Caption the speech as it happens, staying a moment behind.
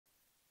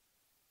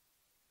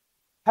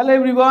Hello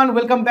everyone,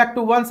 welcome back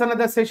to one's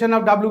another session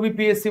of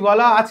WBPSC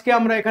Wallah। আজকে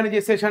আমরা এখানে যে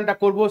সেশনটা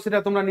করব সেটা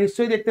তোমরা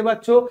নিশ্চয়ই দেখতে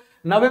পাচ্ছ,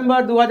 November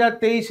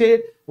 2023-এর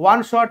one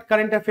shot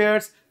current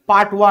affairs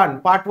part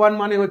one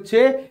মানে হচ্ছে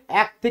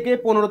 1 থেকে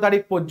 15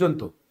 তারিখ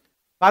পর্যন্ত।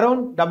 কারণ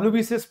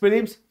WBCS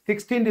Prelims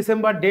 16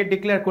 December date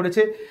declare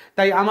করেছে,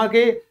 তাই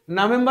আমাকে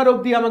নভেম্বর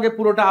অবধি আমাকে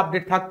পুরোটা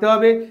আপডেট থাকতে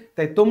হবে।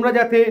 তাই তোমরা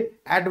যাতে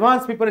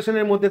অ্যাডভান্স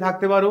প্রিপারেশনের মধ্যে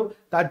থাকতে পারো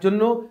তার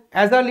জন্য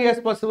অ্যাজ আর্লি অ্যাজ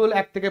পসিবল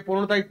 1 থেকে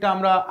 15 তারিখটা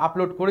আমরা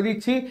আপলোড করে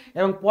দিচ্ছি,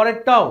 এবং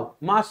পরেরটাও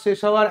মাস শেষ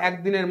হওয়ার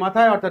একদিনের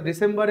মাথায় অর্থাৎ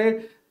ডিসেম্বরের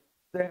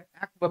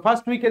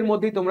ফার্স্ট উইকের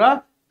মধ্যেই তোমরা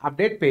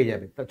আপডেট পেয়ে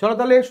যাবে। তো চলো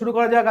তাহলে শুরু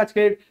করা যাক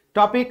আজকের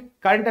topic,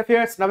 current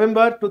affairs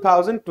November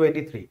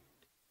 2023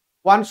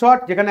 one shot,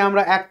 যেখানে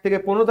আমরা 1 থেকে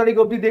 15 তারিখ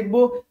অবধি দেখব,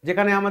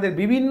 যেখানে আমাদের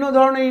বিভিন্ন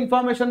ধরনের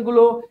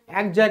ইনফরমেশনগুলো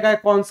এক জায়গায়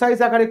কনসাইজ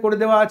আকারে করে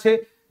দেওয়া আছে,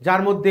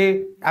 যার মধ্যে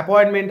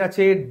অ্যাপয়েন্টমেন্ট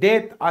আছে,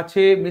 ডেথ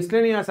আছে,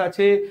 মিসলেনিয়াস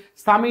আছে,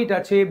 সামিট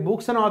আছে,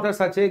 বুকস অ্যান্ড অথার্স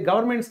আছে,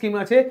 গভর্নমেন্ট স্কিম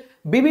আছে,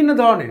 বিভিন্ন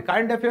ধরনের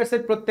কারেন্ট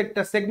অ্যাফেয়ার্সের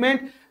প্রত্যেকটা সেগমেন্ট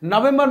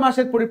নভেম্বর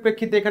মাসের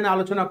পরিপ্রেক্ষিতে এখানে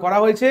আলোচনা করা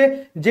হয়েছে।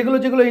 যেগুলো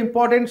যেগুলো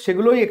ইম্পর্টেন্ট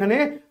সেগুলোই এখানে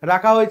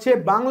রাখা হয়েছে,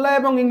 বাংলা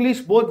এবং ইংলিশ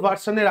বোথ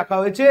ভার্সনে রাখা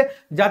হয়েছে,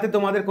 যাতে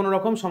তোমাদের কোনো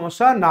রকম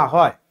সমস্যা না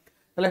হয়।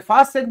 তাহলে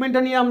ফার্স্ট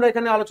সেগমেন্টটা নিয়ে আমরা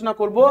এখানে আলোচনা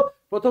করব।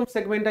 প্রথম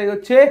সেগমেন্টটাই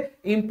হচ্ছে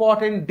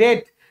ইম্পর্টেন্ট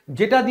ডেট,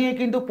 যেটা দিয়ে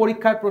কিন্তু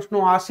পরীক্ষায় প্রশ্ন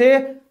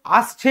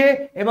আসছে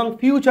এবং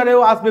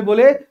ফিউচারেও আসবে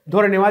বলে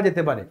ধরে নেওয়া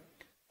যেতে পারে।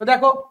 তো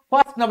দেখো,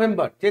 1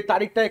 নভেম্বর যে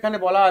তারিখটা এখানে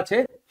বলা আছে,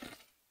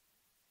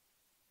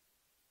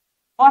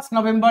 1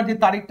 নভেম্বর যে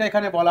তারিখটা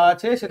এখানে বলা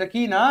আছে সেটা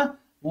কি না,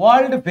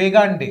 ওয়ার্ল্ড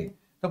ভেগান ডে।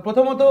 তো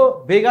প্রথমত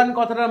ভেগান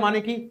কথাটার মানে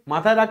কি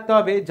মাথায় রাখতে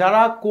হবে,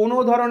 যারা কোনো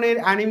ধরনের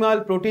অ্যানিমাল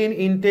প্রোটিন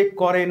ইনটেক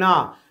করে না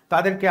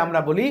তাদেরকে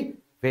আমরা বলি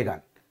ভেগান।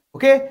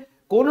 ওকে,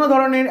 কোনো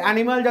ধরনের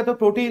অ্যানিমাল জাত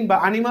প্রোটিন বা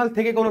অ্যানিমাল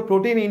থেকে কোনো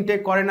প্রোটিন ইনটেক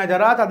করে না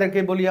যারা, তাদেরকে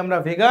বলি আমরা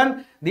ভেগান।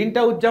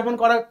 দিনটা উদযাপন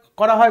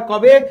করা হয়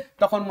কবে,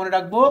 তখন মনে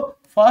রাখবো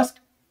 1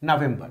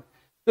 নভেম্বর।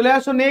 চলে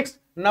আসো নেক্সট,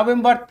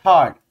 নভেম্বর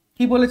 3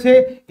 কি বলেছে,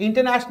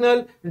 international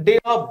day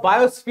of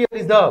biosphere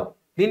reserve.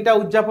 দিনটা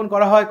উদযাপন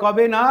করা হয়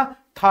কবে না,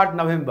 3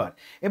 নভেম্বর।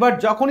 এবার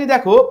যখনই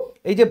দেখো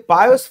এই যে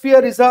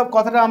বায়োস্ফিয়ার রিজার্ভ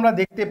কথাটা আমরা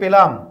দেখতে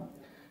পেলাম,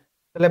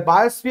 তাহলে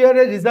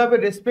বায়োস্ফিয়ারের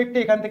রিজার্ভের রেসপেক্টে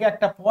এখান থেকে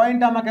একটা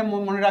পয়েন্ট আমাকে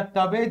মনে রাখতে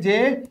হবে যে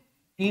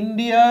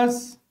ইন্ডিয়াস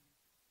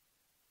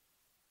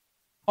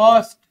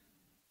ফার্স্ট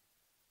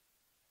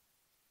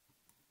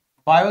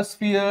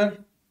বায়োস্ফিয়ার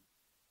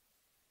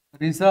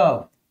রিজার্ভ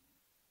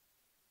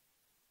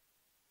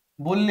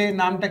বললে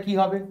নামটা কি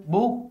হবে,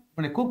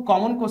 মানে খুব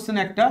কমন কোশ্চেন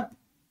একটা,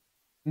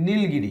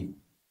 নীলগিরি।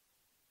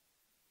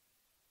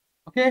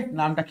 ওকে,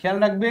 নামটা খেয়াল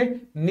রাখবে,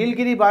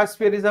 নীলগিরি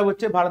বায়োস্ফিয়ার রিজার্ভ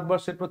হচ্ছে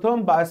ভারতবর্ষের প্রথম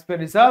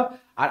বায়োস্ফিয়ার রিজার্ভ।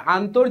 আর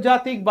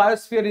আন্তর্জাতিক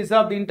বায়োস্ফিয়ার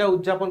রিজার্ভ দিনটা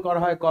উদযাপন করা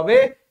হয় কবে,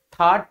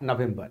 3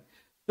 নভেম্বর।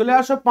 চলে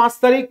আসো 5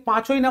 তারিখ,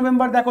 5ই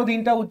নভেম্বর দেখো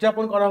দিনটা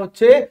উদযাপন করা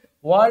হচ্ছে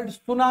ওয়ার্ল্ড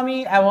সুনামি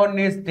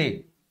অ্যাওয়ারনেস ডে,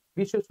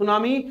 বিশ্ব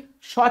সুনামি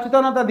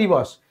সচেতনতা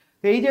দিবস।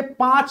 তো এই যে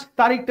 5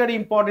 তারিখটার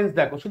ইম্পর্টেন্স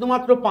দেখো,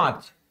 শুধুমাত্র 5।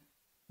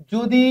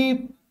 যদি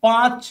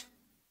 5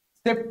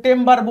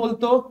 সেপ্টেম্বর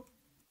বলতো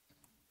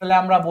তাহলে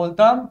আমরা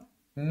বলতাম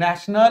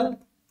ন্যাশনাল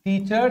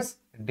টিচার্স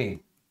ডে।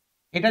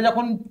 এটা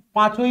যখন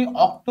 5ই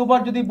অক্টোবর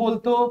যদি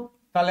বলতো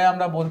তাহলে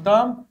আমরা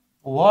বলতাম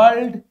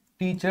ওয়ার্ল্ড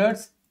টিচার্স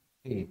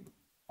ডে।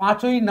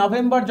 5ই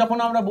নভেম্বর যখন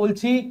আমরা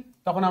বলছি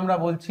তখন আমরা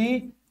বলছি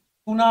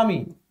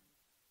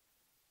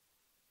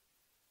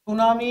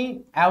সুনামি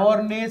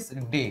অ্যাওয়ারনেস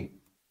ডে।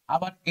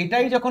 আবার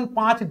এটাই যখন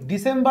 5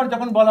 ডিসেম্বর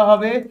যখন বলা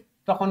হবে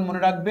তখন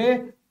মনে রাখবে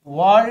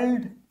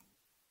ওয়ার্ল্ড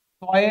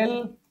সয়েল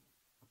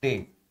ডে।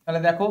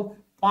 তাহলে দেখো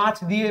 5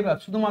 দিয়ে,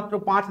 শুধুমাত্র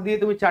 5 দিয়ে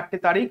তুমি 4টে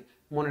তারিখ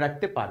মনে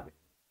রাখতে পারবে।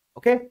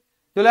 ওকে,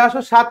 চলে আসো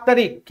 7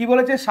 তারিখ কি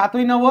বলেছে,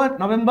 7ই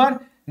November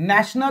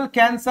national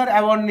cancer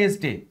awareness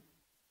day,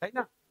 তাই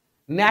না?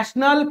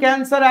 ন্যাশনাল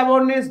ক্যান্সার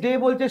অ্যাওয়ারনেস ডে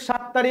বলছে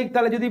 7 তারিখ,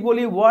 তাহলে যদি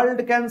বলি ওয়ার্ল্ড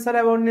ক্যান্সার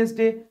অ্যাওয়ারনেস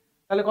ডে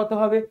তাহলে কত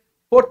হবে,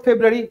 4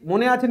 ফেব্রুয়ারি।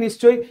 মনে আছে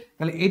নিশ্চয়ই,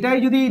 তাহলে এটাই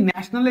যদি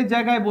ন্যাশনালের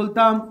জায়গায়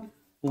বলতাম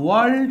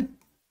ওয়ার্ল্ড,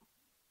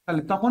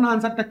 তাহলে তখন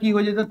আনসারটা কি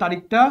হয়ে যেত,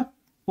 তারিখটা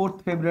 4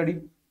 ফেব্রুয়ারি।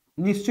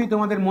 নিশ্চয়ই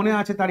তোমাদের মনে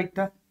আছে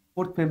তারিখটা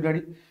 4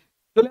 ফেব্রুয়ারি।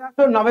 চলে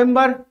আসো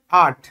নভেম্বর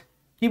 8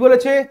 কি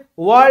বলেছে,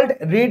 ওয়ার্ল্ড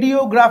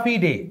রেডিওগ্রাফি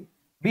ডে।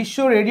 বিশ্ব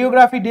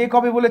রেডিওগ্রাফি ডে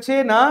কবে বলেছে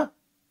না,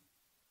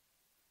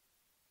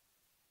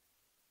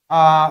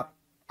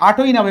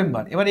 8ই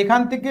নভেম্বর। এবার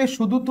এখান থেকে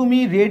শুধু তুমি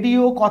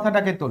রেডিও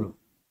কথাটাকে তোলো,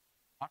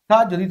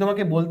 অর্থাৎ যদি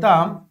তোমাকে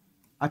বলতাম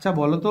আচ্ছা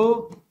বলো তো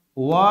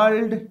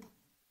ওয়ার্ল্ড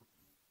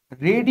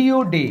রেডিও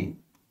ডে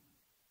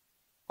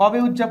কবে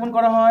উদযাপন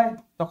করা হয়,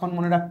 তখন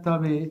মনে রাখতে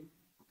হবে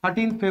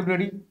 13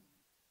 ফেব্রুয়ারি।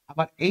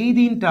 আবার এই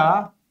দিনটা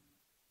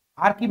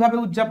আর কিভাবে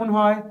উদযাপন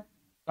হয়,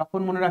 তখন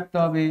মনে রাখতে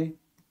হবে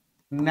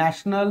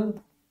ন্যাশনাল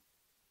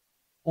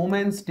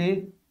ওমেন্স ডে।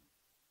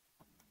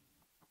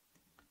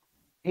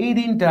 এই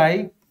দিনটাই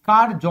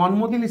কার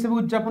জন্মদিন হিসেবে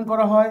উদযাপন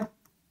করা হয়,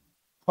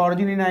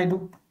 সরোজিনী নাইডু।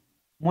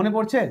 মনে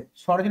পড়ছে,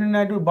 সরোজিনী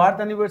নাইডুর বার্থ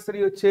অ্যানিভার্সারি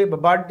হচ্ছে বা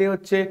বার্থডে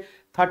হচ্ছে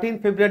 13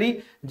 ফেব্রুয়ারি,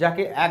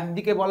 যাকে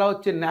একদিকে বলা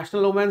হচ্ছে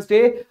ন্যাশনাল ওমেন্স ডে,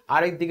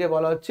 আরেকদিকে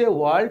বলা হচ্ছে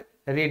ওয়ার্ল্ড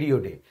রেডিও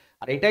ডে।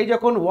 আর এটাই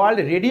যখন ওয়ার্ল্ড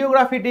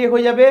রেডিওগ্রাফি ডে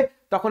হয়ে যাবে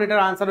তখন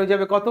এটার আনসার হয়ে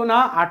যাবে কত না,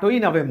 8ই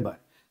নভেম্বর।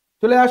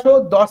 চলে আসো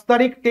 10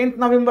 তারিখ 10th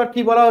নভেম্বর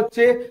কি বলা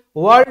হচ্ছে,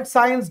 world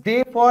science day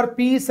for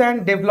piece and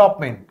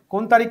development.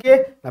 কোন তারিখে?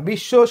 না,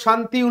 বিশ্ব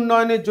শান্তি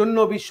উন্নয়নের জন্য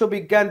বিশ্ব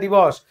বিজ্ঞান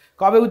দিবস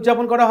কবে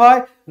উদযাপন করা হয়?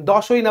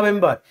 10ই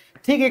নভেম্বর।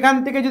 ঠিক এখান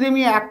থেকে যদি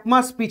আমি এক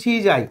মাস পিছিয়ে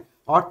যাই,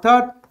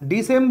 অর্থাৎ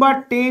ডিসেম্বর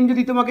 10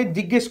 যদি তোমাকে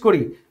জিজ্ঞেস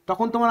করি,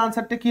 তখন তোমার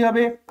আনসারটা কি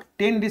হবে?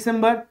 10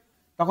 ডিসেম্বর।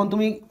 তখন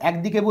তুমি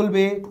একদিকে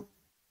বলবে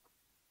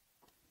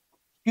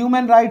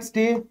হিউম্যান রাইটস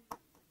ডে।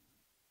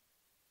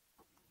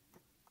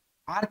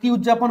 আর কি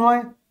উদযাপন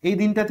হয় এই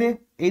দিনটাতে?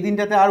 এই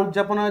দিনটাতে আর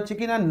উদযাপন হচ্ছে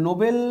কি না,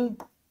 Nobel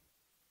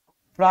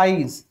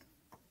prize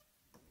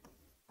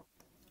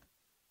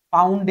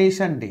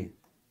foundation day.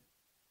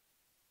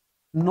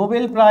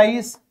 Nobel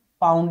prize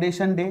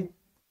foundation day.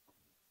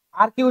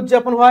 আর কি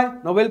উদযাপন হয়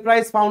নোবেল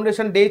প্রাইজ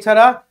ফাউন্ডেশন ডে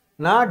ছাড়া?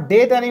 না,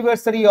 death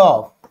anniversary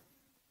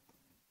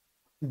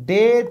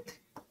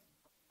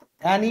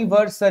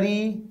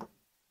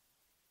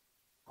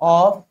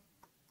of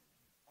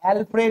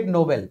Alfred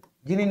Nobel,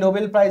 যিনি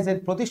নোবেল প্রাইজের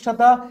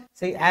প্রতিষ্ঠাতা,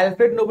 সেই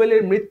অ্যালফ্রেড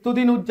নোবেলের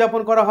মৃত্যুদিন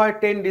উদযাপন করা হয়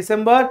 10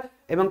 ডিসেম্বর,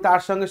 এবং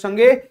তার সঙ্গে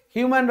সঙ্গে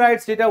হিউম্যান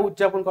রাইটস ডেটা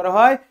উদযাপন করা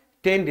হয়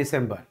 10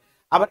 ডিসেম্বর।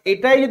 আবার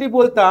এটাই যদি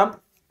বলতাম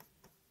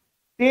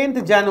 10th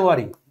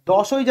জানুয়ারি,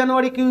 10ই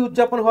জানুয়ারি কি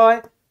উদযাপন হয়?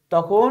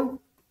 তখন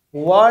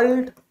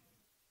world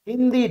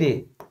Hindi day.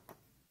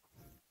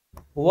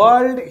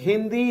 World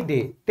Hindi day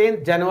 10th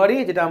জানুয়ারি,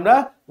 যেটা আমরা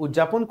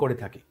উদযাপন করে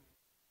থাকি।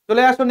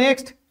 চলে আসো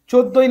নেক্সট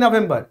 14ই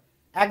নভেম্বর।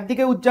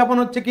 একদিকে উদযাপন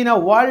হচ্ছে কিনা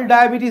ওয়ার্ল্ড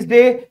ডায়াবেটিস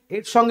ডে,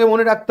 এর সঙ্গে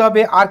মনে রাখতে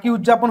হবে আর কি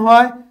উদযাপন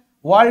হয়।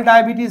 ওয়ার্ল্ড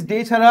ডায়াবেটিস ডে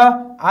ছাড়া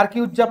আর কি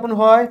উদযাপন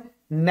হয়?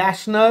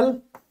 National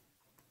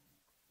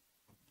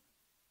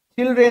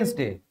children's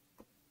day.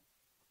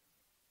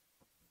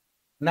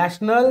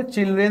 National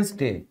children's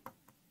day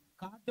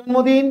কার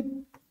জন্মদিন?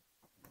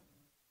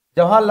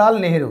 জওহরলাল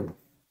নেহেরু।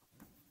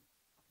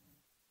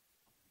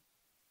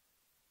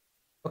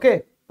 ওকে,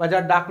 বা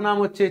যার ডাক নাম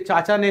হচ্ছে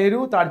চাচা নেহেরু,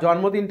 তার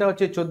জন্মদিনটা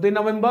হচ্ছে 14ই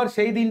নভেম্বর।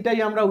 সেই দিনটাই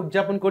আমরা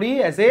উদযাপন করি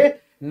as a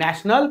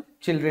national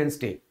children's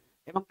day,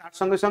 এবং তার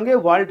সঙ্গে সঙ্গে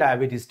ওয়ার্ল্ড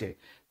ডায়াবেটিস ডে।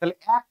 তাহলে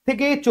 1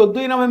 থেকে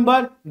 14ই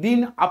নভেম্বর দিন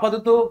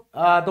আপাতত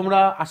তোমরা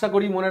আশা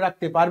করি মনে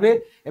রাখতে পারবে,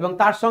 এবং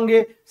তার সঙ্গে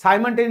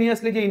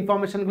সাইমালটেনিয়াসলি যে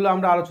ইনফরমেশনগুলো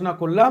আমরা আলোচনা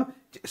করলাম,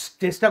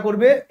 চেষ্টা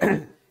করবে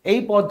এই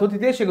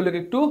পদ্ধতিতে সেগুলোকে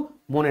একটু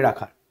মনে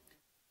রাখার।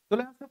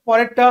 চলে আসছে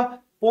পরেরটা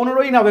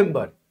 15ই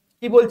নভেম্বর।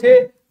 কি বলছে?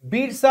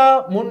 বিরসা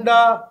মুন্ডা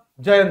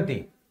জয়ন্তী,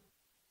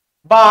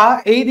 বা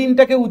এই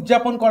দিনটাকে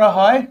উদযাপন করা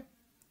হয়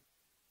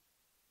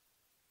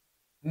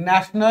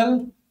ন্যাশনাল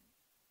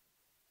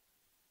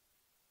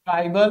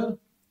ট্রাইবাল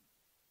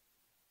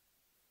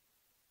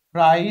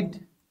প্রাইড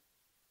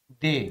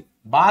ডে,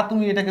 বা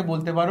তুমি এটাকে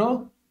বলতে পারো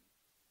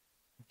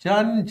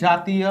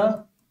জনজাতীয়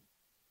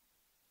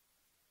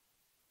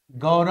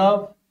গৌরব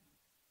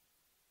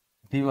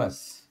দিবস।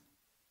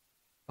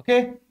 ওকে,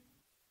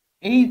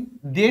 এই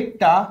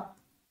ডেটটা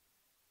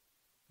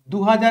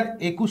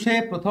 2021-এ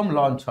প্রথম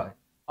লঞ্চ হয়,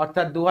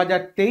 অর্থাৎ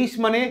 2023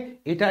 মানে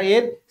এটা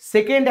এর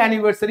সেকেন্ড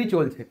অ্যানিভার্সারি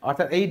চলছে,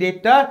 অর্থাৎ এই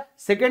ডেটটা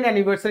সেকেন্ড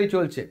অ্যানিভার্সারি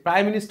চলছে।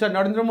 প্রাইম মিনিস্টার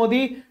নরেন্দ্র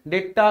মোদী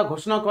ডেটটা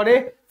ঘোষণা করে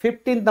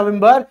 15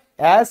 November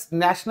as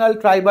national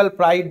tribal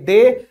pride day,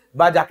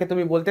 বা যাকে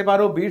তুমি বলতে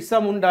পারো বিরসা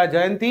মুন্ডা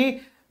জয়ন্তী,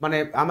 মানে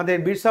আমাদের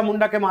বিরসা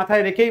মুন্ডাকে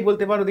মাথায় রেখেই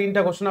বলতে পারো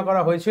দিনটা ঘোষণা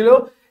করা হয়েছিল,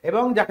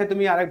 এবং যাকে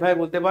তুমি আরেকভাবে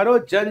বলতে পারো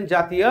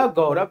জনজাতীয়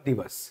গৌরব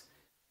দিবস।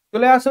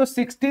 চলে আসো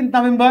 16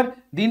 নভেম্বর,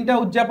 দিনটা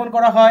উদযাপন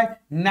করা হয়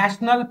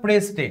ন্যাশনাল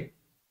প্রেস ডে।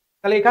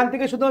 তাহলে এখান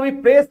থেকে শুধু আমি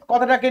প্রেস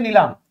কথাটাকে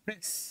নিলাম,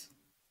 প্রেস।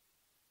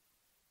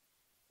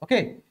 ওকে,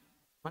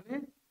 মানে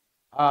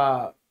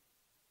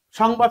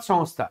সংবাদ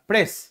সংস্থা,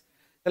 প্রেস।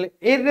 তাহলে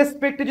এর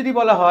রেসপেক্টে যদি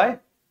বলা হয়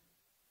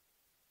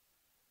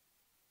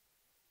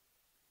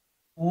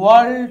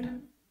ওয়ার্ল্ড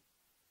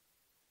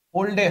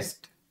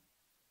ওল্ডেস্ট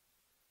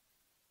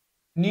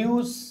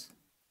নিউজ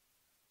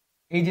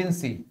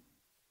এজেন্সি,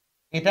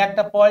 এটা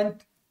একটা point.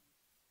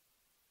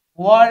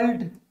 World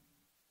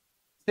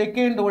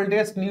second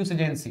oldest news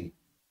agency.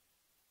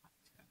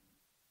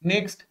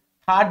 Next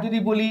third যদি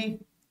বলি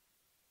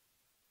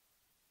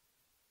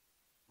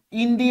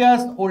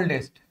ইন্ডিয়াস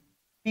ওল্ডেস্ট,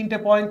 তিনটে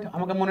পয়েন্ট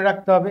আমাকে মনে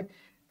রাখতে হবে।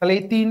 তাহলে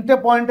এই তিনটে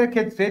পয়েন্টের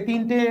ক্ষেত্রে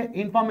তিনটে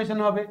ইনফরমেশন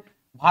হবে।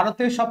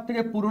 ভারতের সব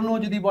থেকে পুরনো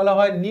যদি বলা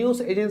হয় নিউজ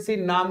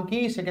এজেন্সির নাম কি,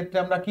 সেক্ষেত্রে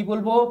আমরা কি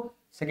বলবো?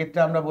 সেক্ষেত্রে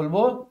আমরা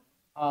বলবো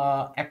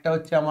একটা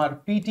হচ্ছে আমার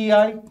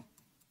পিটিআই,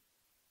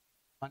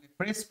 মানে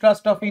প্রেস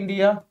ট্রাস্ট অফ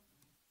ইন্ডিয়া।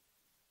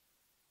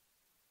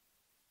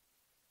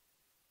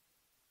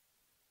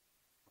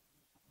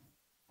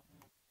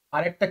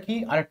 আরেকটা কি?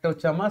 আরেকটা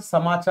হচ্ছে আমার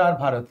সমাচার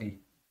ভারতী,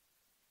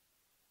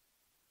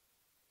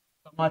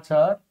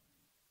 সমাচার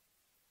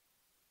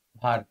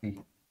ভারতী।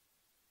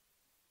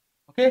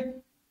 ওকে,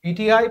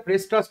 PTI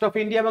press trust of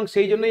India, এবং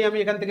সেই জন্যই আমি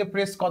এখান থেকে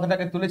প্রেস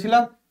কথাটাকে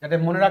তুলেছিলাম যাতে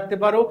মনে রাখতে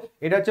পারো।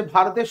 এটা হচ্ছে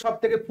ভারতের সব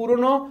থেকে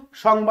পুরনো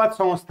সংবাদ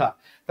সংস্থা।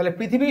 তাহলে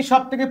পৃথিবীর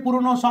সব থেকে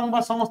পুরনো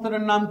সংবাদ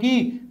সংস্থাটার নাম কি?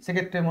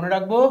 সেক্ষেত্রে মনে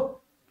রাখবো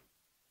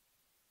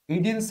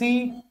এজেন্সি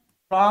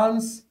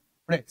ফ্রান্স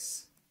প্রেস।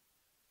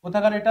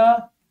 কোথাকার এটা?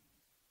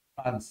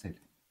 ফ্রান্সের।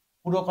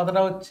 পুরো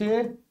কথাটা হচ্ছে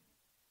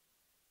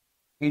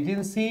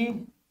এজেন্সি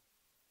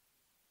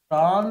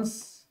ফ্রান্স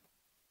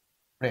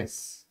প্রেস।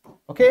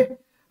 ওকে,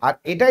 আর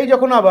এটাই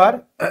যখন আবার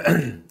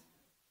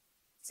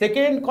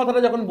সেকেন্ড কথাটা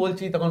যখন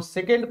বলছি তখন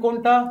সেকেন্ড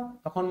কোনটা,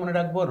 তখন মনে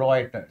রাখবো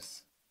রয়টার্স।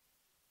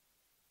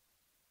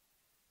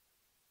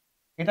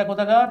 এটা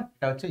কোথাকার,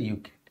 এটা হচ্ছে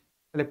ইউকে।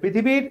 তাহলে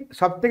পৃথিবীর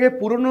সব থেকে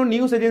পুরনো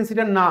নিউজ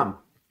এজেন্সিটার নাম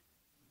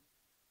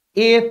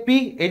এএফপি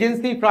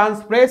এজেন্সি, ফ্রান্স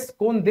প্রেস।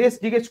 কোন দেশ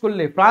জিজ্ঞেস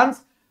করলে ফ্রান্স।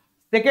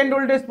 সেকেন্ড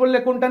ওল্ডেস্ট বললে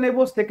কোনটা নেব,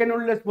 সেকেন্ড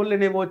ওল্ডেস্ট বললে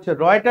নেব হচ্ছে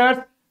রয়টার্স।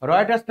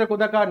 রয়টার্সটা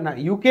কোথাকার, না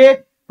ইউকে।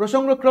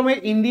 প্রসঙ্গক্রমে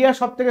ইন্ডিয়া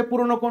সব থেকে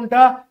পুরনো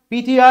কোনটা,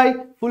 পিটিআই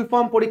ফুল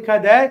ফর্ম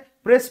পরীক্ষায় দেয়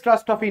প্রেস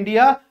ট্রাস্ট অফ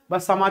ইন্ডিয়া বা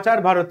সমাচার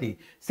ভারতী।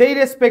 সেই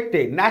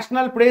রেসপেক্টে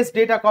ন্যাশনাল প্রেস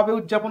ডেটা কবে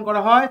উদযাপন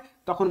করা হয়,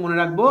 তখন মনে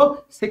রাখবো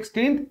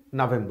 16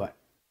 নভেম্বর।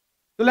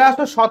 চলে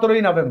আসলো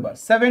 17 নভেম্বর,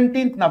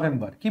 17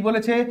 নভেম্বর কি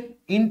বলেছে,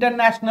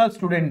 ইন্টারন্যাশনাল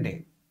স্টুডেন্ট ডে।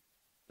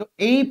 তো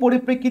এই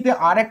পরিপ্রেক্ষিতে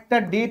আরেকটা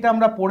ডেট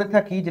আমরা পড়ে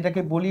থাকি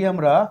যেটাকে বলি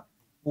আমরা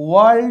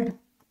ওয়ার্ল্ড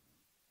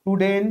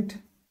স্টুডেন্ট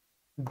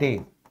ডে।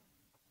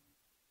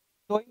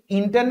 তো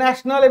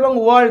ইন্টারন্যাশনাল এবং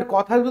ওয়ার্ল্ড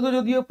কথা দুটো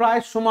যদিও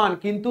প্রায় সমান,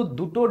 কিন্তু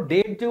দুটো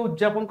ডেট যে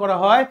উদযাপন করা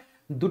হয়,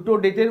 দুটো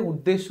ডেটের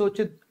উদ্দেশ্য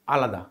হচ্ছে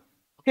আলাদা।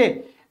 ওকে,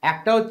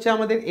 একটা হচ্ছে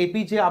আমাদের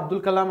এপিজে আব্দুল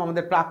কালাম,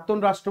 আমাদের প্রাক্তন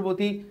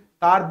রাষ্ট্রপতি,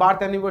 তার বার্থ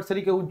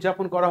অ্যানিভার্সারিকে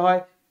উদযাপন করা হয়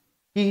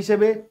কি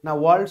হিসেবে, না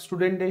ওয়ার্ল্ড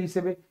স্টুডেন্ট ডে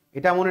হিসেবে।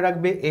 এটা মনে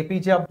রাখবে,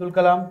 এপিজে আব্দুল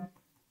কালাম।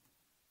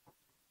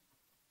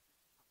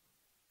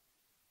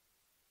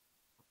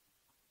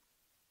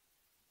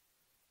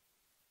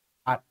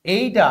 আর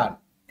এইটার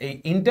এই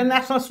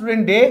ইন্টারন্যাশনাল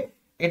স্টুডেন্ট ডে,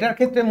 এটার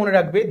ক্ষেত্রে মনে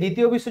রাখবে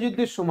দ্বিতীয়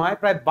বিশ্বযুদ্ধের সময়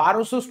প্রায়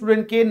 1200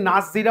 স্টুডেন্টকে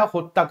নাজিরা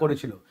হত্যা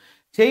করেছিল।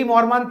 সেই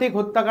মর্মান্তিক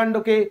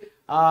হত্যাকাণ্ডকে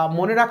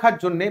মনে রাখার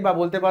জন্যে বা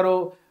বলতে পারো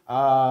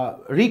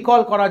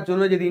রিকল করার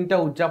জন্য যে দিনটা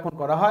উদযাপন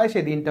করা হয়,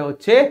 সেই দিনটা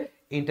হচ্ছে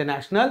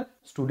ইন্টারন্যাশনাল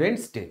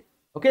স্টুডেন্টস ডে।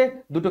 ওকে,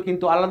 দুটো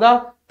কিন্তু আলাদা,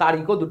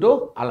 তারিখও দুটো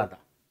আলাদা।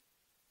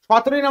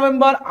 17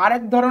 নভেম্বর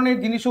আরেক ধরনের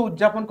জিনিসও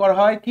উদযাপন করা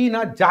হয় কি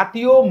না,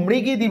 জাতীয়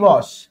মৃগী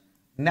দিবস,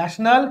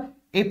 ন্যাশনাল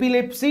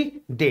এপিলেপসি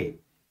ডে।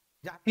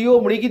 জাতীয়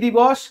মৃগী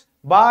দিবস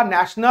বা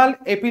ন্যাশনাল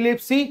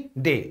এপিলেপসি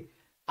ডে।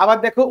 আবার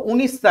দেখো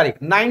 19 তারিখ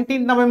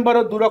 19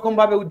 নভেম্বরও দুরকম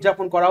ভাবে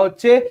উদযাপন করা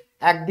হচ্ছে।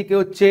 একদিকে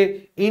হচ্ছে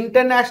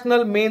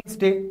ইন্টারন্যাশনাল মেন্স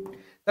ডে।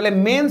 তাহলে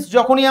মেন্স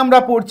যখনই আমরা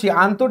পড়ছি,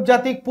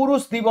 আন্তর্জাতিক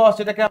পুরুষ দিবস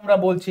যেটাকে আমরা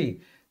বলছি,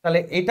 তাহলে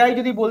এটাই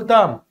যদি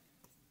বলতাম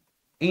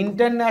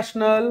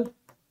ইন্টারন্যাশনাল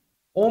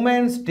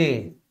ওমেন্স ডে,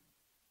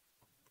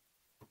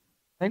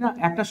 তাই না,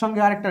 একটার সঙ্গে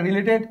আরেকটা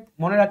রিলেটেড,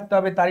 মনে রাখতে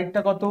হবে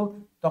তারিখটা কত,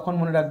 তখন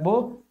মনে রাখবো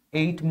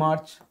 8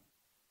 মার্চ।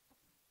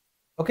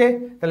 ওকে,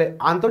 তাহলে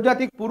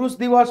আন্তর্জাতিক পুরুষ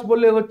দিবস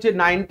বললে হচ্ছে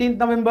 19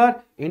 নভেম্বর,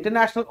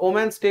 ইন্টারন্যাশনাল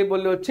ওমেন্স ডে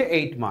বললে হচ্ছে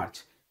 8 মার্চ।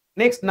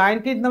 নেক্সট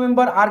 19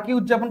 নভেম্বর আর কি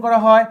উদযাপন করা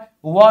হয়,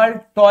 ওয়ার্ল্ড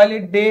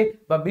টয়লেট ডে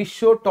বা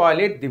বিশ্ব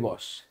টয়লেট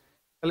দিবস।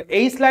 তাহলে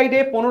এই স্লাইডে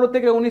 15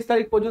 থেকে 19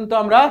 তারিখ পর্যন্ত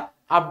আমরা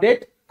আপডেট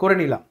করে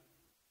নিলাম।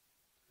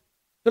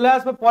 চলে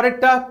আসবে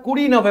পরেরটা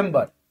 20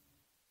 নভেম্বর,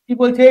 কি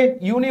বলছে,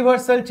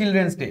 ইউনিভার্সাল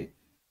চিলড্রেন্স ডে।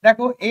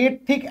 দেখো এর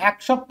ঠিক এক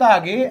সপ্তাহ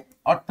আগে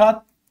অর্থাৎ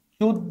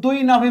 14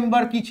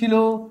 নভেম্বর কি ছিল,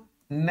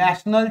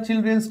 national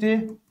children's day.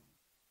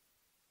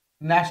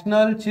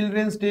 National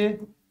children's day.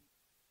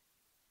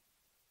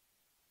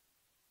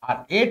 আর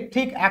এর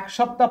ঠিক এক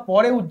সপ্তাহ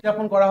পরে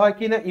উদযাপন করা হয়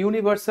কি না,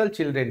 ইউনিভার্সাল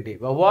চিলড্রেন ডে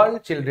বা ওয়ার্ল্ড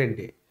চিলড্রেন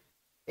ডে।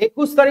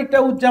 21 তারিখটা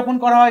উদযাপন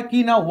করা হয় কি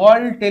না,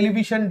 ওয়ার্ল্ড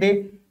টেলিভিশন ডে।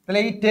 তাহলে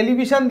এই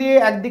টেলিভিশন দিয়ে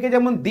একদিকে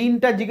যেমন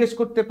দিনটা জিজ্ঞেস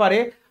করতে পারে,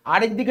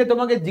 আরেকদিকে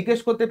তোমাকে জিজ্ঞেস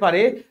করতে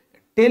পারে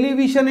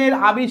টেলিভিশনের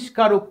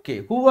আবিষ্কারককে,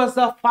 হু was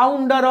the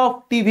founder of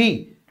TV.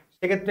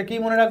 সেক্ষেত্রে কি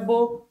মনে রাখবো,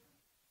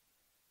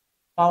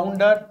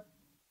 ফাউন্ডার,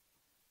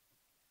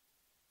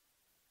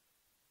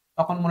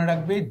 তখন মনে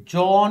রাখবে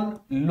জন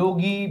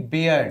লোগি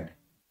বেয়ার্ড,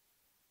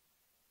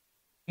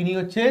 তিনি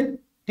হচ্ছেন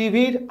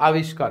টিভির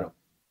আবিষ্কারক।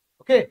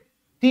 ওকে,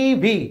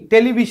 টিভি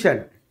টেলিভিশন,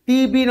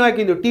 টিবি নয়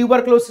কিন্তু,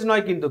 টিউবারক্লোসিস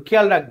নয় কিন্তু,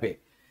 খেয়াল রাখবে।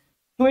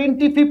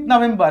 25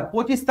 নভেম্বর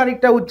 25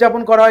 তারিখটা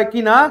উদযাপন করা হয়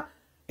কি না,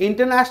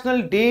 international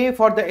day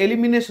for the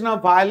elimination of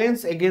violence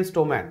against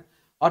woman.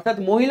 অর্থাৎ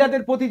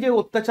মহিলাদের প্রতি যে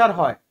অত্যাচার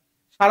হয়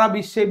সারা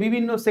বিশ্বে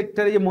বিভিন্ন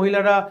সেক্টরে, যে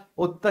মহিলারা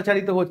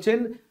অত্যাচারিত হচ্ছেন,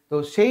 তো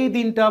সেই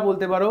দিনটা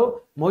বলতে পারো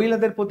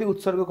মহিলাদের প্রতি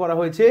উৎসর্গ করা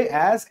হয়েছে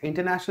as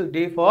international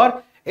day for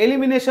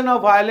elimination of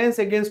violence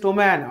against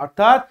woman.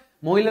 অর্থাৎ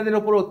মহিলাদের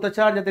উপর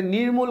অত্যাচার যাতে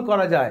নির্মূল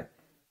করা যায়,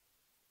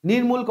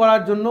 নির্মূল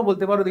করার জন্য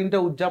বলতে পারো দিনটা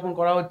উদযাপন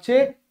করা হচ্ছে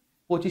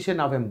 25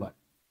 নভেম্বর।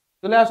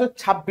 চলে আসো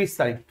 26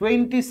 তারিখ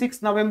 26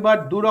 নভেম্বর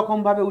দুরকম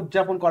ভাবে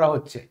উদযাপন করা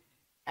হচ্ছে।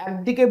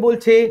 একদিকে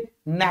বলছে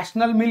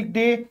ন্যাশনাল মিল্ক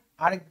ডে,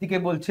 আরেকদিকে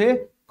বলছে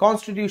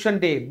কনস্টিটিউশন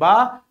ডে বা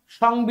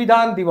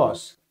সংবিধান দিবস।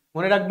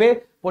 মনে রাখবে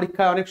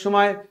পরীক্ষায় অনেক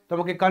সময়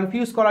তোমাকে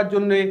কনফিউজ করার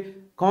জন্য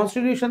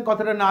কনস্টিটিউশন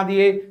কথাটা না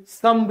দিয়ে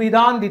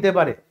সংবিধান দিতে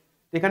পারে।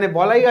 এখানে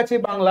বলাই আছে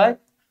বাংলায়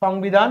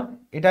সংবিধান,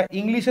 এটা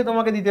ইংলিশে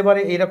তোমাকে দিতে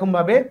পারে এইরকম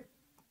ভাবে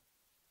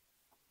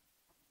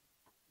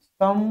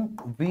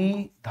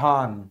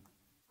সংবিধান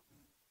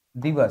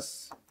দিবস,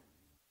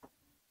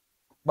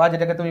 বা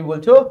যেটাকে তুমি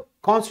বলছো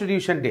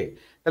কনস্টিটিউশন ডে।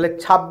 তাহলে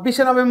 26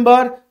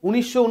 নভেম্বর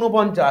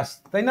 1949,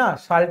 তাই না,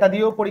 সালটা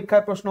দিয়েও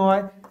পরীক্ষায় প্রশ্ন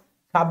হয়।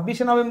 26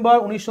 নভেম্বর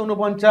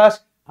 1949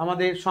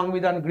 আমাদের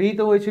সংবিধান গৃহীত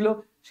হয়েছিল।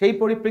 সেই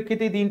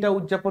পরিপ্রেক্ষিতে দিনটা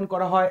উদযাপন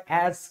করা হয়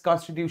অ্যাজ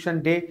কনস্টিটিউশন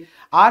ডে।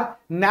 আর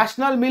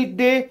ন্যাশনাল মিল্ক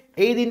ডে,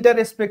 এই দিনটার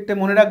রেসপেক্টে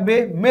মনে রাখবে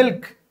মিল্ক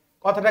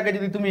কথাটাকে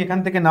যদি তুমি এখান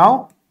থেকে নাও,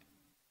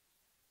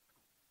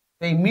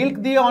 এই মিল্ক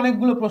দিয়ে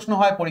অনেকগুলো প্রশ্ন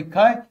হয়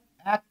পরীক্ষায়।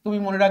 এক তুমি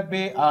মনে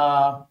রাখবে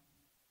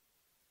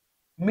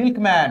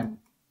মিল্কম্যান,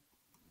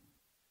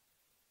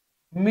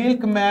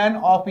 মিল্কম্যান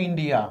অফ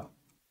ইন্ডিয়া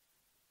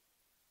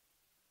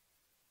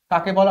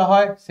কাকে বলা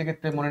হয়,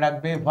 সেক্ষেত্রে মনে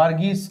রাখবে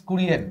ভার্গিস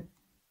কুরিয়েন,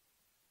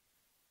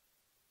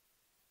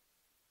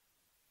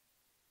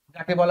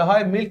 যাকে বলা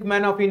হয়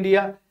মিল্কম্যান অফ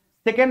ইন্ডিয়া।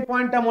 সেকেন্ড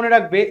পয়েন্টটা মনে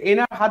রাখবে,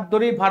 এনার হাত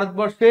ধরেই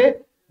ভারতবর্ষে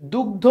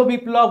দুগ্ধ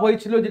বিপ্লব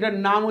হয়েছিল, যেটার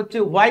নাম হচ্ছে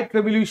হোয়াইট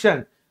রেভলিউশন।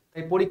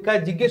 এই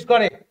পরীক্ষায় জিজ্ঞেস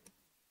করে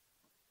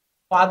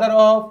ফাদার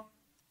অফ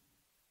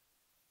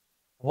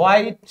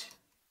হোয়াইট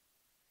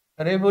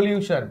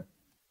রেভলিউশন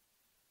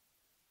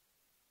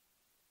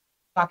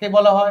কাকে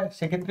বলা হয়,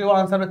 সেক্ষেত্রেও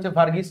আনসার হচ্ছে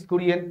ভার্গিস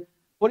কুরিয়েন।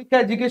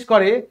 পরীক্ষায় জিজ্ঞেস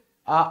করে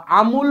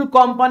আমুল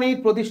কোম্পানির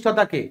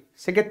প্রতিষ্ঠাতাকে,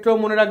 সেক্ষেত্রেও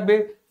মনে রাখবে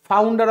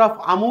ফাউন্ডার অফ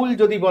আমুল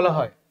যদি বলা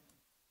হয়,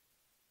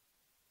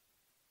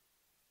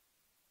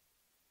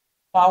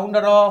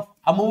 ফাউন্ডার অফ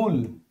আমুল,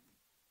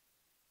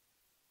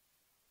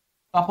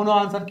 তখনও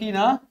আনসার কি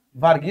না,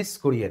 ভার্গিস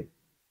কুরিয়েন।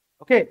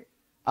 ওকে,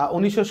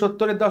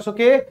 1970-এর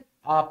দশকে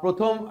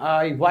প্রথম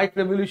এই হোয়াইট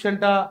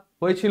রেভলিউশনটা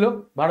হয়েছিল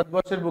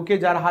ভারতবর্ষের বুকে,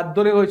 যার হাত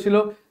ধরে হয়েছিল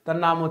তার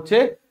নাম হচ্ছে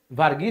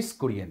Verghese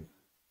Kurien.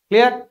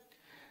 Clear?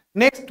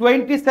 Next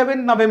 27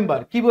 November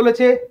কি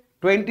বলেছে,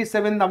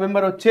 27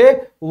 নভেম্বর হচ্ছে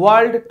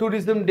ওয়ার্ল্ড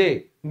ট্যুরিজম ডে,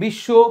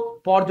 বিশ্ব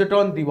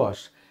পর্যটন দিবস।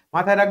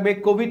 মাথায় রাখবে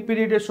কোভিড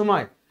পিরিয়ডের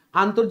সময়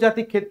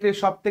আন্তর্জাতিক ক্ষেত্রে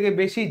সব থেকে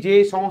বেশি যে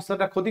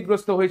সংস্থাটা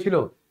ক্ষতিগ্রস্ত হয়েছিল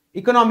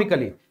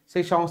ইকোনমিক্যালি,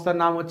 সেই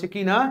সংস্থার নাম হচ্ছে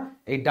কি না,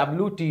 এই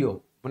WTO,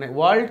 মানে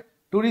ওয়ার্ল্ড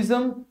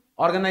ট্যুরিজম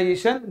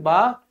অর্গানাইজেশন, বা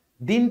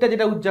দিনটা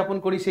যেটা উদযাপন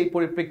করি সেই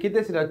পরিপ্রেক্ষিতে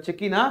সেটা হচ্ছে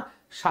কি না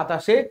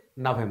 27শে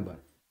নভেম্বর।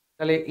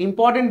 তাহলে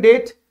ইম্পর্টেন্ট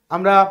ডেট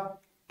আমরা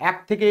 1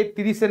 থেকে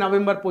 30শে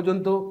নভেম্বর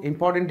পর্যন্ত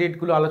ইম্পর্টেন্ট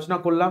ডেটগুলো আলোচনা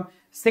করলাম।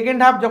 সেকেন্ড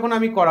হাফ যখন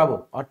আমি করাবো,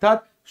 অর্থাৎ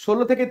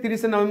 16 থেকে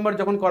 30শে নভেম্বর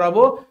যখন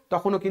করাবো,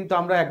 তখনও কিন্তু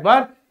আমরা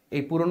একবার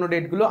এই পুরোনো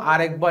ডেটগুলো আর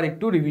একবার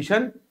একটু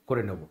রিভিশন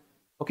করে নেব।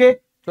 ওকে,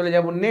 চলে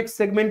যাব নেক্সট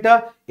সেগমেন্টটা।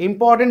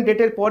 ইম্পর্টেন্ট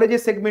ডেটের পরে যে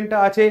সেগমেন্টটা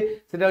আছে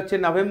সেটা হচ্ছে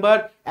নভেম্বর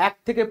 1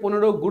 থেকে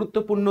 15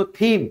 গুরুত্বপূর্ণ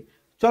থিম।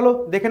 চলো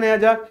দেখে নেওয়া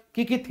যাক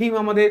কি কি থিম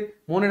আমাদের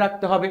মনে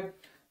রাখতে হবে।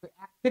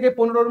 1 থেকে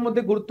 15-র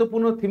মধ্যে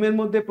গুরুত্বপূর্ণ থিমের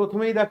মধ্যে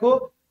প্রথমেই দেখো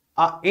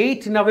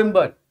 8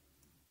 নভেম্বর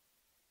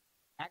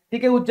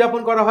একদিকে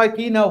উদযাপন করা হয়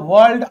কি না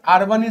ওয়ার্ল্ড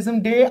আরবানিজম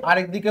ডে,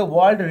 আরেকদিকে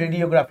ওয়ার্ল্ড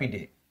রেডিওগ্রাফি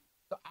ডে।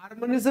 তো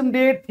আরবানিজম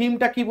ডে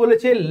থিমটা কি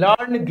বলেছে,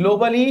 লার্ন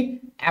গ্লোবালি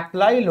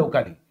অ্যাপ্লাই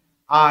লোকালি।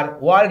 আর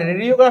ওয়ার্ল্ড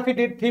রেডিওগ্রাফি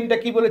ডে থিমটা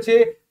কি বলেছে,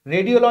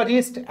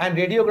 radiologist and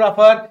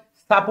radiographer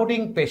supporting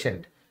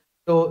patient.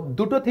 তো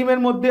দুটো থিমের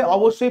মধ্যে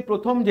অবশ্যই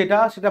প্রথম যেটা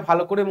সেটা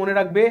ভালো করে মনে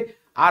রাখবে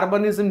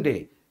আরবানিজম ডে।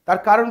 তার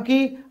কারণ কি,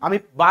 আমি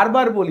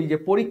বারবার বলি যে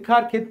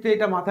পরীক্ষার ক্ষেত্রে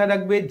এটা মাথায়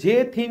রাখবে, যে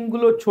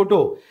থিমগুলো ছোট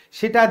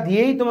সেটা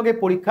দিয়েই তোমাকে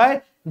পরীক্ষায়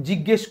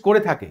জিজ্ঞেস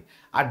করে থাকে,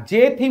 আর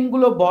যে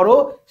থিমগুলো বড়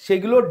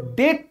সেগুলো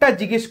ডেটটা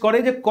জিজ্ঞেস করে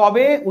যে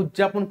কবে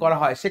উদযাপন করা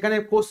হয়। সেখানে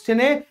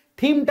কোশ্চেনে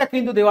থিমটা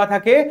কিন্তু দেওয়া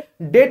থাকে,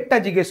 ডেটটা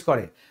জিজ্ঞেস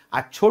করে।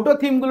 আর ছোট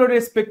থিমগুলোর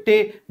রেসপেক্টে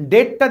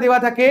ডেটটা দেওয়া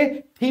থাকে,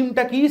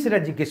 থিমটা কি সেটা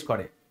জিজ্ঞেস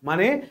করে।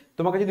 মানে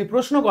তোমাকে যদি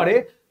প্রশ্ন করে,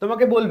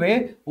 তোমাকে বলবে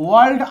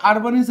ওয়ার্ল্ড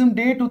আরবানিজম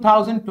ডে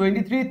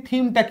 2023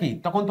 থিমটা কি,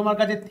 তখন তোমার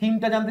কাছে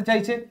থিমটা জানতে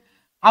চাইছে।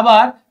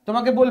 আবার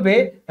তোমাকে বলবে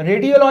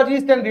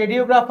radiologist and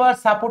radiographer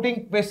supporting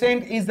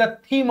patient is the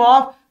theme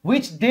of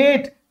which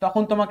date,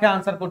 তখন তোমাকে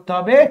আনসার করতে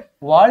হবে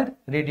ওয়ার্ল্ড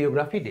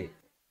রেডিওগ্রাফি ডে।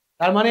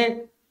 তার মানে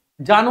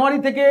জানুয়ারি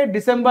থেকে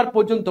ডিসেম্বর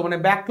পর্যন্ত, মানে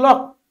ব্যাকলগ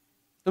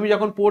তুমি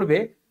যখন পড়বে,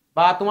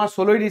 বা তোমার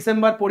 16ই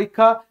ডিসেম্বর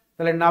পরীক্ষা,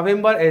 তাহলে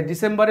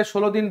ডিসেম্বরের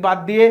 16 দিন বাদ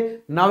দিয়ে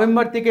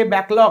নভেম্বর থেকে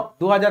ব্যাকলগ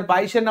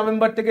 2022-এর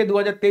নভেম্বর থেকে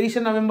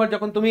 2023-এর নভেম্বর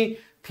যখন তুমি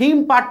থিম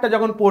পার্টটা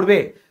যখন পড়বে,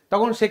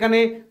 তখন সেখানে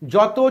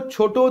যত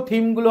ছোট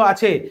থিমগুলো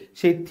আছে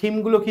সেই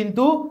থিমগুলো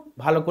কিন্তু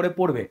ভালো করে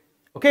পড়বে।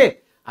 ওকে,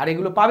 আর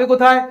এগুলো পাবে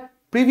কোথায়,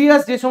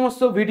 প্রিভিয়াস যে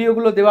সমস্ত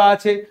ভিডিওগুলো দেওয়া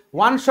আছে,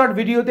 ওয়ান শট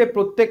ভিডিওতে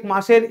প্রত্যেক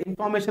মাসের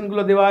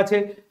ইনফরমেশনগুলো দেওয়া আছে,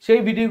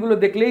 সেই ভিডিওগুলো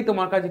দেখলেই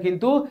তোমার কাছে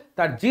কিন্তু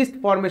তার জিস্ট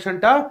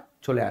ফরমেশনটা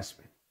চলে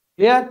আসবে।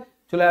 ক্লিয়ার?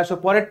 চলে আসো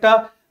পরেরটা।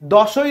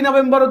 10ই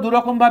নভেম্বরও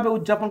দুরকম ভাবে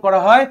উদযাপন করা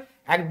হয়।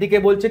 একদিকে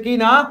বলছে কি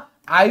না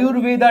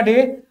আয়ুর্বেদা ডে,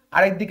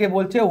 আরেকদিকে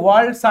বলছে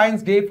world science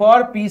day for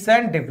piece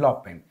and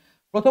development.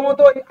 প্রথমত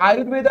এই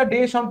আয়ুর্বেদা ডে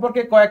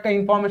সম্পর্কে কয়েকটা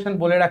ইনফরমেশন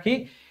বলে রাখি।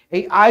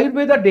 এই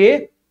আয়ুর্বেদা ডে,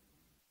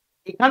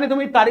 এখানে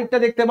তুমি তারিখটা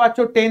দেখতে পাচ্ছ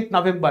 10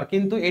 নভেম্বর,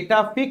 কিন্তু এটা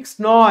ফিক্স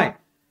নয়।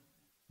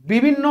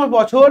 বিভিন্ন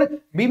বছর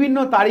বিভিন্ন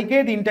তারিখে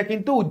দিনটা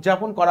কিন্তু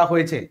উদযাপন করা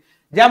হয়েছে।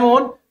 যেমন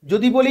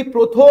যদি বলি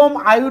প্রথম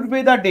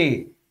আয়ুর্বেদা ডে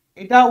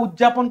এটা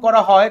উদযাপন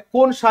করা হয়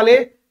কোন সালে,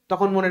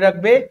 তখন মনে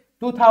রাখবে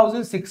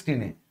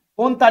 2016-এ।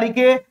 কোন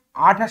তারিখে,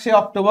 28শে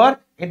অক্টোবর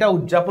এটা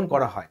উদযাপন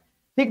করা হয়।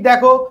 ঠিক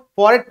দেখো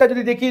পরেরটা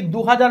যদি দেখি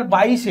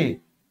 2022-এ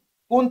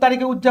কোন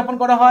তারিখে উদযাপন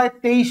করা হয়,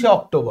 23শে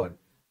অক্টোবর।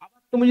 আবার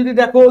তুমি যদি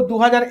দেখো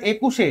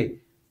 2021-এ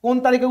কোন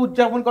তারিখে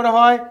উদযাপন করা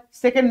হয়,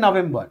 2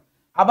 নভেম্বর।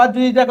 আবার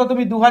যদি দেখো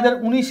তুমি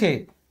 2019-এ,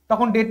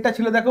 তখন ডেটটা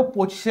ছিল দেখো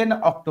 25শে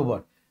অক্টোবর।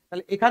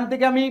 তাহলে এখান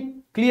থেকে আমি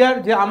ক্লিয়ার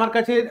যে আমার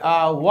কাছে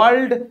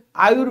ওয়ার্ল্ড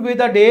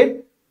আয়ুর্বেদা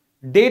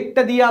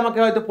ডেটটা দিয়ে আমাকে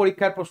হয়তো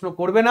পরীক্ষার প্রশ্ন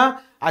করবে না,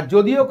 আর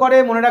যদিও করে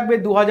মনে রাখবে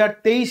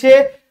 2023-এ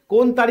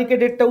কোন তারিখে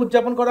ডেটটা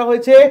উদযাপন করা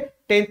হয়েছে,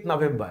 10th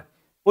নভেম্বর।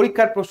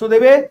 পরীক্ষার প্রশ্ন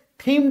দেবে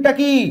থিমটা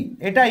কি,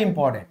 এটা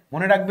ইম্পর্টেন্ট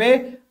মনে রাখবে,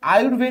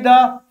 আয়ুর্বেদা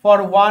ফর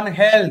ওয়ান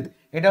হেলথ,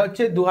 এটা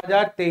হচ্ছে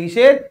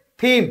 2023-এর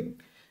theme.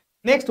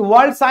 Next,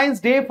 world science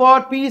day for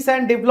piece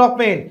and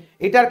development,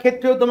 এটার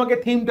ক্ষেত্রেও তোমাকে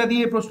থিমটা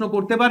দিয়ে প্রশ্ন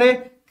করতে পারে।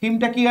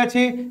 থিমটা কি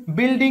আছে,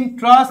 building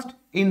trust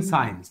in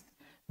science.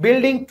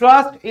 Building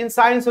trust in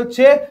science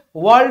হচ্ছে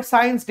world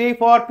science day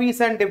for piece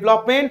and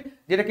development,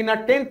 যেটা কিনা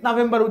 10th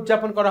নভেম্বর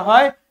উদযাপন করা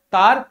হয়,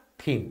 তার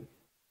থিম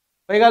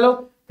হয়ে গেল।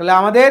 তাহলে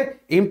আমাদের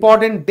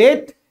ইম্পর্টেন্ট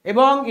ডেট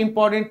এবং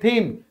ইম্পর্টেন্ট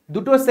থিম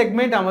দুটো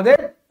সেগমেন্ট আমাদের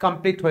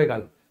কমপ্লিট হয়ে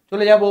গেল।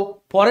 চলে যাব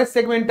পরের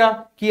সেগমেন্টটা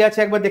কি আছে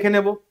একবার দেখে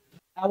নেব।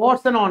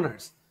 অ্যাওয়ার্ডস অ্যান্ড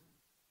অনার্স,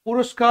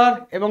 পুরস্কার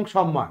এবং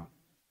সম্মান।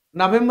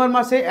 নভেম্বর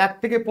মাসে 1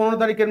 থেকে 15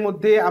 তারিখের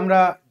মধ্যে আমরা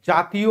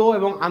জাতীয়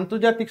এবং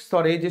আন্তর্জাতিক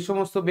স্তরে যে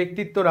সমস্ত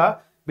ব্যক্তিত্বরা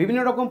বিভিন্ন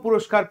রকম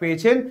পুরস্কার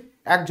পেয়েছেন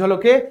এক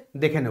ঝলকে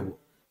দেখে নেব।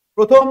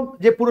 প্রথম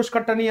যে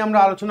পুরস্কারটা নিয়ে আমরা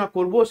আলোচনা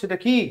করব সেটা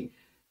কি,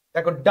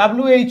 দেখো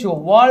WHO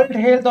ওয়ার্ল্ড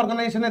হেলথ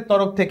অর্গানাইজেশনের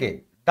তরফ থেকে,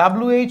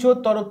 WHO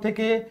তরফ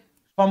থেকে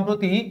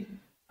সম্প্রতি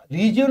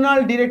রিজিওনাল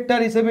ডিরেক্টর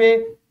হিসেবে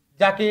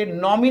যাকে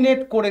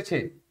নমিনেট করেছে,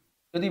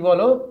 যদি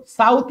বলো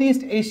সাউথ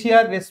ইস্ট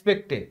এশিয়ার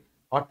রেসপেক্টে,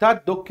 অর্থাৎ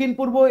দক্ষিণ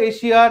পূর্ব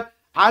এশিয়ার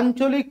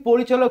আঞ্চলিক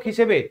পরিচালক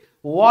হিসেবে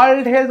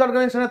ওয়ার্ল্ড হেলথ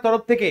অর্গানাইজেশনের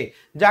তরফ থেকে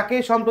যাকে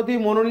সম্প্রতি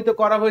মনোনীত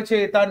করা হয়েছে,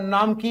 তার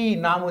নাম কি,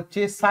 নাম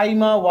হচ্ছে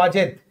সাইমা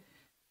ওয়াজেদ।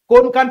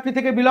 কোন কান্ট্রি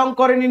থেকে বিলং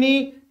করেন ইনি,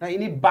 না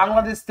ইনি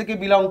বাংলাদেশ থেকে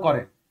বিলং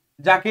করেন,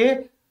 যাকে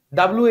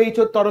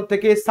WHO তরফ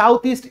থেকে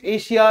সাউথ ইস্ট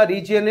এশিয়া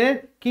রিজিয়নের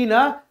কি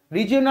না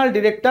রিজিওনাল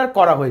ডিরেক্টর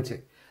করা হয়েছে।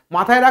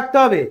 মাথায় রাখতে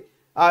হবে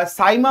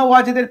সাইমা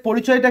ওয়াজেদের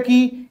পরিচয়টা কি,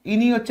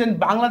 ইনি হচ্ছেন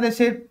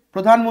বাংলাদেশের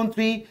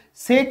প্রধানমন্ত্রী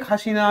শেখ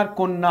হাসিনার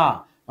কন্যা,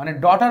 মানে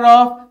daughter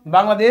of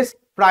Bangladesh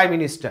prime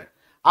minister.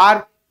 আর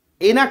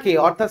এনাকে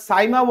অর্থাৎ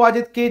সাইমা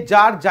ওয়াজেদকে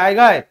যার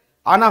জায়গায়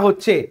আনা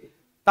হচ্ছে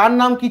তার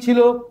নাম কি ছিল,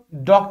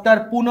 ডক্টর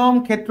পুনম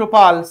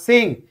ক্ষেত্রপাল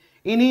সিং।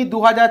 ইনি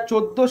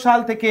 2014 সাল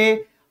থেকে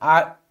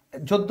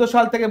 14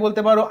 সাল থেকে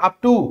বলতে পারো আপ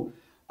টু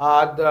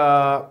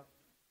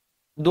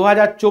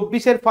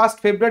 2024-এর 1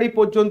 ফেব্রুয়ারি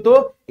পর্যন্ত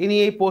ইনি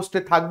এই পোস্টে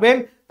থাকবেন।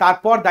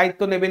 তারপর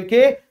দায়িত্ব নেবেন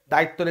কে,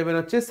 দায়িত্ব নেবেন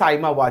হচ্ছে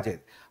সাইমা ওয়াজেদ।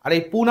 আর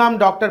এই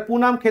ডক্টর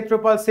পুনম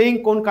ক্ষেত্রপাল সিং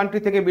কোন কান্ট্রি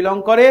থেকে বিলং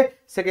করে,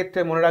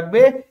 সেক্ষেত্রে মনে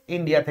রাখবে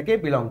ইন্ডিয়া থেকে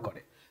বিলং করে।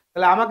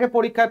 তাহলে আমাকে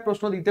পরীক্ষায়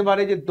প্রশ্ন দিতে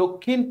পারে যে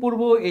দক্ষিণ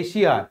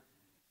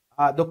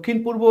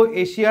পূর্ব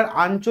এশিয়ার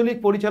আঞ্চলিক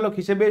পরিচালক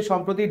হিসেবে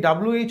সম্প্রতি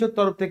WHO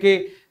তরফ থেকে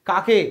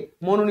কাকে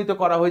মনোনীত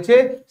করা হয়েছে,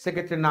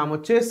 সেক্ষেত্রে নাম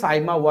হচ্ছে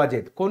সাইমা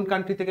ওয়াজেদ। কোন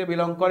কান্ট্রি থেকে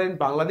বিলং করেন,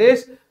 বাংলাদেশ।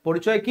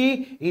 পরিচয় কি,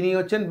 ইনি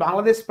হচ্ছেন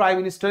বাংলাদেশ প্রাইম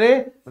মিনিস্টারের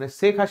মানে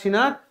শেখ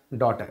হাসিনার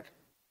ডটার।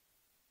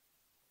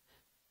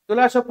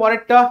 চলে আসো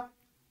পরেরটা,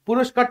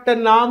 পুরস্কারটার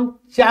নাম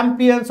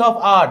চ্যাম্পিয়ন্স অফ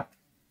আর্থ।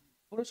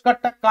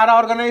 পুরস্কারটা কারা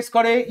অর্গানাইজ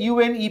করে,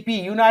 UNEP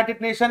ইউনাইটেড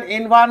নেশন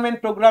এনভায়রনমেন্ট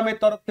প্রোগ্রামের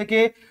তরফ থেকে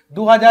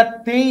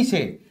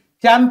 2023-এ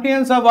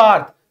চ্যাম্পিয়ন্স অফ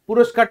আর্থ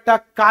পুরস্কারটা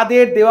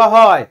কাদের দেওয়া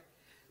হয়।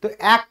 তো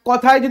এক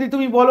কথায় যদি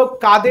তুমি বলো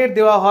কাদের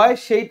দেওয়া হয়,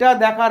 সেইটা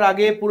দেখার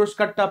আগে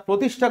পুরস্কারটা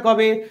প্রতিষ্ঠা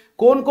কবে,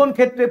 কোন কোন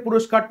ক্ষেত্রে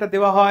পুরস্কারটা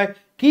দেওয়া হয়,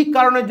 কি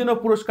কারণের জন্য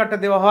পুরস্কারটা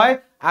দেওয়া হয়,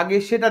 আগে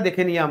সেটা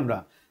দেখে নিই আমরা।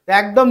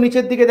 একদম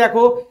নিচের দিকে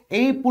দেখো,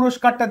 এই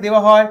পুরস্কারটা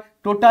দেওয়া হয়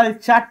টোটাল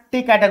 4টে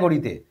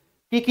ক্যাটাগরিতে।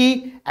 কি কি,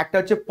 একটা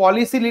হচ্ছে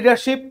পলিসি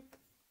লিডারশিপ,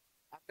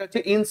 একটা হচ্ছে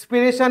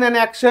ইন্সপিরেশন অ্যান্ড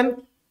অ্যাকশন,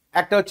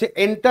 একটা হচ্ছে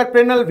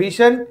এন্টারপ্রেনাল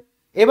ভিশন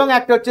এবং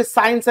একটা হচ্ছে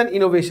সায়েন্স অ্যান্ড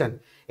ইনোভেশন।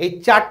 এই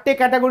 4টে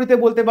ক্যাটাগরিতে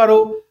বলতে পারো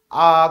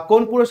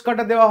কোন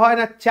পুরস্কারটা দেওয়া হয়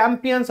না,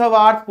 চ্যাম্পিয়ন্স অফ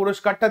আর্থ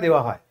পুরস্কারটা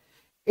দেওয়া হয়।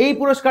 এই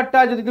পুরস্কারটা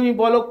যদি তুমি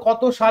বলো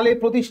কত সালে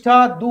প্রতিষ্ঠা,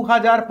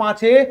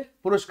 2005-এ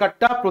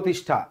পুরস্কারটা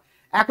প্রতিষ্ঠা।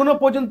 এখনো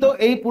পর্যন্ত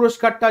এই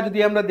পুরস্কারটা যদি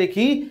আমরা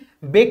দেখি,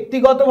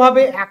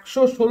 ব্যক্তিগতভাবে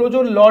 116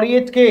 জন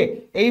লরিয়েটকে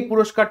এই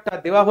পুরস্কারটা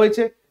দেওয়া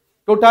হয়েছে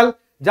টোটাল,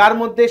 যার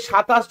মধ্যে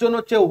 27 জন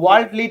হচ্ছে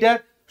ওয়ার্ল্ড লিডার,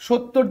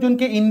 70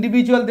 জনকে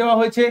ইন্ডিভিজুয়াল দেওয়া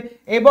হয়েছে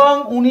এবং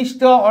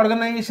 19টা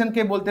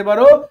অর্গানাইজেশনকে বলতে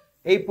পারো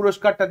এই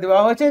পুরস্কারটা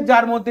দেওয়া হয়েছে,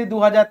 যার মধ্যে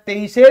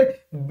 2023-এর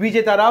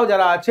বিজেতারাও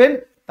যারা আছেন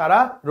তারা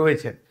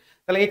রয়েছেন।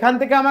 তাহলে এখান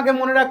থেকে আমাকে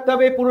মনে রাখতে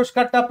হবে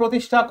পুরস্কারটা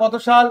প্রতিষ্ঠা কত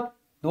সাল,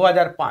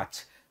 2005।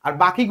 আর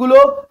বাকিগুলো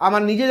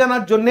আমার নিজে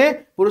জানার জন্য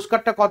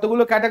পুরস্কারটা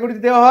কতগুলো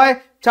ক্যাটাগরিতে দেওয়া হয়,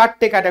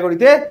 4টে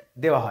ক্যাটাগরিতে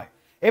দেওয়া হয়।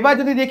 এবার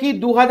যদি দেখি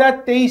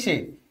 2023-এ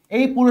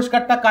এই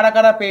পুরস্কারটা কারা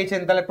কারা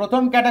পেয়েছেন, তাহলে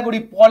প্রথম ক্যাটাগরি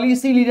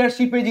পলিসি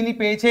লিডারশিপে যিনি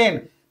পেয়েছেন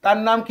তার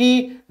নাম কি,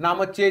 নাম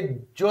হচ্ছে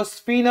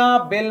জোসেফিনা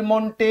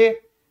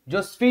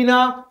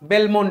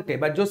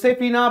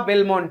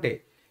বেলমন্টে।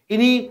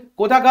 ইনি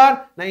কোথাকার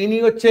না, ইনি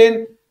হচ্ছেন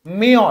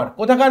মেয়র।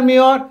 কোথাকার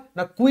মেয়র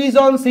না,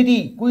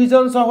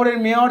 কুইজন শহরের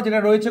মেয়র, যেটা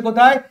রয়েছে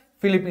কোথায়,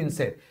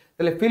 ফিলিপিন্সের।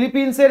 তাহলে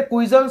ফিলিপিন্সের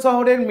কুইজন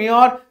শহরের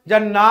মেয়র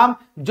যার নাম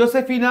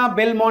জোসেফিনা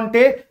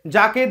বেলমন্টে,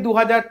 যাকে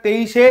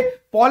 2023-এ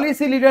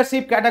পলিসি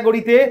লিডারশিপ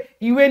ক্যাটাগরিতে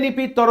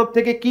UNEP-র তরফ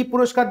থেকে কি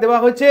পুরস্কার দেওয়া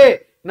হয়েছে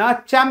না,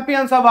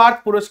 চ্যাম্পিয়ন্স অফ আর্থ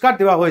পুরস্কার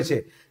দেওয়া হয়েছে।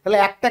 তাহলে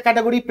একটা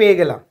ক্যাটাগরি পেয়ে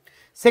গেলাম।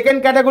 Second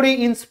category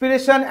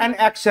inspiration and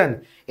action.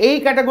 এই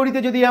ক্যাটাগরিতে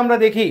যদি আমরা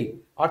দেখি,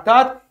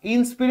 অর্থাৎ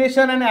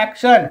ইন্সপিরেশন অ্যান্ড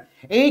অ্যাকশন,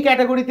 এই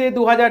ক্যাটাগরিতে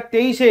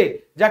 2023-এ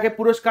যাকে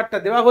পুরস্কারটা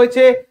দেওয়া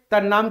হয়েছে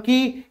তার নাম কি?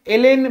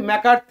 এলেন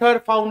ম্যাকার্থার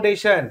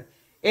ফাউন্ডেশন।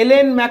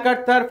 এলেন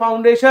ম্যাকার্থার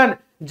ফাউন্ডেশন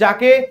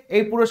যাকে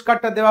এই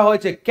পুরস্কারটা দেওয়া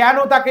হয়েছে। কেন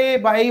তাকে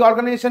বা এই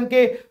অর্গানাইজেশনকে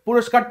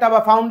পুরস্কারটা বা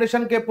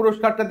ফাউন্ডেশনকে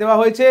পুরস্কারটা দেওয়া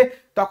হয়েছে?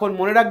 তখন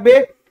মনে রাখবে,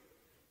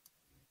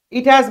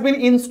 it has been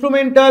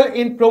instrumental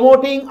in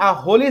promoting a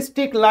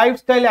holistic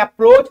lifestyle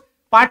approach,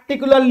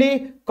 particularly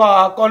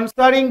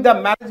concerning the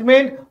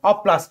management of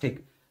plastic.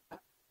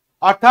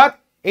 অর্থাৎ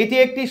এটি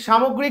একটি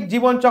সামগ্রিক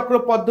জীবনচক্র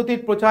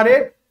পদ্ধতির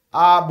প্রচারের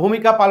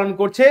ভূমিকা পালন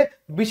করছে,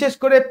 বিশেষ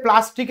করে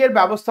প্লাস্টিকের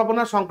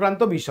ব্যবস্থাপনা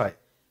সংক্রান্ত বিষয়।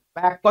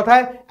 এক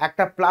কথায়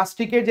একটা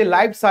প্লাস্টিকের যে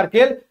লাইফ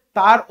সার্কেল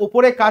তার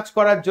উপরে কাজ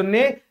করার জন্য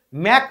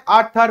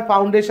ম্যাকআর্থার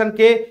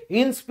ফাউন্ডেশনকে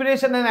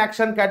ইন্সপিরেশন অ্যান্ড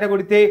অ্যাকশন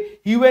ক্যাটাগরিতে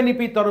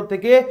ইউএনইপির তরফ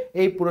থেকে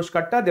এই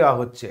পুরস্কারটা দেওয়া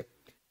হচ্ছে।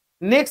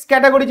 নেক্সট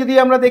ক্যাটাগরি যদি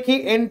আমরা দেখি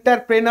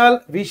এন্টারপ্রেনাল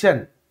ভিশন,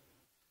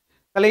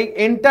 তাহলে এই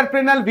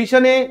এন্টারপ্রেনাল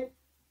ভিশনে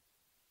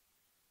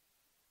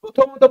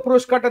প্রথমত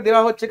পুরস্কারটা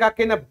দেওয়া হচ্ছে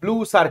কাকে? না, ব্লু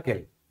সার্কেল।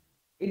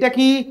 এটা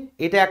কি?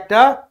 এটা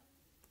একটা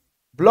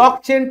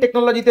ব্লকচেন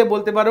টেকনোলজিতে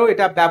বলতে পারো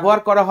এটা ব্যবহার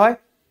করা হয়,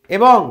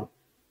 এবং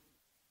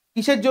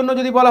কিসের জন্য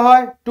যদি বলা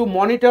হয়? Two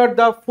monitor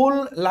the full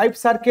life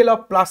circle of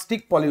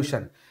plastic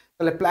pollution.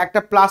 তাহলে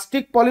একটা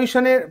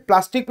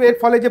প্লাস্টিকের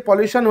ফলে যে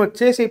পলিউশন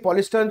হচ্ছে সেই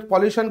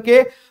পলিউশনকে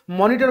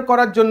মনিটর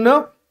করার জন্য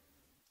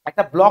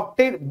একটা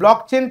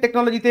ব্লকচেন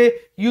টেকনোলজিতে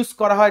ইউজ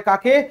করা হয়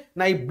কাকে?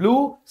 না, এই ব্লু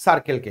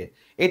সার্কেলকে।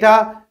 এটা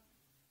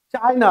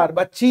চায়নার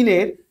বা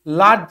চীনের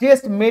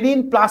largest marine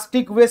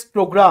plastic waste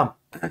programme,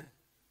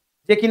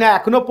 যে কিনা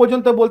এখনো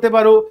পর্যন্ত বলতে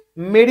পারো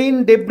মেরিন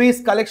ডেব্রিস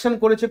কালেকশন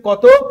করেছে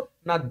কত?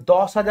 না,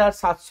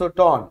 10,700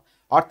 টন।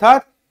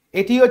 অর্থাৎ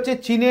এটি হচ্ছে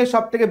চীনের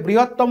সব থেকে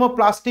বৃহত্তম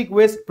প্লাস্টিক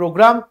ওয়েস্ট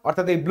প্রোগ্রাম,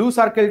 অর্থাৎ এই ব্লু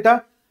সার্কেলটা।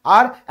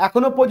 আর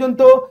এখনো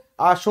পর্যন্ত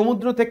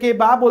সমুদ্র থেকে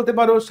বা বলতে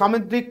পারো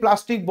সামুদ্রিক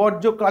প্লাস্টিক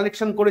বর্জ্য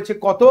কালেকশন করেছে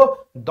কত?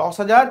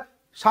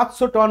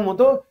 10,700 টন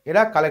মতো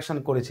এরা কালেকশন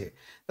করেছে।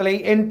 তাহলে এই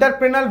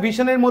এন্টারপ্রেনাল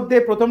ভিশনের মধ্যে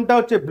প্রথমটা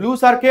হচ্ছে ব্লু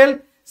সার্কেল।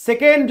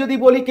 সেকেন্ড যদি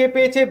বলি কে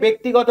পেয়েছে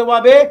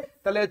ব্যক্তিগতভাবে,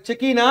 তাহলে হচ্ছে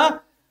কি না,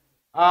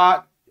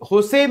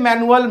 Jose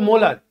manual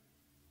molar.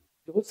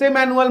 Jose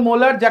manual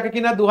molar যাকে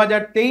কিনা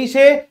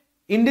 2023-এ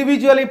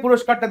ইন্ডিভিজুয়ালি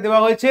পুরস্কারটা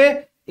দেওয়া হয়েছে।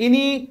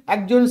 ইনি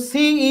একজন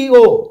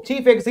সিইও,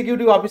 চিফ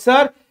এক্সিকিউটিভ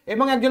অফিসার,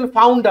 এবং একজন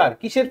ফাউন্ডার।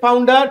 কিসের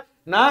ফাউন্ডার?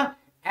 না,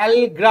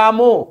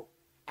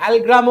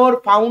 অ্যালগ্রামোর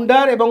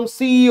ফাউন্ডার এবং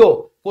সিইও।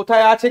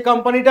 কোথায় আছে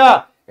কোম্পানিটা?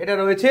 এটা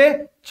রয়েছে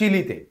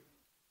চিলিতে।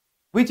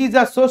 which is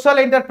a social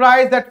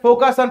enterprise that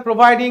focus on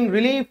providing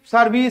relief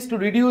service to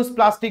reduce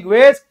plastic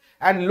waste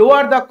and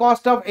lower the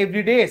cost of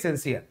everyday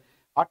essential.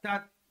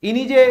 অর্থাৎ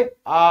ইনি যে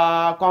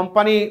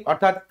কোম্পানি,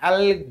 অর্থাৎ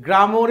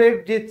অ্যালগ্রামোরের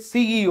যে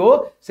সিইও,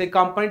 সেই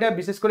কোম্পানিটা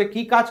বিশেষ করে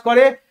কি কাজ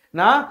করে?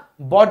 না,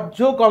 বর্জ্য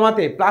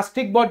কমাতে,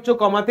 প্লাস্টিক বর্জ্য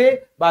কমাতে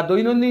বা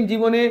দৈনন্দিন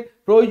জীবনে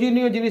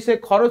প্রয়োজনীয় জিনিসের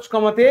খরচ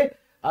কমাতে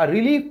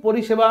রিলিফ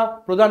পরিষেবা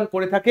প্রদান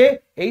করে থাকে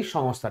এই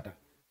সংস্থাটা।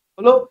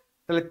 হলো,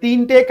 তাহলে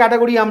তিনটে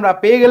ক্যাটাগরি আমরা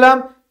পেয়ে গেলাম।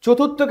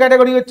 চতুর্থ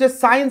ক্যাটাগরি হচ্ছে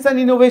সায়েন্স অ্যান্ড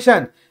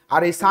ইনোভেশন।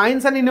 আর এই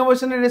সায়েন্স অ্যান্ড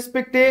ইনোভেশনের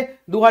রেসপেক্টে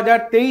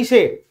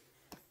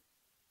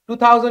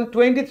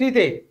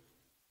 2023-তে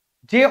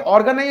যে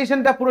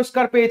অর্গানাইজেশনটা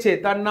পুরস্কার পেয়েছে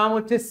তার নাম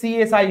হচ্ছে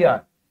সিএসআইআর।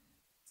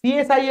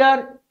 সিএসআইআর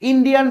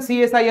ইন্ডিয়ান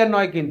সিএসআইআর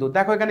নয়, কিন্তু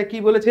দেখো এখানে কি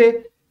বলেছে?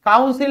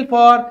 Council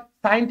for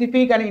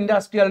scientific and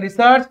industrial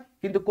research,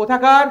 কিন্তু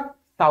কোথাকার?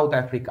 South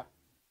Africa.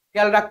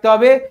 খেয়াল রাখতে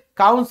হবে,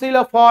 council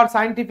for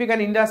scientific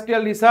and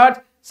industrial research,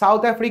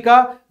 south Africa.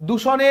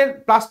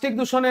 Plastic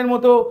দূষণের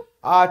মতো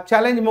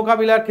চ্যালেঞ্জ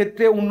মোকাবিলার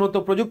ক্ষেত্রে উন্নত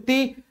প্রযুক্তি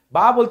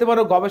বা বলতে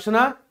পারো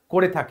গবেষণা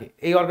করে থাকে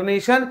এই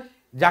অর্গানাইজেশন,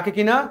 যাকে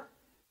কিনা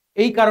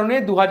এই কারণে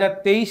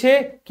 2023-এ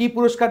কি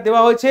পুরস্কার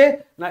দেওয়া হয়েছে?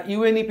 না,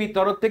 ইউএনইপির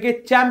তরফ থেকে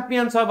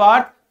চ্যাম্পিয়ন্স অফ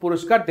আর্থ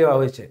পুরস্কার দেওয়া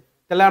হয়েছে।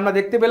 তাহলে আমরা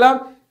দেখতে পেলাম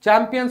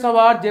চ্যাম্পিয়ন্স অফ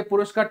আর্থ যে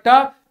পুরস্কারটা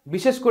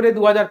বিশেষ করে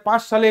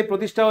 2005 সালে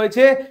প্রতিষ্ঠা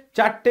হয়েছে,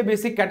 4টে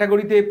বেসিক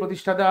ক্যাটাগরিতে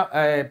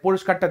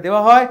পুরস্কারটা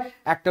দেওয়া হয়।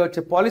 একটা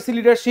হচ্ছে policy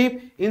leadership,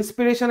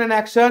 inspiration and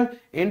action,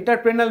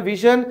 এন্টারপ্রেনাল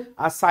vision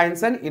R science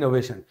and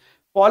innovation.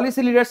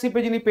 Policy লিডারশিপে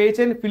যিনি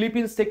পেয়েছেন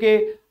ফিলিপিন্স থেকে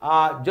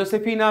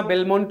জোসেফিনা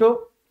বেলমন্টো।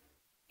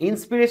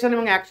 ইন্সপিরেশন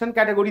এবং অ্যাকশন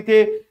ক্যাটাগরিতে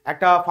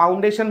একটা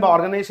ফাউন্ডেশন বা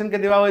অর্গানাইজেশনকে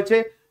দেওয়া হয়েছে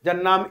যার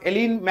নাম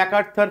এলিন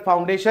ম্যাকার্থার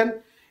ফাউন্ডেশন।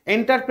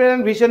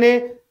 এন্টারপ্রেনাল ভিশনে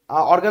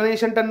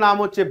অর্গানাইজেশনটার নাম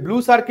হচ্ছে ব্লু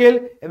সার্কেল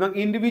এবং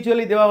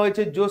ইন্ডিভিজুয়ালি দেওয়া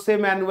হয়েছে জোসে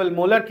ম্যানুয়েল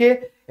মোলারকে।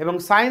 এবং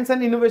সায়েন্স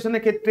অ্যান্ড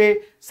ইনোভেশনের ক্ষেত্রে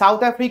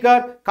সাউথ আফ্রিকার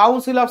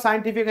council of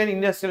scientific and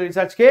industrial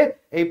রিসার্চকে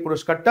এই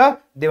পুরস্কারটা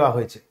দেওয়া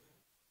হয়েছে।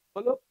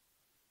 হলো,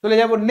 চলে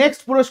যাব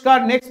নেক্সট পুরস্কার।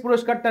 নেক্সট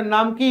পুরস্কারটার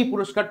নাম কি?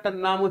 পুরস্কারটার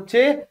নাম হচ্ছে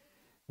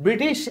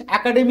ব্রিটিশ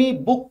একাডেমি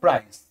বুক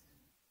প্রাইজ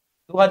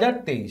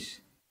 2023।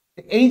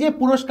 এই যে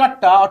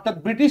পুরস্কারটা, অর্থাৎ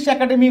ব্রিটিশ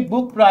একাডেমি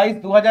বুক প্রাইজ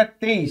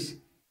 2023,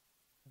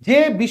 যে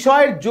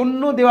বিষয়ের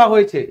জন্য দেওয়া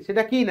হয়েছে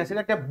সেটা কি না,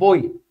 সেটা একটা বই।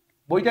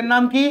 বইটার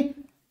নাম কি?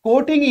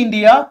 Coating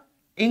India,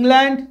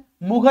 England,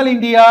 Mughal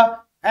India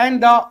and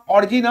the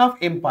origin of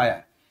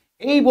empire.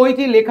 এই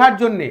বইটি লেখার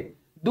জন্যে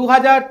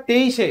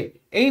 2023-এ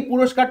এই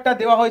পুরস্কারটা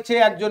দেওয়া হয়েছে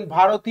একজন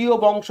ভারতীয়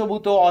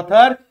বংশোদ্ভূত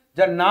অথর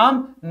যার নাম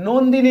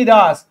নন্দিনী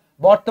দাস।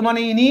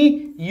 বর্তমানে ইনি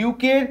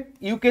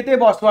ইউকেতে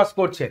বসবাস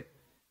করছেন।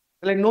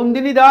 তাহলে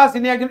নন্দিনী দাস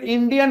ইনি একজন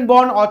ইন্ডিয়ান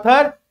বর্ন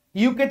অথর,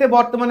 ইউকেতে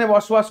বর্তমানে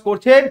বসবাস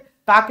করছেন।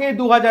 তাকে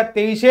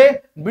 2023-এ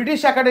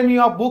ব্রিটিশ একাডেমি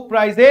অফ বুক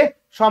প্রাইজে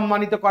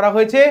সম্মানিত করা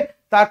হয়েছে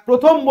তার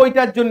প্রথম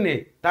বইটার জন্য।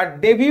 তার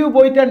ডেবিউ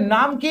বইটার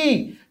নাম কি?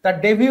 তার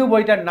ডেবিউ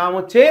বইটার নাম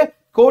হচ্ছে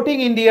coating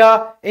India,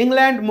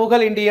 England,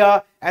 Mughal India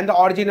and the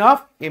origin of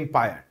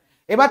empire.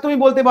 এবার তুমি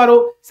বলতে পারো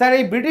স্যার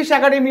এই British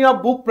academy of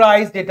book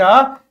prize যেটা,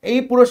 এই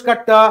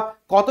পুরস্কারটা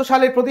কত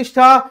সালে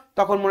প্রতিষ্ঠা?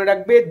 তখন মনে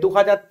রাখবে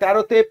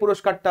 2013-তে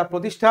পুরস্কারটা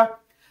প্রতিষ্ঠা।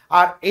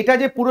 আর এটা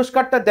যে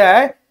পুরস্কারটা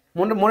দেয়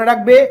মনে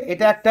রাখবে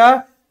এটা একটা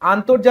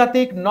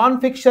আন্তর্জাতিক নন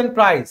ফিকশন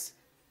প্রাইজ।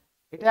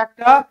 এটা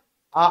একটা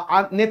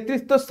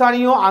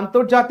নেতৃত্বস্থানীয়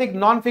আন্তর্জাতিক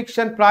নন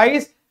ফিকশন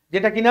প্রাইজ,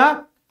 যেটা কিনা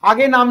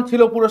আগে নাম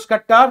ছিল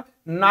পুরস্কারটার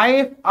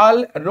নাইফ আল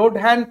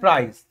রোডহ্যান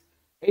প্রাইজ।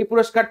 এই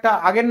পুরস্কারটা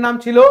আগের নাম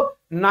ছিল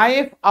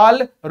নাইফ আল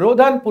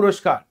রোধান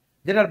পুরস্কার,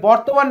 যেটার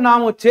বর্তমান নাম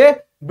হচ্ছে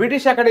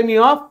British academy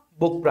of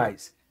book prize.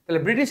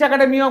 তাহলে British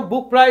academy of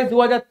book prize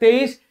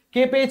 2023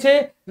 কে পেয়েছে?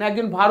 না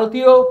একজন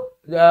ভারতীয়,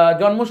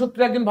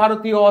 জন্মসূত্রে একজন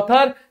ভারতীয়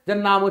অথর, যার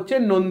নাম হচ্ছে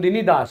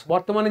নন্দিনী দাস,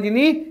 বর্তমানে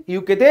যিনি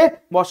ইউকেতে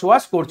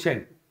বসবাস করছেন।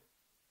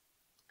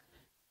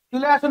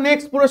 চলে আসো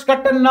নেক্সট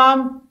পুরস্কারটার নাম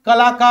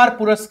কলাকার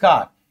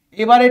পুরস্কার।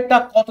 এবারেরটা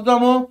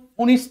কততম?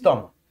 19তম।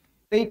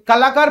 এই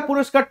কলাকার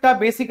পুরস্কারটা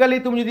বেসিক্যালি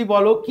তুমি যদি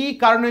বলো কি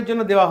কারণের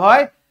জন্য দেওয়া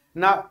হয়,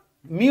 না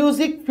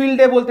মিউজিক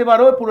ফিল্ডে বলতে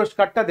পারো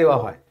পুরস্কারটা দেওয়া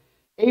হয়।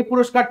 এই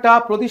পুরস্কারটা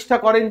প্রতিষ্ঠা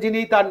করেন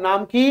যিনি, তার নাম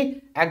কি?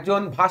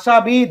 একজন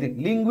ভাষাবিদ,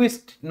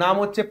 লিঙ্গুইস্ট, নাম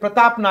হচ্ছে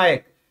প্রতাপ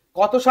নায়ক।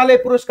 কত সালে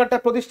পুরস্কারটা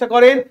প্রতিষ্ঠা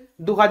করেন?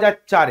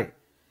 2004-এ।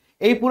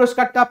 এই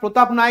পুরস্কারটা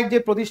প্রতাপ নায়ক যে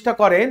প্রতিষ্ঠা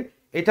করেন,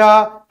 এটা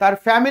তার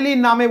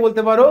ফ্যামিলির নামে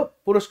বলতে পারো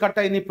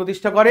পুরস্কারটা ইনি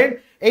প্রতিষ্ঠা করেন।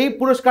 এই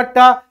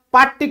পুরস্কারটা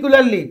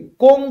particularly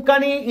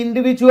Konkani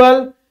individual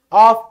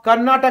of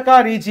Karnataka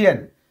region,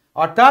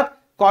 অর্থাৎ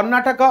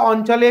কর্ণাটকা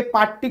অঞ্চলে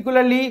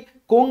পার্টিকুলারলি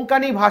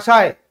কোঙ্কানি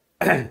ভাষায়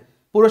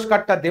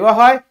পুরস্কারটা দেওয়া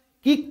হয়।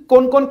 কি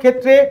কোন কোন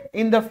ক্ষেত্রে?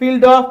 In the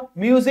field of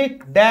music,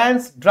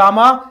 dance,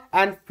 drama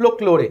and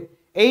ফোকলোরে।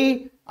 এই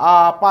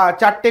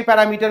 4টে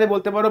প্যারামিটারে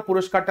বলতে পারো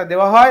পুরস্কারটা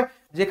দেওয়া হয়,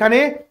 যেখানে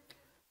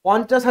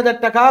 50,000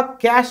 টাকা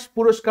ক্যাশ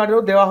পুরস্কারও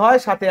দেওয়া হয়,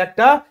 সাথে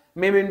একটা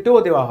মেমেন্টোও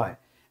দেওয়া হয়।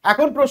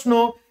 এখন প্রশ্ন,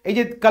 এই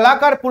যে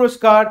কলাকার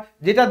পুরস্কার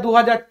যেটা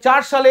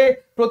 2004 সালে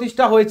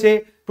প্রতিষ্ঠা হয়েছে,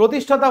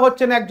 প্রতিষ্ঠাতা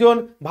হচ্ছেন একজন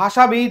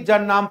ভাষাবিদ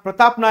যার নাম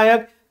প্রতাপ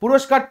নায়ক।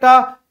 পুরস্কারটা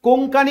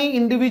কোঙ্কানি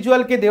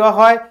ইন্ডিভিজুয়ালকে দেওয়া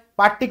হয়,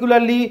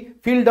 particularly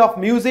field of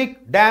music,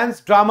 dance,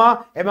 drama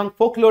এবং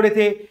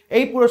ফোকলোরেতে।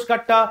 এই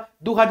পুরস্কারটা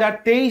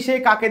 2023-এ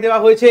কাকে দেওয়া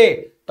হয়েছে?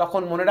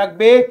 তখন মনে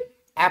রাখবে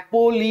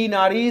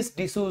অ্যাপোলিনারিস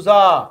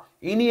ডিসুজা।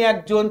 ইনি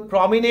একজন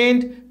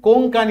প্রমিনেন্ট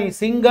কোঙ্কানি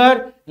সিঙ্গার,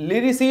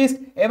 লিরিসিস্ট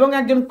এবং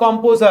একজন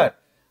কম্পোজার।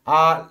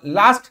 আর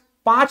লাস্ট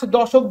 5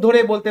 দশক ধরে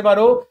বলতে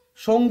পারো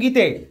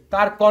সঙ্গীতে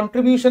তার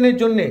কন্ট্রিবিউশনের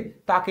জন্য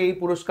তাকে এই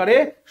পুরস্কারে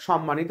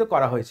সম্মানিত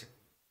করা হয়েছে।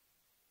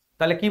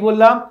 তাহলে কি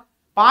বললাম?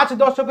 5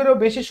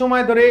 দশকেরও বেশি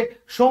সময় ধরে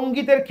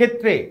সঙ্গীতের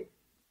ক্ষেত্রে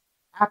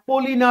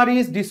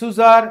অ্যাপোলিনারিস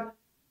ডিসুজার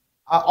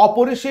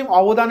অপরিসীম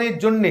অবদানের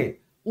জন্য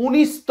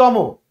 19তম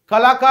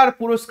কলাকার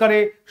পুরস্কারে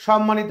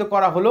সম্মানিত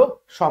করা হলো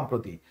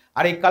সম্প্রতি।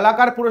 আর এই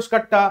কলাকার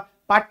পুরস্কারটা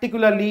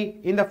particularly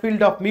in the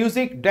field of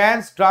music,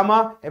 dance, drama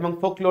এবং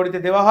ফোকলোরিতে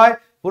দেওয়া হয়।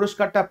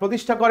 পুরস্কারটা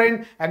প্রতিষ্ঠা করেন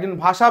একজন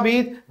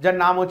ভাষাবিদ যার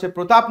নাম হচ্ছে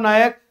প্রতাপ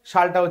নায়ক।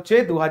 সালটা হচ্ছে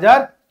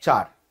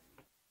 2004।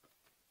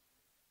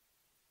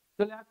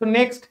 চলে আসুন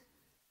নেক্সট,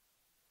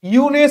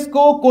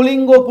 ইউনেস্কো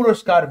কলিঙ্গ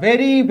পুরস্কার।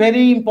 ভেরি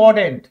ভেরি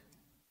ইম্পর্টেন্ট,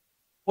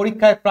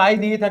 পরীক্ষায় প্রায়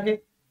দিয়ে থাকে।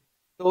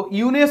 তো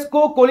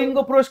ইউনেস্কো কলিঙ্গ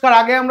পুরস্কার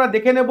আগে আমরা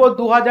দেখে নেব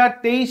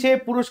 2023-এ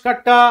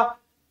পুরস্কারটা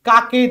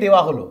কাকে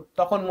দেওয়া হলো।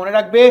 তখন মনে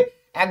রাখবে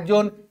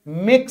একজন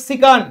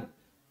মেক্সিকান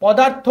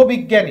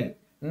পদার্থবিজ্ঞানী,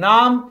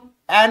 নাম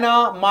অ্যানা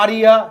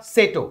মারিয়া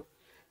সেটো।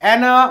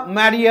 অ্যানা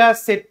মারিয়া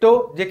সেটো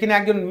যে কিনা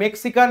একজন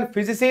মেক্সিকান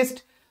ফিজিসিস্ট,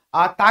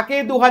 আর তাকে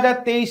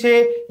 2023-এ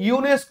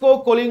ইউনেস্কো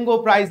কলিঙ্গ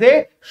প্রাইজে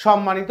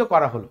সম্মানিত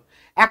করা হলো।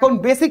 এখন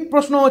বেসিক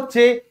প্রশ্ন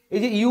হচ্ছে, এই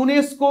যে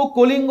ইউনেস্কো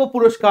কলিঙ্গ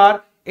পুরস্কার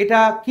এটা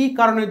কি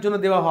কারণের জন্য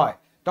দেওয়া হয়?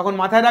 তখন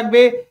মাথায়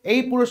রাখবে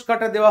এই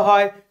পুরস্কারটা দেওয়া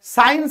হয়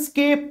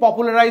সায়েন্সকে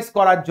পপুলারাইজ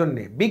করার জন্য,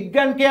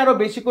 বিজ্ঞানকে আরো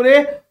বেশি করে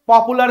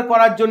পপুলার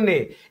করার জন্য।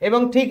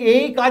 এবং ঠিক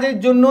এই কাজের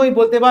জন্যই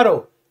বলতে পারো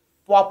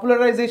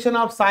পপুলারাইজেশন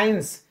of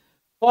science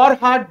for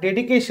her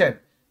dedication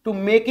two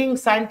making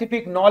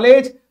scientific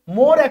knowledge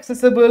more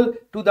accessible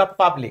to the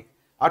public.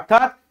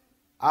 অর্থাৎ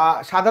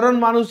সাধারণ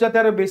মানুষ যাতে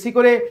আরো বেশি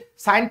করে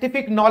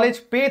সায়েন্টিফিক নলেজ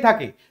পেয়ে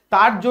থাকে,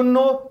 তার জন্য,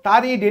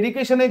 তার এই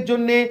ডেডিকেশনের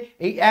জন্য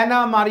এই অ্যানা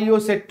মারিও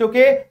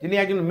সেট্টোকে, যিনি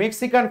একজন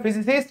মেক্সিকান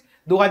ফিজিসিস্ট,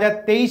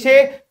 2023-এ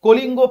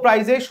কলিঙ্গ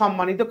প্রাইজে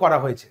সম্মানিত করা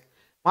হয়েছে।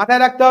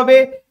 মাথায় রাখতে হবে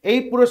এই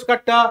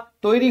পুরস্কারটা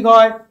তৈরি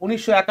হয়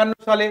 1951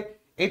 সালে।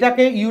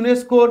 এটাকে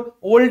ইউনেস্কোর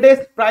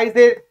ওল্ডেস্ট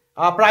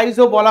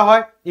প্রাইজও বলা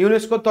হয়,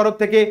 ইউনেস্কোর তরফ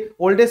থেকে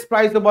ওল্ডেস্ট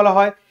প্রাইজও বলা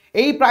হয়।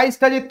 এই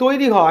প্রাইজটা যে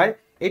তৈরি হয়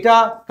এটা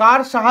কার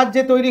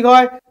সাহায্যে তৈরি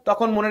হয়?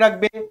 তখন মনে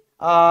রাখবে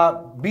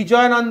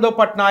Bijoyananda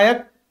Patnaik,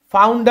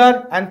 founder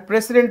and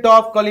president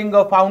of Kalinga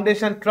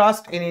foundation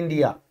trust in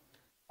India.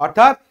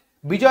 অর্থাৎ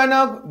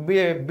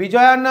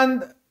বিজয়ানন্দ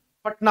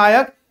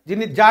পটনায়ক,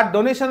 যিনি যার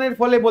ডোনেশনের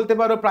ফলে বলতে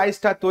পারো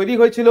প্রাইজটা তৈরি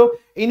হয়েছিল,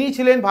 ইনি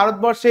ছিলেন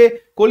ভারতবর্ষে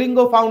কলিঙ্গ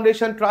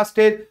ফাউন্ডেশন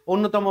ট্রাস্টের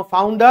অন্যতম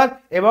ফাউন্ডার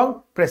এবং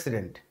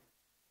প্রেসিডেন্ট।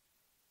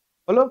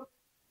 হলো।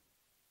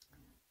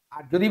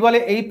 আর যদি বলে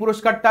এই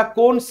পুরস্কারটা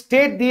কোন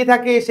স্টেট দিয়ে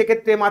থাকে,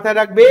 সেক্ষেত্রে মাথায়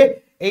রাখবে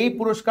এই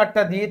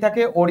পুরস্কারটা দিয়ে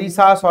থাকে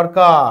ওড়িশা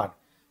সরকার।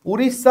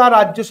 উড়িষ্যা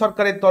রাজ্য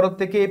সরকারের তরফ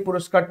থেকে এই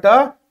পুরস্কারটা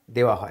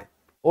দেওয়া হয়,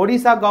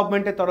 ওড়িশা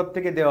গভর্নমেন্টের তরফ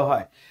থেকে দেওয়া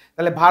হয়।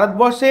 তাহলে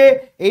ভারতবর্ষে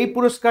এই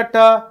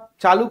পুরস্কারটা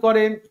চালু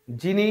করেন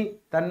যিনি,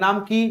 তার নাম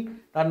কি?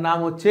 তার নাম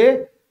হচ্ছে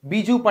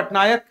বিজু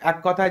পটনায়ক, এক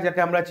কথায় যাকে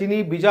আমরা চিনি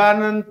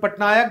বিজয়ানন্দ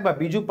পটনায়ক বা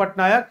বিজু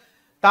পটনায়ক।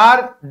 তার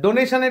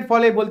ডোনেশনের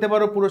ফলে বলতে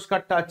পারো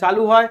পুরস্কারটা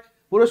চালু হয়।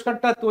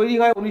 পুরস্কারটা তৈরি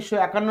হয়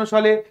 1951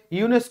 সালে,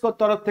 ইউনেস্কোর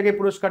তরফ থেকে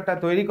পুরস্কারটা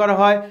তৈরি করা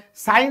হয়।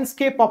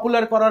 সায়েন্সকে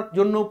পপুলার করার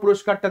জন্য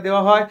পুরস্কারটা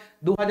দেওয়া হয়।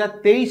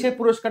 2023-এ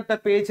পুরস্কারটা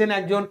পেয়েছেন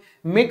একজন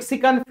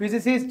মেক্সিকান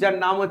ফিজিসিস্ট যার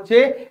নাম হচ্ছে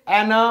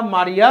অ্যানা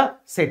মারিয়া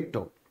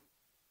সেট্টো।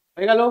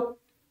 হয়ে গেল।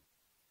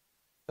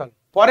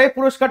 পরে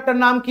পুরস্কারটার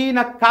নাম কি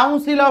না,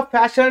 council of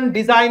fashion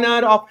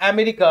designer of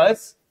Americas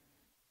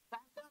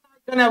fashion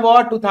icon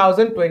award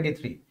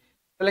 2023।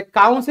 তাহলে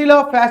council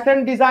of fashion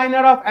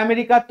designer of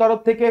আমেরিকার তরফ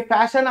থেকে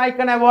ফ্যাশন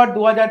আইকন অ্যাওয়ার্ড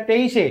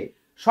 2023-এ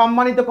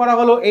সম্মানিত করা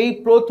হলো এই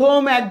প্রথম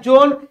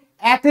একজন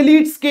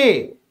অ্যাথলিটসকে।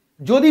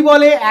 যদি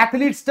বলে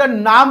অ্যাথলিটসটার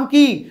নাম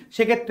কি,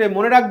 সেক্ষেত্রে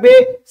মনে রাখবে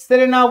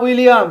সেরেনা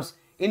উইলিয়ামস।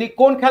 ইনি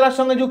কোন খেলার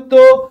সঙ্গে যুক্ত?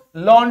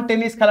 লন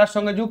টেনিস খেলার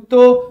সঙ্গে যুক্ত।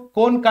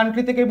 কোন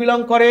কান্ট্রি থেকে বিলং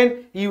করেন?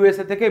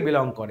 ইউএসএ থেকে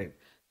বিলং করেন।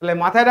 তাহলে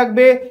মাথায়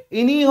রাখবে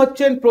ইনি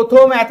হচ্ছেন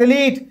প্রথম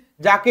অ্যাথলিট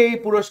যাকে এই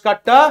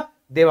পুরস্কারটা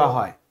দেওয়া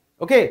হয়।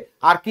 ওকে,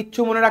 আর কিচ্ছু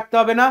মনে রাখতে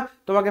হবে না।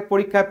 তোমাকে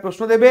পরীক্ষায়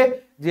প্রশ্ন দেবে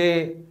যে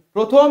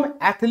প্রথম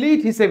অ্যাথলিট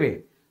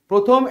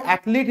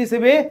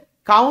হিসেবে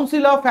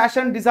council of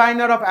fashion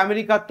designer of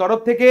আমেরিকার তরফ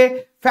থেকে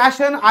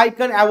ফ্যাশন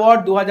আইকন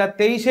অ্যাওয়ার্ড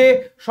 2023-এ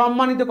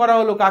সম্মানিত করা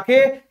হলো কাকে?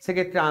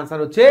 সেক্ষেত্রে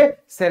আনসার হচ্ছে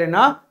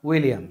সেরেনা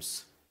উইলিয়ামস।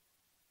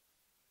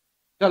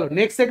 চলো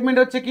নেক্সট সেগমেন্ট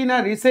হচ্ছে কি না,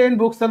 রিসেন্ট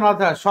বুকস অ্যান্ড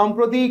অথর।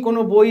 সম্প্রতি কোনো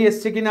বই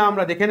এসছে কিনা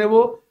আমরা দেখে নেব।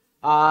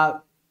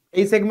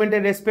 এই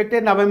সেগমেন্টের রেসপেক্টে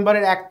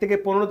নভেম্বরের 1 থেকে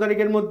 15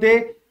 তারিখের মধ্যে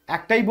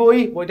একটাই বই,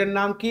 বইটার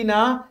নাম কি না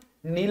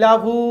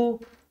নীলাভু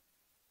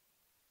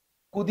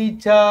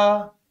কুদিচা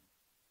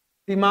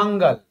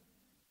তিমাঙ্গল।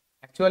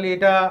 অ্যাকচুয়ালি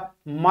এটা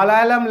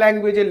মালায়ালাম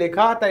ল্যাঙ্গুয়েজে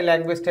লেখা, তাই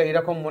ল্যাঙ্গুয়েজটা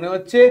এরকম মনে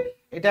হচ্ছে।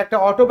 এটা একটা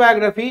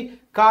অটোবায়োগ্রাফি।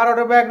 কার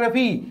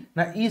অটোবায়োগ্রাফি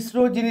না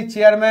ইসরো যিনি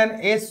চেয়ারম্যান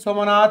এস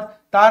সোমনাথ,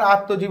 তার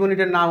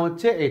আত্মজীবনীটার নাম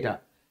হচ্ছে এটা।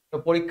 তো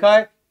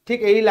পরীক্ষায় ঠিক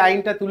এই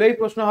লাইনটা তুলেই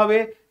প্রশ্ন হবে,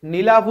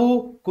 নীলাভু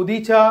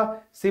কুদিচা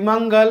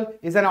সিমাঙ্গল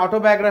ইজ অ্যান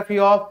অটোবায়োগ্রাফি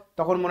অফ,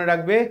 তখন মনে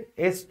রাখবে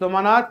S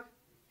Somnath,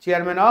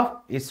 chairman of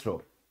ISRO.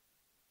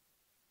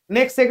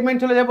 Next segment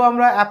চলে যাব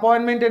আমরা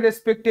অ্যাপয়েন্টমেন্টের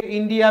রেসপেক্টে।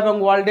 ইন্ডিয়া এবং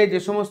ওয়ার্ল্ডে যে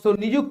সমস্ত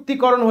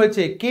নিযুক্তিকরণ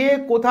হয়েছে, কে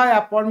কোথায়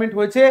অ্যাপয়েন্টমেন্ট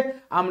হয়েছে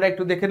আমরা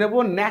একটু দেখে নেব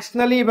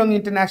ন্যাশনালি এবং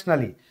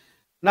ইন্টারন্যাশনালি।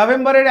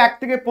 নভেম্বরের 1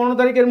 থেকে 15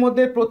 তারিখের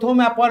মধ্যে প্রথম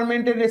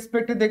অ্যাপয়েন্টমেন্টের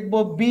রেসপেক্টে দেখব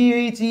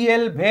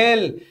BHEL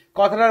ভেল,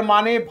 কথাটার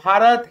মানে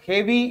ভারত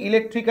হেভি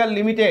ইলেকট্রিক্যাল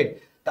লিমিটেড।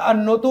 তার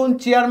নতুন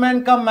চেয়ারম্যান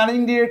কাম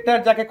ম্যানেজিং ডিরেক্টর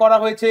যাকে করা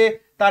হয়েছে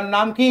তার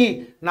নাম কি?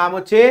 নাম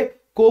হচ্ছে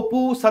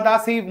কপু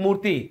সদাশিব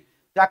মূর্তি,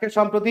 যাকে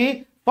সম্প্রতি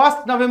 1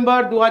 নভেম্বর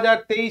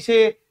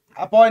 2023-এ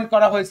অ্যাপয়েন্ট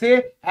করা হয়েছে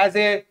অ্যাজ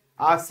এ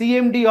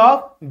CMD অফ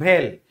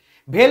ভেল।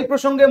 ভেল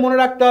প্রসঙ্গে মনে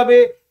রাখতে হবে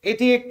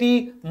এটি একটি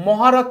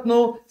Maharatna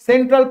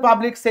central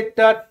public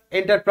sector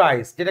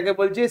enterprise, যেটাকে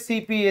বলছে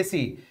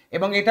CPSE,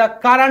 এবং এটা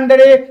কার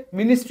আন্ডারে?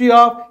 মিনিস্ট্রি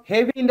অফ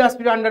হেভি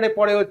ইন্ডাস্ট্রির আন্ডারে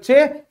পড়ে হচ্ছে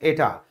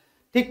এটা।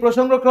 ঠিক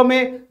প্রসঙ্গক্রমে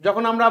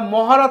যখন আমরা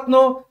Maharatna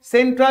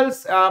central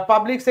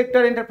public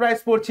sector enterprise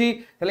পড়ছি,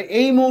 তাহলে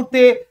এই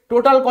মুহূর্তে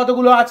টোটাল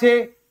কতগুলো আছে?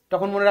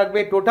 তখন মনে রাখবে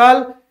টোটাল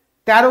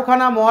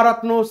 13খানা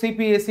মহারত্ন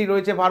CPSE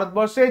রয়েছে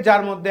ভারতবর্ষে,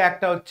 যার মধ্যে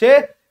একটা হচ্ছে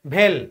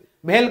ভেল।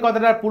 ভেল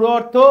কথাটার পুরো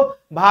অর্থ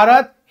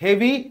Bharat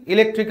heavy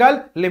electrical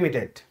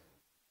limited.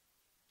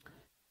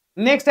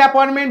 Next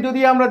appointment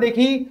যদি আমরা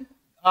দেখি,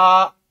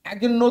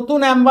 একজন নতুন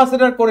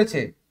অ্যাম্বাসেডর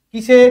করেছে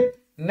কিসে?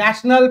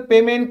 ন্যাশনাল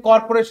পেমেন্ট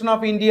কর্পোরেশন অফ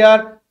ইন্ডিয়ার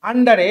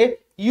আন্ডারে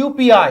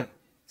UPI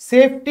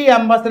সেফটি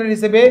অ্যাম্বাসেডর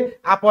হিসেবে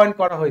অ্যাপয়েন্ট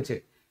করা হয়েছে।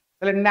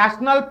 তাহলে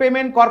ন্যাশনাল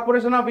পেমেন্ট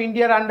কর্পোরেশন অফ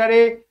ইন্ডিয়ার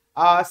আন্ডারে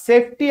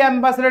সেফটি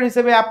অ্যাম্বাসেডর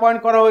হিসেবে অ্যাপয়েন্ট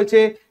করা হয়েছে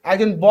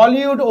একজন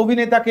বলিউড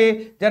অভিনেতাকে,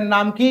 যার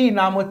নাম কি?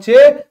 নাম হচ্ছে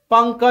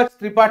পঙ্কজ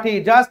ত্রিপাঠী।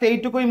 জাস্ট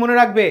এইটুকুই মনে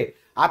রাখবে।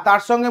 আর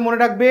তার সঙ্গে মনে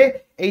রাখবে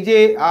এই যে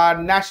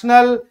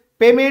national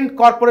payment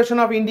corporation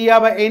of India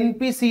বা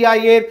NPCI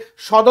এর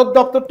সদর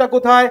দপ্তরটা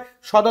কোথায়?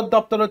 সদর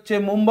দপ্তর হচ্ছে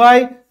মুম্বাই,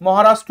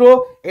 মহারাষ্ট্র।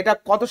 এটা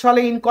কত সালে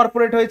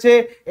ইনকর্পোরেট হয়েছে?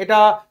 এটা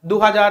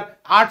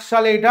 2008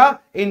 সালে এটা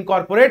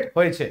ইনকর্পোরেট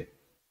হয়েছে।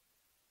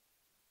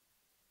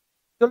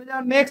 চলে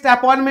যাও নেক্সট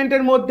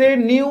অ্যাপয়েন্টমেন্টের মধ্যে,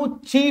 new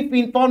chief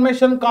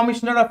information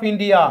commissioner of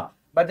India,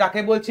 বা যাকে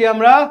বলছি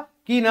আমরা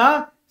কি না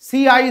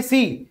CIC,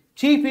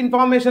 চিফ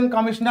ইনফরমেশন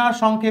কমিশনার,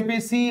 সংক্ষেপে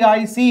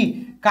CIC।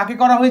 কাকে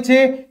করা হয়েছে?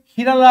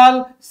 হীরালাল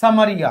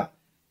সামারিয়া,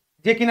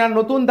 যে কিনা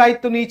নতুন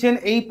দায়িত্ব নিয়েছেন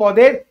এই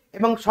পদের।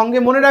 এবং সঙ্গে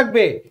মনে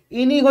রাখবে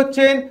ইনি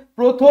হচ্ছেন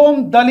প্রথম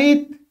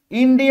দলিত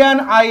ইন্ডিয়ান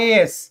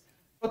IAS,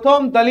 প্রথম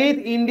দলিত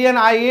ইন্ডিয়ান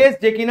IAS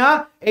যে কিনা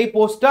এই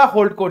পোস্টটা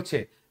হোল্ড করছে।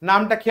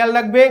 নামটা খেয়াল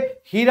রাখবে,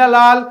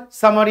 Hiralal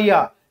samaria.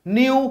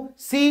 New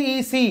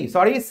CIC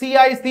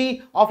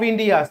of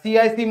India.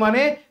 CIC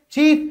মানে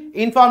chief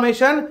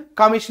information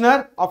commissioner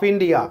of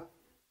India.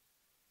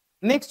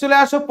 Next চলে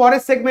আসো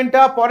পরের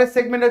সেগমেন্টটা। পরের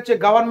সেগমেন্ট হচ্ছে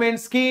গভর্নমেন্ট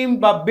স্কিম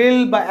বা বিল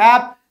বা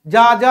অ্যাপ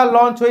যা যা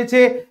লঞ্চ হয়েছে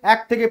 1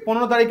 থেকে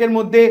 15 তারিখের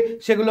মধ্যে,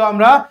 সেগুলো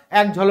আমরা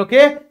এক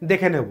ঝলকে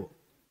দেখে নেব।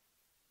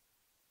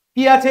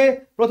 কি আছে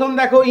প্রথম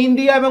দেখো,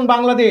 ইন্ডিয়া এবং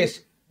বাংলাদেশ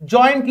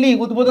জয়েন্টলি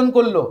উদ্বোধন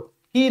করলো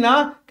কি না,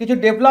 কিছু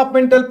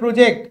developmental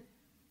project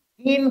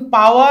in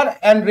power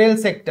and rail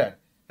sector.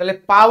 তাহলে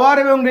পাওয়ার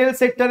এবং রেল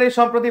সেক্টরে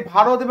সম্প্রতি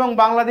ভারত এবং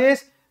বাংলাদেশ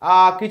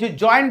কিছু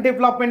জয়েন্ট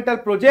ডেভেলপমেন্টাল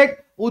প্রজেক্ট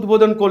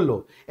উদ্বোধন করলো,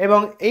 এবং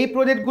এই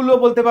প্রজেক্টগুলো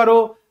বলতে পারো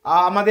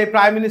আমাদের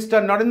প্রাইম মিনিস্টার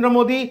নরেন্দ্র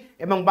মোদী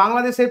এবং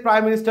বাংলাদেশের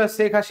prime minister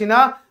Sheikh Hasina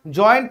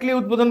jointly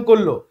উদ্বোধন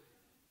করলো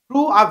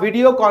থ্রু আ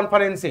ভিডিও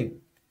কনফারেন্সিং,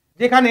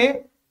 যেখানে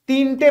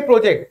 3টে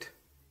প্রজেক্ট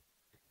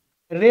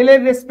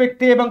রেলের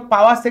রেসপেক্টে এবং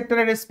পাওয়ার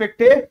সেক্টরের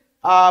রেসপেক্টে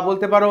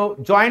বলতে পারো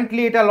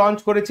জয়েন্টলি এটা লঞ্চ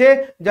করেছে,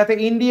 যাতে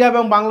ইন্ডিয়া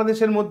এবং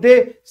বাংলাদেশের মধ্যে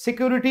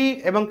সিকিউরিটি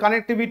এবং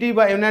কানেক্টিভিটি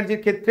বা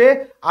এনার্জির ক্ষেত্রে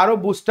আরো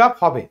বুস্ট আপ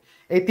হবে।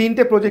 এই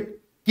 3টে প্রজেক্ট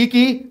কি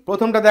কি,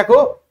 প্রথমটা দেখো,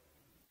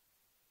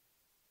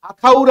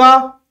 Akhaura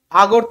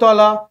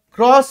Agartala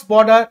cross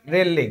border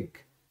rail link.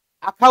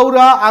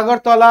 Akhaura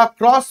Agartala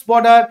cross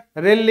border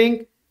rail link.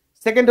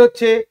 Second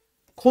হচ্ছে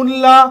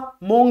Khulna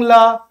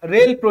Mongla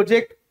rail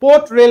project,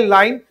 port rail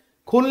line.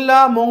 Khulna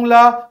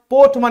Mongla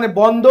port মানে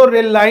বন্দর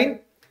রেল লাইন।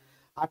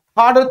 আর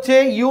থার্ড হচ্ছে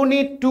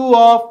ইউনিট 2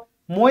 অফ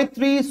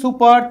মৈত্রী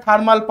সুপার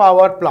থার্মাল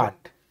পাওয়ার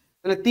প্লান্ট।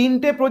 তাহলে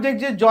 3টে প্রজেক্ট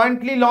যে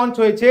জয়েন্টলি লঞ্চ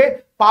হয়েছে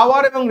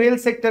পাওয়ার এবং রেল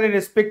সেক্টরের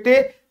রেসপেক্টে।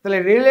 তাহলে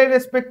রেলের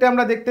রেসপেক্টে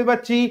আমরা দেখতে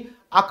পাচ্ছি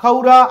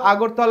Akhaura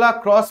Agartala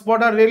cross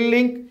border rail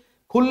link,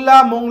 Khulna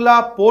Mongla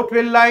port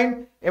rail line,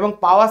 এবং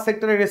পাওয়ার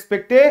সেক্টরের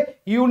রেসপেক্টে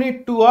ইউনিট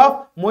 2 অফ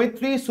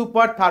মৈত্রী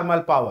সুপার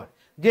থার্মাল পাওয়ার।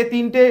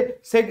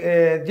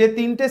 যে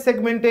তিনটে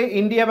সেগমেন্টে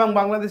ইন্ডিয়া এবং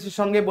বাংলাদেশের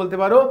সঙ্গে বলতে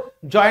পারো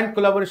জয়েন্ট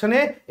কোলাবোরেশনে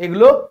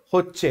এগুলো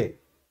হচ্ছে।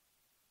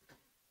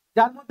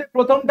 যার মধ্যে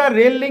প্রথমটা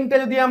রেল লিঙ্কটা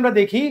যদি আমরা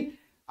দেখি,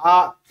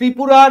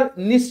 ত্রিপুরার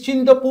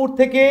নিশ্চিন্তপুর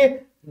থেকে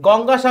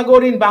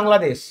Gangasagar in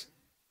Bangladesh,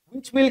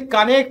 which will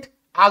connect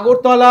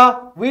Agartala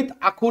with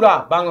Akhaura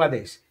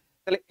Bangladesh.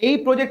 তাহলে এই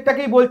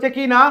প্রজেক্টটাকেই বলছে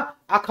কি না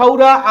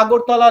আখাউড়া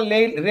আগরতলা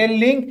রেল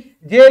লিঙ্ক,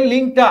 যে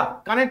লিঙ্কটা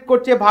কানেক্ট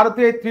করছে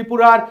ভারতের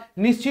ত্রিপুরার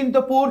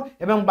নিশ্চিন্তপুর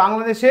এবং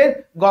বাংলাদেশের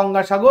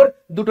গঙ্গাসাগর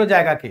দুটো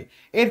জায়গাকে।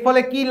 এর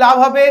ফলে কি লাভ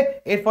হবে,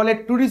 এর ফলে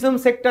ট্যুরিজম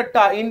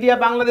সেক্টরটা, ইন্ডিয়া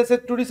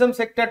বাংলাদেশের ট্যুরিজম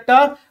সেক্টরটা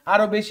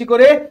আরো বেশি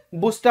করে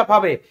বুস্ট আপ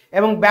হবে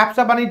এবং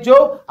ব্যবসা বাণিজ্য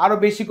আরো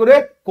বেশি করে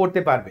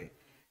করতে পারবে।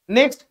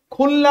 Next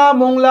Khulna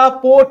Mongla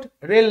port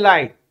rail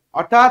line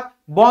অর্থাৎ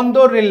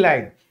বন্দর রেল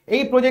লাইন।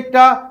 এই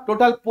প্রজেক্টটা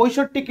টোটাল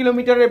 65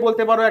 কিলোমিটারের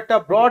বলতে পারো একটা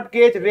broad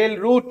gauge rail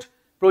root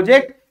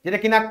project, যেটা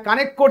কিনা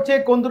কানেক্ট করছে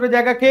কোন দুটো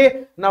জায়গাকে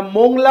না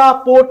মোংলা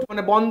পোর্ট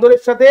মানে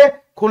বন্দরের সাথে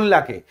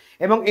খুলনাকে।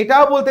 এবং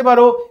এটাও বলতে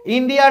পারো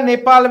ইন্ডিয়া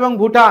নেপাল এবং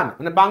ভুটান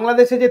মানে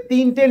বাংলাদেশে যে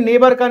 3টে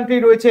নেবার কান্ট্রি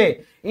রয়েছে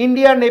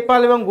ইন্ডিয়া নেপাল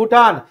এবং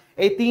ভুটান,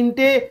 এই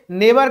 3টে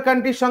নেবার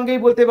কান্ট্রির সঙ্গেই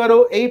বলতে পারো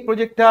এই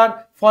প্রজেক্টটার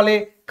ফলে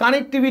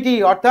কানেক্টিভিটি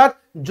অর্থাৎ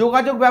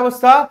যোগাযোগ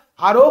ব্যবস্থা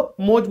আরো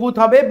মজবুত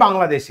হবে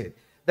বাংলাদেশে।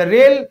 The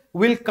rail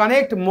will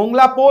connect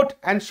Mongla Port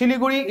and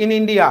Siliguri in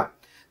India.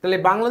 তাহলে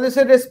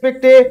বাংলাদেশের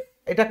রেসপেক্টে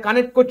এটা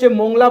কানেক্ট করছে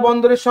মোংলা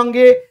বন্দরের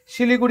সঙ্গে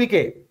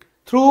শিলিগুড়িকে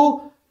through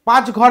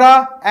পাঁচঘরা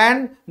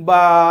and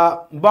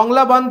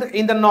বংলাবন্ধ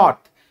in the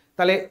north.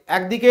 তাহলে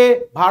একদিকে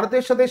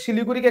ভারতের সাথে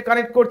শিলিগুড়িকে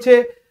কানেক্ট করছে,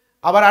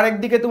 আবার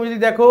আরেকদিকে তুমি যদি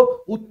দেখো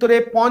উত্তরে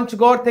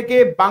পঞ্চগড় থেকে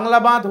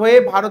বাংলাবাঁধ হয়ে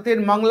ভারতের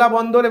মংলা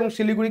বন্দর এবং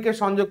শিলিগুড়িকে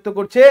সংযুক্ত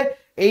করছে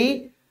এই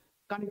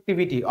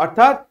কানেক্টিভিটি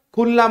অর্থাৎ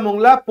Khulna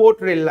Mongla port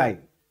rail line.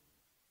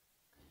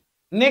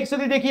 Next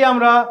যদি দেখি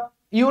আমরা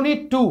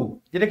ইউনিট 2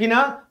 যেটা কিনা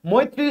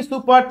মৈত্রী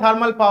সুপার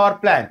থার্মাল পাওয়ার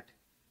প্ল্যান্ট।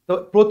 তো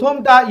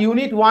প্রথমটা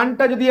ইউনিট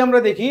 1টা যদি আমরা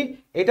দেখি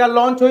এটা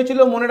লঞ্চ হয়েছিল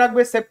মনে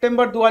রাখবে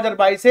সেপ্টেম্বর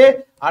 2022-এ,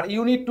 আর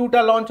ইউনিট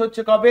 2টা লঞ্চ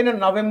হচ্ছে কবে না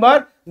নভেম্বর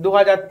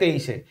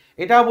 2023-এ।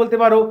 এটাও বলতে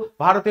পারো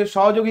ভারতের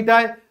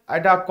সহযোগিতায়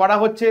এটা করা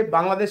হচ্ছে,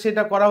 বাংলাদেশে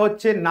এটা করা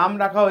হচ্ছে, নাম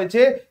রাখা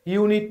হয়েছে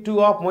ইউনিট 2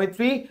 অফ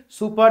মৈত্রী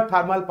সুপার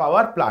থার্মাল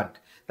পাওয়ার প্ল্যান্ট।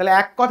 তাহলে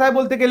এক কথায়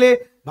বলতে গেলে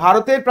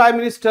ভারতের প্রাইম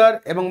মিনিস্টার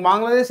এবং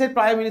বাংলাদেশের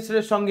প্রাইম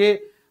মিনিস্টারের সঙ্গে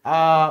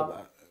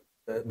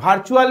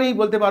ভার্চুয়ালি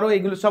বলতে পারো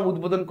এগুলো সব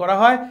উদ্বোধন করা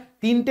হয়।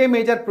 3টে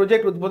মেজর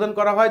প্রজেক্ট উদ্বোধন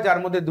করা হয়, যার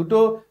মধ্যে 2টো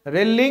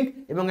রেল লিঙ্ক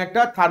এবং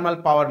একটা থার্মাল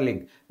পাওয়ার লিঙ্ক।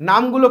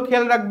 নামগুলো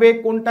খেয়াল রাখবে,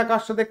 কোনটা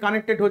কার সাথে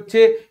কানেক্টেড হচ্ছে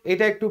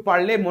এটা একটু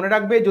পারলে মনে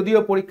রাখবে, যদিও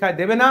পরীক্ষায়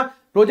দেবে না।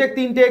 প্রজেক্ট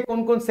 3টে কোন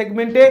কোন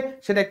সেগমেন্টে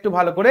সেটা একটু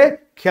ভালো করে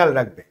খেয়াল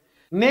রাখবে।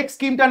 নেক্সট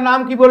স্কিমটার নাম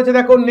কি বলেছে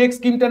দেখো, নেক্সট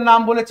স্কিমটার নাম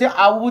বলেছে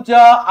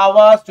Abuja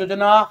Awas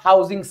Yojana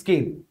housing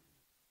scheme.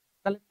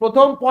 তাহলে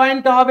প্রথম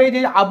পয়েন্টটা হবে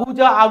যে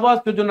আবুজা আবাস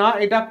যোজনা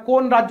এটা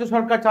কোন রাজ্য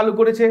সরকার চালু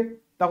করেছে,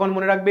 তখন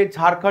মনে রাখবে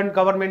ঝাড়খণ্ড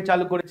গভর্নমেন্ট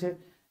চালু করেছে।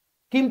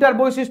 স্কিমটার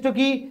বৈশিষ্ট্য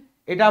কি,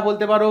 এটা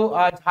বলতে পারো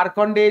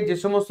ঝাড়খণ্ডে যে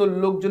সমস্ত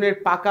লোকজনের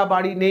পাকা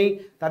বাড়ি নেই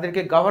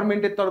তাদেরকে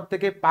গভর্নমেন্টের তরফ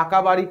থেকে পাকা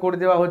বাড়ি করে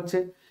দেওয়া হচ্ছে।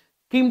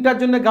 স্কিমটার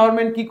জন্য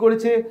গভর্নমেন্ট কি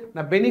করেছে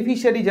না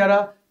বেনিফিশিয়ারি যারা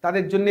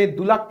তাদের জন্য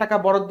 2 লাখ টাকা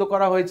বরাদ্দ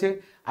করা হয়েছে,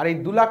 আর এই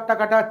 2 লাখ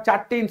টাকাটা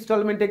 4টে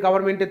ইনস্টলমেন্টে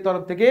গভর্নমেন্টের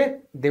তরফ থেকে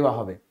দেওয়া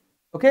হবে।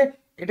 ওকে,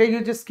 এটাই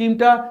হচ্ছে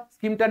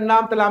স্কিমটার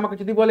নাম। তাহলে আমাকে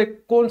যদি বলে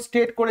কোন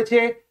স্টেট করেছে,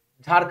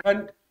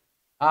 ঝাড়খণ্ড।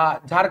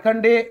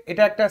 ঝাড়খণ্ডে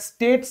এটা একটা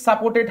স্টেট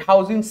সাপোর্টেড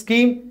হাউজিং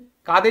স্কিম।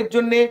 কাদের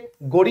জন্য?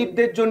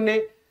 গরিবদের জন্য।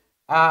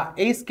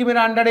 এই স্কিমের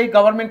আন্ডারে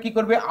গভর্নমেন্ট কি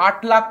করবে? 8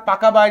 লাখ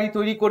পাকা বাড়ি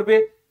তৈরি করবে।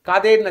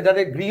 কাদের? না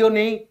যাদের গৃহ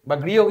নেই বা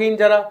গৃহহীন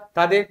যারা,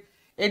 তাদের।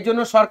 এর জন্য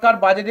সরকার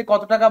বাজেটে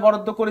কত টাকা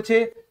বরাদ্দ করেছে?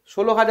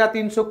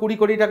 16,320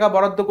 কোটি টাকা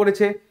বরাদ্দ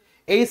করেছে।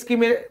 এই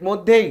স্কিমের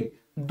মধ্যেই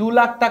 2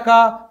 লাখ টাকা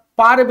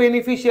পার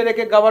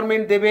বেনিফিশিয়ারিকে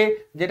গভর্নমেন্ট দেবে,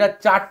 যেটা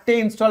 4টে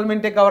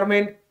ইনস্টলমেন্টে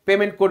গভর্নমেন্ট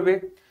পেমেন্ট করবে।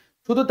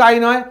 শুধু তাই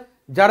নয়,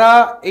 যারা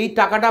এই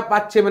টাকাটা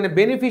পাচ্ছে মানে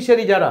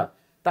বেনিফিশিয়ারি যারা,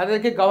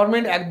 তাদেরকে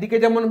গভর্নমেন্ট একদিকে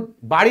যেমন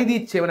বাড়ি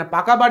দিচ্ছে মানে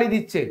পাকা বাড়ি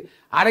দিচ্ছে,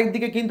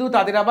 আরেকদিকে কিন্তু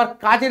তাদের আবার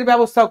কাজের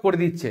ব্যবস্থাও করে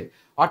দিচ্ছে।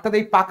 অর্থাৎ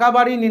এই পাকা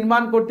বাড়ি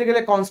নির্মাণ করতে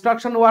গেলে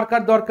কনস্ট্রাকশন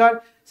ওয়ার্কার দরকার,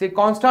 সেই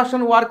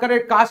কনস্ট্রাকশন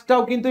ওয়ার্কারের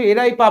কাজটাও কিন্তু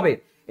এরাই পাবে।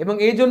 এবং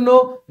এই জন্য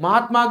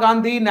Mahatma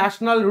Gandhi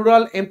national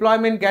rural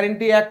employment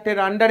guarantee অ্যাক্টের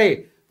আন্ডারে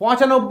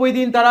 95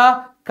 দিন তারা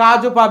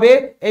কাজও পাবে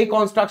এই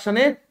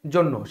কনস্ট্রাকশনের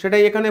জন্য।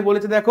 সেটাই এখানে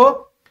বলেছে, দেখো,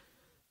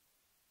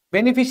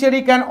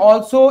 beneficiary can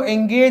also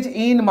engage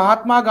in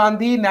Mahatma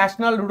Gandhi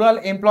National Rural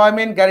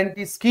Employment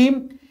Guarantee Scheme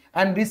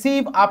and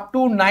receive up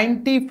to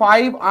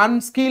 95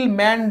 unskilled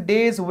man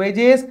days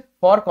wages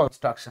for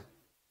construction.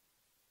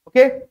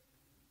 ওকে,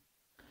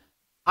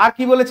 আর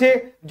কি বলেছে?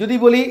 যদি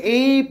বলি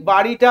এই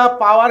বাড়িটা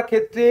পাওয়ার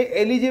ক্ষেত্রে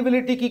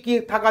এলিজিবিলিটি কি কি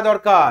থাকা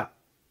দরকার?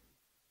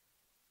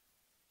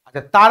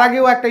 আচ্ছা, তার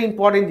আগেও একটা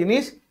ইম্পর্টেন্ট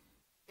জিনিস,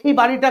 এই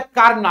বাড়িটা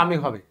কার নামে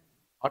হবে?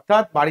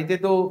 অর্থাৎ বাড়িতে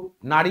তো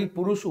নারী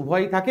পুরুষ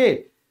উভয়ই থাকে,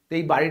 তো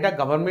এই বাড়িটা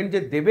গভর্নমেন্ট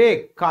যে দেবে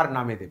কার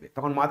নামে দেবে?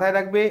 তখন মাথায়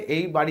রাখবে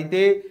এই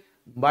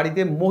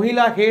বাড়িতে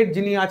মহিলা হেড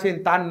যিনি আছেন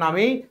তার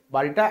নামেই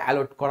বাড়িটা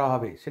অ্যালট করা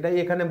হবে। সেটাই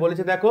এখানে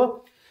বলেছে, দেখো,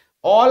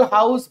 all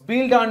house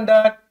build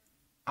under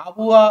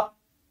আবুয়া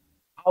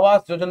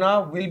Awas Yojana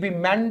will be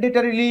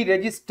mandatorily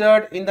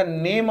registered in the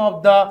name of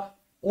the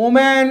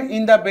woman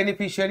in the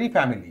beneficiary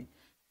family.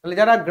 তাহলে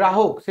যারা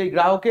গ্রাহক, সেই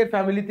গ্রাহকের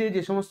ফ্যামিলিতে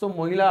যে সমস্ত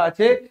মহিলা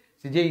আছে,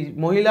 যেই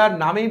মহিলার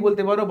নামেই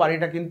বলতে পারো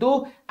বাড়িটা কিন্তু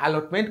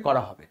অ্যালটমেন্ট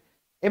করা হবে।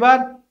 এবার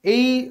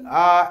এই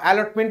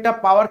অ্যালটমেন্টটা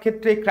পাওয়ার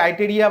ক্ষেত্রে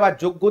ক্রাইটেরিয়া বা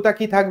যোগ্যতা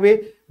কি থাকবে?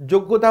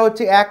 যোগ্যতা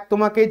হচ্ছে, এক,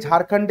 তোমাকে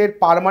ঝাড়খণ্ডের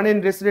পার্মানেন্ট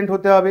রেসিডেন্ট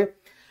হতে হবে।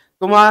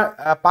 তোমার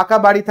পাকা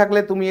বাড়ি থাকলে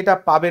তুমি এটা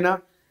পাবে না।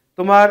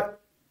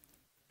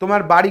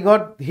 তোমার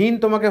বাড়িঘরহীন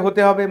তোমাকে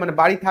হতে হবে, মানে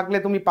বাড়ি থাকলে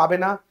তুমি পাবে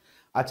না।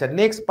 আচ্ছা,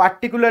 নেক্সট,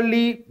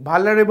 পার্টিকুলারলি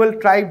ভালনারেবল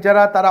ট্রাইব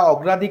যারা, তারা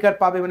অগ্রাধিকার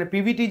পাবে, মানে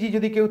পিভিটিজি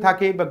যদি কেউ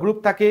থাকে বা গ্রুপ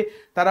থাকে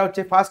তারা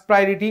হচ্ছে ফার্স্ট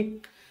প্রায়োরিটি।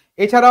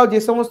 এছাড়াও যে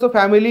সমস্ত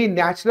ফ্যামিলি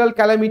ন্যাচারাল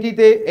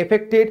ক্যালামিটিতে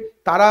এফেক্টেড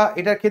তারা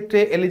এটার ক্ষেত্রে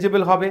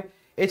এলিজিবল হবে।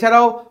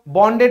 এছাড়াও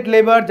বন্ডেড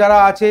লেবার যারা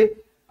আছে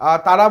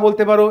তারা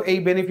বলতে পারো এই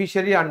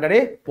বেনিফিশিয়ারি আন্ডারে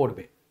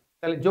পড়বে।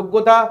 তাহলে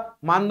যোগ্যতা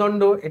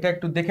মানদণ্ড এটা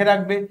একটু দেখে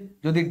রাখবে।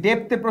 যদি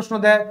ডেপথে প্রশ্ন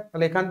দেয়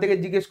তাহলে এখান থেকে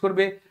জিজ্ঞেস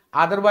করবে,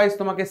 আদারওয়াইজ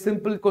তোমাকে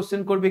সিম্পল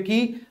কোশ্চেন করবে কি,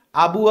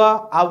 আবুয়া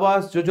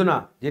আবাস যোজনা,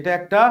 যেটা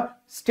একটা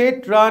state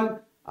run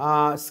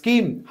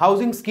scheme,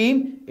 housing scheme,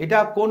 এটা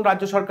কোন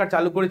রাজ্য সরকার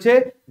চালু করেছে?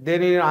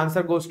 দেন এর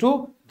answer goes to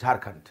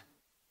Jharkhand.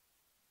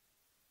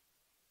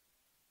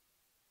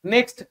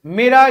 Next,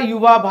 Mera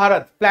ইউবা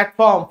Bharat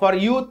platform for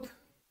youth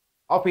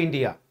of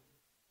India.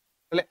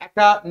 তাহলে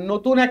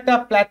নতুন একটা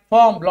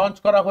প্ল্যাটফর্ম লঞ্চ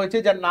করা হয়েছে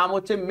যার নাম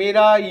হচ্ছে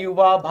মেরা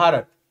ইউবা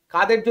ভারত।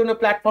 কাদের জন্য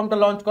প্ল্যাটফর্মটা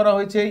লঞ্চ করা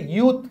হয়েছে?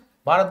 ইউথ,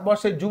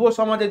 ভারতবর্ষের যুব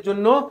সমাজের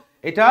জন্য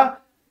এটা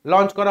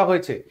লঞ্চ করা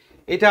হয়েছে।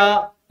 এটা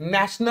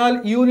ন্যাশনাল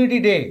ইউনিটি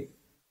ডে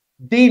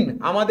দিন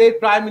আমাদের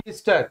প্রাইম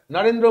মিনিস্টার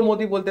নরেন্দ্র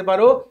মোদী বলতে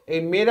পারো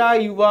এই মেরা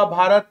ইউবা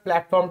ভারত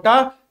প্ল্যাটফর্মটা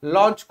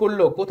লঞ্চ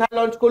করলো। কোথায়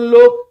লঞ্চ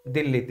করলো?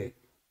 দিল্লিতে।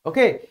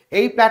 ওকে,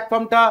 এই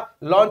প্ল্যাটফর্মটা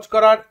লঞ্চ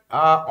করার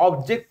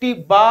অবজেক্টিভ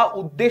বা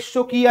উদ্দেশ্য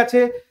কি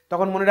আছে?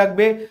 তখন মনে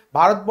রাখবে,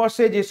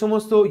 ভারতবর্ষে যে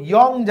সমস্ত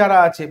ইয়ং যারা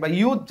আছে বা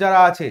ইউথ যারা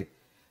আছে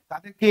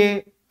তাদেরকে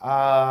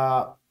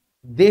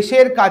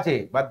দেশের কাজে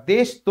বা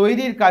দেশ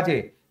তৈরির কাজে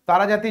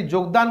তারা যাতে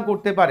যোগদান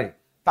করতে পারে,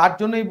 তার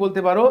জন্যই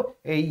বলতে পারো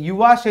এই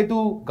ইউবা সেতু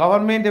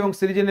গভর্নমেন্ট এবং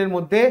সিটিজেনের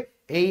মধ্যে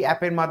এই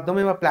অ্যাপের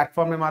মাধ্যমে বা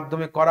প্ল্যাটফর্মের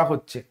মাধ্যমে করা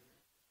হচ্ছে।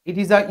 It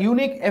is a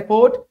unique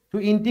effort to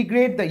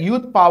integrate the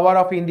youth power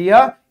of India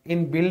in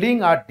building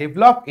R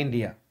develop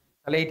India.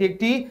 তাহলে এটি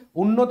একটি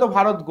উন্নত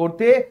ভারত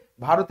গড়তে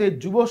ভারতের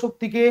যুব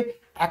শক্তিকে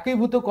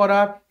একীভূত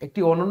করার একটি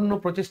অনন্য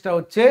প্রচেষ্টা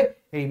হচ্ছে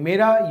এই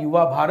মেরা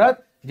ইউবা ভারত,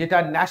 যেটা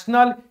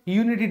ন্যাশনাল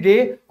ইউনিটি ডে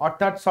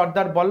অর্থাৎ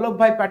সর্দার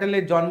বল্লভভাই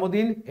প্যাটেলের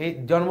জন্মদিন, এই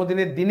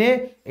জন্মদিনের দিনে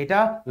এটা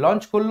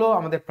লঞ্চ করলো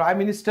আমাদের প্রাইম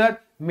মিনিস্টার।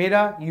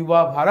 মেরা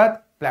ইউবা ভারত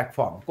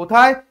প্ল্যাটফর্ম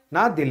কোথায়?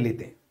 না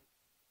দিল্লিতে।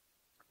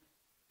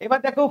 এবার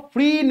দেখো,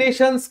 free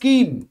nation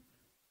scheme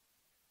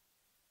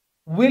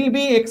will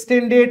be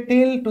extended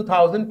till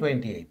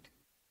 2028।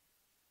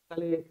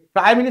 তাহলে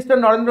প্রাইম মিনিস্টার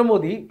নরেন্দ্র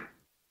মোদী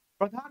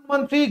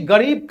প্রধানমন্ত্রী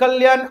গরিব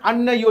কল্যাণ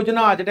অন্ন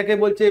যোজনা, যেটাকে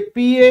বলছে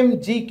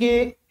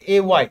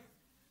PMGKAY,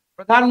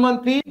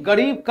 প্রধানমন্ত্রী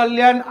গরিব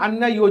কল্যাণ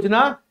অন্ন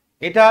যোজনা,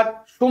 এটার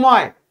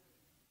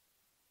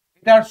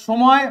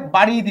সময়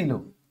বাড়িয়ে দিল,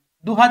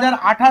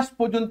 2028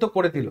 পর্যন্ত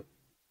করে দিল।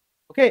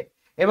 ওকে,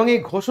 এবং এই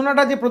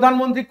ঘোষণাটা যে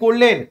প্রধানমন্ত্রী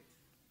করলেন,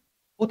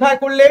 কোথায়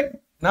করলেন?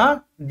 না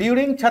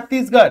ডিউরিং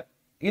ছত্তিশগড়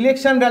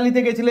ইলেকশন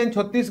র্যালিতে গেছিলেন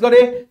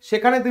ছত্তিশগড়ে,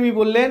 সেখানে তুমি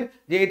বললেন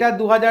যে এটা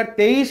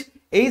 2023,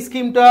 এই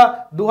স্কিমটা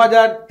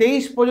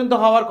 2023 পর্যন্ত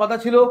হওয়ার কথা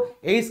ছিল,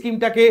 এই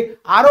স্কিমটাকে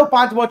আরো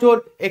 5 বছর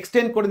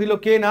এক্সটেন্ড করে দিল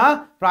কে না,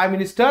 প্রাইম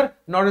মিনিস্টার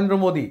নরেন্দ্র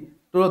মোদী।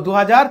 তো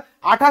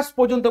 2028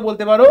 পর্যন্ত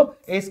বলতে পারো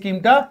এই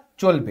স্কিমটা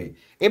চলবে।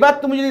 এবার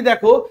তুমি যদি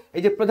দেখো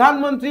এই যে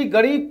প্রধানমন্ত্রী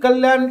গরিব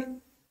কল্যাণ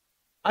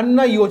অন্ন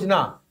যোজনা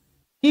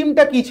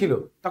স্কিমটা কি ছিল,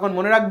 তখন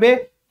মনে রাখবে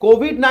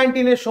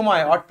কোভিড-19 এর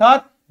সময় অর্থাৎ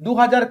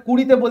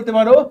 2020-তে বলতে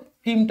পারো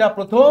স্কিমটা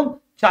প্রথম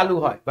চালু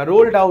হয় বা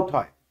রোলড আউট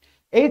হয়।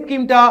 এই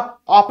স্কিমটা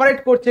অপারেট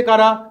করছে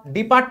কারা,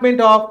 department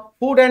of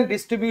food and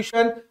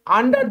distribution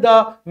under the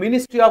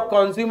ministry of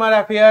consumer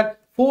affair,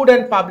 food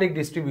and public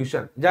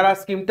distribution, যারা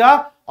স্কিমটা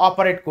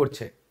অপারেট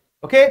করছে।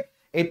 ওকে,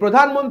 এই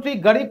প্রধানমন্ত্রী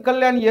গরিব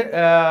কল্যাণ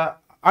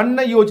অন্ন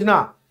যোজনা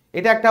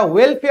এটা একটা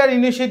ওয়েলফেয়ার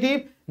ইনিশিয়েটিভ,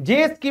 যে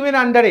স্কিমের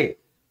আন্ডারে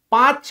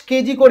 5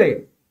 কেজি করে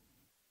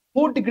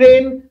food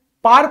grain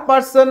per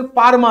person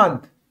per month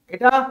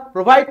এটা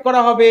প্রোভাইড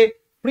করা হবে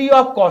free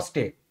of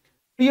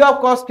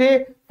কস্টে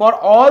for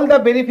all the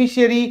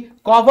beneficiary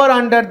cover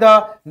under the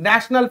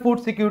national food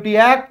security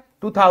act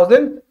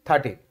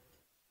 2013।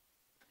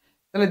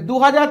 তাহলে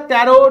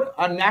 2013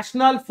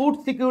 ন্যাশনাল ফুড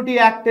সিকিউরিটি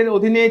অ্যাক্টের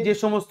অধীনে যে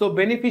সমস্ত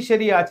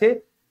বেনিফিশিয়ারি আছে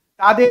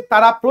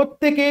তারা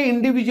প্রত্যেকে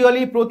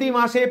ইন্ডিভিজুয়ালি প্রতি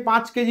মাসে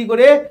 5 কেজি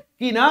করে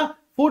কি না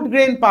ফুড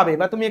গ্রেন পাবে,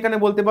 বা তুমি এখানে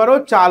বলতে পারো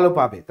চালও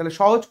পাবে। তাহলে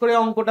সহজ করে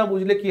অঙ্কটা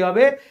বুঝলে কি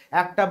হবে,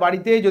 একটা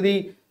বাড়িতে যদি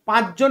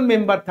 5 জন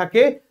মেম্বার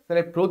থাকে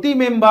তাহলে প্রতি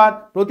মেম্বার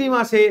প্রতি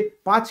মাসে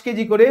 5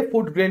 কেজি করে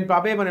ফুড গ্রেন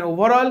পাবে, মানে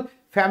ওভারঅল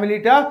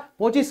ফ্যামিলিটা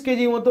 25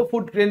 কেজি মতো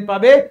ফুড গ্রেন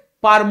পাবে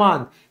পার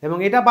মান্থ, এবং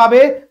এটা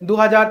পাবে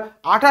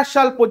 2028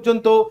 সাল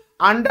পর্যন্ত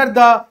under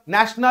the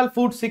national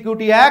food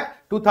security act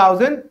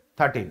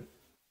 2013।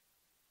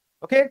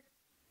 Okay,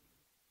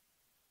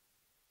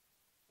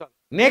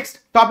 next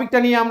টপিকটা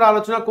নিয়ে আমরা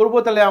আলোচনা করব।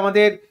 তাহলে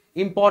আমাদের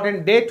ইম্পর্টেন্ট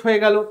ডেট হয়ে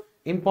গেল,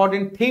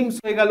 ইম্পর্টেন্ট থিমস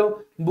হয়ে গেল,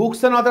 বুকস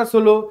এন্ড অথার্স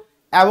হলো,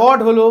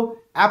 অ্যাওয়ার্ড হলো,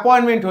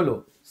 অ্যাপয়েন্টমেন্ট হলো,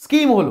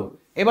 স্কিম হলো।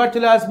 এবার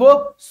চলে আসবো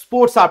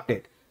স্পোর্টস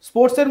আপডেট।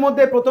 স্পোর্টসের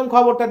মধ্যে প্রথম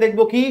খবরটা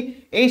দেখবো কি,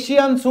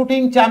 Asian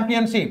shooting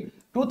championship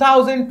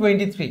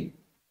 2023।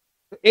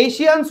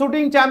 Asian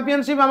shooting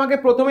championship আমাকে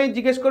প্রথমেই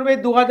জিজ্ঞেস করবে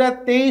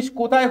 2023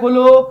 কোথায়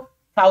হলো,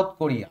 সাউথ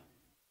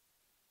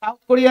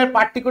কোরিয়ার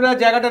পার্টিকুলার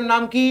জায়গাটার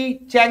নাম কি,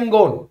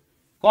 চ্যাঙ্গন।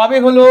 কবে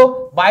হলো,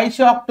 22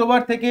 অক্টোবর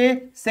থেকে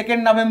 2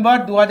 নভেম্বর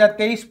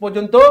 2023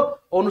 পর্যন্ত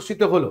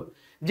অনুষ্ঠিত হলো,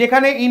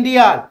 যেখানে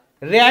ইন্ডিয়ার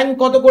র্যাঙ্ক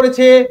কত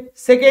করেছে,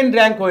 2nd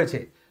র্যাঙ্ক হয়েছে।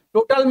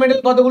 টোটাল মেডেল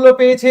কতগুলো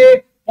পেয়েছে,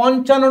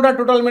 55টা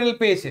টোটাল মেডেল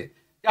পেয়েছে,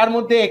 যার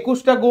মধ্যে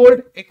 21টা গোল্ড,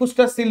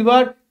 21টা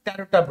সিলভার,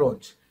 13টা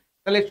ব্রোঞ্জ।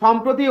 তাহলে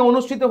সম্প্রতি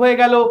অনুষ্ঠিত হয়ে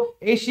গেল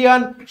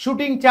এশিয়ান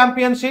শুটিং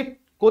চ্যাম্পিয়নশিপ।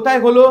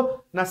 কোথায় হলো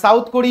না,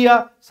 সাউথ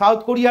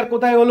কোরিয়ার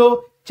কোথায় হলো,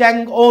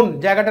 চ্যাঙ্গন,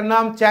 জায়গাটার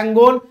নাম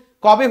চ্যাঙ্গন।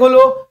 কবে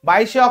হলো,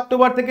 22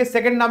 অক্টোবর থেকে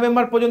 2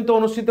 নভেম্বর পর্যন্ত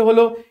অনুষ্ঠিত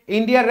হলো।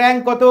 ইন্ডিয়ার র্যাঙ্ক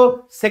কত,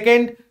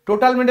 2nd।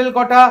 টোটাল মেডেল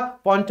কটা,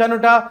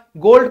 55টা।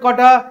 গোল্ড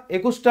কটা,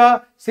 21টা।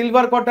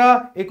 সিলভার কটা,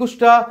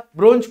 21টা।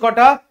 ব্রোঞ্জ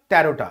কটা,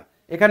 13টা।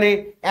 এখানে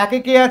একে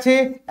কে আছে,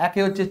 একে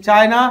হচ্ছে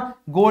China,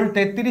 gold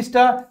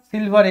 33টা,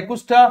 silver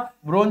 21টা,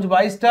 bronze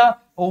 22টা,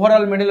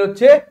 overall medal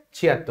হচ্ছে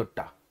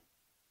 76টা।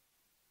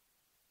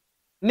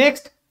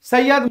 নেক্সট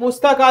সৈয়দ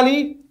মুশতাক আলী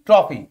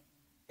ট্রফি,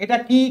 এটা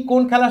কি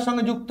কোন খেলার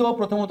সঙ্গে যুক্ত,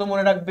 প্রথমত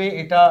মনে রাখবে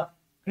এটা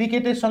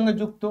ক্রিকেটের সঙ্গে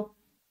যুক্ত।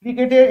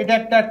 ক্রিকেটের এটা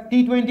একটা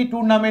T20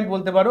 টুর্নামেন্ট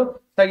বলতে পারো,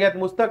 সৈয়দ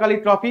মুশতাক আলী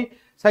ট্রফি।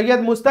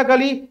 সৈয়দ মুশতাক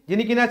আলী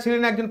যিনি কিনা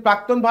ছিলেন একজন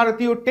প্রাক্তন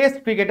ভারতীয় টেস্ট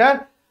ক্রিকেটার,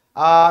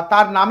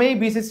 তার নামেই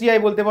বিসিসিআই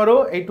বলতে পারো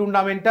এই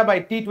টুর্নামেন্টটা বা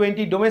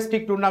T20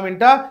 ডোমেস্টিক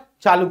টুর্নামেন্টটা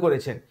চালু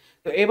করেছেন।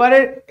 তো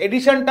এবারের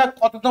এডিশনটা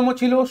কততম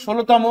ছিল,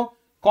 16তম।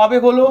 কবে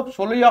হলো,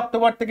 16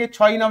 অক্টোবর থেকে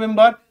 6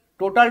 নভেম্বর।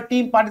 টোটাল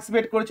টিম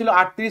পার্টিসিপেট করেছিল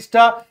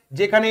 38টা,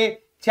 যেখানে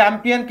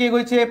চ্যাম্পিয়ন কে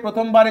হয়েছে,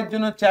 প্রথমবারের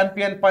জন্য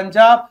চ্যাম্পিয়ন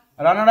পাঞ্জাব।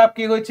 রানার আপ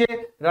কে হয়েছে,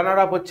 রানার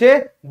আপ হচ্ছে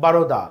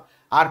বরোদা।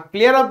 আর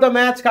প্লেয়ার অফ দ্য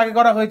ম্যাচ কাকে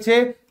করা হয়েছে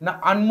না,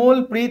 অনমোল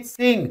প্রীত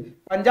সিং,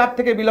 পাঞ্জাব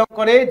থেকে বিলং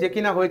করে, যে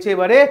কিনা হয়েছে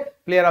এবারে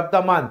প্লেয়ার অফ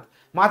দ্য মান্থ।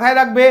 মাথায়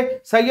রাখবে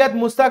সৈয়দ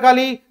মুশতাক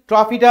আলী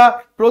ট্রফিটা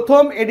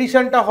প্রথম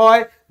এডিশনটা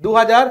হয়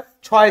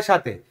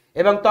 2006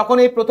 এবং তখন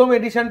এই প্রথম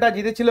এডিশনটা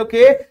জিতেছিল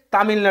কে,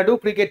 তামিলনাড়ু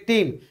ক্রিকেট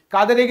টিম।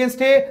 কাদের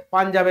এগেনস্টে,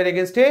 পাঞ্জাবের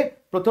এগেনস্টে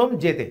প্রথম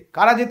জেতে।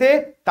 কারা জেতে,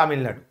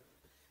 তামিলনাড়ু।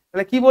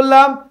 তাহলে কি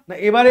বললাম না,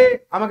 এবারে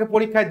আমাকে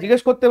পরীক্ষায়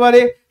জিজ্ঞেস করতে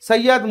পারে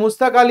সৈয়দ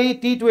মুশতাক আলী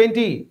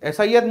T20,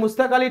 সৈয়দ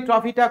মুশতাক আলী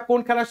ট্রফিটা কোন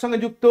খেলার সঙ্গে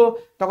যুক্ত,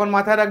 তখন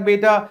মাথায় রাখবে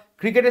এটা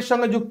ক্রিকেটের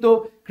সঙ্গে যুক্ত।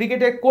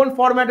 ক্রিকেটের কোন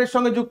ফরম্যাটের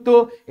সঙ্গে যুক্ত,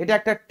 এটা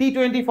একটা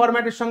T20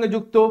 ফরম্যাটের সঙ্গে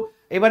যুক্ত।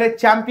 এবারে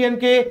চ্যাম্পিয়ন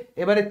কে,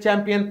 এবারে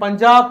চ্যাম্পিয়ন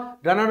পাঞ্জাব।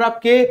 রানার আপ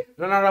কে,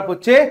 রানার আপ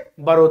হচ্ছে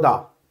বরোদা।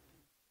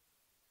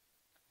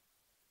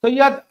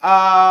 সৈয়দ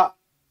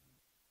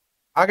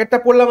আগেরটা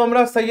পড়লাম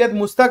আমরা সৈয়দ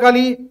মুশতাক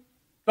আলী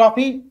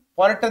ট্রফি,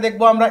 পরেরটা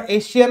দেখবো আমরা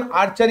Asian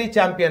archery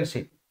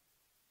championship.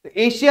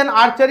 Asian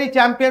archery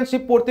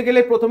championship পড়তে গেলে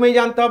প্রথমেই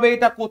জানতে হবে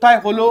এটা কোথায়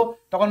হলো,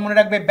 তখন মনে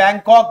রাখবে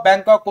ব্যাংকক।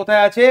 ব্যাংকক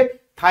কোথায় আছে,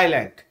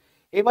 থাইল্যান্ড।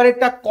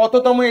 এবারেরটা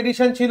কততম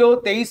এডিশন ছিল,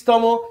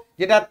 23তম,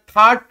 যেটা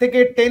 3rd থেকে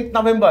 10th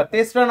নভেম্বর,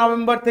 3রা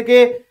নভেম্বর থেকে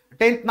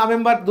 10th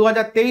নভেম্বর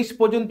 2023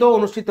 পর্যন্ত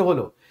অনুষ্ঠিত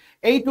হলো।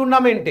 এই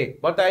টুর্নামেন্টে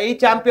অর্থাৎ এই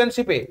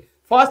চ্যাম্পিয়নশিপে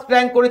ফার্স্ট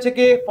র্যাঙ্ক করেছে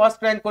কে? ফার্স্ট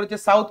র্যাঙ্ক করেছে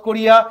সাউথ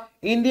কোরিয়া।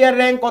 ইন্ডিয়ার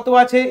র্যাঙ্ক কত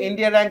আছে?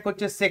 ইন্ডিয়ার র্যাঙ্ক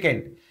হচ্ছে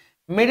সেকেন্ড।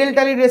 মেডেল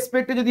ট্যালি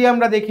রেসপেক্টে যদি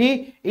আমরা দেখি,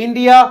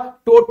 ইন্ডিয়ার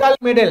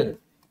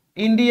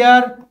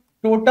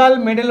টোটাল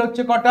মেডেল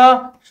হচ্ছে কটা?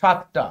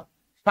 7টা।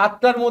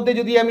 7টার মধ্যে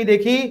যদি আমি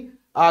দেখি,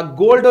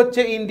 গোল্ড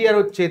হচ্ছে ইন্ডিয়ার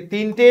হচ্ছে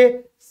 3টে,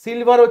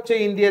 সিলভার হচ্ছে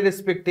ইন্ডিয়ার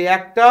রেসপেক্টে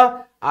 1টা,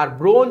 আর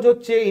ব্রোঞ্জ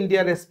হচ্ছে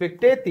ইন্ডিয়ার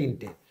রেসপেক্টে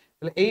 3টে।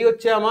 তাহলে এই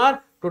হচ্ছে আমার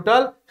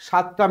টোটাল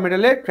 7টা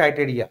মেডেলের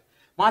ক্রাইটেরিয়া।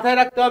 মাথায়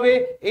রাখতে হবে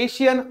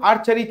Asian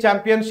archery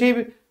championship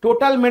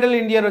total medal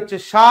ইন্ডিয়ার হচ্ছে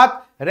 7,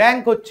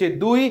 র্যাঙ্ক হচ্ছে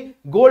 2,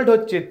 গোল্ড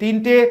হচ্ছে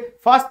 3টে,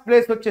 ফার্স্ট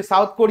প্লেস হচ্ছে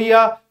সাউথ কোরিয়া,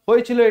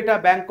 হয়েছিল এটা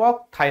ব্যাংকক,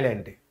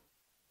 থাইল্যান্ডে।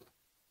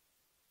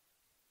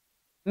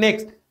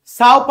 Next,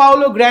 Sao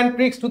Paulo grand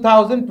Prix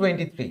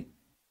 2023।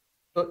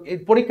 তো এই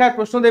পরীক্ষায়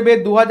প্রশ্ন দেবে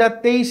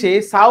 2023-এ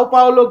Sao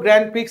Paulo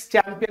grand Prix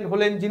champion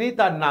হলেন যিনি,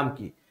 তার নাম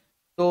কি?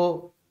 তো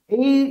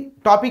এই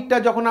টপিকটা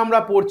যখন আমরা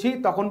পড়ছি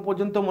তখন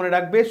পর্যন্ত মনে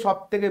রাখবে সব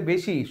থেকে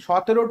বেশি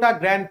 17টা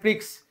গ্র্যান্ড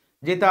প্রিক্স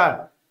জেতার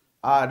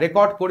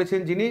রেকর্ড করেছেন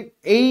যিনি।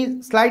 এই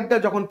স্লাইডটা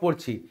যখন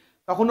পড়ছি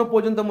তখনও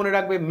পর্যন্ত মনে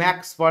রাখবে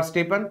ম্যাক্স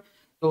ভার্স্টেপেন।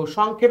 তো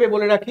সংক্ষেপে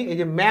বলে রাখি, এই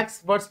যে ম্যাক্স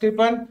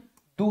ভার্স্টেপেন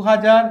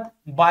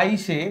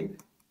 2022-এ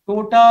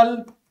টোটাল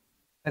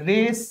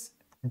রেস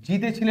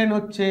জিতেছিলেন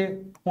হচ্ছে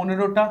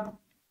 15টা।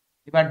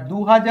 এবার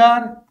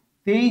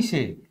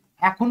 2023-এ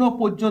এখনো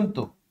পর্যন্ত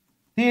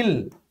টিল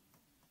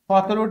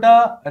 17টা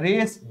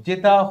রেস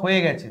জেতা হয়ে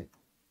গেছে,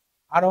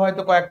 আরো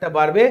হয়তো কয়েকটা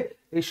বাড়বে।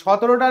 এই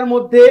 17টার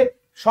মধ্যে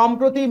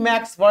সম্প্রতি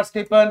ম্যাক্স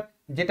ভার্স্টেপেন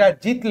যেটা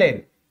জিতলেন,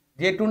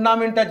 যে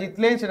টুর্নামেন্টটা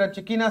জিতলেন, সেটা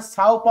হচ্ছে কিনা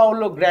সাও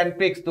পাওলো গ্র্যান্ড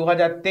প্রিক্স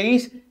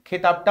 2023,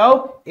 খেতাবটাও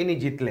ইনি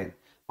জিতলেন।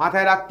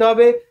 মাথায় রাখতে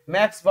হবে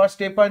ম্যাক্স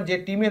ভার্স্টেপেন যে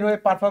টিমের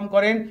হয়ে পারফর্ম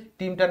করেন,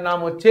 টিমটার নাম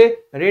হচ্ছে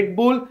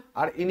রেডবুল,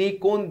 আর ইনি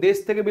কোন দেশ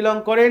থেকে বিলং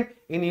করেন?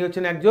 ইনি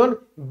হচ্ছেন একজন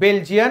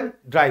Belgian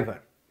driver.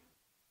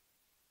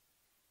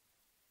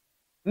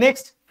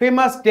 Next,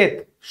 famous death,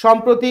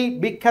 সম্প্রতি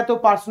বিখ্যাত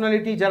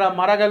পার্সোনালিটি যারা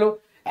মারা গেল,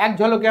 এক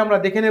ঝলকে আমরা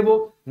দেখে নেব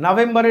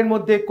নভেম্বরের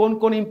মধ্যে কোন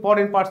কোন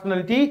ইম্পর্টেন্ট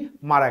পার্সোনালিটি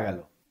মারা গেল।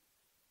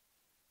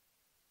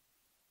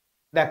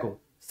 দেখো,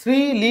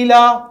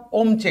 শ্রীলীলা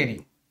ওমচেরি।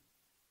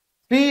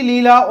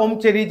 শ্রীলীলা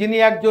ওমচেরি যিনি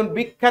একজন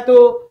বিখ্যাত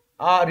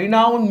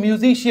রিনাউন্ড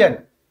মিউজিশিয়ান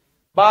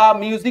বা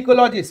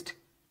মিউজিকোলজিস্ট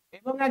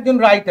এবং একজন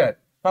রাইটার,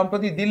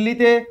 সম্প্রতি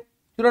দিল্লিতে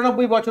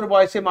 94 বছর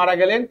বয়সে মারা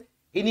গেলেন।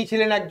 ইনি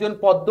ছিলেন একজন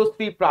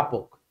পদ্মশ্রী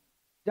প্রাপক,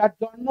 যার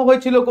জন্ম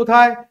হয়েছিল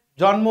কোথায়?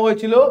 জন্ম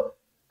হয়েছিল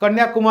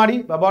কন্যাকুমারী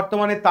বা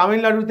বর্তমানে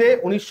তামিলনাড়ুতে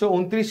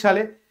 1929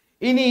 সালে।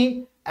 ইনি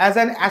অ্যাজ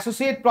অ্যান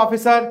অ্যাসোসিয়েট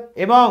প্রফেসর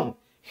এবং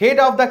head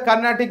of the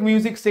Carnatic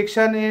music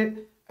সেকশনে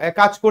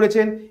কাজ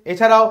করেছেন।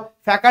 এছাড়াও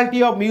ফ্যাকাল্টি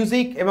অফ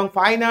মিউজিক এবং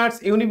ফাইন আর্টস,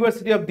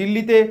 ইউনিভার্সিটি অফ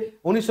দিল্লিতে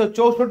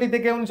 1964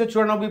 থেকে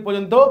 1994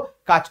 পর্যন্ত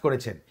কাজ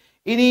করেছেন।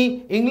 ইনি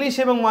ইংলিশ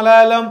এবং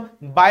মালায়ালাম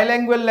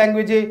বাইল্যাঙ্গুয়াল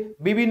ল্যাঙ্গুয়েজে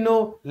বিভিন্ন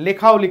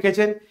লেখাও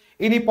লিখেছেন।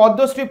 ইনি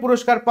পদ্মশ্রী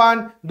পুরস্কার পান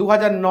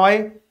 2009,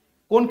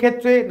 কোন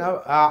ক্ষেত্রে?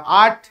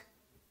 আর্ট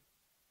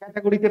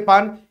ক্যাটাগরিতে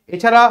পান।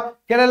 এছাড়া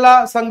কেরালা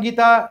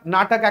সঙ্গীতা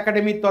নাটক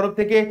একাডেমির তরফ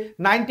থেকে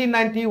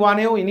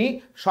 1991-এও ইনি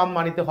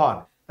সম্মানিত হন।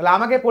 তাহলে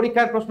আমাকে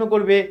পরীক্ষার প্রশ্ন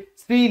করবে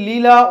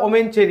শ্রীলীলা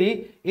ওমেনচেরি,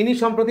 ইনি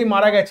সম্প্রতি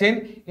মারা গেছেন,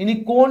 ইনি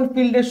কোন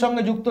ফিল্ডের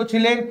সঙ্গে যুক্ত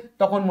ছিলেন?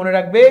 তখন মনে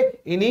রাখবে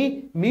ইনি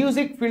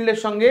মিউজিক ফিল্ডের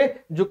সঙ্গে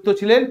যুক্ত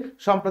ছিলেন,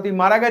 সম্প্রতি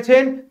মারা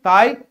গেছেন,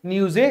 তাই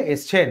নিউজে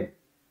এসছেন।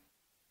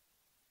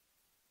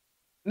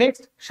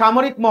 নেক্সট,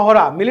 সামরিক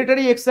মহড়া,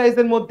 মিলিটারি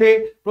এক্সারসাইজের মধ্যে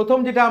প্রথম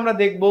যেটা আমরা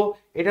দেখব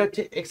এটা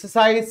হচ্ছে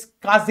এক্সারসাইজ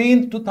কাজিন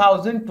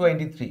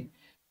 2023।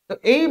 তো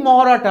এই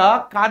মহড়াটা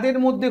কাদের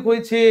মধ্যে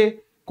হয়েছে,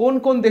 কোন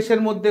কোন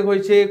দেশের মধ্যে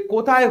হয়েছে,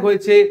 কোথায়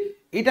হয়েছে,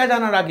 এটা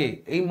জানার আগে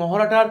এই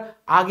মহড়াটার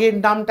আগের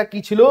নামটা কি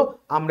ছিল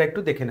আমরা একটু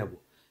দেখে নেব।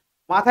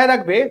 মাথায়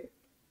রাখবে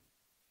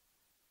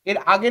এর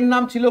আগের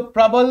নাম ছিল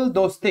প্রবল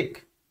দোস্তিক,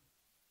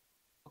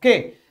 ওকে,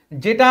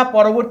 যেটা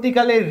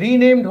পরবর্তীকালে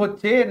রিনেমড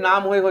হচ্ছে,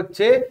 নাম হয়ে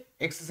হচ্ছে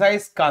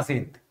এক্সারসাইজ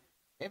কাজিন।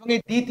 এবং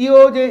এই দ্বিতীয়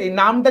যে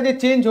নামটা যে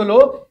চেঞ্জ হলো,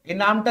 এই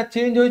নামটা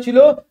চেঞ্জ হয়েছিল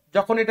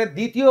যখন এটা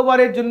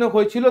দ্বিতীয়বারের জন্য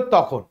হয়েছিল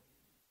তখন,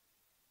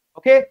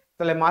 ওকে।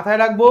 তাহলে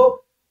মাথায় রাখবো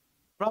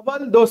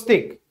প্রবল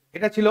দোস্তিক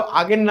এটা ছিল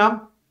আগের নাম,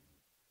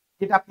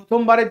 যেটা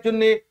প্রথমবারের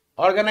জন্য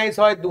অর্গানাইজ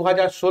হয়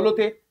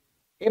 2016-তে।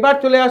 এবার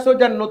চলে আসো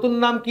যার নতুন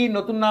নাম কি?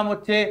 নতুন নাম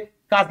হচ্ছে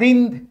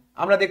কাজিন্দ।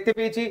 আমরা দেখতে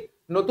পেয়েছি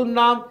নতুন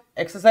নাম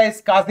এক্সারসাইজ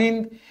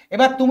কাজিন্দ।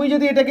 এবার তুমি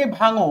যদি এটাকে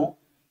ভাঙো,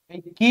 এই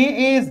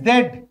KAZ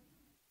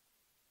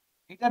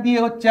এটা দিয়ে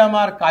হচ্ছে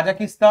আমার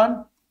কাজাকিস্তান,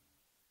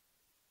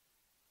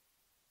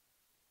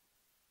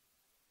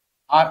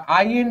 আর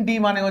IND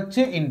মানে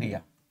হচ্ছে ইন্ডিয়া।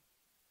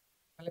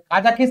 তাহলে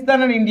কাজাকিস্তান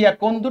আর ইন্ডিয়া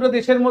কোন দুটো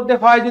দেশের মধ্যে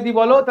হয় যদি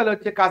বলো, তাহলে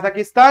হচ্ছে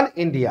কাজাকিস্তান,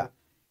 ইন্ডিয়া।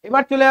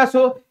 এবার চলে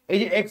আসো এই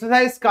যে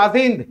এক্সারসাইজ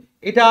কাজিন্দ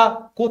এটা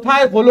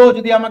কোথায় হলো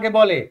যদি আমাকে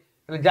বলে,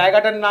 তাহলে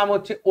জায়গাটার নাম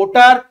হচ্ছে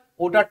ওটার।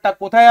 ওটারটা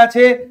কোথায়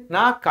আছে?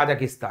 না,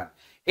 কাজাকিস্তান।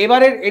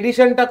 এবারের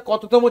এডিশনটা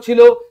কততম ছিল?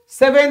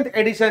 7th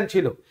এডিশন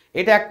ছিল।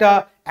 এটা একটা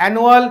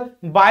অ্যানুয়াল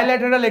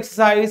বায়োল্যাটারাল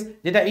এক্সারসাইজ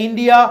যেটা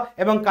ইন্ডিয়া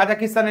এবং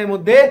কাজাকিস্তানের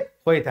মধ্যে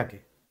হয়ে থাকে,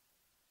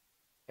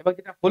 এবং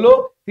যেটা হলো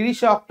 30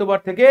 অক্টোবর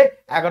থেকে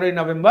 11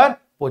 নভেম্বর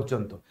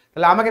পর্যন্ত।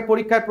 তাহলে আমাকে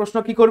পরীক্ষার প্রশ্ন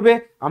কি করবে?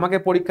 আমাকে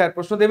পরীক্ষার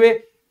প্রশ্ন দেবে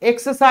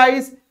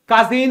এক্সারসাইজ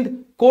কাজিন্দ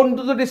কোন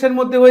দুটো দেশের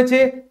মধ্যে হয়েছে?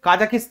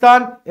 কাজাকিস্তান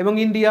এবং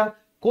ইন্ডিয়া।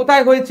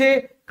 কোথায় হয়েছে?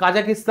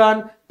 কাজাকিস্তান।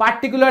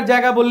 পার্টিকুলার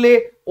জায়গা বললে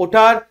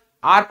ওটার।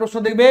 আর প্রশ্ন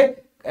দেখবে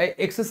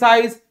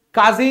এক্সারসাইজ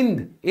কাজিন্দ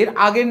এর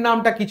আগের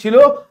নামটা কি ছিল?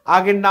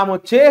 আগের নাম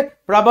হচ্ছে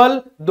প্রবল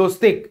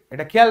দোস্তিক,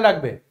 এটা খেয়াল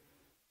রাখবে।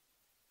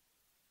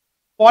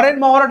 পরের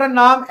মহড়াটার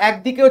নাম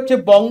একদিকে হচ্ছে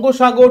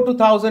বঙ্গোসাগর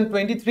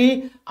 2023,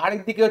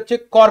 আরেকদিকে হচ্ছে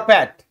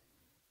করপ্যাট।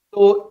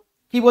 তো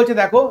কি বলছে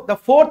দেখো, the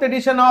fourth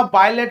edition of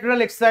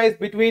bilateral exercise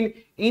between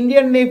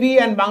Indian navy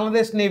and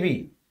Bangladesh navy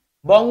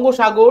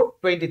Bongosagar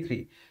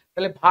 23।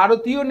 তাহলে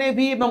ভারতীয়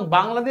নেভি এবং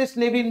বাংলাদেশ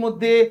নেভির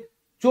মধ্যে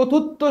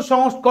চতুর্থ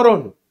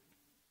সংস্করণ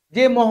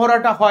যে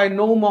মহড়াটা হয়,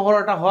 নৌ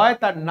মহড়াটা হয়,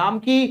 তার নাম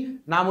কি?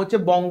 নাম হচ্ছে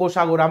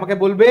বঙ্গোসাগর। আমাকে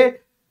বলবে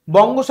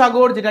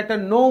বঙ্গোসাগর যেটা একটা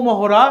নৌ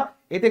মহড়া,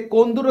 এতে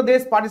কোন দুটো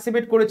দেশ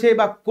পার্টিসিপেট করেছে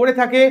বা করে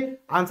থাকে?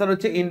 আনসার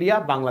হচ্ছে ইন্ডিয়া,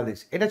 বাংলাদেশ।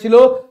 এটা ছিল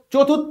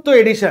চতুর্থ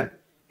এডিশন।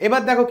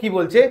 এবার দেখো কি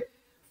বলছে,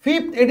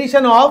 fifth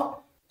edition of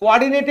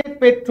coordinated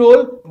petrol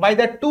by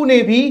the two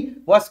navy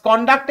was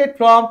conducted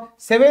from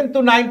 7th to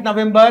 9th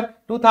November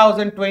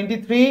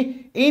 2023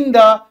 in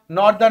the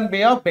Northern বে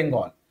অফ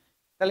বেঙ্গল।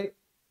 তাহলে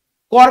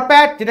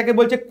করপ্যাট যেটাকে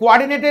বলছে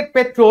কোঅর্ডিনেটেড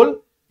পেট্রোল,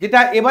 যেটা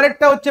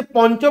এবারেরটা হচ্ছে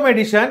পঞ্চম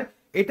এডিশন,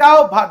 এটাও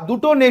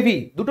দুটো নেভি,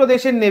 দুটো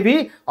দেশের নেভি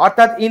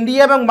অর্থাৎ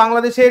ইন্ডিয়া এবং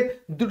বাংলাদেশের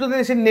দুটো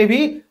দেশের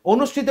নেভি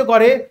অনুষ্ঠিত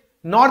করে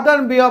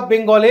নর্দার্ন বে অফ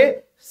বেঙ্গলে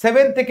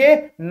 7 থেকে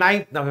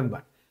 9th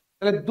নভেম্বর।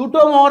 তাহলে দুটো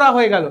মহড়া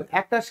হয়ে গেল,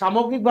 একটা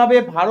সামগ্রিকভাবে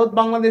ভারত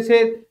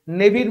বাংলাদেশের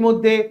নেভির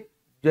মধ্যে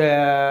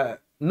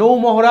নৌ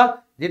মহড়া,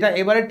 যেটা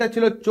এবারেরটা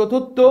ছিল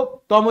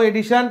চতুর্থতম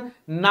এডিশন,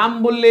 নাম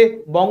বললে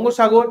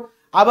বঙ্গোসাগর।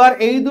 আবার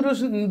এই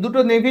দুটো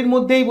নেভির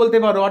মধ্যেই বলতে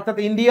পারো, অর্থাৎ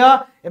ইন্ডিয়া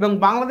এবং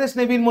বাংলাদেশ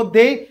নেভির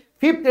মধ্যেই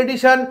ফিফথ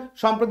এডিশন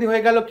সম্প্রতি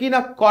হয়ে গেল কি না?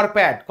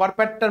 করপ্যাট।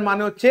 করপ্যাটটার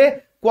মানে হচ্ছে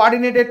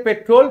কোঅর্ডিনেটেড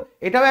পেট্রোল।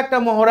 এটাও একটা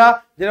মহড়া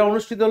যেটা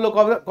অনুষ্ঠিত হলো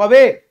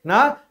কবে না?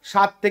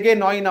 7 থেকে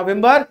 9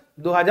 নভেম্বর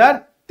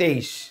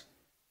 2023।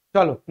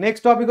 চলো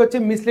নেক্সট টপিক হচ্ছে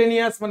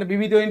মিসলেনিয়াস, মানে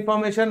বিবিধ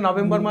ইনফরমেশন।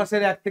 নভেম্বর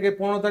মাসের 1 থেকে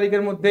 15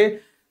 তারিখের মধ্যে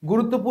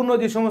গুরুত্বপূর্ণ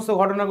যে সমস্ত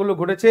ঘটনাগুলো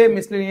ঘটেছে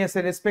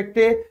মিসলেনিয়াসের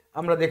রেসপেক্টে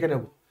আমরা দেখে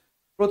নেব।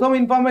 প্রথম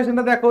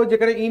ইনফরমেশনটা দেখো,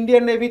 যেখানে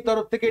ইন্ডিয়ান নেভির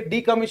তরফ থেকে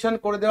ডিকমিশন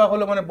করে দেওয়া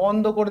হলো, মানে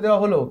বন্ধ করে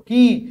দেওয়া হলো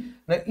কি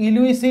না,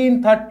 ইলুইসিন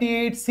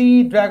 38C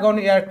ড্রাগন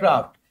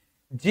এয়ারক্রাফট।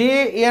 যে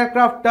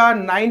এয়ারক্রাফটটা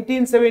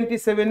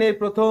 1977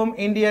 প্রথম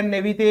ইন্ডিয়ান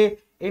নেভিতে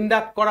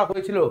ইন্ডাক্ট করা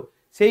হয়েছিল,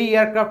 সেই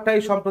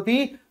এয়ারক্রাফটটাই সম্প্রতি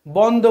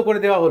বন্ধ করে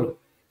দেওয়া হলো।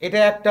 এটা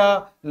একটা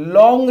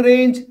লং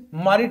রেঞ্জ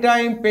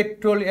মারিটাইম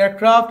পেট্রোল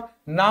এয়ারক্রাফট,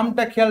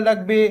 নামটা খেয়াল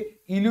রাখবে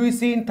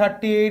ইলুইসিন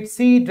 38C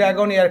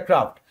ড্রাগন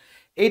এয়ারক্রাফট।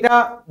 এটা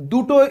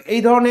দুটো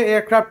এই ধরনের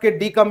এয়ারক্রাফটকে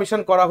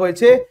ডিকমিশন করা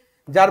হয়েছে,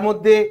 যার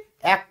মধ্যে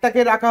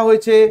একটাকে রাখা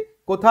হয়েছে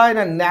কোথায়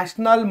না?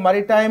 ন্যাশনাল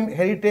ম্যারিটাইম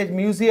হেরিটেজ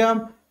মিউজিয়াম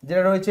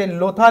যেটা রয়েছে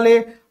লোথালে,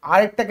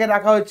 আরেকটাকে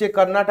রাখা হয়েছে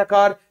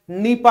কর্ণাটকার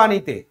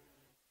নিপানিতে।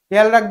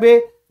 খেয়াল রাখবে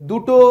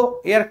দুটো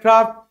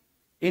এয়ারক্রাফট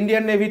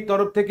ইন্ডিয়ান নেভির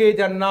তরফ থেকে,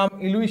 যার নাম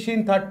ইলুইসিন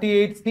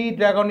 38C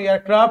ড্রাগন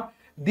এয়ারক্রাফট,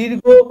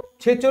 দীর্ঘ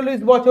 46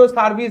 বছর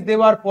সার্ভিস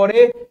দেওয়ার পরে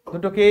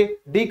দুটোকে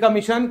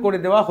ডিকমিশন করে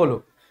দেওয়া হলো।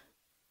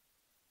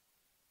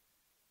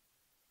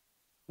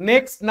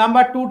 নেক্সট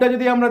নাম্বার 2টা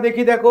যদি আমরা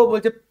দেখি, দেখো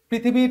বলছে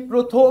পৃথিবীর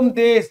প্রথম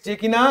দেশ যে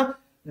কিনা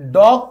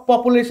ডগ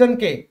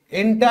পপুলেশনকে,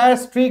 এন্টায়ার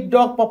স্ট্রিট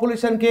ডগ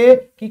পপুলেশনকে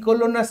কি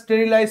করলো না?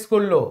 স্টেরিলাইজ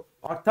করলো,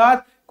 অর্থাৎ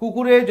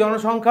কুকুরের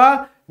জনসংখ্যা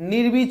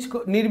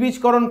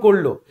নির্বীজকরণ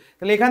করলো।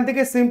 তাহলে এখান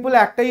থেকে সিম্পল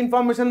একটা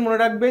ইনফরমেশন মনে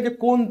রাখবে যে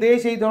কোন দেশ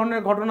এই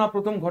ধরনের ঘটনা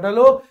প্রথম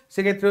ঘটালো,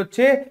 সেক্ষেত্রে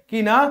হচ্ছে কি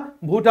না?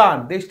 ভুটান।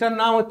 দেশটার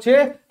নাম হচ্ছে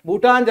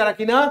ভুটান, যারা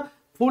কিনা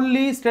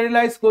ফুললি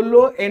স্টেরিলাইজ করলো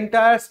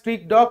এন্টায়ার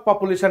স্ট্রিট ডগ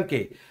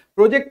পপুলেশনকে।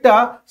 প্রজেক্টটা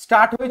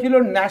স্টার্ট হয়েছিল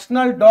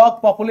national dog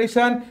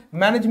population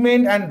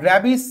management and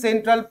rabies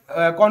central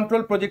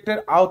control প্রজেক্টের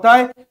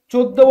আওতায়।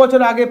 14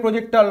 বছর আগে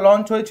প্রজেক্টটা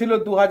লঞ্চ হয়েছিল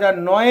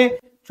 2009-এ,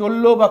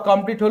 চললো বা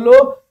কমপ্লিট হলো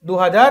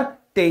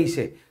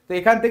 2023-এ। তো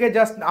এখান থেকে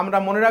জাস্ট আমরা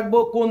মনে রাখবো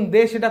কোন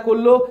দেশ এটা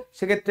করলো,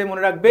 সেক্ষেত্রে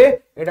মনে রাখবে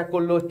এটা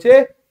করলো হচ্ছে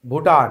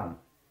ভুটান।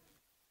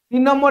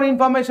 3 নম্বর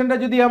ইনফরমেশনটা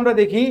যদি আমরা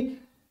দেখি,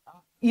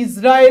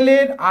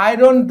 ইসরায়েলের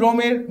আয়রন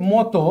ডোমের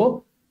মতো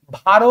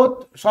ভারত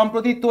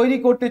সম্প্রতি তৈরি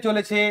করতে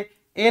চলেছে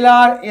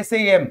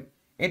LRSAM।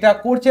 এটা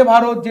করছে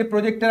ভারত যে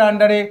প্রজেক্টের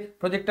আন্ডারে,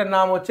 প্রজেক্টের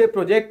নাম হচ্ছে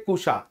প্রজেক্ট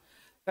কুশা।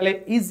 তাহলে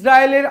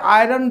ইসরায়েলের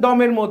আয়রন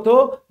ডোমের মতো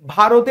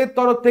ভারতের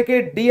তরফ থেকে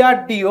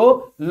DRDO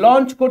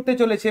লঞ্চ করতে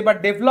চলেছে বা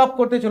ডেভেলপ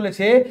করতে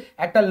চলেছে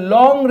একটা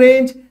long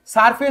range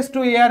surface two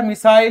air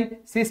missile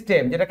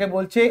system, যেটাকে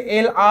বলছে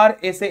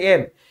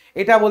LRSAM।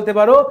 এটা বলতে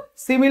পারো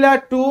similar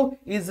to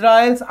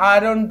Israel's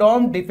iron dome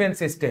defence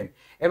system,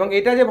 এবং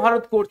এটা যে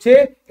ভারত করছে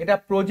এটা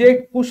প্রজেক্ট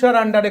কুশার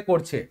আন্ডারে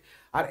করছে।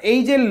 আর এই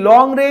যে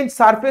long range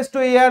surface two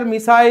air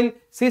missile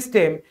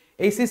system,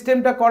 এই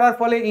সিস্টেমটা করার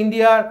ফলে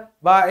ইন্ডিয়ার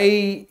বা এই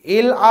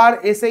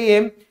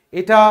LRSAM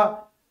এটা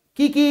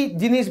কি কি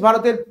জিনিস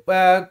ভারতের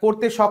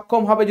করতে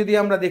সক্ষম হবে যদি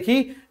আমরা দেখি,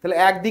 তাহলে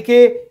একদিকে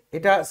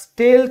এটা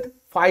স্টেলথ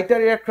ফাইটার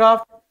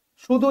এয়ারক্রাফট,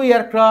 শুধু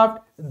এয়ারক্রাফট,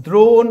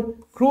 ড্রোন,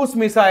 ক্রুজ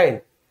মিসাইল,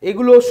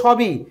 এগুলো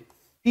সবই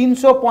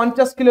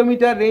 350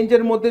 কিলোমিটার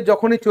রেঞ্জের মধ্যে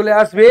যখনই চলে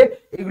আসবে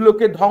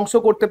এগুলোকে ধ্বংস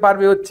করতে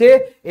পারবে হচ্ছে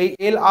এই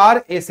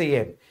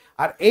LRSAM।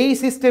 আর এই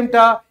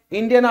সিস্টেমটা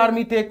ইন্ডিয়ান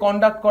আর্মিতে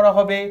কন্ডাক্ট করা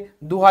হবে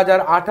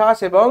 2028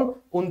 এবং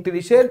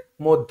 29-এর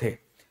মধ্যে।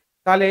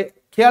 তাহলে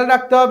খেয়াল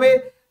রাখতে হবে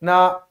না,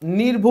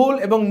 নির্ভুল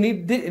এবং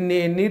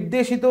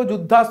নির্দেশিত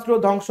যুদ্ধাস্ত্র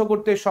ধ্বংস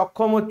করতে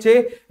সক্ষম হচ্ছে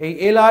এই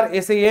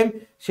LRSAM,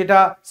 সেটা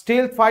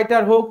স্টিলথ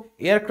ফাইটার হোক,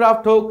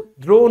 এয়ারক্রাফট হোক,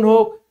 ড্রোন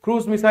হোক,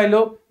 ক্রুজ মিসাইল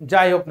হোক,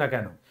 যাই হোক না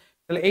কেন।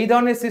 তাহলে এই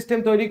ধরনের সিস্টেম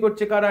তৈরি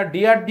করছে কারা?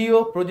 DRDO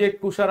প্রজেক্ট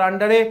কুশার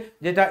আন্ডারে,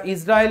 যেটা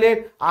ইসরায়েলের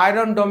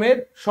আয়রন ডোমের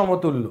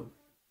সমতুল্য।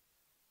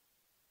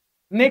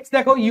 নেক্সট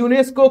দেখো,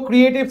 ইউনেস্কো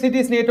ক্রিয়েটিভ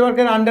সিটিজ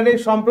নেটওয়ার্কের আন্ডারে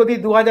সম্প্রতি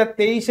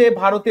 2023-এ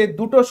ভারতের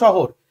দুটো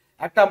শহর,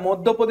 একটা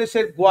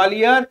মধ্যপ্রদেশের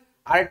গোয়ালিয়র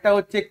আর একটা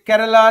হচ্ছে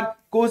কেরালার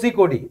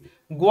কোঝিকোডি।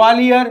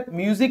 গোয়ালিয়র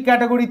মিউজিক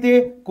ক্যাটাগরিতে,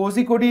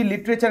 কোঝিকোডি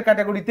লিটারেচার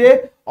ক্যাটাগরিতে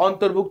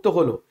অন্তর্ভুক্ত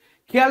হলো।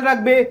 খেয়াল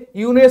রাখবে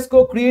ইউনেস্কো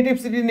ক্রিয়েটিভ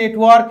সিটি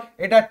নেটওয়ার্ক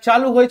এটা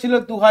চালু হয়েছিল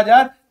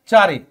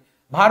 2004-এ।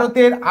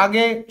 ভারতের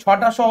আগে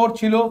 6টা শহর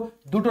ছিল,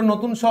 দুটো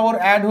নতুন শহর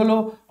অ্যাড হলো,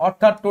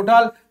 অর্থাৎ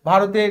টোটাল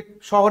ভারতের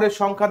শহরের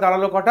সংখ্যা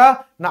দাঁড়ালো কটা?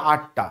 না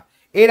 8টা।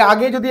 এর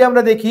আগে যদি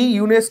আমরা দেখি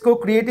ইউনেস্কো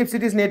ক্রিয়েটিভ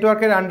সিটিজ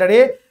নেটওয়ার্কের আন্ডারে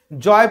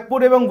জয়পুর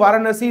এবং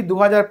বারাণসী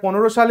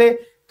 2015 সালে,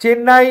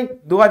 চেন্নাই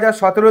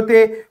 2017-তে,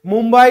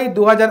 মুম্বাই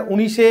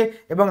 2019-এ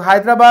এবং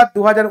হায়দ্রাবাদ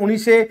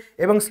 2019-এ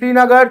এবং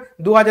শ্রীনগর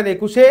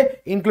 2021-এ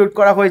ইনক্লুড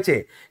করা হয়েছে।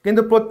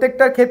 কিন্তু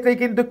প্রত্যেকটার ক্ষেত্রেই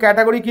কিন্তু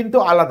ক্যাটাগরি কিন্তু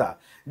আলাদা।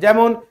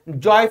 যেমন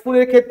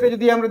জয়পুরের ক্ষেত্রে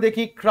যদি আমরা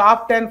দেখি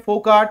ক্রাফট অ্যান্ড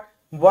ফোক আর্ট,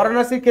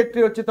 বারাণসীর ক্ষেত্রে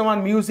হচ্ছে তোমার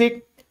মিউজিক,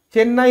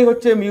 চেন্নাই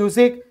হচ্ছে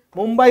মিউজিক,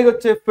 মুম্বাই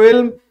হচ্ছে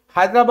ফিল্ম,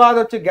 হায়দ্রাবাদ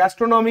হচ্ছে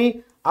গ্যাস্ট্রোনমি,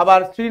 আবার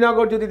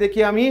শ্রীনগর যদি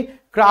দেখি আমি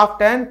ক্রাফট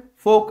অ্যান্ড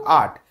ফোক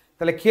আর্ট।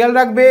 তাহলে খেয়াল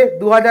রাখবে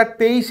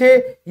 2023-এ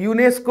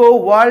UNESCO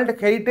world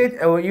heritage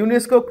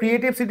UNESCO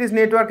creative সিটিজ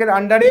নেটওয়ার্কের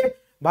আন্ডারে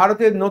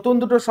ভারতের নতুন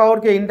দুটো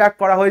শহরকে ইন্ডাক্ট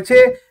করা হয়েছে,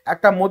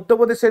 একটা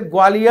মধ্যপ্রদেশের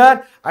গোয়ালিয়র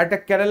আর একটা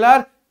কেরালার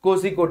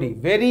কোঝিকোডি।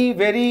 ভেরি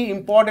ভেরি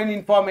ইম্পর্টেন্ট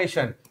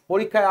ইনফরমেশন,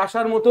 পরীক্ষায়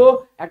আসার মতো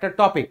একটা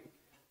টপিক।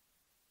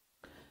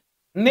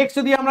 নেক্সট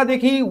যদি আমরা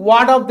দেখি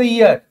word of the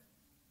year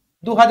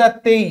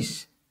 2023,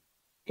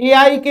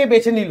 AI কে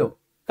বেছে নিল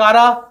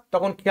কারা?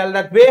 তখন খেয়াল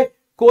রাখবে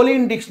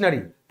কলিন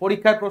ডিকশনারি।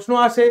 পরীক্ষার প্রশ্ন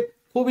আসে,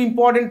 খুব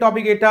ইম্পর্টেন্ট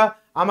টপিক এটা।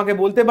 আমাকে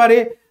বলতে পারে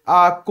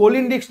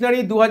Colin dictionary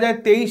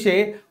 2023-এ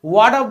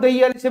word of the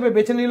year হিসেবে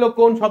বেছে নিল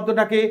কোন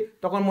শব্দটাকে?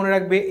 তখন মনে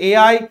রাখবে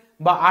AI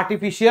বা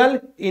আর্টিফিশিয়াল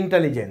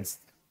ইন্টেলিজেন্স।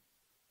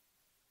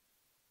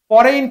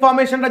 পরে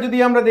ইনফরমেশনটা যদি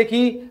আমরা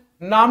দেখি,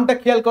 নামটা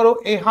খেয়াল করো,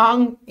 এহাং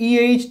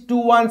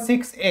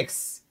EH216X।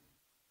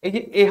 এই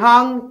যে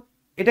এহাং,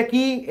 এটা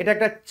কি? এটা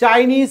একটা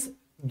চাইনিজ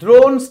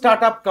ড্রোন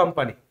স্টার্টআপ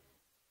কোম্পানি,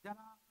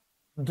 যারা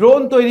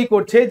ড্রোন তৈরি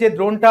করছে, যে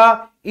ড্রোনটা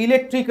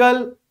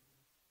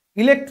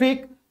ইলেকট্রিক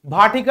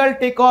ভার্টিক্যাল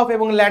টেক অফ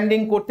এবং ল্যান্ডিং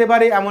করতে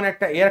পারে এমন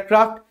একটা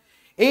এয়ারক্রাফট।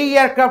 এই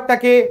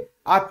এয়ারক্রাফটটাকে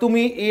আর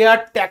তুমি এয়ার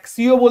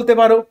ট্যাক্সিও বলতে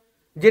পারো,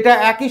 যেটা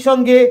একই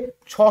সঙ্গে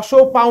 600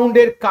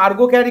 পাউন্ডের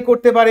কার্গো ক্যারি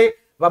করতে পারে,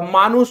 বা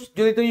মানুষ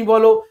যদি তুমি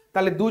বলো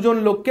তাহলে 2 জন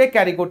লোককে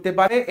ক্যারি করতে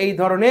পারে এই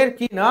ধরনের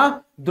কি না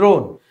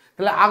ড্রোন।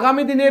 তাহলে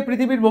আগামী দিনে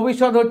পৃথিবীর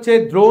ভবিষ্যৎ হচ্ছে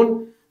ড্রোন।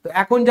 তো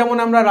এখন যেমন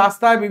আমরা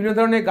রাস্তায় বিভিন্ন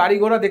ধরনের গাড়ি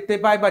ঘোড়া দেখতে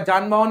পাই, বা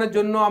যানবাহনের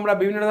জন্য আমরা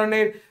বিভিন্ন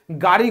ধরনের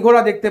গাড়ি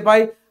ঘোড়া দেখতে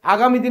পাই,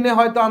 আগামী দিনে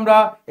হয়তো আমরা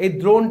এই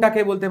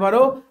ড্রোনটাকে বলতে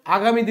পারো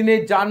আগামী দিনে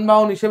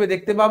যানবাহন হিসেবে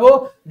দেখতে পাবো,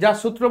 যা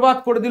সূত্রপাত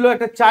করে দিল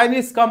একটা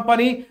চাইনিজ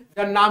কোম্পানি,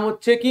 যার নাম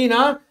হচ্ছে কি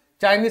না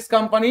চাইনিজ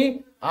কোম্পানি,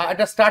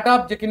 একটা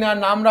স্টার্টআপ, যে কিনা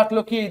নাম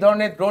রাখলো কি এই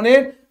ধরনের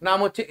ড্রোনের নাম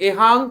হচ্ছে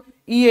এহাং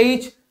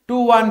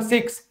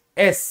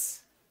EH216S।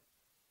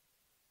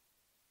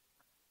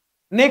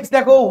 নেক্সট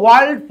দেখো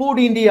ওয়ার্ল্ড ফুড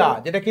ইন্ডিয়া,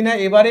 যেটা কিনা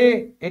এবারে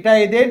এটা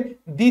এদের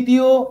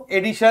দ্বিতীয়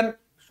এডিশন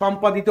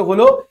সম্পাদিত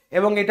হলো,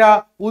 এবং এটা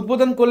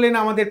উদ্বোধন করলেন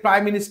আমাদের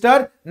প্রাইম মিনিস্টার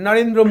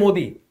নরেন্দ্র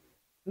মোদী।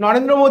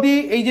 নরেন্দ্র মোদী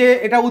এই যে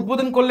এটা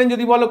উদ্বোধন করলেন,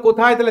 যদি বলো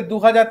কোথায়, তাহলে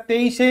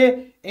 2023-এ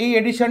এই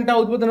এডিশনটা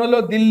উদ্বোধন হলো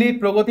দিল্লির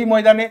প্রগতি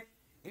ময়দানে।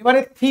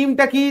 এবারে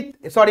থিমটা কি,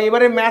 সরি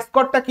এবারে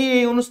ম্যাসকটটা কি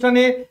এই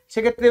অনুষ্ঠানে,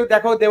 সেক্ষেত্রে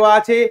দেখো দেওয়া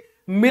আছে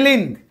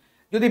মিলিন্দ।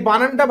 যদি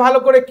বানানটা ভালো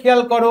করে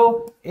খেয়াল করো,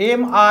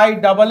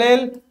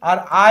 MILL আর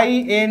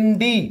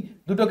IND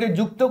দুটোকে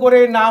যুক্ত করে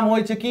নাম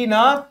হয়েছে কি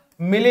না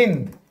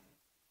মিলিন্দ।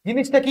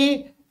 জিনিসটা কি?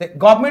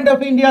 গভর্নমেন্ট অফ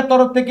ইন্ডিয়ার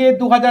তরফ থেকে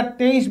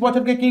 2023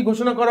 বছরকে কি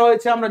ঘোষণা করা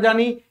হয়েছে আমরা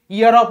জানি,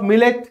 ইয়ার অফ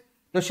মিলেট।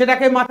 তো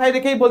সেটাকে মাথায়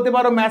রেখেই বলতে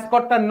পারো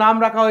ম্যাসকটটার নাম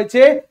রাখা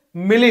হয়েছে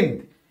মিলিন্দ।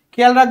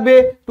 খেয়াল রাখবে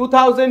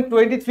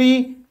 2023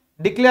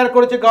 ডিক্লেয়ার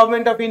করেছে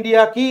গভর্নমেন্ট অফ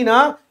ইন্ডিয়া কি না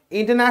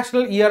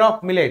ইন্টারন্যাশনাল ইয়ার অফ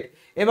মিলেট।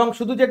 এবং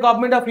শুধু যে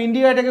গভর্নমেন্ট অফ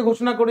ইন্ডিয়া এটাকে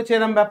ঘোষণা করেছে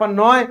এরকম ব্যাপার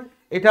নয়,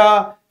 এটা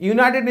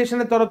ইউনাইটেড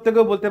নেশনের তরফ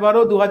থেকেও বলতে পারো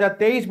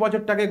 2023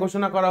 বছরটাকে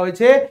ঘোষণা করা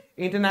হয়েছে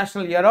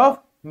international year of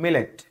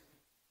millet.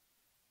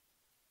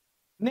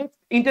 Next,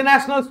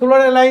 international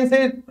solar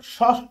অ্যালায়েন্সের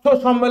 6ষ্ঠ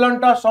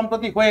সম্মেলনটা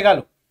সম্প্রতি হয়ে গেল।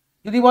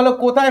 যদি বলো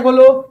কোথায়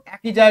হলো,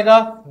 একই জায়গা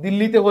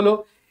দিল্লিতে হলো।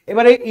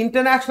 এবারে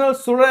ইন্টারন্যাশনাল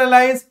সোলার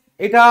অ্যালায়েন্স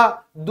এটা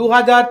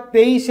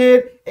 2023-এর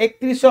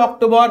 31শে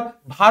অক্টোবর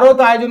ভারত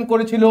আয়োজন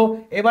করেছিল।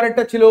 এবার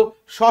এটা ছিল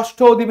 6ষ্ঠ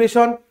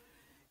অধিবেশন।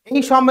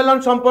 এই সম্মেলন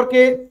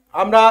সম্পর্কে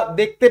আমরা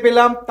দেখতে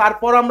পেলাম।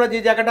 তারপর আমরা যে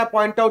জায়গাটা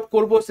পয়েন্ট আউট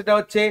করব সেটা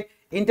হচ্ছে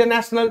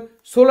ইন্টারন্যাশনাল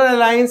সোলার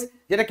অ্যালায়েন্স,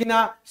 যেটা কিনা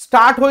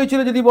স্টার্ট হয়েছিল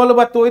যদি বলো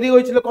বা তৈরি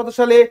হয়েছিল কত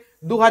সালে,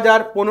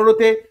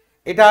 2015-তে।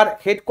 এটার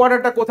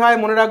হেডকোয়ার্টারটা কোথায়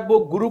মনে রাখবো,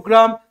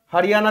 গুরুগ্রাম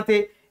হরিয়ানাতে।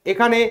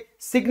 এখানে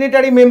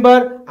সিগনেটারি মেম্বার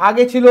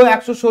আগে ছিল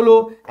 116,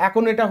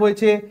 এখন এটা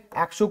হয়েছে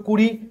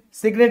 120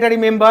 সিগনেটারি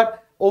মেম্বার।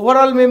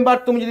 ওভারঅল মেম্বার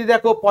তুমি যদি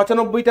দেখো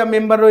 95টা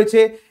মেম্বার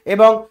রয়েছে,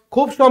 এবং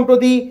খুব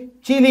সম্প্রতি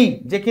চিলি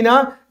যে কিনা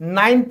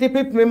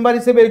 95th মেম্বার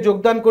হিসেবে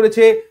যোগদান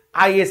করেছে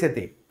আইএসএ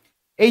তে।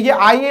 এই যে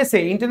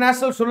আইএসএ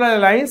ইন্টারন্যাশনাল সোলার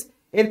অ্যালায়েন্স,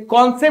 এর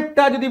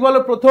কনসেপ্টটা যদি বলো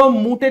প্রথম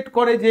মুটেট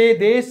করে যে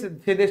দেশ,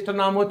 সে দেশটার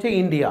নাম হচ্ছে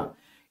ইন্ডিয়া।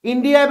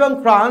 ইন্ডিয়া এবং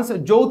ফ্রান্স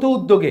যৌথ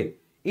উদ্যোগে,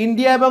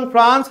 ইন্ডিয়া এবং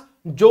ফ্রান্স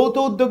যৌথ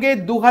উদ্যোগে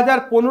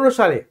 2015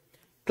 সালে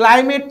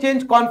ক্লাইমেট চেঞ্জ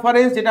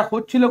কনফারেন্স যেটা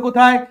হচ্ছিল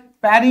কোথায়,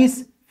 প্যারিস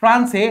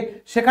ফ্রান্সে,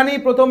 সেখানেই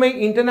প্রথমে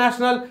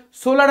ইন্টারন্যাশনাল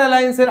সোলার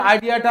অ্যালায়েন্সের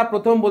আইডিয়াটা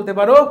প্রথম বলতে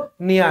পারো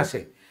নিয়ে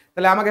আসে।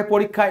 তাহলে আমাকে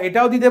পরীক্ষা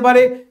এটাও দিতে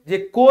পারে যে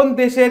কোন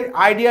দেশের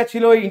আইডিয়া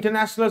ছিল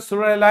ইন্টারন্যাশনাল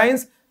সোলার অ্যালায়েন্স,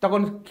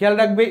 তখন খেয়াল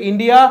রাখবে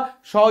ইন্ডিয়া,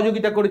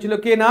 সহযোগিতা করেছিল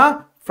কে না,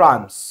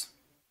 France.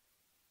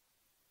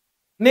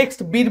 Next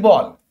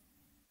Birbal.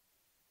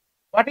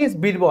 What is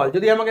Birbal?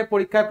 যদি আমাকে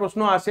পরীক্ষায় প্রশ্ন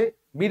আসে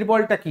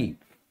বীরবলটা কি,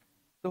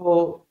 তো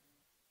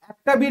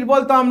একটা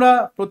বীরবল তো আমরা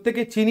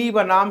প্রত্যেকে চিনি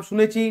বা নাম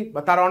শুনেছি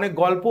বা তার অনেক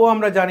গল্পও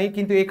আমরা জানি,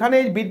 কিন্তু এখানে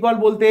বীরবল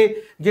বলতে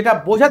যেটা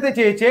বোঝাতে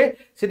চেয়েছে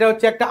সেটা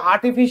হচ্ছে একটা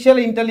আর্টিফিশিয়াল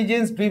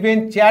ইন্টেলিজেন্স ড্রিভেন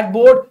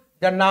চ্যাটবোর্ড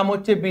যার নাম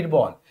হচ্ছে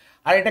বীরবল।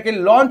 আর এটাকে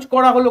লঞ্চ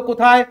করা হলো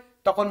কোথায়,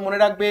 তখন মনে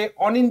রাখবে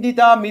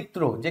অনিন্দিতা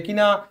মিত্র যে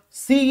কিনা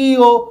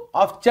CEO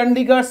of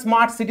Chandigarh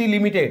smart city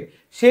limited,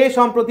 সে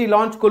সম্প্রতি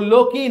লঞ্চ করলো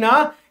কি না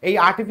এই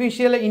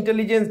আর্টিফিশিয়াল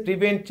ইন্টেলিজেন্স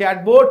ড্রিভেন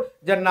চ্যাটবোর্ড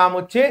যার নাম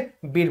হচ্ছে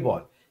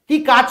বীরবল। কি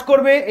কাজ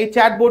করবে এই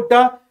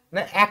চ্যাটবোর্ডটা,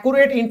 না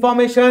accurate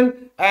information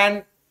and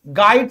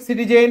guide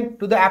citizen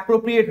to the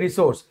appropriate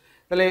resource.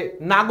 তাহলে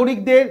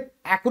নাগরিকদের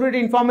অ্যাকুরেট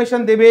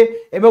ইনফরমেশন দেবে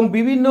এবং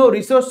বিভিন্ন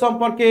রিসোর্স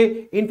সম্পর্কে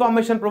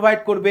ইনফরমেশন প্রোভাইড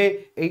করবে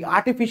এই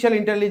আর্টিফিশিয়াল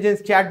ইন্টেলিজেন্স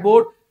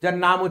চ্যাটবোর্ড যার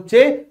নাম হচ্ছে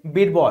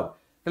বীরবল।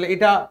 তাহলে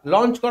এটা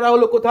লঞ্চ করা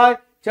হলো কোথায়,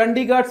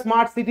 চণ্ডীগড়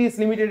স্মার্ট সিটিজ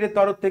লিমিটেডের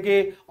তরফ থেকে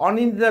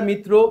অনিন্দিতা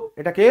মিত্র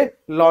এটাকে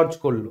লঞ্চ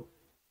করলো।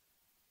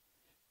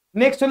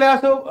 নেক্সট চলে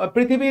আসো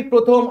পৃথিবীর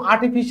প্রথম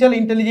artificial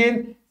intelligence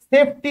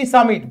safety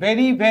summit.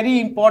 Very very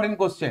important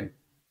question.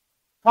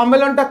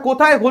 সম্মেলনটা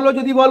কোথায় হলো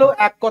যদি বলো,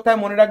 এক কথায়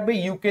মনে রাখবে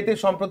ইউকে তে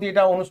সম্প্রতি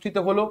এটা অনুষ্ঠিত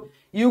হলো।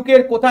 ইউকে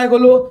এর কোথায়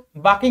হলো,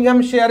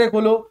 বাকিংহামশায়ারে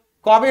হলো।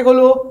 কবে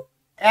হলো,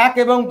 1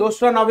 এবং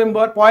 2রা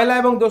নভেম্বর, 1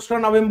 এবং 2রা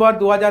নভেম্বর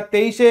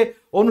 2023-এ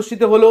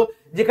অনুষ্ঠিত হলো,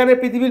 যেখানে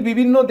পৃথিবীর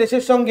বিভিন্ন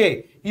দেশের সঙ্গে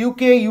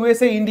ইউকে,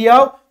 ইউএসএ,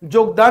 ইন্ডিয়াও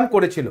যোগদান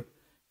করেছিল।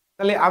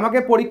 তাহলে আমাকে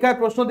পরীক্ষায়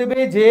প্রশ্ন দেবে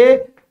যে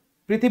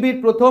পৃথিবীর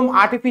প্রথম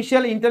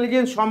আর্টিফিশিয়াল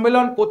ইন্টেলিজেন্স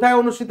সম্মেলন কোথায়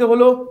অনুষ্ঠিত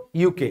হলো,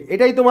 ইউকে,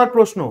 এটাই তোমার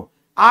প্রশ্ন।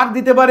 আর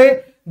দিতে পারে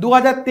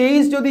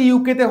 2023 যদি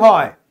ইউকেতে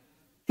হয়,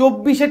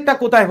 24-এরটা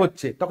কোথায়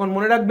হচ্ছে, তখন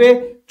মনে রাখবে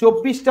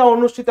 24টা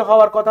অনুষ্ঠিত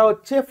হওয়ার কথা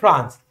হচ্ছে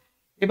ফ্রান্স।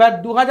 এবার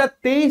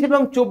 2023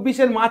 এবং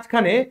 24-এর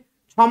মাঝখানে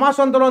 6 মাস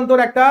অন্তর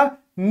অন্তর একটা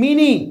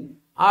মিনি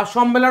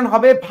সম্মেলন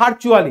হবে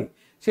ভার্চুয়ালি।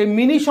 সেই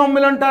মিনি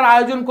সম্মেলনটার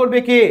আয়োজন করবে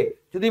কে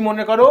যদি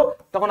মনে করো,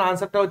 তখন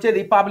আনসারটা হচ্ছে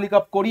রিপাবলিক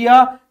অফ কোরিয়া,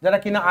 যারা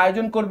কিনা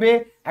আয়োজন করবে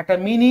একটা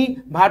মিনি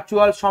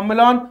ভার্চুয়াল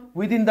সম্মেলন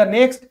উইদিন দ্য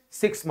নেক্সট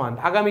 6 মান্থ।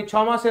 আগামী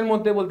 6 মাসের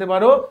মধ্যে বলতে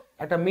পারো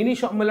একটা মিনি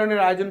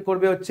সম্মেলনের আয়োজন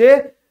করবে হচ্ছে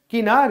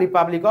কিনা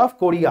রিপাবলিক অফ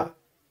কোরিয়া।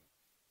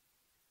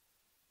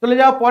 চলে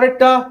যাও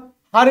পরেরটা,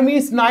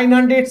 হারমিস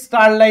 900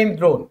 স্টারলাইন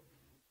ড্রোন।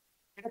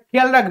 এটা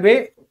খেয়াল রাখবে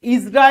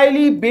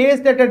ইসরায়েলি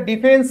বেসড একটা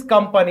ডিফেন্স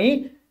কোম্পানি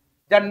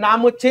যার নাম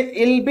হচ্ছে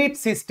এলবিট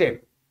সিস্টেম,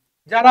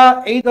 যারা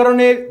এই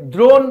ধরনের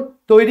ড্রোন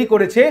তৈরি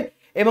করেছে।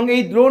 এবং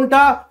এই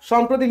ড্রোনটা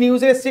সম্প্রতি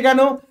নিউজে এসছে কেন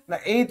না,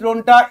 এই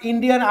ড্রোনটা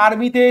ইন্ডিয়ান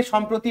আর্মিতে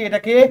সম্প্রতি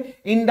এটাকে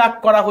ইন্ডাক্ট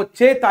করা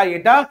হচ্ছে, তাই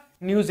এটা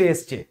নিউজে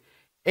এসছে।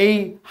 এই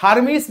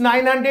হারমিস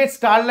 900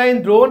 স্টারলাইন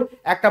ড্রোন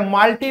একটা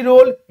multi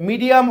role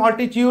medium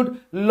altitude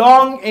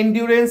long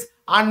endurance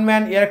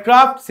আনম্যান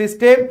aircraft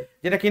system,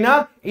 যেটা কিনা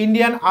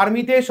ইন্ডিয়ান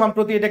আর্মিতে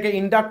সম্প্রতি এটাকে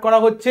ইন্ডাক্ট করা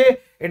হচ্ছে।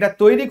 এটা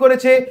তৈরি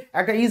করেছে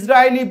একটা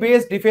ইসরায়েলি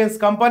বেসড ডিফেন্স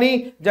কোম্পানি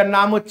যার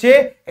নাম হচ্ছে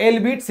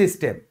এলবিট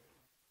সিস্টেম।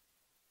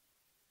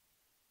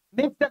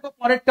 নেক্সট দেখো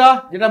পরেরটা,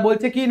 যেটা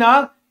বলছে কি না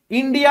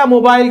ইন্ডিয়া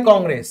মোবাইল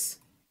কংগ্রেস।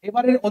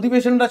 এবারের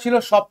অধিবেশনটা ছিল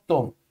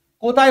 7ম।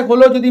 কোথায়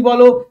হলো যদি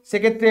বলো,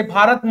 সেক্ষেত্রে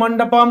ভারত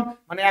মণ্ডপম,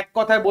 মানে এক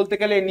কথায় বলতে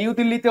গেলে নিউ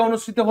দিল্লিতে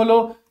অনুষ্ঠিত হলো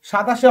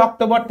 27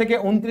 অক্টোবর থেকে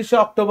 29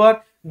 অক্টোবর,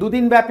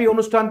 দুদিন ব্যাপী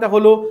অনুষ্ঠানটা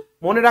হলো।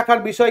 মনে রাখার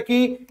বিষয় কি,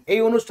 এই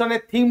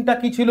অনুষ্ঠানের থিমটা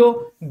কি ছিল,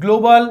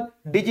 global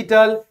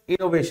digital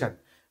innovation.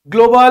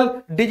 Global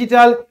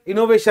digital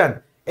innovation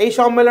এই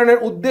সম্মেলনের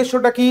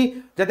উদ্দেশ্যটা কি,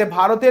 যাতে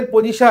ভারতের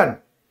পজিশন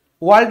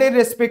ওয়ার্ল্ডের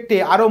রেসপেক্টে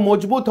আরো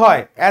মজবুত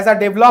হয় as a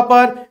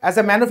developer, as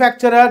a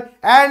manufacturer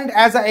and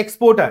as a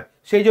exporter.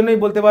 সেই জন্যই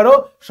বলতে পারো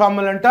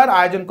সম্মেলনটার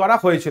আয়োজন করা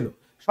হয়েছিল।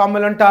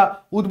 সম্মেলনটা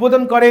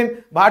উদ্বোধন করেন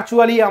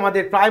ভার্চুয়ালি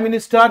আমাদের প্রাইম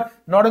মিনিস্টার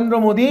নরেন্দ্র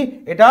মোদী,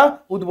 এটা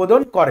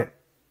উদ্বোধন করেন।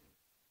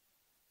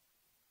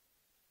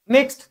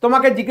 নেক্সট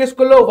তোমাকে জিজ্ঞেস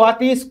করলো what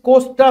is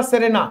Costa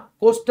Serena.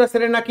 Costa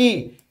Serena কি,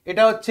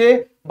 এটা হচ্ছে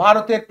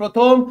ভারতের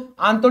প্রথম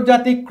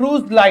আন্তর্জাতিক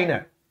ক্রুজ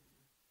লাইনার।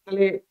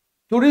 তাহলে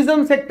ট্যুরিজম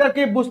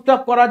সেক্টরকে বুস্ট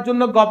আপ করার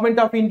জন্য গভর্নমেন্ট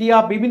অফ ইন্ডিয়া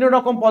বিভিন্ন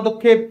রকম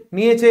পদক্ষেপ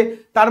নিয়েছে,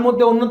 তার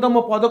মধ্যে অন্যতম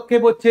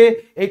পদক্ষেপ হচ্ছে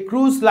এই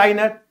ক্রুজ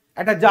লাইনার,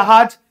 একটা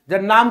জাহাজ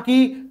যার নাম কি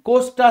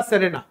কোস্টা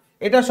সেরেনা।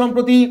 এটা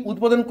সম্প্রতি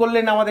উদ্বোধন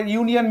করলেন আমাদের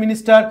ইউনিয়ন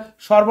মিনিস্টার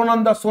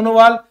সর্বানন্দ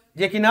সোনোয়াল।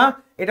 যে কিনা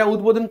এটা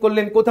উদ্বোধন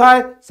করলেন কোথায়,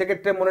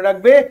 সেক্ষেত্রে মনে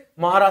রাখবে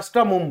মহারাষ্ট্র,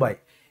 মুম্বাই।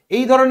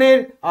 এই ধরনের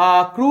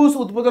ক্রুজ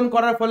উদ্বোধন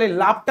করার ফলে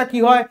লাভটা কি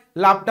হয়,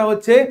 লাভটা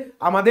হচ্ছে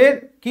আমাদের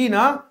কি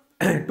না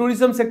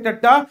ট্যুরিজম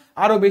সেক্টরটা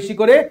আরো বেশি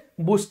করে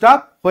বুস্ট আপ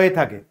হয়ে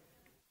থাকে।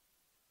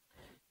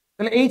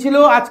 তাহলে এই ছিল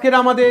আজকের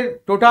আমাদের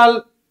টোটাল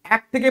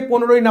 1 থেকে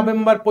 15ই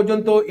নভেম্বর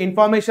পর্যন্ত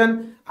ইনফরমেশন।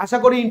 আশা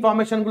করি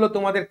ইনফরমেশনগুলো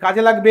তোমাদের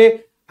কাজে লাগবে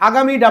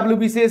আগামী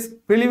WBCS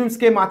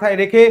প্রিলিমসকে মাথায়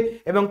রেখে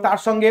এবং তার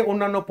সঙ্গে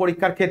অন্যান্য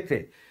পরীক্ষার ক্ষেত্রে।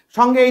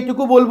 সঙ্গে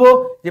এইটুকু বলবো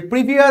যে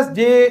প্রিভিয়াস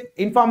যে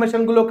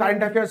ইনফরমেশনগুলো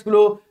কারেন্ট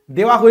অ্যাফেয়ার্সগুলো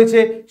দেওয়া হয়েছে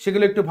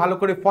সেগুলো একটু ভালো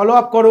করে ফলো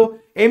আপ করো।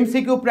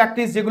 এমসিকিউ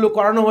প্র্যাকটিস যেগুলো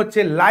করানো হচ্ছে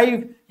লাইভ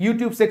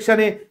ইউটিউব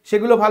সেকশনে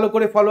সেগুলো ভালো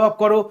করে ফলো আপ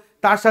করো।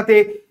 তার সাথে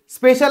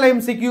স্পেশাল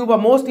এমসিকিউ বা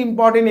মোস্ট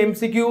ইম্পর্টেন্ট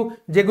এমসিকিউ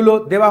যেগুলো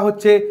দেওয়া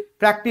হচ্ছে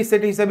প্র্যাকটিস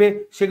সেট হিসেবে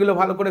সেগুলো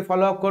ভালো করে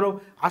ফলো আপ করো।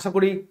 আশা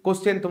করি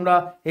কোশ্চেন তোমরা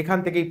এখান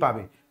থেকেই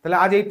পাবে। তাহলে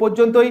আজ এই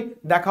পর্যন্তই,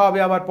 দেখা হবে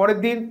আবার পরের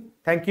দিন।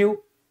 Thank you.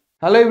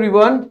 Hello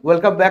everyone,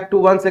 welcome back to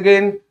one's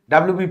again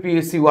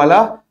WBPSC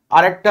Wallah।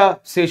 আরেকটা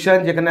সেশন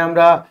যেখানে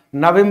আমরা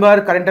নভেম্বর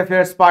কারেন্ট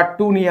অ্যাফেয়ার্স পার্ট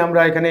 2 নিয়ে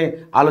আমরা এখানে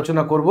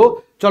আলোচনা করব।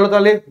 চলো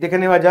তাহলে দেখে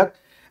নেওয়া যাক।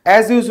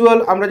 অ্যাজ ইউজুয়াল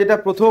আমরা যেটা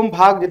প্রথম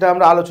ভাগ যেটা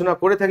আমরা আলোচনা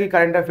করে থাকি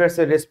কারেন্ট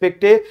অ্যাফেয়ার্সের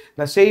রেসপেক্টে,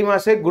 না সেই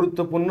মাসে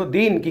গুরুত্বপূর্ণ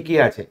দিন কি কি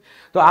আছে।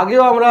 তো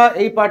আগেও আমরা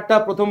এই পার্টটা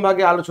প্রথম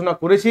ভাগে আলোচনা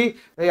করেছি,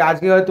 তাই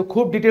আজকে হয়তো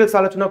খুব ডিটেলস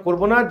আলোচনা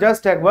করব না,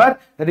 জাস্ট একবার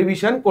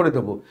রিভিশন করে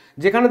দেবো।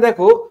 যেখানে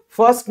দেখো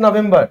 1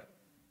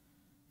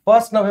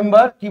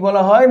 নভেম্বর কি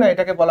বলা হয়, না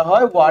এটাকে বলা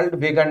হয় ওয়ার্ল্ড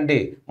ভেগান ডে।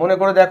 মনে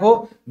করে দেখো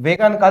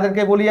ভেগান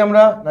কাদেরকে বলি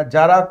আমরা, না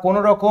যারা কোনো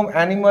রকম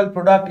অ্যানিমাল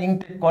প্রোডাক্ট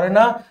ইনটেক করে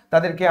না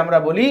তাদেরকে আমরা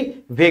বলি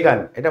ভেগান,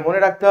 এটা মনে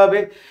রাখতে হবে।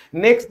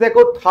 নেক্সট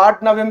দেখো 3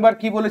 নভেম্বর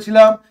কি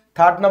বলেছিলাম,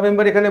 3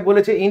 নভেম্বর এখানে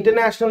বলেছে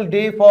international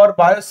day for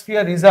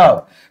biosphere reserve.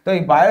 তো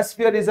এই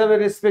বায়োস্ফিয়ার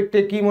রিজার্ভের রেসপেক্টে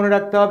কি মনে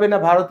রাখতে হবে, না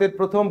ভারতের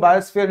প্রথম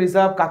বায়োস্ফিয়ার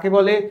রিজার্ভ কাকে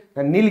বলে,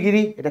 না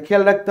নীলগিরি, এটা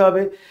খেয়াল রাখতে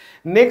হবে।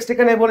 নেক্সট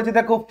এখানে বলেছে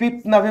দেখো 5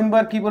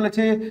 নভেম্বর কি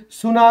বলেছে,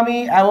 সুনামি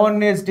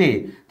অ্যাওয়ারনেস ডে।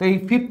 তো এই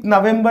 5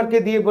 নভেম্বরকে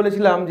দিয়ে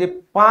বলেছিলাম যে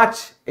 5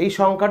 এই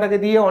সংখ্যাটাকে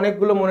দিয়ে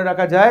অনেকগুলো মনে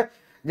রাখা যায়।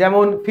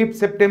 যেমন 5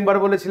 সেপ্টেম্বর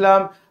বলেছিলাম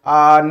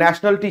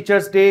ন্যাশনাল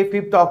টিচার্স ডে,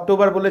 5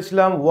 অক্টোবর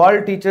বলেছিলাম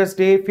ওয়ার্ল্ড টিচার্স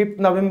ডে, 5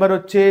 নভেম্বর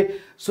হচ্ছে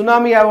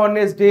সুনামি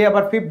অ্যাওয়ারনেস ডে,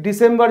 আবার 5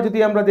 ডিসেম্বর যদি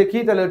আমরা দেখি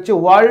তাহলে হচ্ছে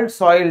ওয়ার্ল্ড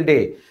সয়েল ডে।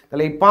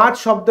 তাহলে এই 5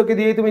 শব্দকে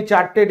দিয়ে তুমি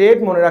 4টে ডেট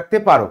মনে রাখতে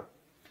পারো।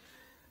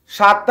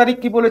 7 তারিখ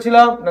কি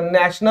বলেছিলাম,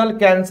 ন্যাশনাল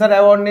ক্যান্সার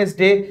অ্যাওয়ারনেস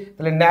ডে।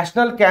 তাহলে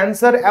ন্যাশনাল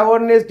ক্যান্সার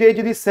অ্যাওয়ারনেস ডে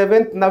যদি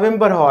 7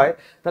 নভেম্বর হয়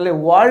তাহলে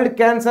ওয়ার্ল্ড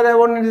ক্যান্সার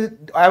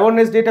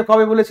অ্যাওয়ারনেস ডেটা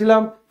কবে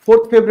বলেছিলাম, 4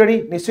 ফেব্রুয়ারি,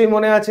 নিশ্চয়ই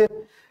মনে আছে।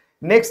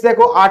 নেক্সট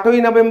দেখো 8ই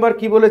নভেম্বর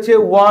কি বলেছে,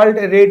 world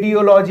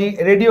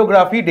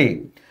radiography day.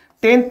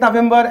 10th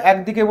November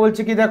একদিকে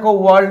বলছে কি দেখো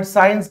world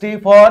science day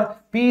for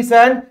piece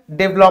and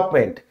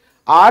development.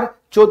 R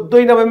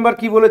 14ই November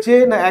কি বলেছে,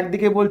 না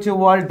একদিকে বলছে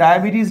ওয়ার্ল্ড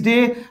ডায়াবেটিস ডে,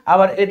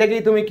 আবার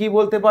এটাকেই তুমি কি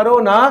বলতে পারো,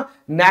 না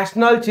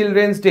national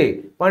children's day.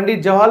 Pandit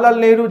Jawaharlal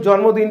নেহরুর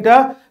জন্মদিনটা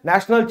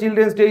ন্যাশনাল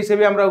চিলড্রেন্স ডে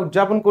হিসেবে আমরা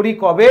উদযাপন করি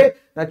কবে,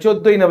 না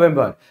 14ই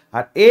নভেম্বর।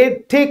 আর এর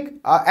ঠিক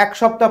এক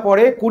সপ্তাহ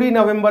পরে 20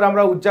 নভেম্বর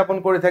আমরা উদযাপন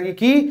করে থাকি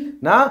কি,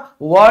 না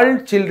ওয়ার্ল্ড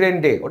চিলড্রেন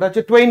ডে, ওটা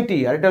হচ্ছে 20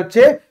 আর এটা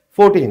হচ্ছে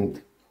 14th।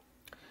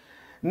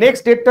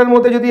 নেক্সট ডেটটার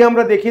মধ্যে যদি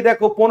আমরা দেখি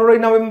দেখো 15ই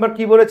নভেম্বর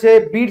কি বলেছে,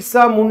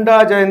 বিরসা মুন্ডা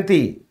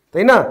জয়ন্তী,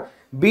 তাই না,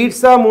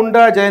 বিরসা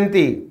মুন্ডা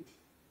জয়ন্তী।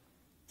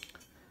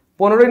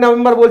 15ই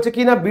নভেম্বর বলছে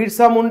কি না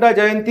বিরসা মুন্ডা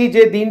জয়ন্তী,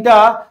 যে দিনটা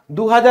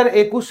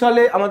 2021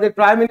 সালে আমাদের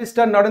প্রাইম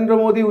মিনিস্টার নরেন্দ্র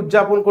মোদী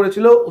উদযাপন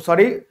করেছিল,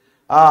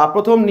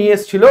 প্রথম নিয়ে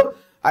এসেছিল।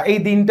 এই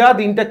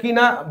দিনটা কি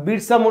না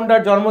বিরসা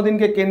মুন্ডার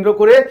জন্মদিনকে কেন্দ্র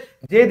করে,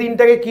 যে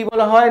দিনটাকে কি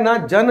বলা হয়, না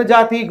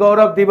জনজাতি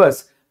গৌরব দিবস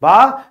বা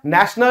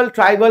ন্যাশনাল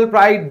ট্রাইবাল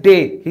প্রাইড ডে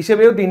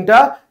হিসেবেও দিনটা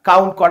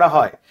কাউন্ট করা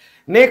হয়।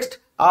 নেক্সট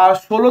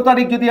 16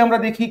 তারিখ যদি আমরা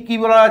দেখি কি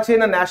বলা আছে,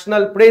 না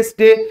ন্যাশনাল প্রেস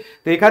ডে।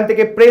 তো এখান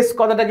থেকে প্রেস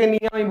কথাটাকে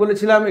নিয়ে আমি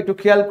বলেছিলাম, একটু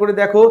খেয়াল করে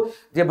দেখো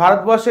যে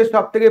ভারতবর্ষের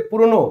সব থেকে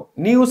পুরনো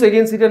নিউজ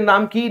এজেন্সিটার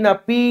নাম কি, না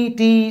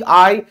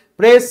PTI,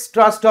 press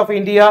trust of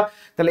India.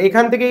 তাহলে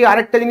এখান থেকেই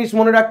আরেকটা জিনিস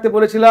মনে রাখতে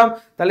বলেছিলাম,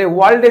 তাহলে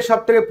ওয়ার্ল্ডের সব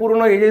থেকে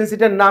পুরনো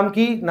এজেন্সিটার নাম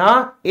কি, না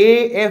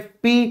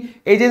AFP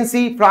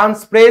এজেন্সি ফ্রান্স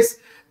প্রেস।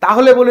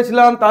 তাহলে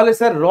বলেছিলাম তাহলে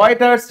স্যার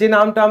রয়টার্স যে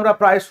নামটা আমরা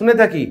প্রায় শুনে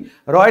থাকি,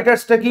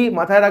 রয়টার্সটা কি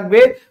মাথায় রাখবে,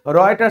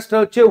 রয়টার্সটা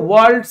হচ্ছে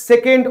world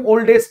second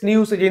oldest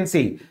news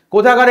agency.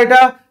 কোথাকার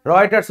এটা,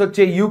 রয়টার্স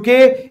হচ্ছে UK,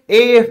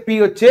 AFP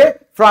হচ্ছে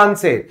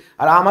ফ্রান্সের।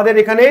 আর আমাদের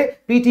এখানে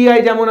PTI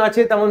যেমন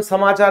আছে তেমন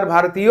সমাচার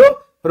ভারতীয়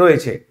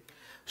রয়েছে।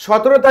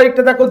 17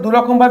 তারিখটা দেখো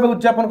দুরকম ভাবে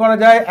উদযাপন করা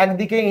যায়,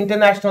 একদিকে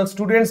ইন্টারন্যাশনাল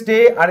স্টুডেন্টস ডে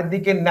আর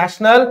একদিকে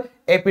ন্যাশনাল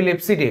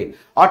এপিলেপসি ডে,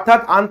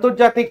 অর্থাৎ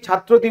আন্তর্জাতিক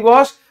ছাত্র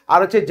দিবস আর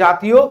হচ্ছে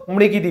জাতীয়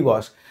মৃগী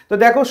দিবস। তো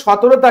দেখো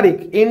 17 তারিখ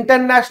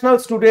ইন্টারন্যাশনাল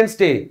স্টুডেন্টস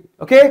ডে,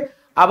 ওকে,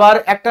 আবার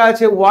একটা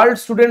আছে ওয়ার্ল্ড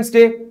স্টুডেন্টস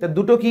ডে।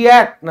 দুটো কি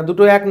এক, না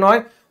দুটো এক নয়।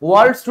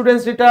 ওয়ার্ল্ড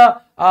স্টুডেন্টস ডেটা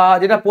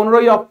যেটা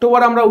 15ই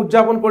অক্টোবর আমরা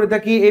উদযাপন করে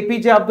থাকি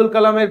APJ আব্দুল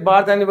কালামের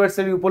বার্থ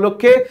অ্যানিভার্সারি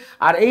উপলক্ষে,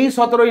 আর এই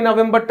 17ই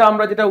নভেম্বরটা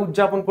আমরা যেটা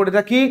উদযাপন করে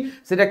থাকি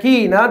সেটা কি,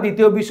 না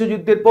দ্বিতীয়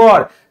বিশ্বযুদ্ধের পর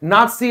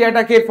নাৎসি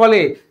অ্যাটাকের ফলে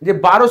যে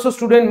 1200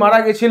 স্টুডেন্ট মারা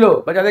গেছিল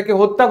বা যাদেরকে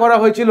হত্যা করা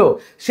হয়েছিল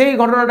সেই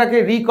ঘটনাটাকে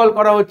রিকল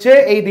করা হচ্ছে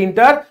এই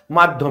দিনটার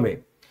মাধ্যমে।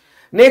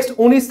 নেক্সট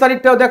 19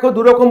 তারিখটাও দেখো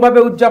দুরকম ভাবে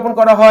উদযাপন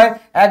করা হয়,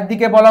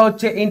 একদিকে বলা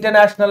হচ্ছে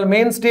ইন্টারন্যাশনাল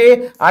মেন্স ডে,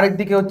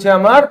 আরেকদিকে হচ্ছে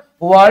আমার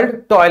ওয়ার্ল্ড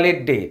টয়লেট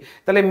ডে।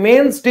 তাহলে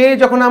মেন্স ডে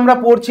যখন আমরা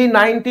পড়ছি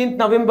 19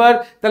 নভেম্বর,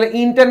 তাহলে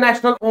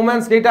ইন্টারন্যাশনাল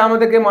ওমেন্স ডেটা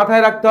আমাদেরকে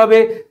মাথায় রাখতে হবে।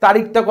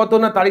 তারিখটা কত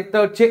না, তারিখটা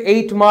হচ্ছে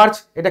 8 মার্চ,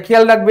 এটা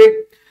খেয়াল রাখবে।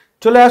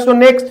 চলে আসো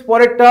নেক্সট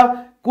পরেরটা,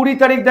 20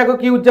 তারিখ দেখো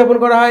কি উদযাপন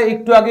করা হয়,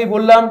 একটু আগেই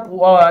বললাম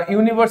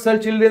ইউনিভার্সাল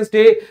চিলড্রেন্স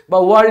ডে বা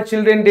ওয়ার্ল্ড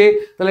চিলড্রেন ডে।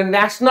 তাহলে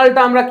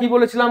ন্যাশনালটা আমরা কি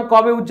বলেছিলাম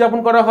কবে উদযাপন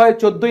করা হয়,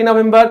 14ই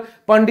নভেম্বর,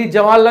 পন্ডিত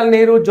জওয়াহরলাল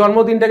নেহরুর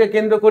জন্মদিনটাকে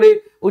কেন্দ্র করে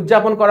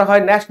উদযাপন করা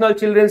হয় ন্যাশনাল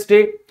চিলড্রেন্স ডে।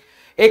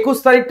 21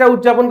 তারিখটা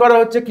উদযাপন করা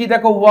হচ্ছে কি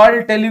দেখো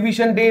ওয়ার্ল্ড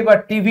টেলিভিশন ডে বা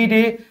টিভি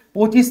ডে।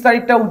 25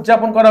 তারিখটা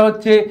উদযাপন করা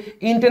হচ্ছে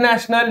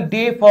international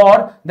day for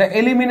the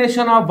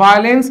elimination of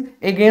violence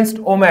against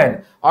woman,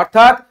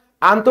 অর্থাৎ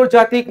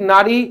আন্তর্জাতিক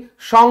নারী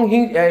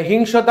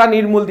হিংসতা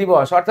নির্মূল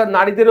দিবস, অর্থাৎ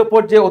নারীদের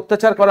উপর যে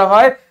অত্যাচার করা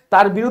হয়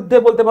তার বিরুদ্ধে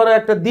বলতে পারো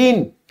একটা দিন,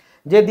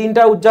 যে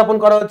দিনটা উদযাপন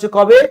করা হচ্ছে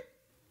কবে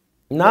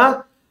না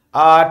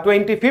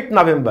 25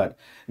 নভেম্বর।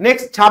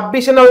 নেক্সট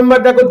 26শে নভেম্বর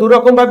দেখো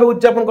দুরকম ভাবে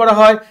উদযাপন করা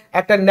হয়,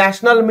 একটা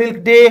ন্যাশনাল মিল্ক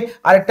ডে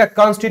আর একটা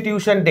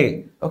কনস্টিটিউশন ডে।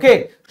 ওকে,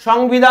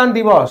 সংবিধান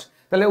দিবস,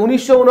 তাহলে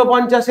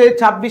 1949-এ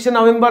 26শে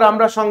নভেম্বর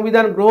আমরা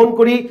সংবিধান গ্রহণ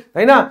করি,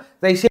 তাই না?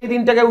 তাই সেই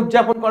দিনটাকে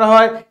উদযাপন করা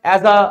হয়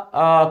অ্যাজ আ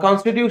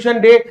কনস্টিটিউশন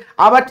ডে।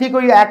 আবার ঠিক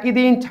ওই একই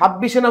দিন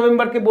 26শে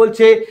নভেম্বরকে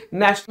বলছে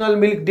ন্যাশনাল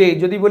মিল্ক ডে।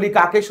 যদি বলি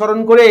কাকে স্মরণ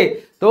করে,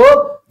 তো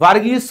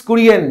ভার্গিস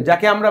কুরিয়েন,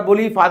 যাকে আমরা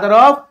বলি ফাদার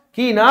অফ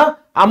কি না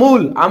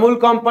আমুল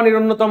কোম্পানির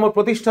অন্যতম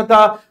প্রতিষ্ঠাতা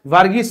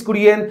ভার্গিস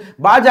কুরিয়েন,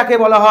 বা যাকে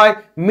বলা হয়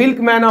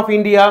মিল্কম্যান অফ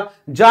ইন্ডিয়া,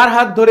 যার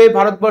হাত ধরে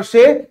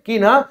ভারতবর্ষে কি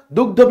না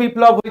দুগ্ধ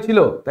বিপ্লব হয়েছিল,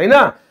 তাই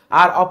না?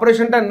 আর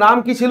অপারেশনটার নাম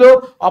কি ছিল?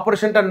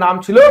 অপারেশনটার নাম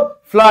ছিল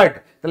ফ্লাড।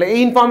 তাহলে এই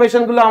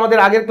ইনফরমেশন গুলো আমাদের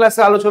আগের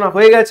ক্লাসে আলোচনা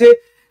হয়ে গেছে।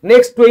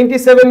 নেক্সট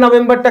 27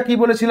 নভেম্বরটা কি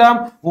বলেছিলাম,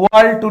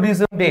 ওয়ার্ল্ড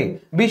ট্যুরিজম ডে,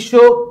 বিশ্ব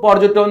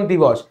পর্যটন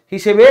দিবস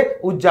হিসেবে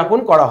উদযাপন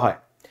করা হয়।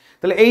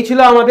 তাহলে এই ছিল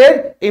আমাদের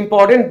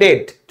ইম্পর্টেন্ট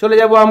ডেট। চলে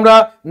যাব আমরা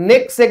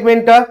নেক্সট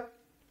সেগমেন্টটা।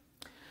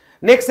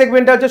 নেক্সট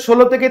সেগমেন্টটা হচ্ছে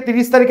 16 থেকে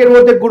 30 তারিখের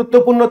মধ্যে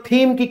গুরুত্বপূর্ণ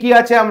থিম কি কি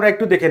আছে আমরা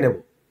একটু দেখে নেব।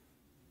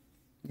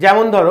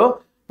 যেমন ধরো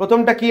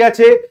প্রথমটা কি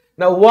আছে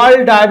না,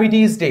 world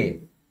diabetes day.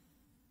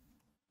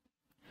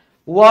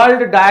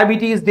 World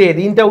diabetes day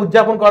দিনটা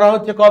উদযাপন করা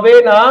হচ্ছে কবে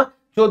না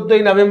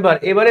 14ই নভেম্বর।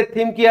 এবারে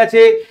থিম কি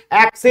আছে,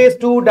 অ্যাক্সেস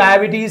টু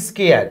ডায়াবেটিস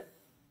কেয়ার।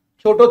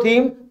 ছোট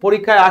থিম,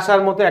 পরীক্ষায়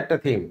আসার মতো একটা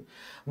থিম।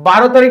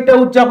 12 তারিখটা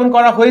উদযাপন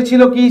করা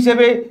হয়েছিল কি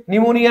হিসেবে,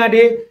 নিউমোনিয়া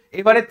ডে।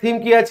 এবারে থিম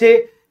কি আছে,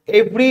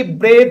 every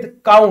breadth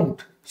count,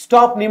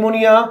 stop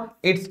pneumonia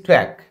it's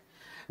track.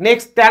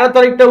 Next 13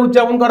 তারিখটা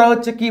উদযাপন করা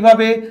হচ্ছে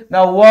কিভাবে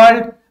না,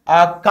 ওয়ার্ল্ড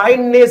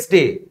কাইন্ডনেস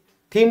ডে।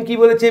 থিম কি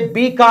বলেছে,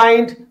 be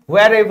kind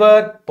where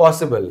ever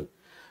possible.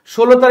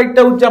 16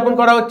 তারিখটা উদযাপন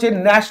করা হচ্ছে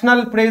ন্যাশনাল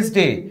প্রেস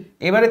ডে।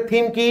 এবারে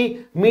থিম কি,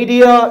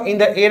 মিডিয়া ইন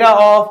দ্য এরা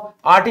of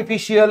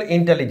artificial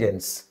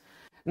intelligence.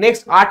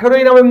 Next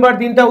 18ই November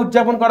দিনটা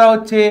উদযাপন করা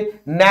হচ্ছে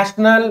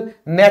ন্যাশনাল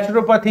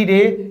ন্যাচুরোপ্যাথি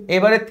ডে।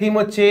 এবারে থিম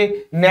হচ্ছে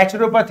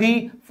ন্যাচুরোপ্যাথি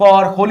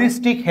ফর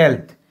হোলিস্টিক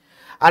হেলথ।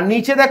 আর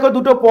নিচে দেখো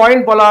দুটো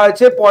পয়েন্ট বলা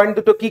হয়েছে, পয়েন্ট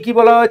দুটো কি কি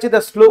বলা হয়েছে,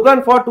 the slogan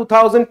for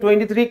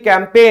 2023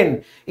 campaign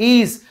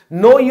is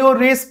no your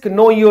risk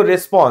no your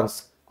response.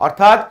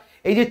 অর্থাৎ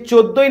এই যে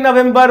 14ই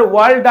নভেম্বর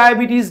ওয়ার্ল্ড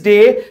ডায়াবেটিস ডে,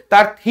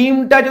 তার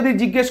থিমটা যদি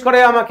জিজ্ঞেস করে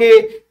আমাকে,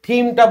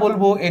 থিমটা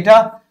বলবো এটা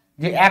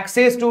যে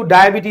অ্যাক্সেস টু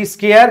ডায়াবেটিস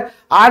কেয়ার।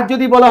 আর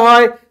যদি বলা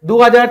হয়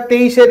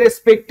 2023-এর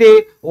রেসপেক্টে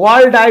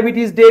ওয়ার্ল্ড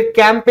ডায়াবেটিস ডে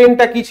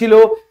ক্যাম্পেইনটা কি ছিল,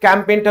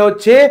 ক্যাম্পেইনটা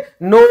হচ্ছে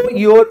no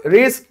your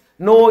risk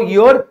no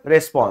your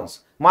response.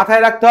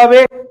 মাথায় রাখতে হবে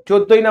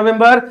 14ই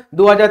নভেম্বর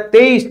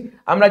 2023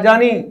 আমরা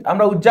জানি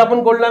আমরা উদযাপন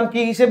করলাম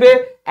কি হিসেবে,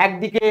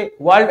 একদিকে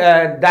world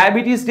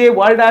diabetes day,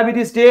 world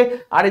diabetes day,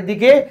 আর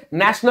একদিকে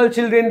national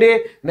children day.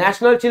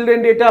 National children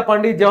data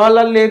পন্ডিত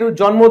জওয়াহরলাল নেহরুর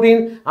জন্মদিন,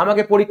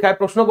 আমাকে পরীক্ষায়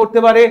প্রশ্ন করতে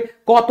পারে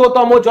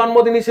কততম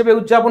জন্মদিন হিসেবে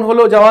উদযাপন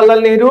হলো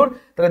জওয়াহরলাল নেহরুর।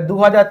 তাহলে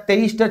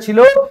 2023টা ছিল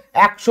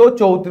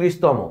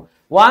 134তম,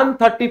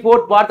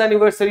 134th বার্থ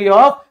অ্যানিভার্সারি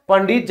অফ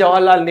পন্ডিত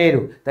জওয়াহরলাল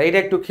নেহরু। তাই এটা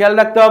একটু খেয়াল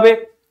রাখতে হবে।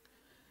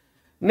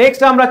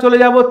 নেক্সট আমরা চলে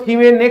যাব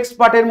থিমের নেক্সট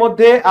পার্টের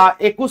মধ্যে।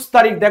 21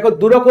 তারিখ দেখো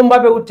দুরকম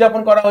ভাবে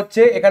উদযাপন করা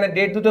হচ্ছে, এখানে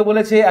ডেট দুটো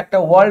বলেছে, একটা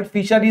ওয়ার্ল্ড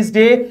ফিশারিজ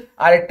ডে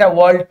আর একটা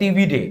world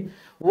TV day.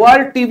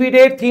 World TV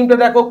day থিমটা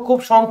দেখো খুব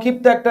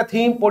সংক্ষিপ্ত একটা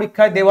থিম,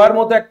 পরীক্ষায় দেওয়ার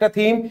মতো একটা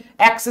থিম,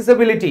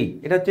 অ্যাক্সেসিবিলিটি,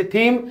 এটা হচ্ছে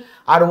থিম।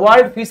 আর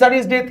ওয়ার্ল্ড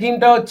ফিশারিজ ডে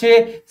থিমটা হচ্ছে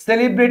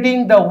celebrating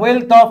the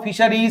wealth of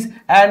fisheries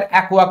and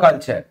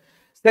aquaculture.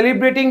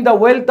 Celebrating the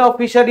wealth of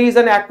fisheries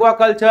and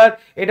aquaculture,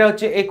 এটা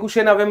হচ্ছে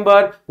 21শে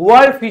November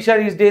world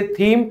fisheries day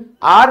theme.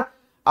 আর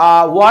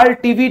ওয়ার্ল্ড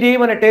টিভি ডে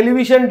মানে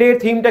টেলিভিশন ডে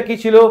থিমটা কি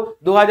ছিল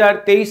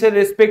 2023-এর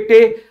রেসপেক্টে,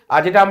 আর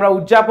যেটা আমরা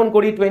উদযাপন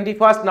করি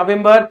 21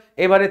 নভেম্বর,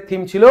 এবারের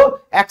থিম ছিল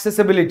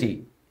অ্যাক্সেসিবিলিটি।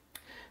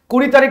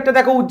 20 তারিখটা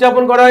দেখো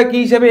উদযাপন করা হয় কি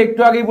হিসেবে,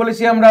 একটু আগেই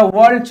বলেছি আমরা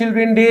ওয়ার্ল্ড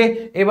চিলড্রেন ডে।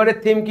 এবারের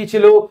থিম কি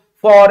ছিল,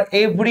 for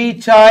every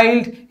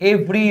child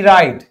every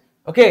right.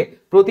 ওকে,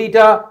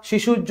 প্রতিটা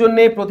শিশুর জন্য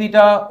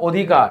প্রতিটা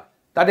অধিকার,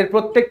 তাদের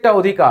প্রত্যেকটা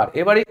অধিকার।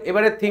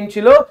 এবারের থিম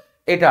ছিল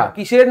এটা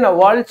কিসের না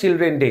ওয়ার্ল্ড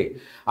চিলড্রেন ডে।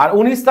 আর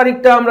 19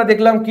 তারিখটা আমরা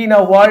দেখলাম কি না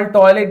ওয়ার্ল্ড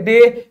টয়লেট ডে।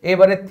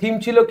 এবারে থিম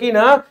ছিল কি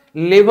না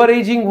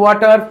লেভারেজিং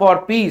ওয়াটার ফর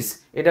পিস,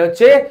 এটা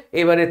হচ্ছে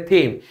এবারে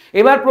থিম।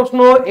 এবার প্রশ্ন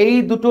এই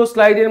দুটো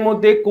স্লাইডের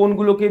মধ্যে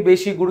কোনগুলোকে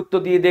বেশি গুরুত্ব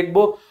দিয়ে দেখব।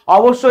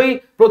 অবশ্যই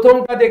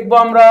প্রথমটা দেখব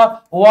আমরা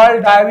ওয়ার্ল্ড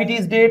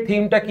ডায়াবেটিস ডে,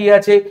 থিমটা কি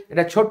আছে,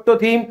 এটা ছোট্ট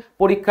থিম,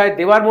 পরীক্ষায়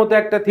দেওয়ার মতো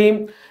একটা থিম।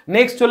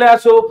 নেক্সট চলে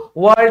আসো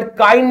ওয়ার্ল্ড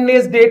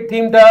কাইন্ডনেস ডে,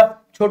 থিমটা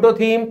ছোট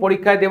থিম,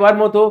 পরীক্ষায় দেওয়ার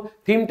মতো।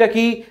 থিমটা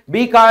কি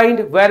be kind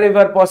wire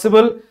ever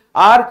possible.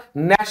 R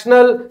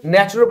national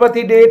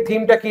naturopathy day,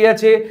 থিমটা কি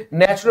আছে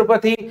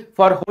ন্যাচুরোপ্যাথি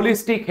ফর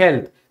হোলিস্টিক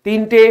হেলথ।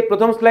 তিনটে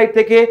প্রথম স্লাইড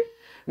থেকে।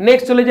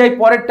 নেক্সট চলে যাই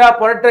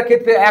পরেরটার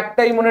ক্ষেত্রে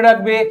একটাই মনে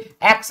রাখবে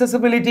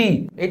অ্যাক্সেসিবিলিটি,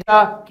 এটা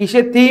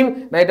কিসের থিম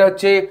না এটা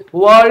হচ্ছে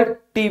ওয়ার্ল্ড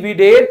টিভি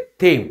ডে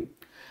থিম।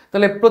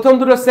 তাহলে প্রথম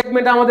দুটো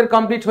সেগমেন্ট আমাদের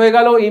কমপ্লিট হয়ে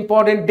গেল,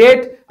 ইম্পর্টেন্ট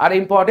ডেট আর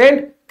ইম্পর্টেন্ট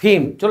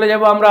থিম। চলে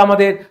যাব আমরা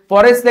আমাদের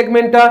পরের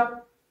সেগমেন্টটা।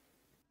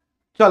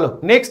 চলো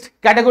নেক্সট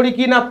ক্যাটাগরি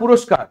কি না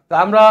পুরস্কার। তা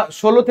আমরা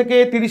 16 থেকে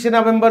 30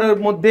 নভেম্বরের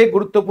মধ্যে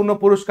গুরুত্বপূর্ণ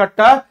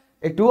পুরস্কারটা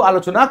একটু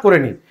আলোচনা করে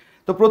নিই।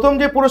 তো প্রথম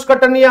যে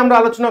পুরস্কারটা নিয়ে আমরা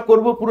আলোচনা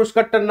করব,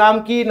 পুরস্কারটার নাম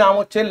কি, নাম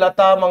হচ্ছে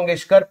লতা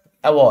মঙ্গেশকর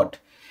অ্যাওয়ার্ড।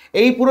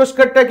 এই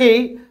পুরস্কারটাকেই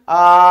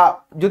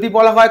যদি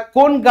বলা হয়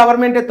কোন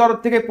গভর্নমেন্টের তরফ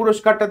থেকে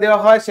পুরস্কারটা দেওয়া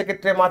হয়,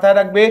 সেক্ষেত্রে মাথায়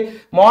রাখবে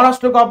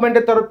মহারাষ্ট্র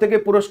গভর্নমেন্টের তরফ থেকে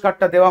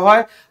পুরস্কারটা দেওয়া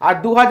হয়। আর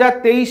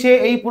 2023-এ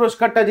এই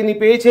পুরস্কারটা যিনি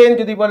পেয়েছেন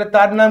যদি বলে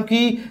তার নাম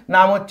কি,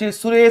 নাম হচ্ছে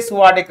সুরেশ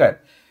ওয়াডেকার,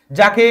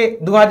 যাকে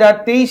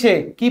 2023-এ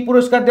কি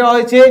পুরস্কার দেওয়া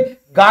হয়েছে,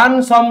 গান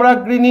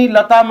সম্রাজ্ঞী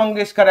লতা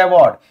মঙ্গেশকর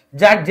অ্যাওয়ার্ড,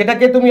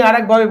 যেটাকে তুমি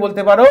আরেকভাবে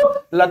বলতে পারো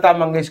লতা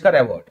মঙ্গেশকর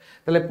অ্যাওয়ার্ড।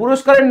 তাহলে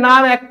পুরস্কারের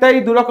নাম একটাই,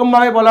 দুরকম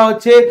ভাবে বলা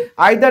হচ্ছে,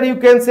 either you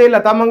can say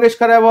Lata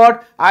Mangeshkar award,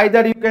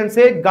 either you can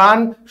say গান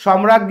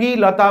সম্রাজ্ঞী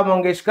লতা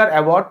মঙ্গেশকর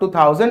অ্যাওয়ার্ড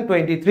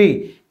 2023।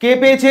 কে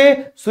পেয়েছে,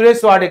 সুরেশ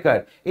ওয়াডেকার,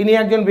 ইনি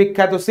একজন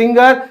বিখ্যাত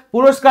সিঙ্গার।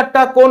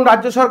 পুরস্কারটা কোন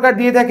রাজ্য সরকার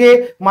দিয়ে থাকে,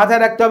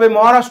 মাথায় রাখতে হবে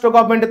মহারাষ্ট্র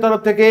গভর্নমেন্টের তরফ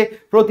থেকে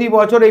প্রতি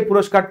বছর এই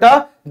পুরস্কারটা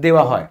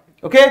দেওয়া হয়।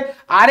 ওকে,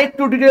 আর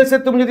একটু ডিটেলসে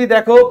তুমি যদি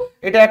দেখো,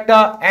 এটা একটা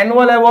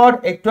অ্যানুয়াল অ্যাওয়ার্ড,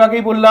 একটু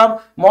আগেই বললাম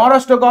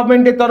মহারাষ্ট্র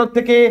গভর্নমেন্টের তরফ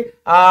থেকে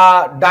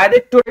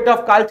ডাইরেক্টরেট অফ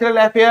কালচারাল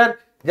অ্যাফেয়ার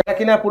যারা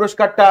কিনা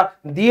পুরস্কারটা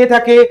দিয়ে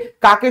থাকে।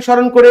 কাকে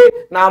স্মরণ করে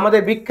না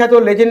আমাদের বিখ্যাত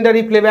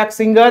লেজেন্ডারি প্লেব্যাক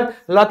সিঙ্গার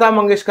লতা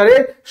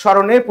মঙ্গেশকরের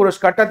স্মরণে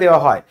পুরস্কারটা দেওয়া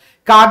হয়।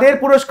 কাদের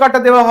পুরস্কারটা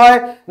দেওয়া হয়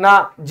না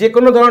যে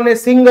কোনো ধরনের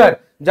সিঙ্গার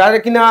যারা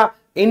কিনা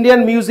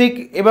ইন্ডিয়ান মিউজিক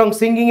এবং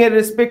সিঙ্গিং এর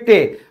রেসপেক্টে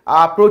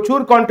প্রচুর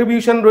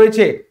কন্ট্রিবিউশন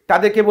রয়েছে,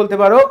 তাদেরকে বলতে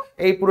পারো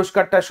এই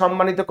পুরস্কারটা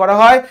সম্মানিত করা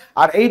হয়।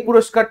 আর এই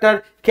পুরস্কারটার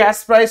ক্যাশ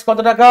প্রাইস কত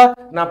টাকা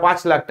না 5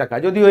 লাখ টাকা।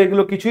 যদিও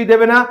এগুলো কিছুই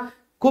দেবে না,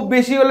 খুব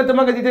বেশি হলে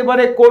তোমাকে দিতে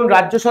পারে কোন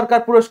রাজ্য সরকার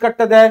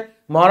পুরস্কারটা দেয়,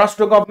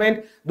 মহারাষ্ট্র গভর্নমেন্ট।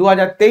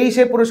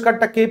 2023-এ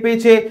পুরস্কারটা কে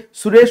পেয়েছে,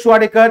 সুরেশ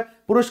ওয়াডেকার।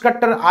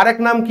 পুরস্কারটার আরেক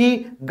নাম কি,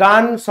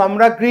 গান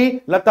সম্রাজ্ঞী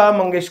লতা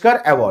মঙ্গেশকর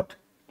অ্যাওয়ার্ড।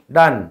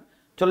 ডান,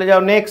 চলে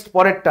যাও নেক্সট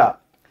পরেরটা।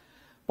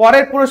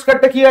 পরের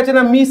পুরস্কারটা কি আছে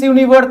না মিস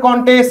ইউনিভার্স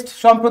কন্টেস্ট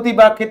সম্প্রতি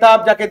বা খেতাব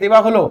যাকে দেওয়া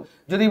হলো,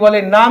 যদি বলে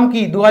নাম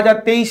কি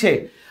 2023-এ।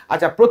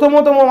 আচ্ছা,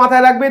 প্রথমত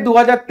মাথায় রাখবে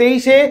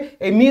 2023-এ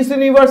এই মিস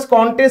ইউনিভার্স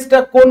কন্টেস্টটা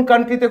কোন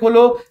কান্ট্রিতে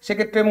হলো,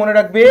 সেক্ষেত্রে মনে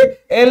রাখবে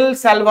এল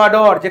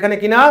সালভাডর, যেখানে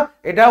কিনা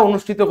এটা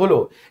অনুষ্ঠিত হলো।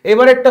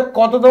 এবারেরটা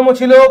কততম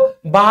ছিল,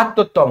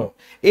 72তম।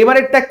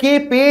 এবারেরটা কে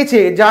পেয়েছে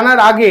জানার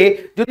আগে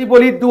যদি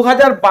বলি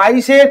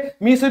 2022-এর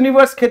মিস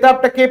ইউনিভার্স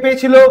খেতাবটা কে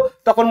পেয়েছিল,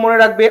 তখন মনে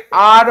রাখবে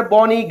আর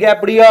বনি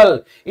গ্যাব্রিয়েল।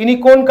 ইনি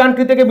কোন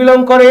কান্ট্রি থেকে বিলং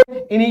করে,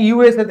 ইনি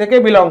ইউএসএ থেকে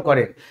বিলং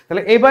করেন।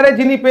 তাহলে এবারে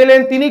যিনি পেলেন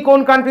তিনি কোন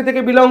কান্ট্রি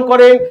থেকে বিলং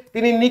করেন,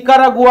 তিনি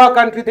নিকারাগুয়া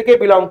কান্ট্রি থেকে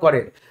বিলং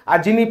করেন। আর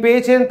যিনি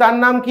পেয়েছেন তার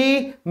নাম কি,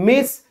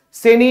 মিস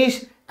সেনিশ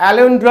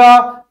অ্যালেন্ড্রা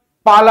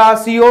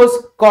পালাসিওস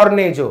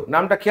কর্নেজো।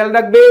 নামটা খেয়াল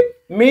রাখবে,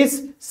 মিস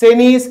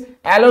সেনিশ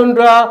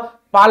অ্যালেন্ড্রা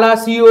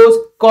পালাসিওস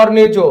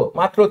কর্নেজো,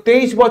 মাত্র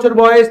 23 বছর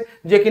বয়স,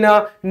 যে কিনা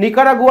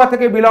নিকারাগুয়া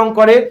থেকে বিলং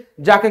করে,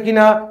 যাকে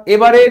কিনা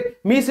এবারে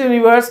মিস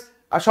ইউনিভার্স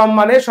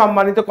সম্মানে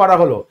সম্মানিত করা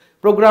হলো।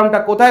 প্রোগ্রামটা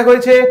কোথায়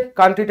হয়েছে,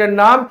 কান্ট্রিটার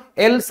নাম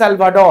এল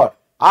সালভাডর।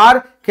 আর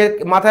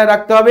মাথায়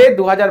রাখতে হবে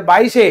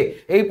 2022-এ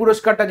এই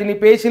পুরস্কারটা যিনি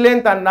পেয়েছিলেন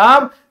তার নাম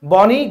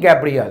বনি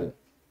গ্যাব্রিয়েল।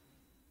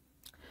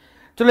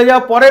 চলে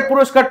যাও পরের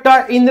পুরস্কারটা,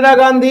 ইন্দিরা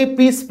গান্ধী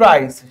পিস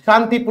প্রাইজ,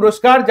 শান্তি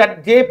পুরস্কার,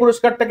 যে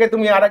পুরস্কারটাকে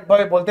তুমি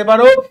আরেকভাবে বলতে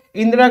পারো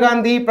Indira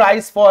Gandhi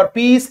prize for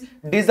piece,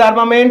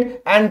 disarmament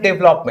and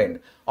development.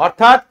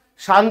 অর্থাৎ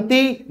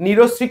শান্তি,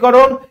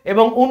 নিরস্ত্রীকরণ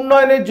এবং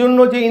উন্নয়নের জন্য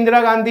যে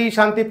ইন্দিরা গান্ধী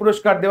শান্তি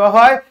পুরস্কার দেওয়া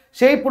হয়,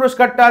 সেই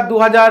পুরস্কারটা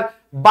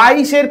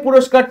 2022-এর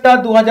পুরস্কারটা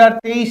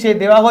 2023-এ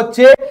দেওয়া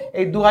হচ্ছে।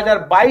 এই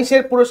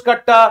 2022-এর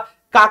পুরস্কারটা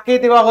কাকে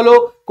দেওয়া হলো,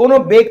 কোনো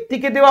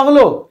ব্যক্তিকে দেওয়া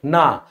হলো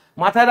না,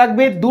 মাথায়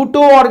রাখবে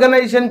দুটো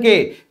অর্গানাইজেশনকে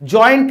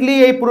জয়েন্টলি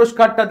এই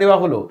পুরস্কারটা দেওয়া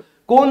হলো।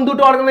 কোন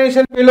দুটো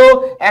অর্গানাইজেশন পেলো,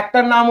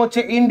 একটার নাম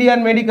হচ্ছে ইন্ডিয়ান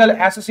মেডিকেল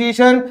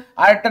অ্যাসোসিয়েশন,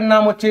 আর একটার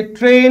নাম হচ্ছে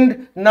trend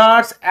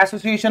nurse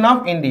association of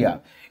India.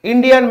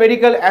 Indian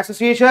medical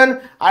association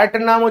আর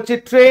একটার নাম হচ্ছে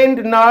trend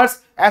nurse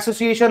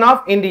association of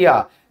India,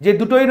 যে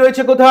দুটোই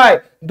রয়েছে কোথায়?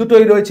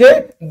 দুটোই রয়েছে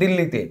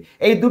দিল্লিতে।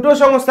 এই দুটো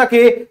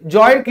সংস্থাকে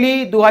জয়েন্টলি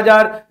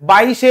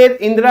 2022-এর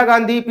ইন্দিরা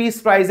গান্ধী পিস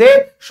প্রাইজে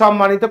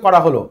সম্মানিত করা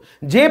হলো।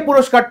 যে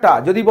পুরস্কারটা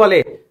যদি বলে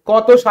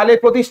কত সালে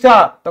প্রতিষ্ঠা,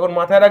 তখন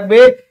মাথায় রাখবে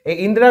এই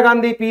ইন্দিরা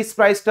গান্ধী পিস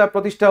প্রাইজটা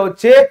প্রতিষ্ঠা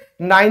হচ্ছে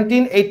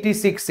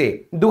 1986-এ।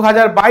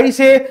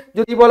 2022-এ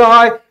যদি বলা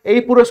হয় এই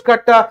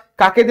পুরস্কারটা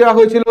কাকে দেওয়া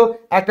হয়েছিল?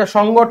 একটা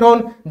সংগঠন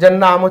যার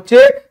নাম হচ্ছে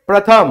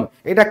প্রথম।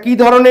 এটা কি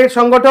ধরনের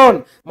সংগঠন?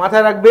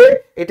 মাথায় রাখবে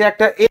এটা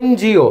একটা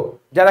এনজিও,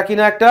 যারা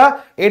কিনা একটা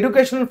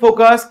এডুকেশন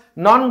ফোকাস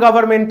নন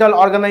গভর্নমেন্টাল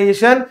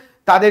অর্গানাইজেশন।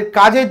 তাদের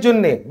কাজের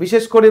জন্য,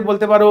 বিশেষ করে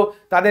বলতে পারো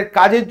তাদের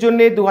কাজের জন্য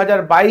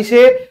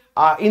 2022-এ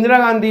ইন্দিরা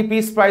গান্ধী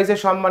পিস প্রাইজে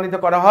সম্মানিত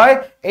করা হয়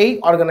এই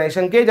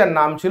অর্গানাইজেশনকে, যার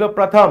নাম ছিল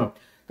প্রথম।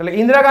 তাহলে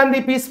Indira Gandhi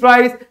peace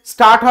prize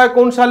start হয়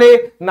কোন সালে?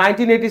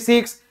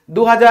 1986।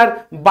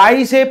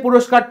 2022-এ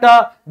পুরস্কারটা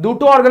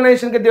দুটো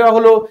অর্গানাইজেশনকে দেওয়া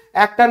হলো,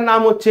 একটার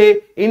নাম হচ্ছে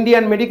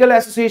ইন্ডিয়ান মেডিকেল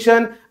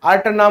অ্যাসোসিয়েশন, আর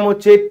একটার নাম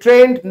হচ্ছে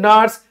trend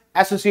nurse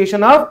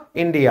association of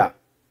India.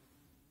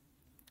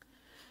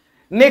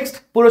 Next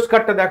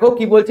পুরস্কারটা দেখো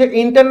কি বলছে,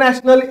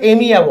 ইন্টারন্যাশনাল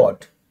এমি অ্যাওয়ার্ড।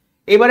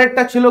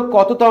 এবারেরটা ছিল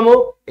কততম?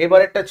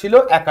 এবারেরটা ছিল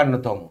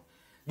 51তম।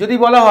 যদি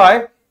বলা হয়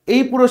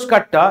এই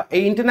পুরস্কারটা,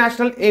 এই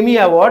ইন্টারন্যাশনাল এমি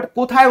অ্যাওয়ার্ড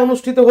কোথায়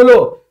অনুষ্ঠিত হলো?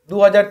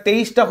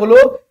 2023টা হলো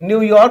নিউ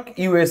ইয়র্ক,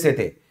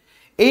 ইউএসএ-তে।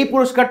 এই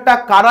পুরস্কারটা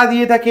কারা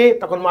দিয়ে থাকে?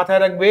 তখন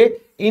মাথায় রাখবে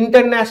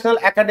international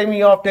academy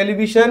of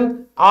television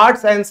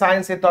arts and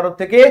সায়েন্সের তরফ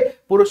থেকে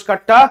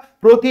পুরস্কারটা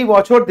প্রতি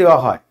বছর দেওয়া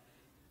হয়।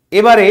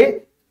 এবারে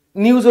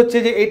নিউজ হচ্ছে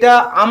যে এটা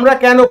আমরা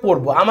কেন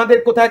পড়বো, আমাদের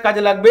কোথায়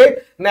কাজে লাগবে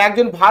না,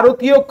 একজন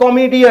ভারতীয়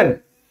কমেডিয়ান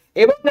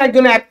এবং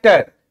একজন অ্যাক্টর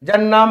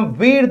যার নাম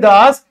বীর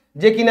দাস,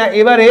 যে কিনা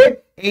এবারে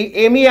এই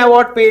এমি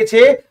অ্যাওয়ার্ড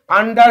পেয়েছে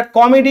আন্ডার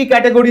কমেডি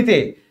ক্যাটাগরিতে।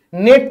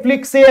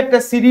 নেটফ্লিক্সে একটা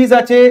সিরিজ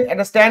আছে,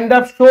 একটা স্ট্যান্ড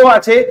আপ শো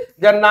আছে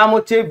যার নাম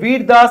হচ্ছে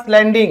বীর দাস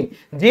ল্যান্ডিং,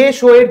 যে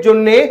শো এর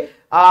জন্য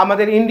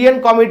আমাদের ইন্ডিয়ান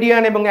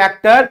কমেডিয়ান এবং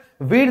অ্যাক্টর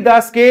বীর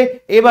দাসকে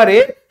এবারে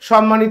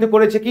সম্মানিত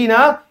করেছে কি না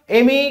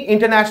এমি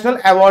ইন্টারন্যাশনাল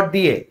অ্যাওয়ার্ড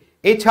দিয়ে।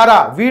 এছাড়া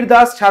বীর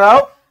দাস ছাড়াও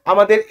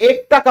আমাদের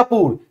একতা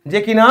কাপুর, যে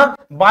কিনা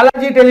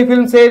বালাজি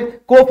টেলিফিল্মসের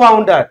কো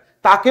ফাউন্ডার,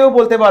 তাকেও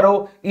বলতে পারো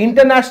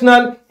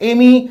ইন্টারন্যাশনাল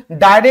এমি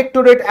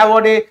ডাইরেক্টরেট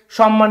অ্যাওয়ার্ডে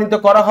সম্মানিত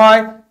করা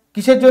হয়।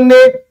 কিসের জন্য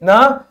না?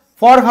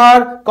 For her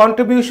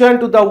contribution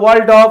to the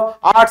world of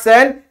arts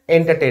and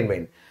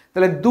entertainment.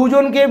 তাহলে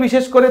দুজনকে,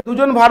 বিশেষ করে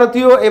দুজন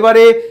ভারতীয়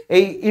এবারে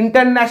এই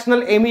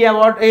ইন্টারন্যাশনাল এমি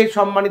অ্যাওয়ার্ড এ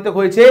সম্মানিত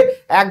হয়েছে।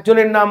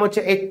 একজনের নাম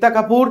হচ্ছে একতা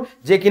কাপুর,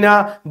 যে কিনা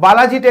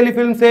বালাজি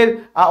টেলিফিল্মসের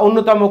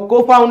অন্যতম কো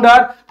ফাউন্ডার,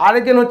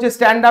 আরেকজন হচ্ছে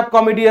স্ট্যান্ড আপ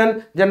কমেডিয়ান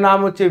যার নাম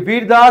হচ্ছে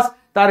বীর দাস।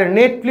 তার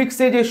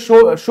নেটফ্লিক্সে যে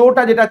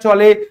শোটা যেটা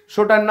চলে,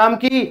 শোটার নাম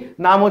কি?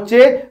 নাম হচ্ছে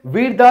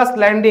বীর দাস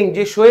ল্যান্ডিং,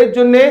 যে শো এর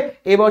জন্য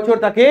এবছর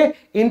তাকে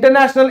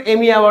ইন্টারন্যাশনাল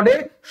এমি অ্যাওয়ার্ডে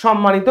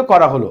সম্মানিত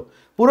করা হলো।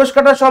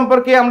 পুরস্কারটা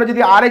সম্পর্কে আমরা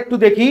যদি আর একটু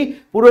দেখি,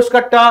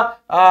 পুরস্কারটা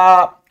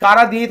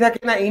কারা দিয়ে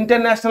থাকে না,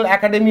 international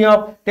academy of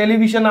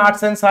television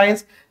arts and science,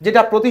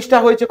 যেটা প্রতিষ্ঠা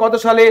হয়েছে কত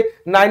সালে?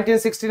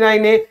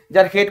 1969-এ,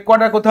 যার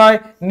হেডকোয়ার্টার কোথায়?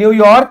 New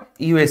York,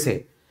 USA.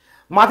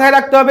 মাথায়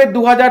রাখতে হবে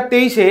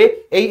 2023-এ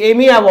এই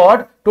এমি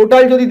অ্যাওয়ার্ড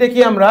টোটাল যদি দেখি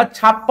আমরা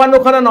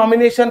 56খানা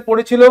নমিনেশন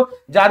পড়েছিল,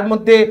 যার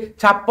মধ্যে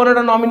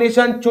 56টা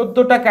নমিনেশন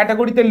 14টা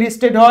ক্যাটাগরিতে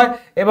লিস্টেড হয়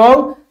এবং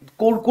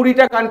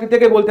 20টা কান্ট্রি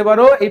থেকে বলতে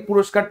পারো এই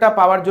পুরস্কারটা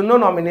পাওয়ার জন্য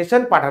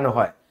নমিনেশন পাঠানো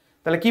হয়।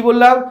 তাহলে কি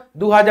বললাম,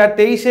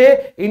 2023-এ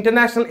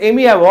ইন্টারন্যাশনাল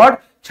এমি অ্যাওয়ার্ড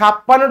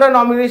 56টা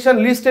নমিনেশন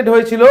লিস্টেড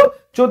হয়েছিল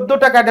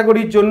 14টা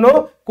ক্যাটাগরির জন্য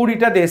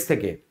 20টা দেশ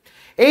থেকে।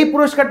 এই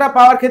পুরস্কারটা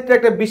পাওয়ার ক্ষেত্রে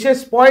একটা বিশেষ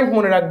পয়েন্ট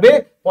মনে রাখবে।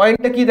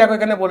 পয়েন্টটা কি দেখো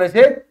এখানে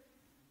বলেছে,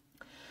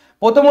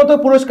 প্রথমত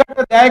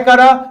পুরস্কারটা দেয়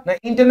কারা না,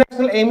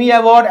 international Emi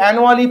award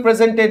annually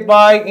presented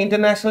by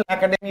international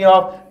academy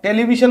of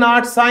television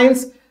arts science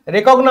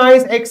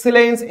recognize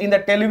excellence in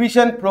the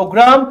television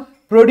program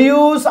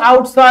produced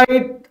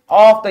outside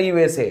of the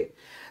USA।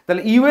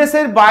 তাহলে ইউএস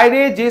এর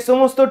বাইরে যে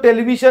সমস্ত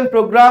টেলিভিশন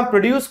প্রোগ্রাম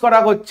প্রডিউস করা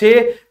হচ্ছে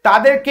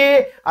তাদেরকে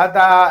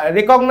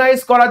রেকগনাইজ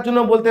করার জন্য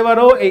বলতে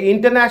পারো এই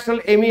ইন্টারন্যাশনাল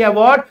এমি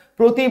অ্যাওয়ার্ড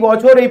প্রতি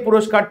বছর এই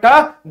পুরস্কারটা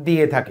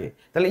দিয়ে থাকে।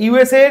 তাহলে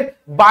ইউএস এর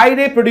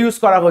বাইরে প্রডিউস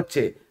করা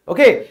হচ্ছে,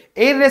 ওকে।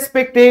 এর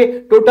রেসপেক্টে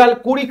টোটাল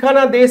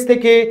 20খানা দেশ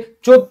থেকে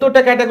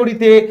 14টা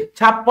ক্যাটাগরিতে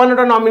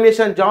 56টা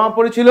নমিনেশন জমা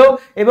পড়েছিল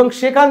এবং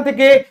সেখান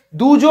থেকে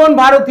দুজন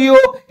ভারতীয়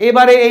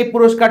এবারে এই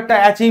পুরস্কারটা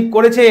অ্যাচিভ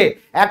করেছে।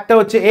 একটা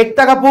হচ্ছে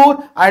একতা কাপুর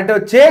আর একটা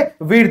হচ্ছে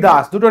বীর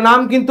দাস। দুটো নাম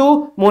কিন্তু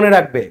মনে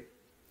রাখবে।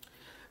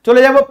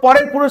 চলে যাব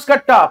পরের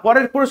পুরস্কারটা।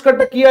 পরের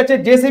পুরস্কারটা কি আছে?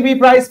 JCB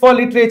prize for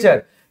literature.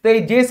 তো এই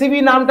জেসিবি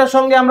নামটার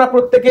সঙ্গে আমরা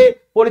প্রত্যেকে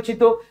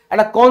পরিচিত,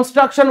 একটা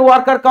কনস্ট্রাকশন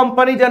ওয়ার্কার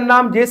কোম্পানি যার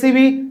নাম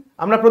জেসিবি,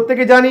 আমরা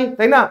প্রত্যেকে জানি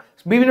তাই না,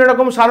 বিভিন্ন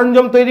রকম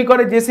সরঞ্জাম তৈরি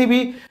করে জেসিবি।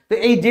 তো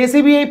এই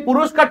জেসিবি এই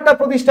পুরস্কারটা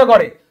প্রতিষ্ঠা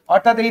করে,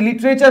 অর্থাৎ এই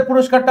লিটারেচার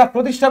পুরস্কারটা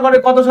প্রতিষ্ঠা করে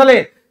কত সালে?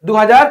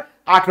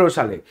 2018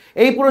 সালে।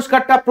 এই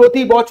পুরস্কারটা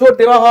প্রতি বছর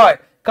দেওয়া হয়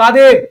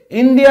কাদের?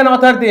 ইন্ডিয়ান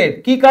অথারদের।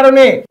 কি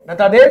কারণে না,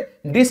 তাদের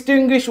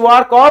ডিস্টিংগুইশ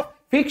ওয়ার্ক অফ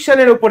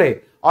ফিকশনের উপরে।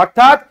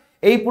 অর্থাৎ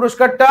এই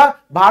পুরস্কারটা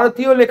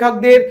ভারতীয়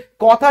লেখকদের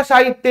কথা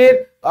সাহিত্যের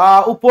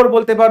উপর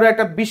বলতে পারো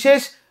একটা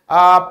বিশেষ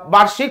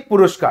বার্ষিক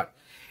পুরস্কার।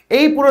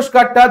 এই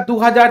পুরস্কারটা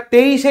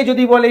 2023-এ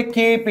যদি বলে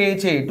কে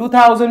পেয়েছে,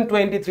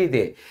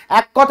 2023-তে,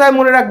 এক কথায়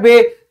মনে রাখবে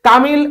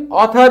তামিল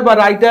অথর বা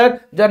রাইটার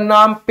যার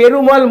নাম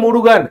পেরুমল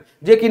মুরুগান,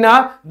 যে কিনা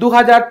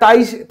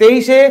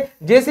 2023-এ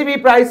জেসিবি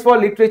প্রাইজ ফর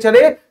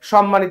লিটারেচারে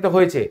সম্মানিত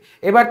হয়েছে।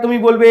 এবার তুমি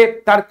বলবে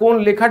তার কোন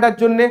লেখাটার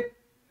জন্যে?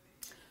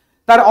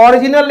 তার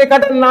অরিজিনাল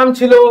লেখাটার নাম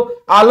ছিল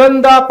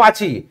আলন্দা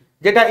পাচি,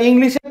 যেটা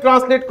ইংলিশে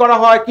ট্রান্সলেট করা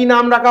হয়, কি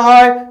নাম রাখা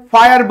হয়?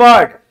 Fire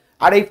bird.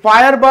 আর এই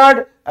ফায়ার বার্ড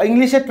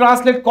ইংলিশে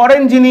ট্রান্সলেট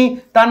করেন যিনি,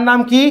 তার নাম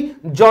কি?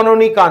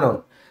 জননী কানন।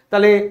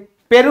 তাহলে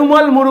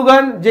পেরুমল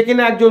মুরুগান, যে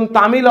কিনা একজন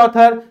Tamil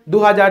author,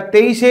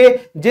 2023-এ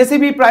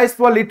JCB prize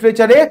for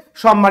লিটারেচারে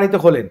সম্মানিত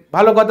হলেন।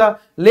 ভালো কথা।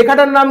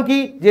 লেখাটার নাম কি?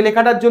 যে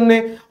লেখাটার জন্য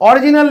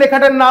অরিজিনাল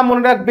লেখাটার নাম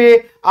মনে রাখবে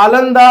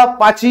আলন্দা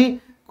পাচি।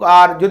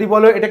 আর যদি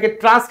বলো এটাকে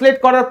ট্রান্সলেট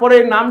করার পরে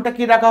নামটা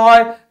কি রাখা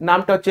হয়?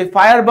 নামটা হচ্ছে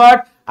ফায়ার বার্ড।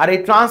 আর এই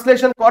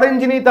ট্রান্সলেশন করেন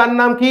যিনি, তার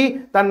নাম কি?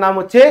 তার নাম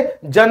হচ্ছে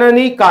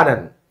জননী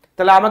কানন।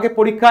 তাহলে আমাকে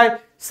পরীক্ষায়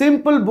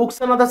সিম্পল বুকস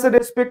অ্যান্ড আদার্সের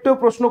রেসপেক্টেও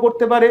প্রশ্ন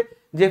করতে পারে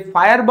যে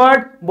ফায়ার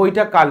বার্ড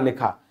বইটা কার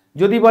লেখা।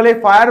 যদি বলে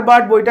ফায়ার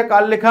বার্ড বইটা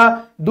কার লেখা,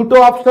 দুটো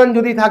অপশন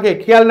যদি থাকে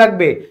খেয়াল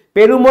রাখবে,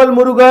 পেরুমল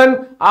মুরুগান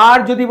আর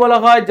যদি বলা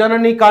হয়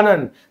জননী কানন,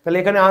 তাহলে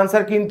এখানে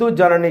আনসার কিন্তু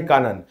জননী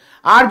কানন।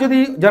 আর যদি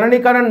জননী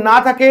কানন না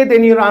থাকে,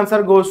 দেন your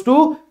answer goes to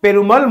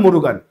Perumal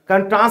Murugan,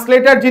 কারণ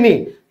ট্রান্সলেটর যিনি,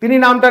 তিনি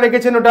নামটা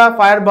রেখেছেন ওটা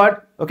ফায়ার বার্ড।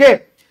 ওকে,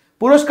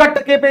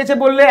 পুরস্কারটা কে পেয়েছে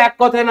বললে এক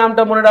কথায়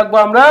নামটা মনে রাখবো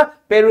আমরা,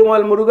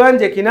 পেরুমল মুরুগান,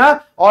 যে কিনা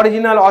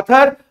original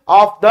author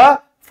of the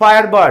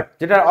fire bird,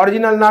 যেটার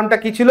অরিজিনাল নামটা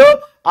কি ছিল?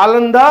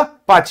 আলন্দা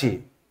পাচি।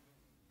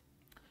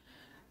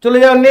 চলে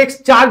যাও নেক্সট।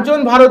 4 জন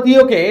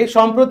ভারতীয়কে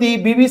সম্প্রতি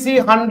বিবিসি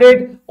 100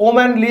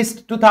 ওম্যান লিস্ট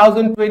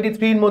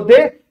 2023 মধ্যে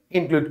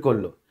ইনক্লুড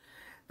করলো।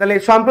 তাহলে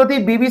সম্প্রতি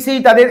বিবিসি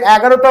তাদের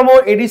 11তম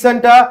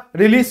এডিশনটা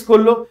রিলিজ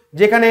করলো,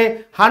 যেখানে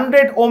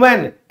 100 ওম্যান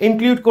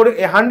ইনক্লুড করে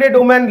 100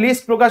 ওম্যান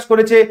লিস্ট প্রকাশ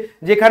করেছে,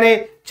 যেখানে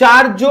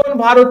 4 জন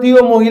ভারতীয়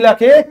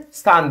মহিলাকে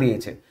স্থান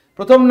দিয়েছে।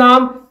 প্রথম নাম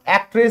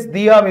অ্যাক্ট্রেস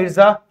দিয়া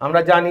মির্জা,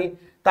 আমরা জানি।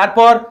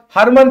 তারপর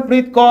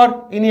হরমনপ্রীত কৌর,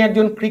 ইনি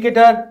একজন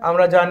ক্রিকেটার,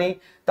 আমরা জানি।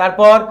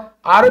 তারপর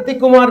আরতি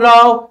কুমার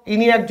রাও,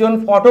 ইনি একজন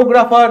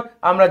ফটোগ্রাফার,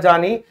 আমরা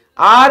জানি।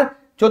 আর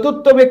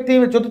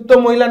চতুর্থ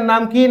মহিলার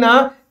নাম কি না?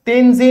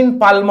 তেনজিন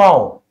পালমাও।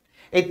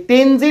 এই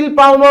তেনজিল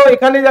পালমাও,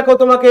 এখানে দেখো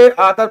তোমাকে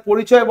তার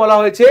পরিচয় বলা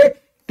হয়েছে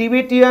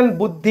টিবেটিয়ান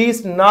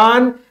বুদ্ধিস্ট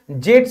নান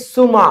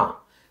জেটসুমা।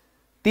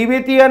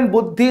 টিবেটিয়ান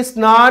বুদ্ধিস্ট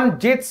নান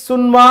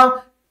জেটসুনমা,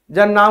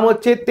 যার নাম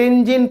হচ্ছে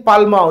তেনজিন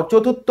পালমাও,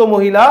 চতুর্থ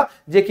মহিলা,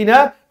 যে কিনা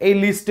এই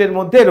লিস্টের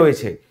মধ্যে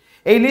রয়েছে।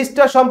 এই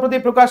লিস্টটা সম্প্রতি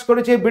প্রকাশ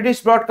করেছে British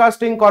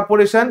broadcasting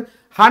corporation.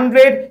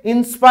 100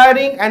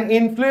 inspiring and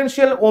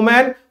influential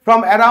woman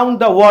from around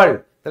the world.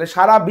 তাহলে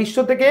সারা বিশ্ব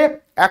থেকে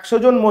 100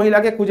 জন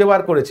মহিলাকে খুঁজে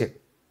বার করেছে।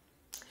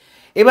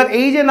 এবার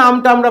এই যে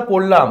নামটা আমরা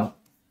পড়লাম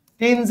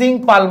তেনজিং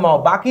পালমাও,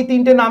 বাকি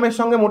 3টে নামের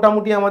সঙ্গে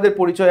মোটামুটি আমাদের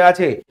পরিচয়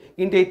আছে,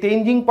 কিন্তু এই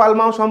তেনজিং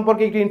পালমাও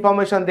সম্পর্কে একটু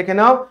ইনফরমেশন দেখে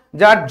নাও।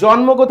 যার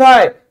জন্ম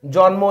কোথায়?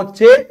 জন্ম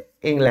হচ্ছে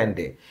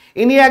ইংল্যান্ডে।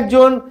 ইনি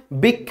একজন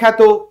বিখ্যাত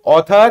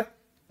অথর,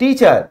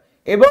 টিচার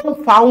এবং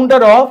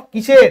ফাউন্ডার অফ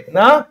কিসের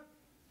না?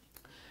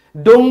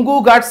 ডোঙ্গু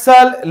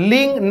গাটসাল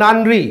লিং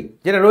নানরি,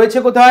 যেটা রয়েছে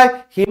কোথায়?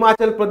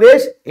 হিমাচল প্রদেশ,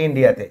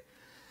 ইন্ডিয়াতে।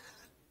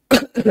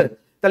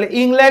 তাহলে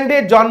ইংল্যান্ডে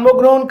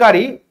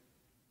জন্মগ্রহণকারী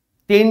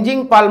তেনজিং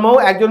পালমাও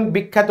একজন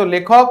বিখ্যাত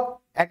লেখক,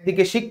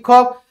 একদিকে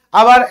শিক্ষক,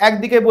 আবার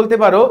একদিকে বলতে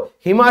পারো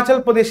হিমাচল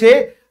প্রদেশে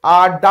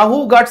ডাহু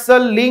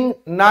গাটসাল লিং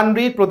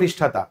নানরির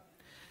প্রতিষ্ঠাতা।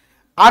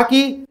 আর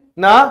কি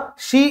না,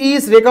 she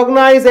is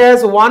recognized as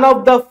one of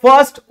the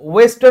first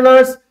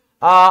westerners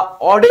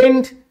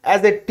অর্ডেন্ড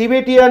as a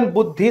Tibetan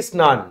Buddhist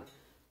নান।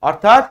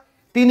 অর্থাৎ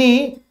তিনি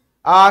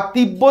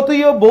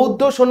তিব্বতীয়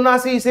বৌদ্ধ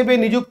সন্ন্যাসী হিসেবে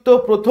নিযুক্ত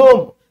প্রথম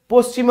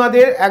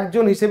পশ্চিমাদের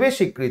একজন হিসেবে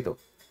স্বীকৃত।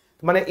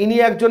 মানে ইনি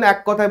একজন এক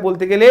কথায়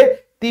বলতে গেলে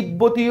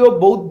তিব্বতীয়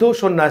বৌদ্ধ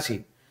সন্ন্যাসী।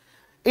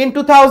 In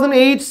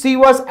 2008 she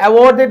was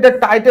awarded the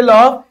title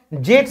of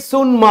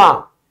জেটসুনমা।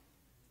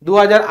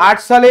 2008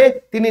 সালে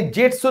তিনি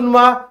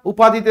জেটসুনমা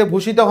উপাধিতে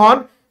ভূষিত হন।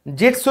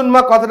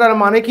 জেটসুনমা কথাটার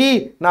মানে কি?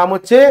 নাম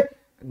হচ্ছে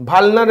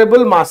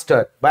ভালনারেবল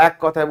মাস্টার, বা এক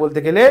কথায় বলতে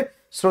গেলে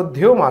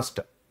শ্রদ্ধেয়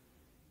মাস্টার।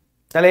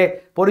 তাহলে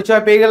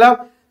পরিচয় পেয়ে গেলাম।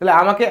 তাহলে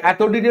আমাকে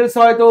এত ডিটেলস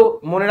হয়তো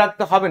মনে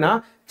রাখতে হবে না,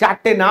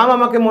 4টে নাম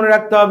আমাকে মনে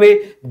রাখতে হবে।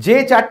 যে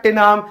 4টে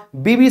নাম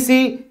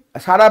বিবিসি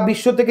সারা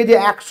বিশ্ব থেকে যে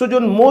 100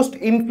 জন মোস্ট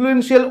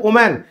ইনফ্লুয়েন্সিয়াল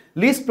ওম্যান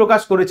লিস্ট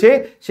প্রকাশ করেছে,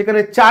 সেখানে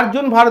 4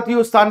 জন ভারতীয়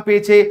স্থান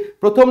পেয়েছে।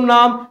 প্রথম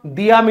নাম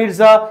দিয়া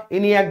মির্জা,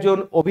 ইনি একজন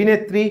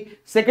অভিনেত্রী।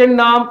 সেকেন্ড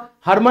নাম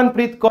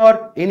হরমনপ্রীত কৌর,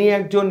 ইনি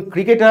একজন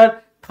ক্রিকেটার।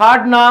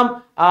 থার্ড নাম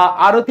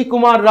আরতি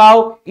কুমার রাও,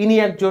 ইনি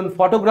একজন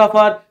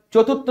ফটোগ্রাফার।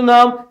 চতুর্থ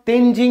নাম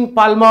তেনজিং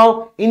পালমাও,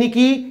 ইনি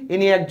কি?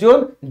 ইনি একজন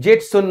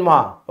জেটসুনমা।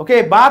 ওকে,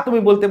 বা তুমি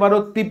বলতে পারো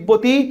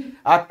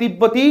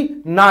তিব্বতী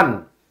নান।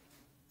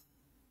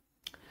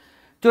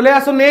 চলে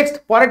আসো নেক্সট,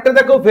 পরেরটা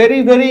দেখো, very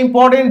very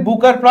important.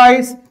 Booker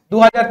prize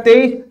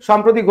 2023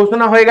 সম্প্রতি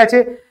ঘোষণা হয়ে গেছে।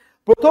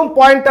 প্রথম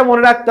পয়েন্টটা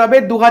মনে রাখতে হবে,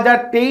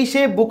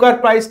 2023-এ বুকার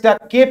প্রাইজটা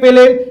কে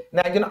পেলেন? না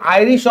একজন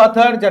আইরিশ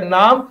অথর, যার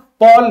নাম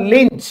পল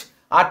লিঞ্চ।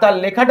 আর তার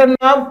লেখাটার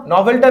নাম,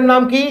 নভেলটার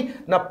নাম কি?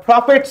 না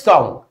প্রফেট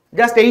সং।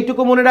 জাস্ট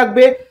এইটুকু মনে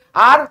রাখবে।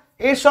 আর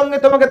এর সঙ্গে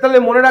তোমাকে তাহলে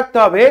মনে রাখতে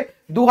হবে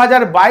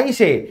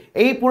 2022-এ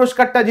এই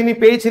পুরস্কারটা যিনি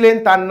পেয়েছিলেন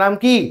তার নাম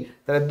কি?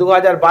 তাহলে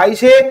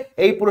 2022-এ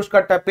এই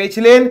পুরস্কারটা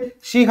পেয়েছিলেন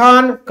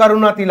সিহান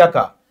করুণা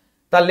তিলকা।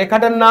 তার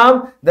লেখাটার নাম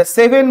the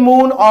seven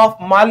moon of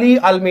money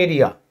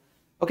Almeria.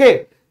 ওকে,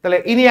 তাহলে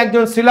ইনি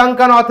একজন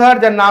শ্রীলঙ্কান অথর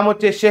যার নাম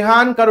হচ্ছে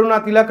সিহান করুণা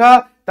তিলকা।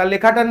 তার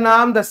লেখাটার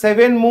নাম the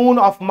seven moon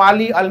of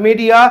money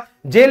Almeria,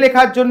 যে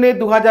লেখার জন্য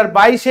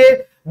 2022-এ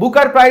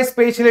বুকার প্রাইজ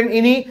পেয়েছিলেন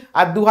ইনি।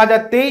 আর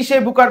 2023-এ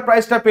বুকার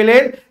প্রাইজটা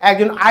পেলেন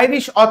একজন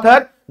আইরিশ অথর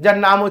যার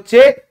নাম হচ্ছে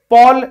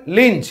পল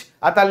লিঞ্চ,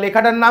 আর তার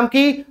লেখাটার নাম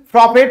কি?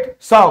 Prophet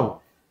song.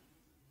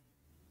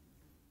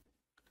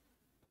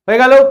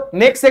 হয়ে গেল।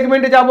 নেক্সট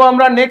সেগমেন্টে যাব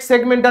আমরা। নেক্সট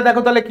সেগমেন্টটা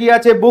দেখো তাহলে কি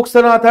আছে, books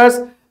and authors.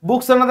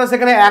 Books and authors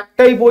এখানে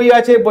একটাই বই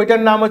আছে,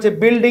 বইটার নাম হচ্ছে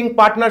বিল্ডিং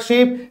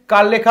পার্টনারশিপ।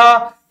 কার লেখা?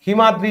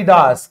 হিমাদ্রি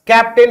দাস,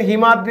 ক্যাপ্টেন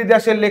হিমাদ্রি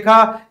দাসের লেখা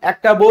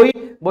একটা বই।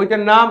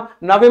 বইটার নাম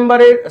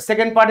নভেম্বরের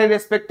সেকেন্ড পার্টের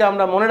রেসপেক্টে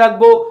আমরা মনে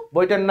রাখবো,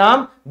 বইটার নাম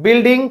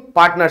বিল্ডিং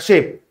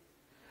পার্টনারশিপ।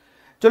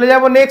 চলে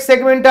যাব নেক্সট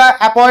সেগমেন্টটা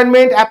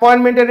অ্যাপয়েন্টমেন্ট।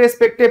 অ্যাপয়েন্টমেন্টের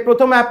রেসপেক্টে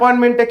প্রথম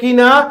অ্যাপয়েন্টমেন্টটা কি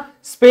না,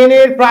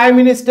 স্পেনের প্রাইম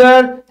মিনিস্টার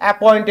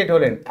অ্যাপয়েন্টেড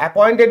হলেন।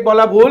 অ্যাপয়েন্টেড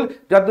বলা ভুল,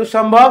 যতদূর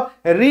সম্ভব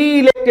রি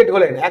ইলেক্টেড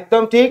হলেন,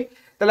 একদম ঠিক।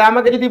 তাহলে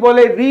আমাকে যদি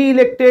বলে রি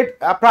elected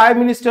prime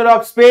minister of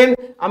Spain,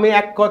 আমি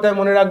এক কথায়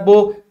মনে রাখবো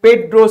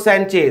পেড্রো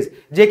স্যানচেজ,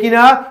 যে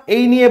কিনা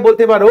এই নিয়ে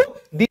বলতে পারো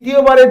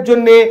দ্বিতীয়বারের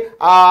জন্য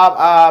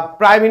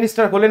প্রাইম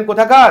মিনিস্টার হলেন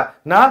কোথাকার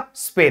না,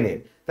 স্পেনের।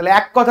 তাহলে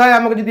এক কথায়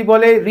আমাকে যদি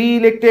বলে রি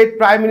elected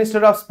prime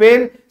minister of Spain,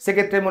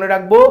 সেক্ষেত্রে মনে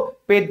রাখবো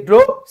পেড্রো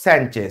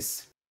স্যানচেজ।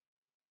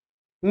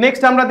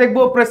 নেক্সট আমরা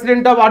দেখবো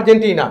প্রেসিডেন্ট অফ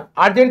আর্জেন্টিনা।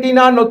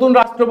 আর্জেন্টিনার নতুন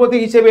রাষ্ট্রপতি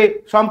হিসেবে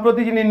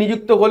সম্প্রতি যিনি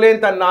নিযুক্ত হলেন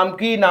তার নাম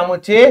কি? নাম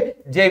হচ্ছে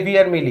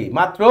জেভিয়ার মিলি।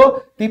 মাত্র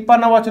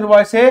 53 বছর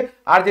বয়সে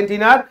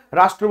আর্জেন্টিনার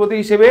রাষ্ট্রপতি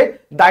হিসেবে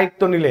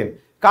দায়িত্ব নিলেন।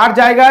 কার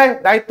জায়গায়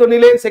দায়িত্ব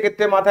নিলেন?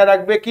 সেক্ষেত্রে মাথায়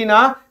রাখবে কি না,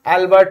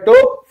 অ্যালবার্টো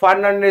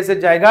ফার্নান্ডেজের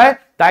জায়গায়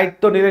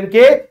দায়িত্ব নিলেন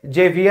কে?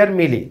 জেভিয়ার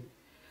মিলি।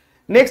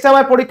 নেক্সট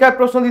আমার পরীক্ষার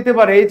প্রশ্ন দিতে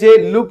পারে যে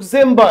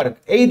লুক্সেমবার্গ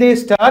এই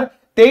দেশটার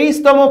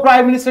 23তম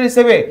প্রাইম মিনিস্টার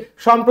হিসেবে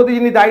সম্প্রতি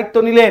যিনি দায়িত্ব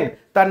নিলেন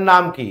তার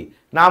নাম কি?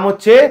 নাম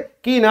হচ্ছে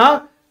কি না,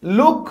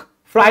 লুক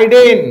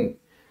ফ্রাইডেন।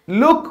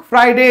 লুক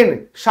ফ্রাইডেন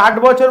 60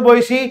 বছর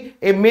বয়সী,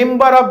 a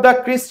member of the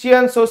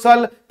Christian social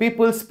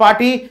people's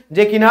party,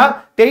 যে কিনা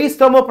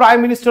 23তম প্রাইম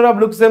মিনিস্টার অফ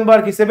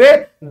লুক্সেমবার্গ হিসেবে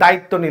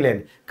দায়িত্ব নিলেন।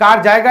 কার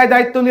জায়গায়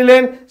দায়িত্ব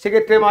নিলেন?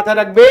 সেক্ষেত্রে মাথায়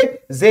রাখবে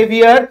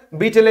জেভিয়ার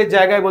বিটেলের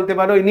জায়গায় বলতে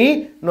পারো ইনি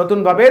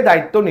নতুনভাবে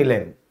দায়িত্ব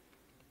নিলেন।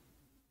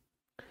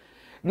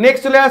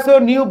 নেক্সট চলে আসো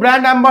new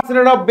brand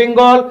ambassador of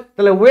Bengal.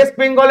 তাহলে ওয়েস্ট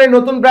বেঙ্গলের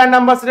নতুন ব্র্যান্ড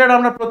অ্যাম্বাসেডর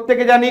আমরা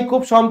প্রত্যেকে জানি,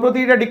 খুব সম্প্রতি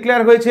এটা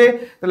ডিক্লেয়ার হয়েছে।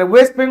 তাহলে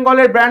ওয়েস্ট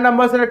বেঙ্গলের ব্র্যান্ড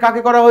অ্যাম্বাসেডর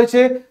কাকে করা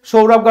হয়েছে?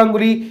 সৌরভ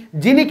গাঙ্গুলি,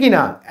 যিনি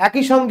কিনা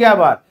একই সঙ্গে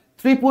আবার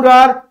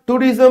ত্রিপুরার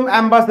ট্যুরিজম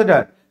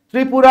অ্যাম্বাসেডর,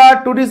 ত্রিপুরার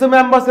ট্যুরিজম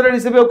অ্যাম্বাসেডর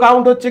হিসেবেও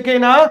কাউন্ট হচ্ছে কে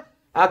না,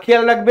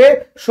 খেয়াল রাখবে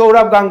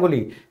সৌরভ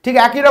গাঙ্গুলি। ঠিক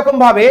একই রকম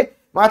ভাবে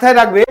মাথায়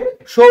রাখবে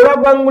সৌরভ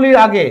গাঙ্গুলির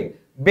আগে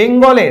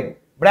বেঙ্গলের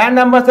ব্র্যান্ড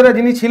অ্যাম্বাসেডর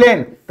যিনি ছিলেন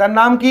তার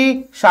নাম কি?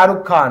 শাহরুখ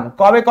খান।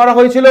 কবে করা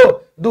হয়েছিল?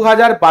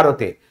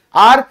 2012-তে।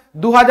 আর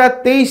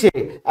 2023-এ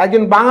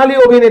একজন বাঙালি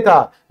অভিনেতা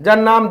যার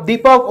নাম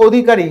দীপক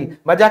অধিকারী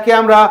বা যাকে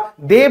আমরা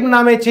দেব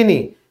নামে চিনি,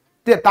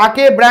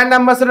 তাকে ব্র্যান্ড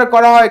অ্যাম্বাসেডর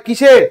করা হয়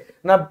কিসের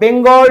না,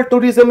 বেঙ্গল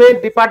ট্যুরিজমের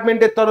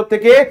ডিপার্টমেন্টের তরফ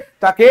থেকে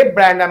তাকে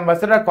ব্র্যান্ড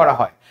অ্যাম্বাসেডর করা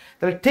হয়।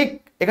 তাহলে ঠিক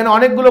এখানে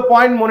অনেকগুলো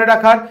পয়েন্ট মনে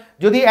রাখার।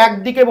 যদি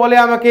একদিকে বলে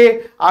আমাকে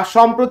আর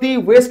সম্প্রতি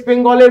ওয়েস্ট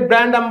বেঙ্গলের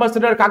ব্র্যান্ড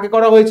অ্যাম্বাসেডর কাকে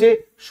করা হয়েছে?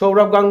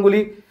 সৌরভ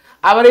গাঙ্গুলি।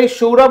 আবার এই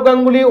সৌরভ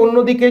গাঙ্গুলি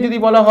অন্যদিকে যদি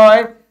বলা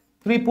হয়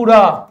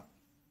Tripura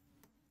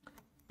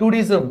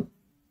tourism,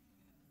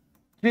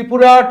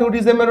 Tripura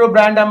ট্যুরিজমেরও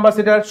brand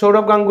ambassador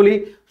Sourav Ganguly.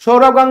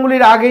 Sourav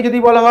গাঙ্গুলির আগে যদি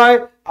বলা হয়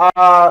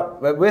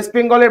ওয়েস্ট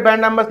বেঙ্গলের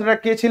ব্র্যান্ড অ্যাম্বাসেডর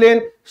কে ছিলেন?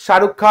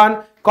 শাহরুখ খান।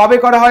 কবে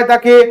করা হয়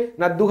তাকে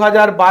না,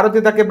 2012-তে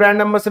তাকে ব্র্যান্ড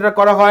অ্যাম্বাসেডর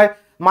করা হয়।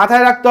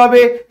 মাথায় রাখতে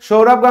হবে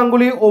সৌরভ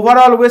গাঙ্গুলি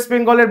ওভারঅল ওয়েস্ট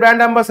বেঙ্গলের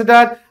ব্র্যান্ড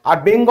অ্যাম্বাসেডর, আর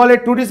বেঙ্গলের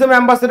ট্যুরিজম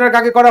অ্যাম্বাসেডর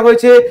কাকে করা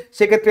হয়েছে?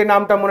 সেক্ষেত্রে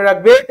নামটা মনে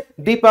রাখবে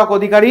দীপক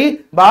অধিকারী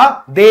বা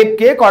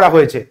দেবকে করা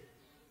হয়েছে।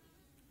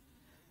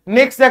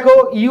 নেক্সট দেখো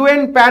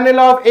UN panel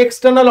of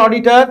external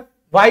auditor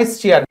vice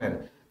chairman.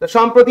 তো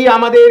সম্প্রতি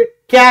আমাদের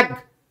ক্যাগ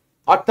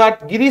অর্থাৎ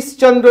গিরিশ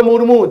চন্দ্র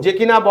মুর্মু, যে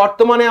কিনা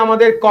বর্তমানে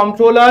আমাদের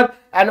controller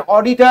and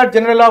auditor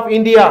general of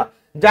India,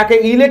 যাকে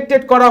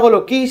ইলেক্টেড করা হলো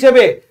কি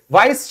হিসেবে?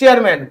 Vice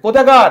chairman.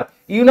 কোথাকার?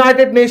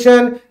 United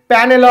nation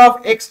panel of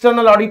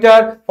external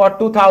auditor for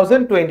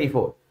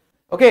 2024।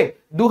 ওকে,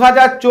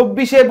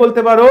 2024-এ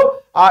বলতে পারো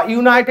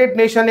United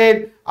নেশনের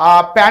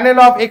panel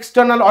of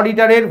external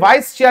অডিটরের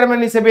vice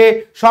chairman হিসেবে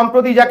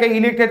সম্প্রতি যাকে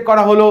ইলেক্টেড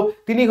করা হলো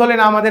তিনি হলেন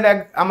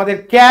আমাদের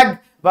ক্যাগ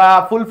বা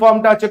ফুল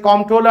ফর্মটা হচ্ছে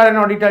controller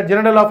and auditor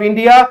general of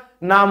India,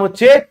 নাম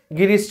হচ্ছে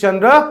গিরিশ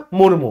চন্দ্র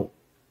মুর্মু।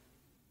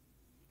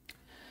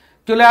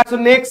 চলে আসো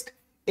নেক্সট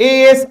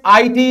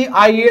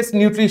ASITIS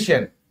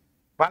নিউট্রিশন।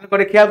 ভালো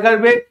করে খেয়াল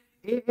করবে,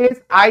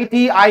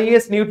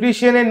 ASITIS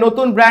নিউট্রিশনের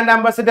নতুন ব্র্যান্ড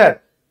অ্যাম্বাসেডর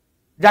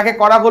যাকে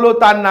করা হলো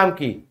তার নাম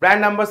কি?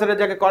 ব্র্যান্ড অ্যাম্বাসেডর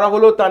যাকে করা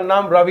হলো তার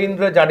নাম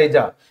রবীন্দ্র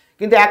জাডেজা।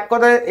 কিন্তু এক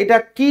কথায় এটা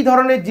কি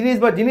ধরনের জিনিস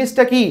বা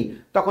জিনিসটা কি,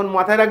 তখন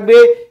মাথায় রাখবে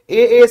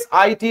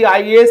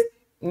ASITIS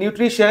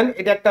নিউট্রিশন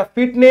এটা একটা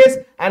fitness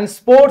and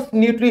sports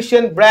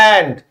nutrition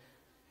brand.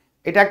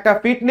 এটা একটা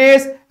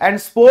fitness and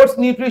sports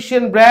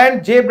nutrition brand,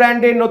 যে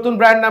ব্র্যান্ডের নতুন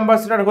ব্র্যান্ড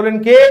অ্যাম্বাসেডর হলেন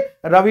কে?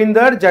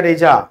 রবীন্দ্র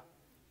জাদেজা।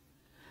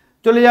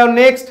 চলে যাও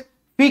নেক্সট,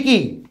 ফিকি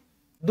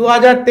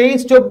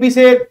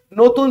 2023-24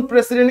 নতুন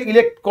প্রেসিডেন্ট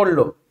ইলেক্ট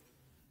করলো।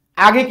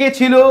 আগে কে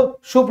ছিল?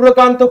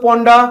 শুভ্রকান্ত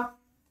পণ্ডা,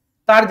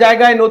 তার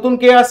জায়গায় নতুন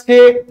কে আসছে?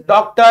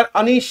 Doctor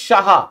anise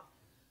Saha.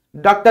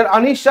 Doctor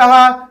anise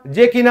Saha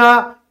যে কিনা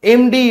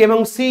এমডি এবং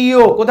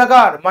সিইও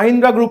কোথাকার?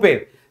 মাহিন্দ্রা গ্রুপের,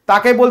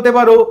 তাকে বলতে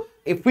পারো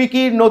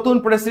ফিকির নতুন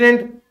প্রেসিডেন্ট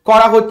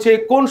করা হচ্ছে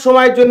কোন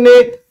সময়ের জন্য?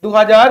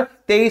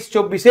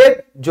 2023-24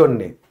 জন্য।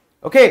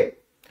 ওকে,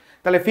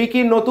 তাহলে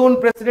ফিকির নতুন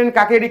প্রেসিডেন্ট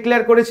কাকে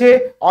ডিক্লেয়ার করেছে?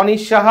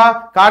 অনিশ সাহা।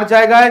 কার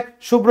জায়গায়?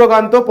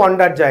 শুভ্রকান্ত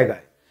পণ্ডার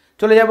জায়গায়।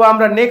 চলে যাব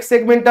আমরা নেক্সট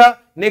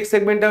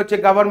সেগমেন্টটা হচ্ছে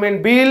গভর্নমেন্ট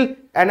বিল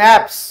অ্যান্ড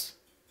অ্যাপস।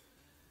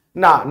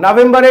 না,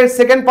 নভেম্বরের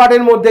সেকেন্ড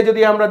পার্টের মধ্যে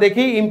যদি আমরা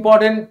দেখি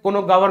ইম্পর্টেন্ট কোনো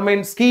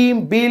গভর্নমেন্ট স্কিম,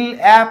 বিল,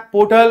 অ্যাপ,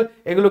 পোর্টাল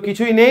এগুলো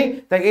কিছুই নেই,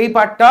 তাই এই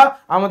পার্টটা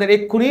আমাদের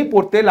এক্ষুনি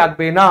পড়তে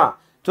লাগবে না।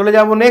 চলে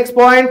যাব নেক্সট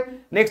পয়েন্ট।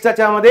 নেক্সট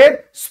আছে আমাদের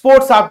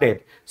স্পোর্টস আপডেট।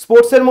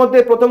 স্পোর্টসের মধ্যে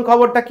প্রথম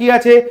খবরটা কি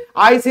আছে?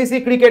 ICC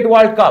cricket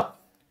world cup.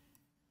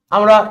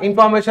 আমরা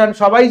ইনফরমেশন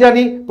সবাই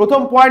জানি।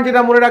 প্রথম পয়েন্ট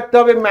যেটা মনে রাখতে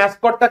হবে,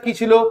 ম্যাসকটটা কি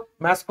ছিল?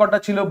 ম্যাসকটটা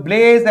ছিল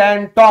bless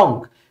and Tonk.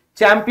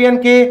 Champion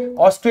K?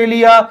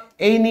 Australia.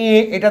 এই নিয়ে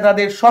এটা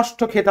তাদের ষষ্ঠ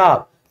খেতাব।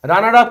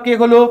 রানার আপ কে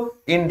হলো?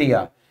 ইন্ডিয়া।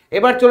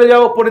 এবার চলে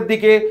যাও উপরের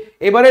দিকে।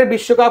 এবারের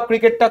বিশ্বকাপ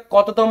ক্রিকেটটা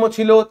কততম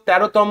ছিল?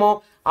 13তম।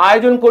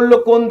 আয়োজন করলো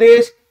কোন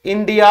দেশ?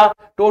 ইন্ডিয়া।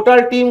 টোটাল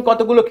টিম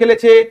কতগুলো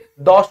খেলেছে?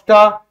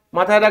 10টা।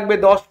 মাথায় রাখবে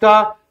 10টা।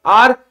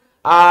 আর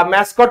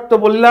ম্যাসকট তো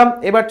বললাম।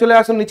 এবার চলে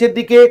আসুন নিচের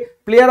দিকে।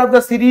 প্লেয়ার অফ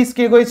দ্য সিরিজ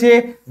কে হয়েছে?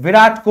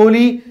 বিরাট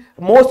কোহলি।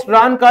 মোস্ট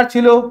রান কার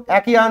ছিল?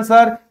 একই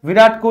answer,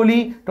 Virat Kohli.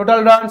 Total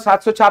run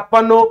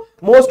 756।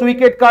 Most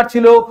wicket কার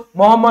ছিল?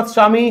 মোহাম্মদ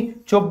শামি,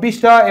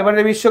 24টা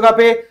এবারে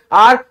বিশ্বকাপে।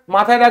 আর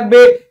মাথায়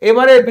রাখবে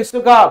এবারে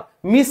বিশ্বকাপ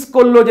মিস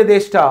করলো যে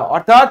দেশটা,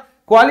 অর্থাৎ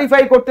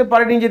কোয়ালিফাই করতে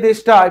পারেনি যে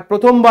দেশটা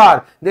প্রথমবার,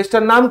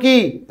 দেশটার নাম কি?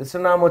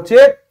 দেশটার নাম হচ্ছে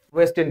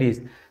ওয়েস্ট ইন্ডিজ।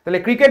 তাহলে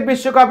ক্রিকেট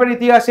বিশ্বকাপের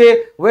ইতিহাসে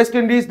ওয়েস্ট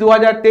ইন্ডিজ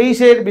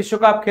 2023-এর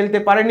বিশ্বকাপ খেলতে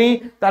পারেনি,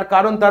 তার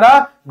কারণ তারা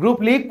গ্রুপ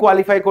লিগ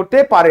কোয়ালিফাই করতে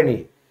পারেনি।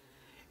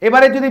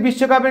 এবারে যদি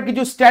বিশ্বকাপের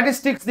কিছু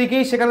স্ট্যাটিস্টিক্স দেখি,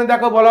 সেখানে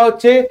দেখো বলা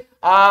হচ্ছে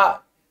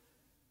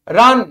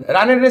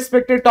রানের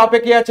রেসপেক্টে টপে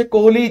কে আছে?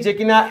 কোহলি, যে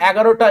কিনা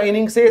 11টা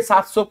ইনিংসে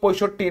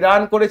 765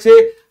 রান করেছে।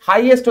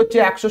 হাইয়েস্ট হচ্ছে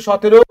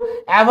 117।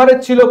 অ্যাভারেজ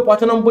ছিল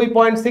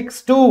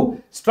 95.62।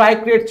 স্ট্রাইক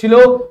রেট ছিল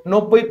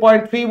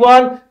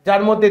 90.31,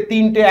 যার মধ্যে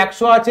 3টে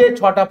 100 আছে,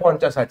 6টা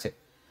 50 আছে।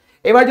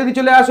 এবার যদি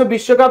চলে আসো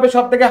বিশ্বকাপে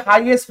সব থেকে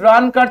হাইয়েস্ট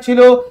রান কার ছিল?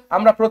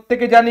 আমরা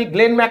প্রত্যেকে জানি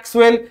গ্লেন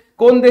ম্যাক্সওয়েল।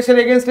 কোন দেশের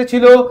এগেনস্টে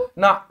ছিল?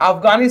 না,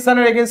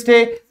 আফগানিস্তানের এগেনস্টে।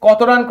 কত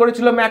রান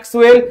করেছিল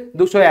ম্যাক্সওয়েল?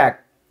 201।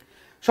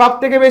 সব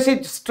থেকে বেশি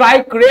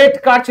স্ট্রাইক রেট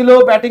কার ছিল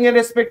ব্যাটিং এর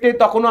রেসপেক্টে?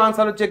 তখনও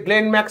আনসার হচ্ছে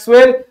গ্লেন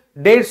ম্যাক্সওয়েল,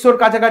 150-র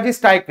কাছাকাছি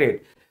স্ট্রাইক রেট।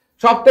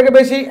 সব থেকে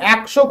বেশি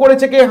 100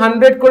 করেছে কে?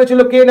 100 করেছিল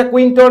কে? না,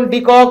 কুইন্টন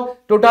ডিকক।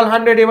 টোটাল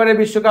 100 এবারে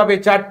বিশ্বকাপে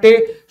 4টে।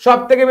 সব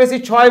থেকে বেশি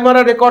 6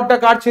 মারা রেকর্ডটা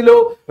কার ছিল?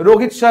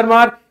 রোহিত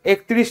শর্মার,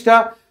 31টা।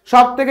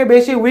 সব থেকে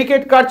বেশি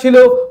উইকেট কার ছিল?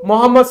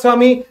 মোহাম্মদ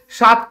শামি,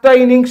 7টা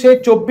ইনিংসে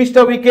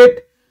 24টা উইকেট।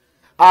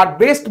 আর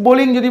বেস্ট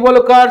বোলিং যদি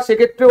বলো কার,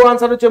 সেক্ষেত্রেও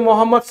আনসার হচ্ছে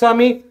মোহাম্মদ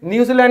শামি,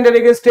 নিউজিল্যান্ডের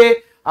এগেনস্টে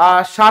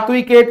 7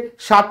 উইকেট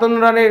 57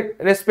 রানের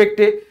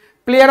রেসপেক্টে।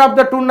 প্লেয়ার অফ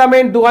দ্য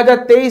টুর্নামেন্ট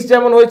 2023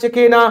 যেমন হয়েছে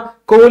কে? না,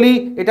 কোহলি,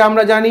 এটা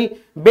আমরা জানি।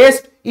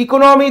 বেস্ট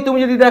ইকোনমি তুমি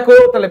যদি দেখো,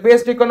 তাহলে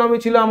বেস্ট ইকোনমি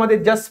ছিল আমাদের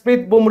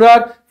জসপ্রীত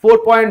বুমরার,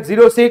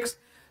 4.06।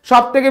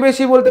 সব থেকে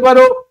বেশি বলতে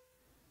পারো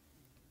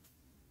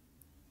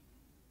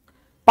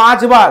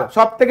 5বার,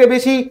 সব থেকে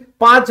বেশি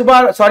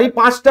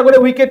 5টা করে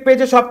উইকেট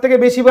পেয়েছে সব থেকে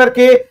বেশি বার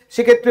কে?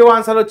 সেক্ষেত্রেও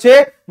আনসার হচ্ছে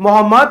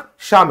মোহাম্মদ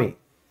শামি।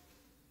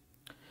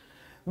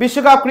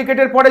 বিশ্বকাপ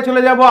ক্রিকেটের পরে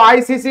চলে যাব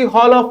আইসিসি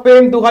হল অফ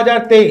ফেম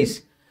 2023।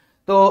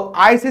 তো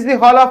আইসিসি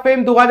হল অফ ফেম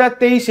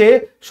 2023-এ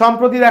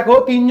সম্প্রতি দেখো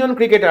 3 জন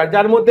ক্রিকেটার,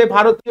 যার মধ্যে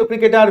ভারতীয়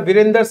ক্রিকেটার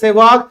বীরেন্দর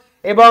সেহবাগ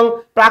এবং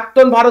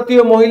প্রাক্তন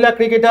ভারতীয় মহিলা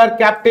ক্রিকেটার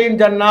ক্যাপ্টেন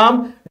যার নাম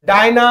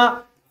ডায়না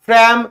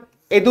ফ্র্যাম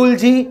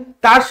এদুলজি,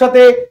 তার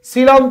সাথে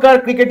শ্রীলঙ্কার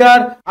ক্রিকেটার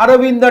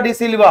অরবিন্দ ডি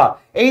সিলভা,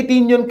 এই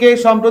 3 জনকে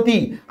সম্প্রতি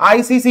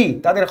আইসিসি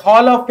তাদের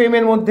হল অফ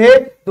ফেমের মধ্যে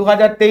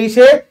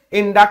 2023-এ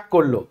ইন্ডাক্ট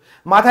করলো।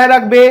 মাথায়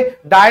রাখবে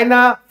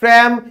ডায়না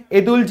ফ্র্যাম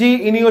এদুলজি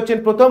ইনি হচ্ছেন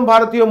প্রথম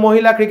ভারতীয়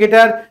মহিলা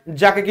ক্রিকেটার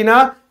যাকে কিনা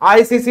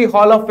আইসিসি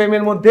হল অফ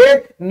ফেমের মধ্যে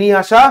নিয়ে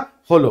আসা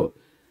হলো।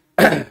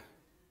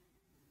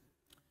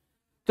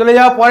 চলে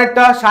যাওয়া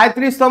পরেরটা,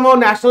 37তম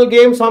ন্যাশনাল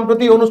গেম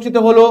সম্প্রতি অনুষ্ঠিত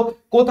হলো।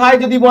 কোথায়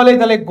যদি বলে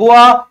তাহলে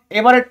গোয়া।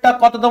 এবারেরটা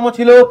কততম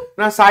ছিল?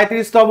 না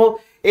 37তম।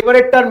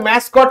 এবারেরটার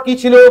ম্যাসকট কি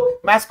ছিল?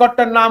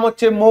 ম্যাসকটটার নাম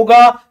হচ্ছে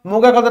মোগা।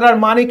 মোগা কথাটার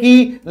মানে কি?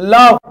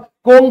 লাভ।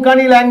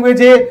 কোঙ্কানি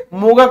ল্যাঙ্গুয়েজে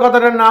মোগা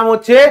কথাটার নাম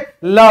হচ্ছে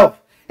লাভ।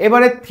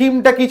 এবারে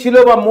থিমটা কি ছিল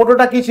বা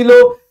মোটোটা কি ছিল?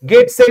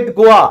 Get set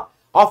Goa.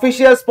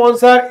 Official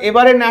sponsor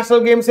এবারে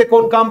ন্যাশনাল গেমসে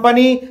কোন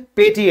কোম্পানি?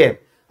 পেটিএম।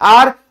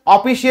 আর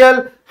অফিসিয়াল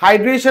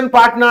হাইড্রেশন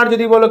পার্টনার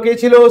যদি বলো কে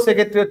ছিল,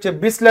 সেক্ষেত্রে হচ্ছে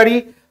বিসলারি।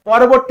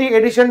 পরবর্তী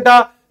এডিশনটা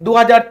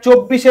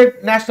 2024-এর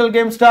ন্যাশনাল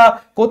গেমসটা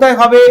কোথায়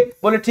হবে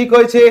বলে ঠিক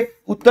হয়েছে?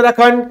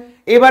 উত্তরাখণ্ড।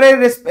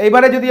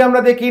 এবারে যদি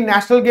আমরা দেখি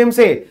ন্যাশনাল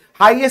গেমসে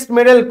হাইয়েস্ট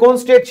মেডেল কোন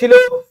স্টেট ছিল?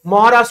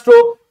 Maharashtra.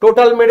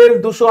 Total medal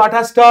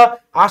 228টা,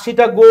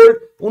 80টা gold,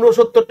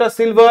 69টা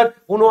silver,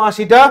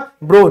 79টা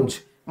bronze.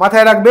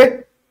 মাথায় রাখবে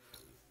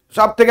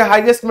সব থেকে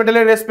হাইয়েস্ট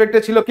মেডেলের রেসপেক্টে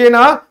ছিল কে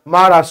না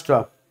মহারাষ্ট্র।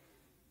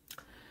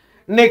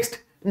 নেক্সট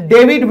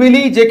ডেভিড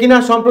উইলি, যে কিনা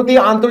সম্প্রতি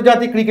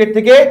আন্তর্জাতিক ক্রিকেট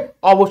থেকে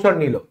অবসর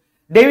নিল।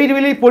 ডেভিড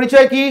উইলির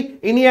পরিচয় কি?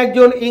 ইনি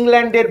একজন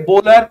ইংল্যান্ডের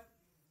বোলার,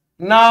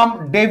 নাম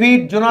ডেভিড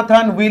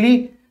জোনাথন উইলি।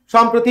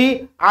 সম্প্রতি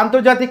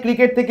আন্তর্জাতিক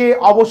ক্রিকেট থেকে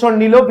অবসর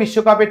নিল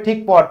বিশ্বকাপের ঠিক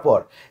পর।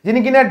 যিনি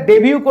কিনা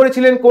ডেবিউ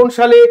করেছিলেন কোন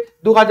সালে?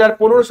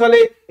 2015 সালে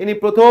ইনি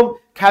প্রথম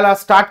খেলা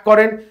স্টার্ট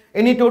করেন।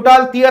 ইনি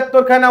টোটাল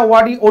 73খানা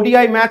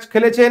ওডিআই ম্যাচ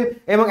খেলেছেন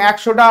এবং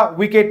 100টা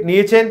উইকেট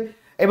নিয়েছেন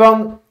এবং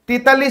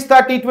 43টা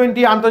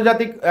টি20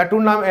 আন্তর্জাতিক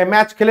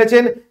ম্যাচ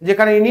খেলেছেন,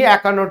 যেখানে ইনি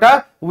 51টা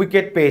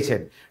উইকেট পেয়েছেন।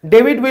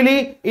 ডেভিড উইলি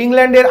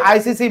ইংল্যান্ডের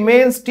ICC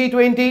men's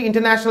T20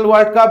 international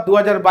world cup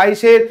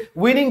 2022-এর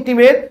winning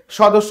টিমের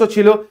সদস্য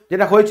ছিল,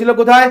 যেটা হয়েছিল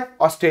কোথায়?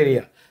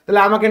 অস্ট্রেলিয়া।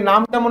 তাহলে আমাকে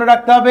নামটা মনে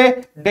রাখতে হবে,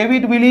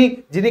 ডেভিড উইলি,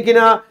 যিনি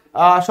কিনা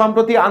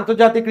সম্প্রতি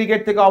আন্তর্জাতিক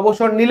ক্রিকেট থেকে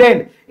অবসর নিলেন।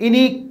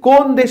 ইনি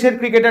কোন দেশের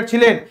ক্রিকেটার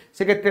ছিলেন?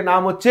 সেক্ষেত্রে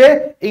নাম হচ্ছে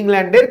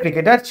ইংল্যান্ডের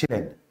ক্রিকেটার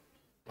ছিলেন।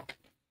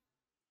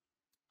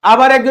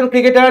 আবার একজন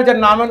ক্রিকেটার যার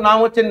নাম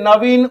হচ্ছে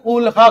নবীন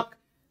উল হক,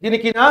 যিনি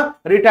কিনা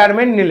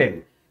রিটায়ারমেন্ট নিলেন।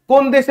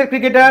 কোন দেশের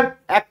ক্রিকেটার?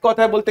 এক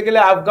কথায় বলতে গেলে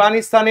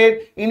আফগানিস্তানের।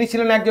 ইনি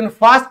ছিলেন একজন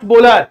ফাস্ট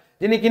বোলার,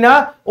 যিনি কিনা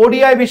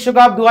ওডিআই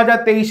বিশ্বকাপ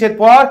 2023-এর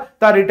পর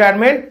তার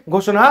রিটায়ারমেন্ট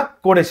ঘোষণা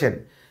করেছেন।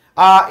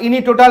 ইনি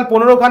টোটাল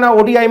 15খানা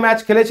ওডিআই ম্যাচ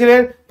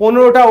খেলেছিলেন।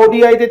 15টা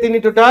ওডিআইতে তিনি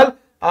টোটাল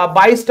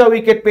 22টা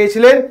উইকেট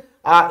পেয়েছিলেন।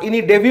 ইনি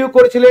ডেবিউ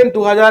করেছিলেন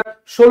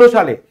 2016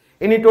 সালে।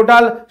 ইনি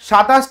টোটাল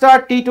 27টা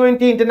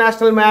টি20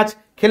 ইন্টারন্যাশনাল ম্যাচ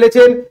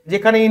খেলেছেন,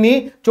 যেখানে ইনি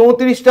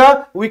 34টা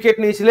উইকেট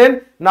নিয়েছিলেন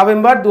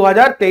নভেম্বর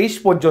 2023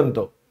 পর্যন্ত।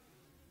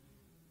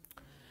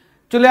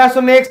 চলে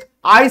আসো নেক্সট।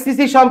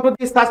 আইসিসি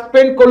সম্প্রতি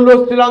সাসপেন্ড করলো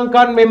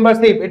শ্রীলঙ্কান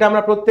মেম্বারশিপ। এটা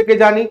আমরা প্রত্যেকে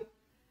জানি।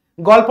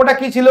 গল্পটা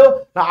কি ছিল?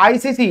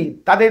 আইসিসি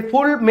তাদের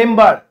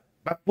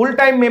ফুল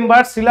টাইম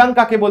মেম্বার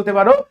শ্রীলঙ্কাকে বলতে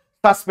পারো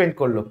সাসপেন্ড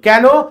করলো।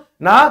 কেন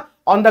না?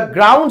 On the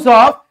grounds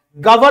of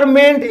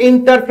government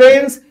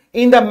interference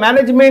in the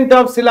management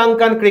of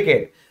Sri Lankan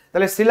cricket.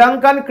 তাহলে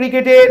শ্রীলঙ্কান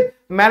ক্রিকেটের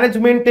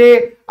ম্যানেজমেন্টে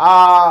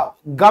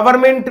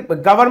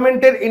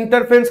গভর্নমেন্টের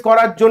ইন্টারফারেন্স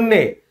করার জন্য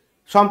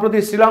সম্প্রতি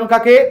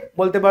শ্রীলঙ্কাকে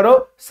বলতে পারো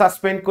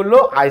সাসপেন্ড করলো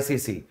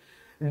ICC.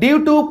 Due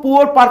to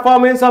poor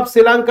performance of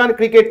Sri Lankan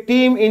cricket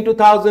team in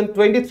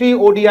 2023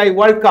 ODI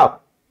world cup,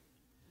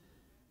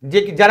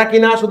 যারা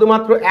কিনা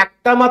শুধুমাত্র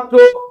একটা মাত্র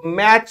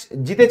ম্যাচ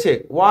জিতেছে,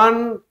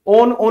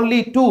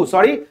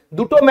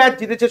 দুটো ম্যাচ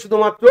জিতেছে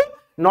শুধুমাত্র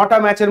 9টা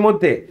ম্যাচের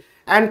মধ্যে।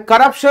 and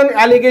corruption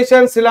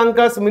allegation, Sri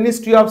Lanka's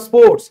Ministry of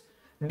Sports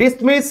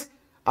dismiss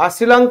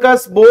Sri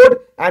Lanka's board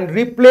and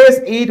replace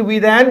it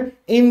with an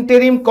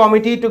interim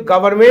committee to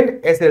government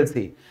SLC.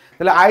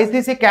 তাহলে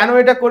আইসিসি কেন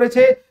এটা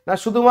করেছে? না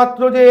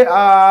শুধুমাত্র যে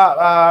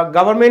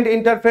গভর্নমেন্ট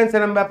ইন্টারফারেন্স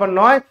এরকম ব্যাপার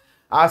নয়।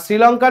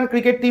 শ্রীলঙ্কান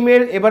ক্রিকেট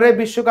টিমের এবারে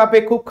বিশ্বকাপে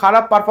খুব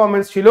খারাপ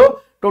পারফরমেন্স ছিল।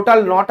 টোটাল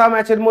 9টা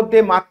ম্যাচের মধ্যে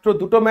মাত্র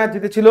 2টো ম্যাচ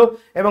জিতেছিল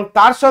এবং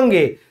তার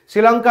সঙ্গে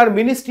শ্রীলঙ্কার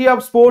মিনিস্ট্রি অফ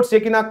স্পোর্টস, যে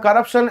কিনা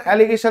কারাপশন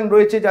অ্যালিগেশন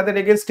রয়েছে যাদের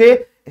এগেনস্টে,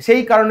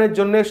 সেই কারণের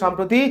জন্য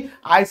সম্প্রতি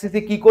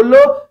আইসিসি কি করলো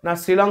না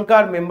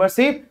শ্রীলঙ্কার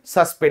মেম্বারশিপ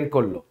সাসপেন্ড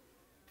করলো।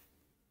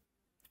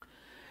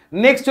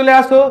 নেক্সট চলে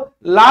আসো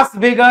লাস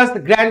ভেগাস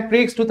গ্র্যান্ড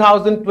প্রিক্স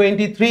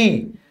 2023।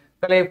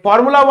 তাহলে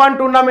ফর্মুলা 1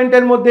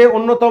 টুর্নামেন্টের মধ্যে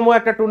অন্যতম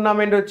একটা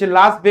টুর্নামেন্ট হচ্ছে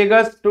লাস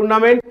ভেগাস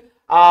টুর্নামেন্ট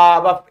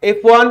বা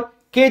F1।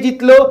 কে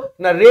জিতলো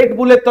না রেড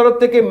বুলের তরফ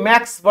থেকে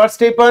ম্যাক্স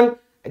ভার্স্টেপেন,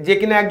 যে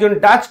কিনা একজন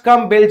ডাচ কাম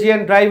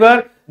বেলজিয়ান ড্রাইভার,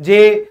 যে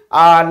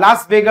লাস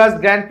ভেগাস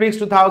গ্র্যান্ড প্রিক্স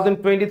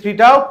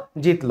 2023টাও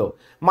জিতলো।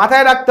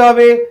 মাথায় রাখতে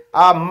হবে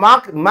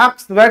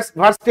ম্যাক্স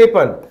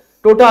ভার্স্টেপেন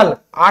টোটাল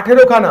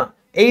 18খানা,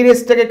 এই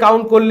রেসটাকে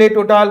কাউন্ট করলে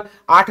টোটাল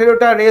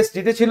 18টা রেস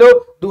জিতেছিল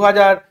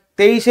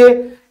 2023-এ।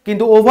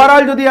 কিন্তু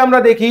ওভারঅল যদি আমরা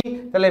দেখি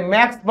তাহলে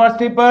ম্যাক্স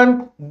ভার্স্টেপেন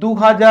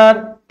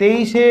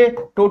 2023-এ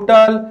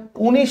টোটাল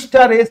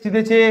 19টা রেস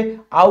জিতেছে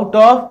আউট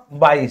অফ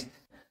 22।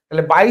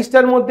 তাহলে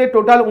 22টার মধ্যে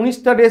টোটাল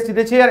 19টা রেস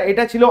জিতেছে, আর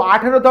এটা ছিল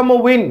 18তম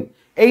উইন,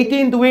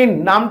 18th উইন।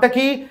 নামটা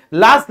কি?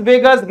 Las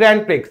Vegas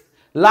grand Prix.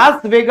 Las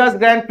Vegas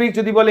grand Prix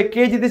যদি বলে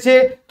কে জিতেছে,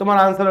 তোমার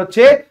আনসার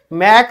হচ্ছে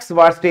ম্যাক্স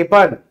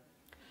ভার্স্টেপেন।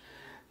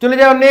 চলে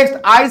যাও নেক্সট।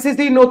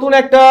 আইসিসি নতুন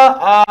একটা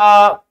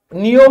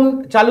নিয়ম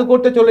চালু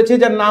করতে চলেছে,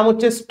 যার নাম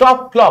হচ্ছে স্টপ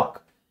ক্লক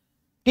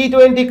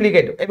টি20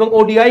 ক্রিকেট এবং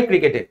ওডিআই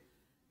ক্রিকেটে।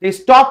 এই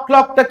স্টপ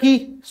ক্লকটা কি?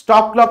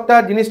 স্টপ ক্লকটা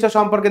জিনিসটা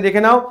সম্পর্কে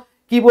দেখে নাও।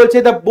 কি বলছে?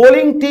 The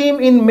bowling team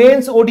in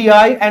men's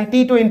ODI and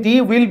T20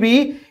 will be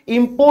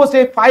impose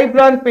A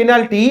 5-run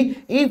penalty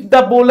if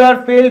the bowler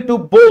fail to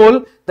bowl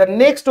the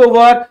next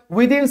over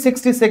within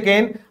 60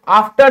 seconds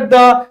after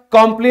the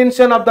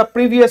completion of the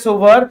previous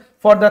over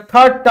for the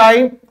third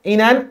time in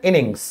an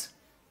innings.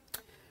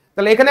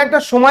 তাহলে এখানে একটা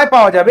সময়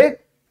পাওয়া যাবে।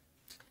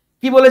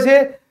 কি বলেছে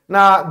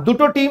না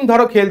দুটো টিম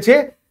ধরো খেলছে,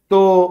 তো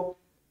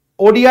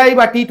ওডিআই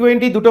বা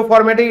টি20 দুটো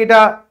ফরম্যাটে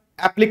এটা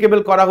অ্যাপ্লিকেবল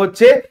করা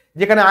হচ্ছে,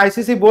 যেখানে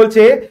আইসিসি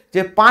বলছে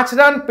যে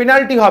 5-run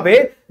পেনাল্টি হবে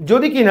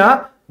যদি কিনা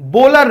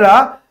বোলাররা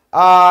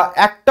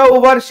একটা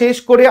ওভার শেষ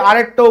করে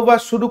আরেকটা ওভার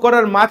শুরু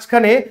করার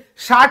মাঝখানে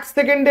 60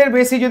 সেকেন্ডের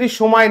বেশি যদি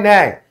সময়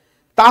নেয়,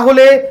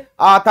 তাহলে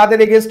তাদের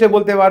এগেনস্টে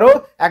বলতে পারো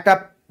একটা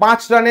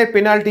 5 রানের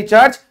পেনাল্টি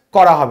চার্জ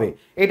করা হবে।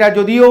 এটা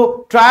যদিও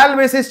ট্রায়াল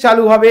বেসিস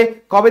চালু হবে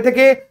কবে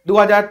থেকে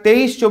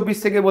 2023-24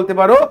 থেকে বলতে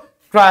পারো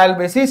ট্রায়াল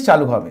বেসিস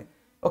চালু হবে।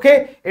 ওকে,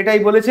 এটাই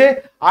বলেছে।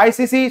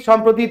 আইসিসি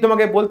সম্প্রতি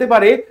তোমাকে বলতে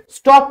পারে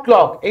স্টপ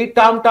ক্লক এই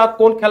টার্মটা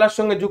কোন খেলার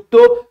সঙ্গে যুক্ত,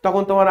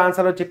 তখন তোমার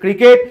আনসার হচ্ছে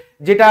ক্রিকেট,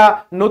 যেটা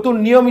নতুন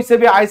নিয়ম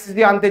হিসেবে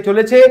আইসিসি আনতে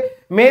চলেছে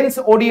মেন্স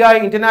ওডিআই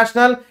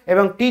ইন্টারন্যাশনাল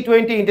এবং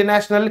টি20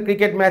 ইন্টারন্যাশনাল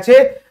ক্রিকেট ম্যাচে,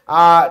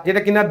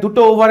 যেটা কিনা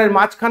দুটো ওভারের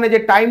মাঝখানে যে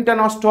টাইমটা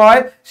নষ্ট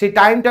হয় সেই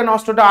টাইমটা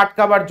নষ্টটা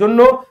আটকাবার জন্য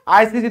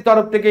আইসিসি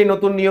তরফ থেকে এই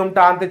নতুন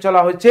নিয়মটা আনতে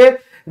চলা হচ্ছে,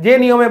 যে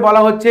নিয়মে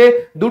বলা হচ্ছে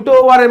দুটো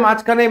ওভারের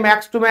মাঝখানে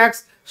max two max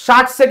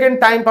 60 second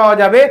time পাওয়া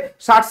যাবে,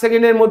 60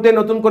 সেকেন্ডের মধ্যে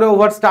নতুন করে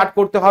ওভার স্টার্ট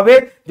করতে হবে,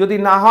 যদি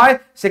না হয়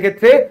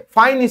সেক্ষেত্রে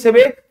ফাইন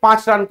হিসেবে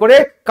 5 রান করে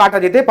কাটা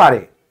যেতে পারে।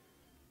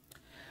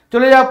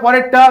 চলে যাও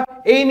পরেরটা,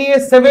 এই নিয়ে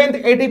 7th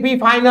এটিপি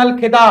ফাইনাল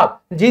খেতাব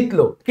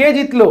জিতলো, কে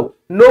জিতলো?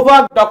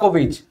 নোভাক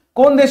জোকোভিচ।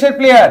 কোন দেশের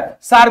প্লেয়ার?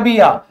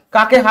 সার্বিয়া।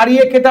 কাকে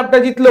হারিয়ে খেতাবটা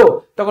জিতলো?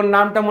 তখন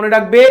নামটা মনে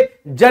রাখবে,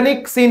 জানিক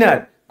সিনার।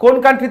 কোন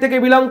কান্ট্রি থেকে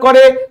বিলং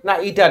করে? না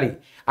ইটালি।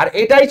 আর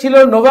এটাই ছিল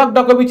নোভাক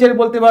জোকোভিচের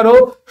বলতে পারো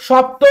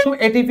 7ম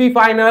এটিপি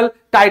ফাইনাল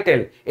টাইটেল।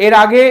 এর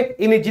আগে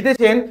ইনি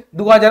জিতেছেন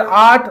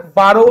 2008,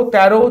 12,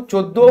 13,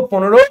 14,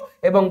 15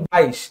 এবং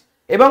 22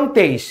 এবং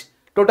 23,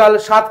 টোটাল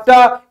 7টা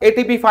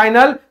এটিপি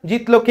ফাইনাল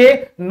জিতলো কে?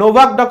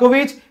 নোভাক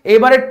জোকোভিচ।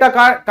 এবারেরটা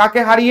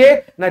কাকে হারিয়ে?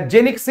 না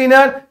জেনিক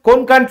সিনার। কোন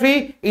কান্ট্রি?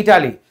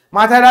 ইটালি।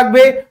 মাথায়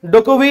রাখবে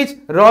জোকোভিচ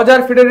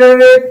রজার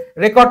ফেডারারের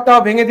রেকর্ডটাও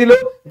ভেঙে দিল,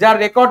 যার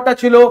রেকর্ডটা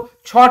ছিল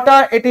 6টা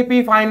এটিপি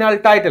ফাইনাল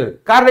টাইটেল।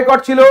 কার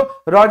রেকর্ড ছিল?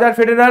 Roger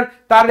Federer.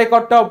 তার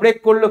রেকর্ডটাও ব্রেক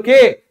করলো কে?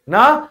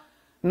 না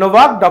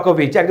নোভাক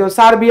জোকোভিচ, একজন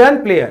সার্বিয়ান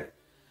প্লেয়ার।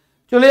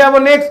 চলে যাব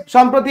নেক্সট।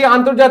 সম্প্রতি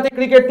আন্তর্জাতিক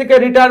ক্রিকেট থেকে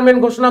রিটায়ারমেন্ট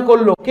ঘোষণা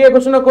করলো, কে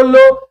ঘোষণা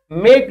করলো?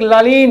 মেগ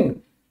লালিন,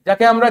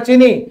 যাকে আমরা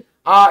চিনি।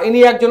 ইনি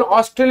একজন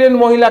অস্ট্রেলিয়ান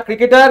মহিলা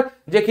ক্রিকেটার,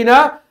 যে কিনা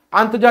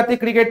আন্তর্জাতিক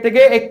ক্রিকেট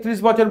থেকে 31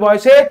 বছর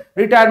বয়সে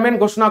রিটায়ারমেন্ট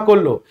ঘোষণা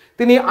করলো।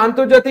 তিনি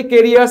আন্তর্জাতিক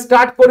ক্যারিয়ার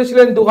স্টার্ট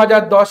করেছিলেন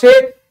 2010-এ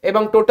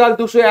এবং টোটাল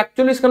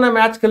 241 খানা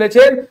ম্যাচ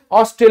খেলেছেন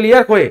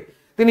অস্ট্রেলিয়ার হয়ে।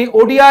 তিনি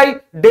ওডিআই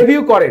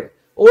ডেবিউ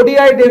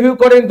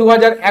করেন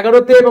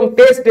 2011-তে এবং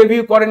টেস্ট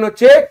ডেবিউ করেন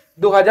হচ্ছে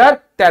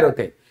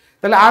 2013-তে।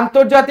 তাহলে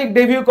আন্তর্জাতিক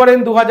ডেবিউ করেন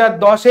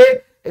 2010-এ,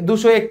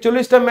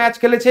 241টা ম্যাচ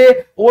খেলেছে।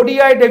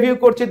 ওডিআই ডেবিউ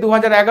করছে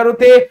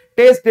 2011-তে,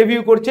 টেস্ট ডেবিউ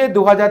করছে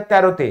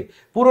 2013-তে।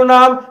 পুরো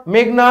নাম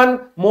মেগনান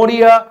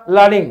মরিয়া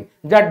লানিং।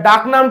 যার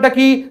ডাক নামটা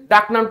কি?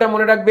 ডাক নামটা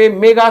মনে রাখবে,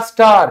 মেগা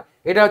স্টার।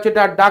 এটা হচ্ছে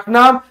তার ডাক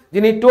নাম,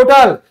 যিনি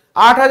টোটাল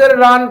 8000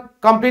 রান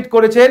কমপ্লিট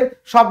করেছেন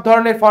সব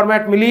ধরনের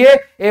ফরম্যাট মিলিয়ে,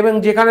 এবং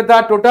যেখানে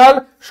তার টোটাল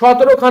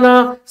 17 খানা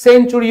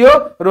সেঞ্চুরিও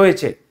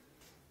রয়েছে।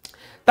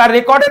 তার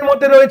রেকর্ডের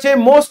মধ্যে রয়েছে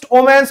most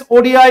women's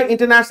ODI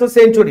international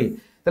century.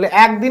 তাহলে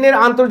একদিনের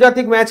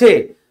আন্তর্জাতিক ম্যাচে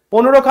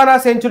 15 খানা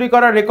সেঞ্চুরি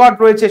করার রেকর্ড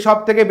রয়েছে। সব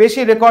থেকে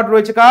বেশি রেকর্ড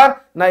রয়েছে কার?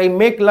 না এই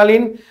মেগ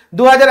লালিন।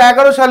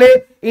 2011 সালে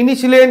ইনি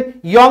ছিলেন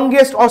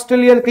youngest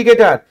Australian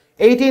cricketer,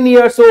 18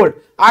 years old.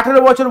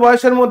 18 বছর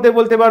বয়সের মধ্যে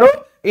বলতে পারো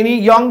ইনি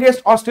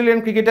ইয়ংগেস্ট অস্ট্রেলিয়ান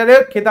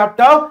ক্রিকেটারের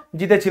খেতাবটাও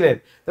জিতেছিলেন।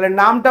 তাহলে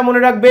নামটা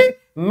মনে রাখবে,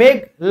 মেগ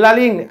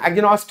লালিন,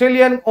 একজন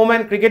অস্ট্রেলিয়ান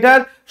ওমেন ক্রিকেটার,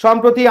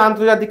 সম্প্রতি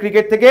আন্তর্জাতিক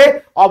ক্রিকেট থেকে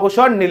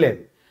অবসর নিলেন।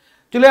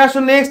 চলে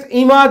আসুন নেক্সট,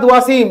 ইমাদ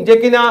ওয়াসিম, যে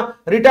কিনা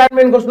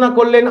রিটায়ারমেন্ট ঘোষণা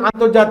করলেন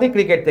আন্তর্জাতিক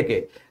ক্রিকেট থেকে।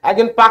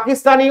 একজন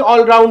পাকিস্তানি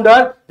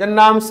অলরাউন্ডার, যার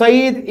নাম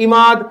সঈদ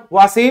ইমাদ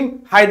ওয়াসিম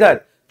হায়দার,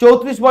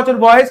 34 বছর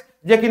বয়স,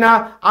 যে কিনা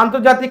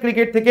আন্তর্জাতিক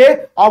ক্রিকেট থেকে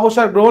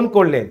অবসর গ্রহণ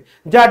করলেন।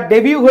 যার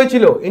ডেবিউ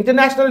হয়েছিল,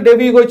 ইন্টারন্যাশনাল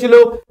ডেবিউ হয়েছিল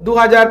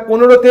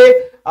 2015-তে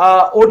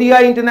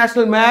ওডিআই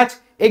ইন্টারন্যাশনাল ম্যাচ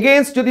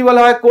এগেইনস্ট, যদি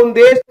বলা হয় কোন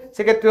দেশ,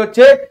 সেক্ষেত্রে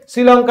হচ্ছে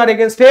শ্রীলঙ্কার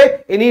এগেইনস্টে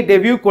ইনি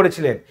ডেবিউ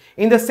করেছিলেন।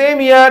 In the same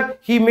year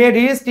he made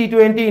his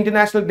T20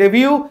 international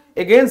debut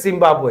against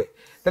Zimbabwe.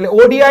 তাহলে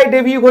ওডিআই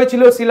ডেবিউ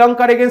হয়েছিল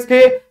শ্রীলঙ্কার এগেইনস্টে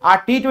আর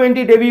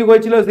টি20 ডেবিউ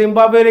হয়েছিল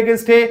জিম্বাবুয়ের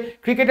এগেইনস্টে।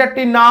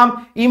 ক্রিকেটারটির নাম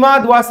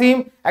ইমাদ ওয়াসিম,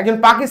 একজন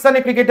পাকিস্তানি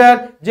ক্রিকেটার,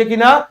 যে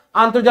কিনা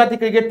আন্তর্জাতিক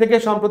ক্রিকেট থেকে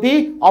সম্প্রতি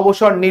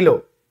অবসর নিল।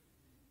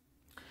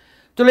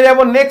 চলে যাব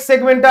নেক্সট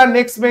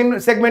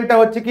সেগমেন্টটা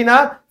হচ্ছে কিনা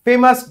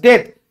ফেমাস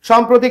ডেথ,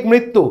 সাম্প্রতিক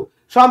মৃত্যু।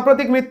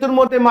 সাম্প্রতিক মৃত্যুর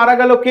মধ্যে মারা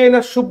গেল কে? না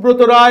সুব্রত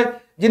রায়,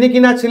 যিনি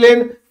কিনা ছিলেন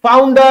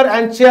founder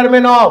and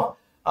chairman of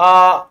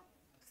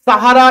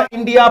Sahara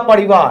India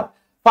পরিবার।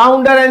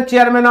 Founder and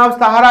chairman of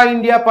Sahara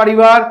India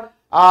পরিবার,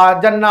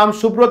 যার নাম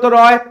সুব্রত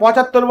রায়।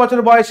 75 বছর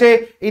বয়সে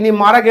ইনি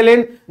মারা গেলেন।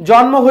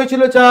 জন্ম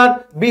হয়েছিল যার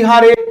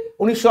বিহারে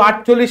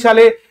 1948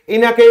 সালে।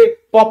 ইনাকে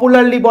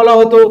পপুলারলি বলা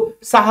হতো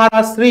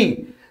সাহারা শ্রী।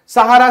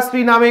 সাহারা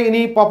শ্রী নামে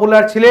ইনি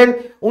পপুলার ছিলেন।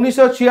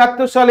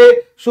 1976 সালে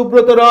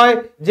সুব্রত রায়,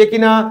 যে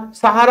কিনা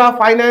সাহারা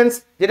ফাইন্যান্স,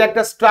 যেটা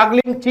একটা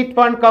স্ট্রাগলিং চিট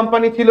ফান্ড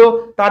কোম্পানি ছিল,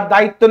 তার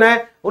দায়িত্ব নেয়।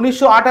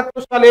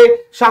 1978 সালে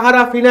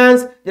সাহারা ফিন্যান্স,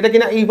 যেটা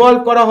কিনা ইভলভ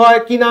করা হয়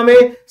কি নামে?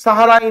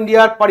 সাহারা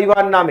ইন্ডিয়ার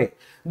পরিবার নামে।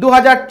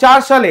 2004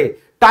 সালে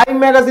টাইম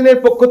ম্যাগাজিনের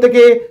পক্ষ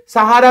থেকে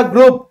সাহারা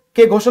গ্রুপ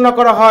কে ঘোষণা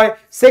করা হয়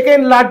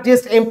second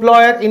largest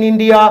employer in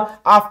India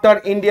after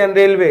Indian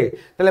railway.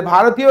 তাহলে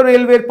ভারতীয়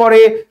রেলওয়ের পরে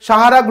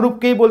সাহারা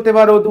গ্রুপকেই বলতে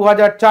পারো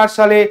 2004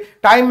 সালে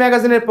টাইম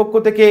ম্যাগাজিনের পক্ষ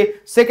থেকে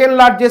সেকেন্ড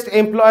লার্জেস্ট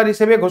এমপ্লয়ার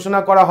হিসেবে ঘোষণা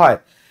করা হয়।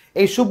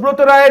 এই সুব্রত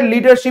রায়ের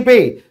লিডারশিপে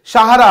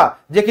সাহারা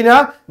যে কিনা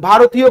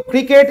ভারতীয়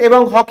ক্রিকেট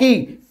এবং হকি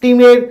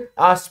টিমের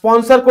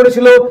স্পন্সর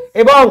করেছিল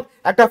এবং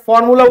একটা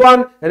ফর্মুলা 1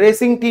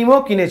 রেসিং টিমও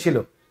কিনেছিল।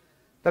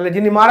 তাহলে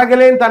যিনি মারা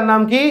গেলেন তার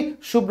নাম কি?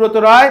 Subrata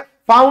Roy,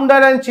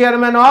 founder and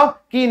chairman of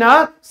কি না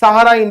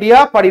সাহারা ইন্ডিয়া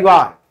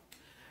পরিবার।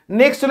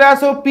 নেক্সট চলে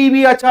আসো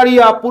পিবি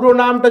আচারিয়া, পুরো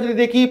নামটা যদি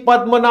দেখি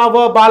পদ্মনাভ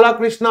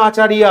বালাকৃষ্ণ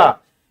আচারিয়া।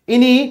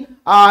 ইনি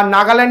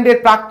নাগাল্যান্ডের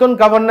প্রাক্তন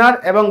গভর্নর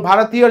এবং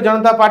ভারতীয়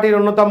জনতা পার্টির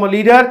অন্যতম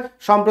লিডার,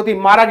 সম্প্রতি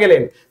মারা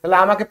গেলেন। তাহলে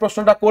আমাকে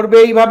প্রশ্নটা করবে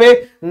এইভাবে,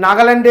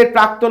 নাগাল্যান্ডের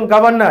প্রাক্তন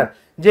গভর্নর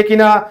যে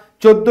কিনা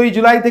 14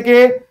 জুলাই থেকে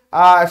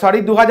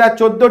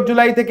 2014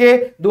 জুলাই থেকে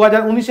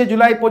 2019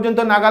 জুলাই পর্যন্ত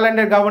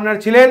নাগাল্যান্ডের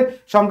গভর্নর ছিলেন,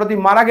 সম্প্রতি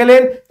মারা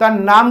গেলেন, তার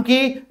নাম কি?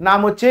 নাম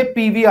হচ্ছে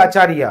পিবি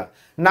আচারিয়া।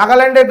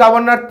 নাগাল্যান্ডের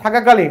গভর্নর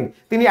থাকাকালীন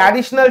তিনি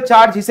অ্যাডিশনাল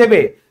চার্জ হিসেবে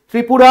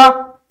ত্রিপুরা,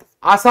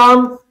 আসাম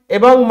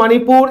এবং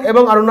মণিপুর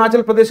এবং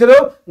অরুণাচল প্রদেশেরও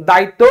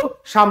দায়িত্ব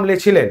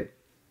সামলেছিলেন।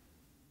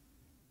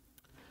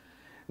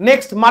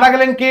 নেক্সট মারা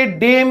গেলেন কে?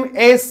 Dame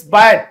S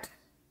বায়েট।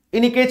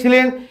 ইনি কে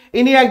ছিলেন?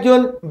 ইনি একজন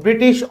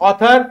ব্রিটিশ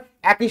অথর,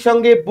 একই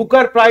সঙ্গে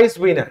বুকার প্রাইজ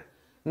উইনার।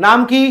 নাম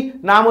কি?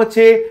 নাম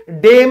হচ্ছে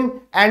ডেম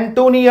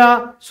অ্যান্টোনিয়া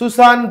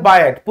সুসান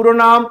বায়েট। পুরো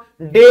নাম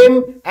Dame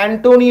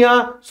Antonia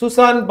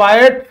Susan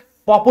বায়েট,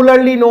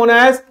 popularly known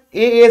as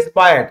as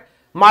বায়েট।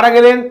 মারা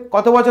গেলেন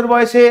কত বছর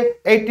বয়সে?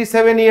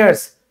 87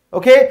 ইয়ার্স।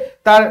 ওকে,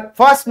 তার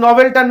ফার্স্ট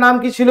নভেলটার নাম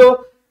কি ছিল?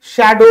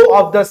 Shadow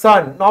of the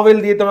sun. Novel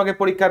দিয়ে তোমাকে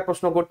পরীক্ষার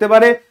প্রশ্ন করতে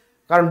পারে,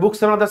 কারণ বুকস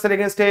অ্যান্ড আদার্সের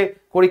এগেইনস্টে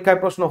পরীক্ষায়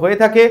প্রশ্ন হয়ে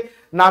থাকে,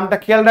 নামটা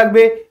খেয়াল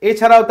রাখবে।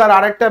 এছাড়াও তার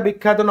আরেকটা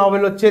বিখ্যাত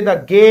নভেল হচ্ছে দ্য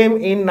গেম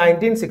ইন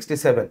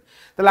 1967।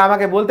 তাহলে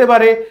আমাকে বলতে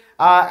পারে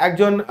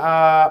একজন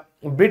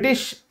ব্রিটিশ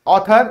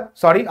অথর,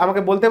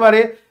 আমাকে বলতে পারে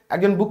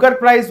একজন বুকার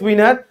প্রাইজ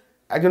উইনার,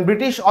 একজন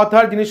ব্রিটিশ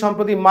অথর যিনি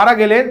সম্প্রতি মারা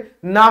গেলেন,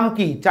 নাম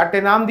কি? 4টে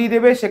নাম দিয়ে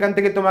দেবে, সেখান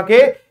থেকে তোমাকে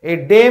এই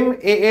ডেম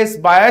এএস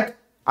বায়েট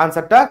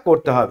আনসারটা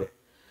করতে হবে।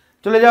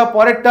 চলে যাও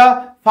পরেরটা,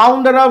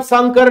 ফাউন্ডার অফ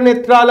শঙ্কর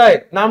নেত্রালয়।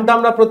 নামটা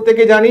আমরা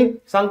প্রত্যেকে জানি,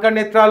 শঙ্কর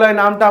নেত্রালয়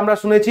নামটা আমরা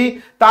শুনেছি।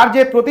 তার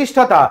যে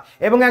প্রতিষ্ঠাতা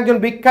এবং একজন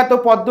বিখ্যাত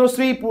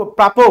পদ্মশ্রী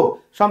প্রাপক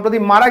সম্প্রতি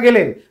মারা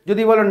গেলেন,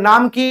 যদি বলো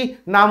নাম কি?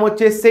 নাম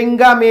হচ্ছে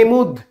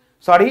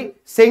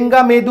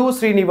সেঙ্গামেদু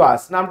শ্রীনিবাস।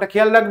 নামটা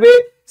খেয়াল রাখবে,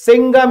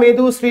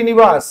 সেঙ্গামেদু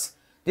শ্রীনিবাস,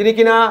 যিনি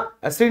কিনা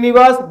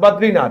শ্রীনিবাস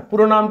বদ্রীনাথ।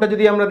 পুরো নামটা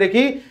যদি আমরা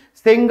দেখি,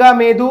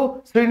 সেঙ্গামেদু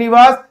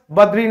শ্রীনিবাস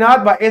বদ্রীনাথ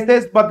বা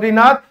এস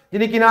বদ্রীনাথ,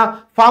 যিনি কিনা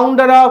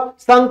founder of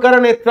Shankar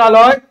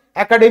Nethralaya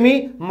academy.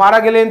 মারা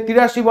গেলেন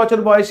 83 বছর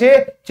বয়সে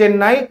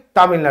চেন্নাই,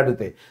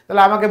 তামিলনাড়ুতে।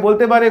 তাহলে আমাকে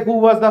বলতে পারে হু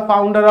was the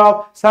founder of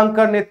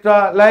Shankar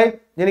Nethralaya,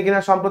 যিনি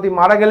কিনা সম্প্রতি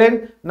মারা গেলেন,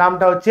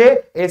 নামটা হচ্ছে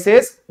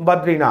এস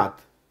বদ্রীনাথ।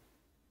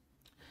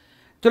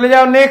 চলে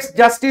যাও নেক্সট,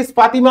 জাস্টিস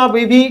ফাতিমা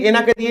বিবি।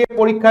 এনাকে দিয়ে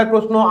পরীক্ষার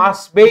প্রশ্ন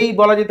আসবেই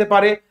বলা যেতে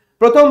পারে।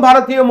 প্রথম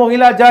ভারতীয়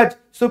মহিলা জাজ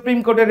সুপ্রিম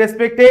কোর্টের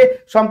রেসপেক্টে,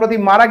 সম্প্রতি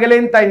মারা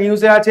গেলেন, তাই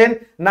নিউজে আছেন।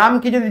 নাম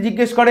কি যদি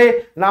জিজ্ঞেস করে,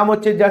 নাম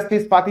হচ্ছে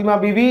জাস্টিস ফাতিমা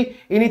বিবি।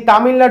 ইনি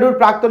তামিলনাড়ুর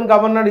প্রাক্তন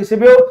গভর্নর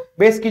হিসেবেও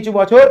বেশ কিছু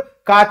বছর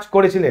কাজ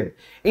করেছিলেন।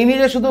 ইনি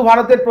যে শুধু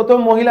ভারতের প্রথম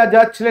মহিলা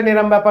জাজ ছিলেন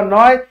এরম ব্যাপার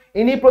নয়,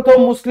 ইনি প্রথম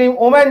মুসলিম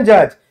ওমেন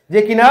জাজ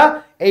যে কিনা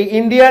এই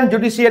ইন্ডিয়ান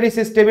জুডিশিয়ারি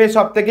সিস্টেমে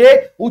সব থেকে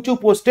উঁচু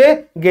পোস্টে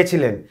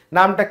গেছিলেন।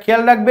 নামটা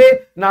খেয়াল রাখবে,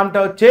 নামটা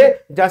হচ্ছে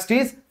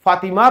জাস্টিস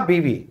ফাতিমা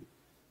বিবি।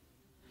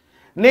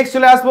 নেক্সট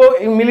চলে আসবো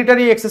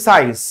মিলিটারি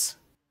এক্সারসাইজ।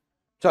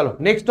 চলো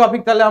নেক্সট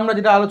টপিক তাহলে আমরা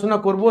যেটা আলোচনা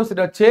করব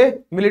সেটা হচ্ছে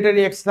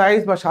মিলিটারি এক্সারসাইজ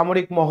বা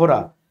সামরিক মহড়া।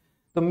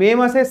 তো মে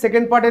মাসের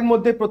সেকেন্ড পার্টের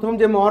মধ্যে প্রথম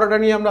যে মহড়াটা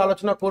নিয়ে আমরা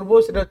আলোচনা করব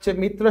সেটা হচ্ছে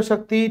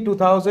মিত্রশক্তি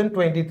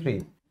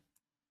 2023।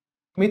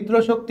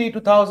 মিত্রশক্তি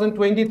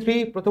 2023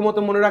 প্রথমত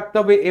মনে রাখতে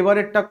হবে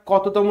এবারেরটা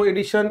কততম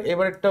এডিশন?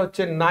 এবারেরটা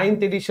হচ্ছে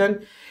 9th এডিশন।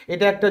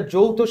 এটা একটা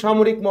যৌথ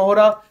সামরিক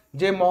মহড়া,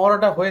 যে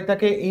মহড়াটা হয়ে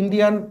থাকে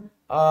ইন্ডিয়ান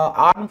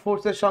আর্ম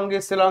ফোর্সের সঙ্গে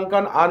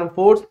শ্রীলঙ্কান আর্ম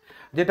ফোর্স,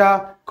 যেটা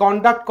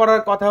কন্ডাক্ট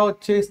করার কথা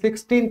হচ্ছে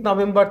 16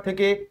 নভেম্বর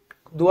থেকে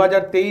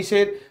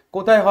 2023-এর।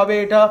 কোথায় হবে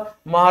এটা?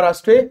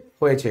 মহারাষ্ট্রে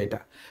হয়েছে। এটা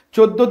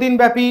 14 দিন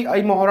ব্যাপী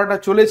এই মহড়াটা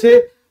চলেছে।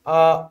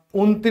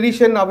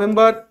 29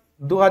 নভেম্বর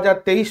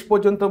 2023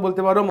 পর্যন্ত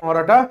বলতে পারো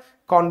মহড়াটা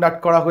কন্ডাক্ট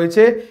করা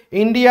হয়েছে।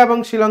 ইন্ডিয়া এবং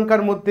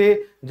শ্রীলঙ্কার মধ্যে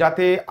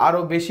যাতে আরো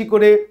বেশি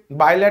করে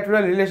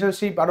বাইল্যাটারাল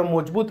রিলেশনশিপ আরো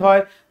মজবুত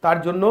হয়, তার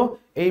জন্য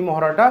এই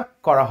মহড়াটা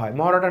করা হয়।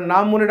 মহড়াটার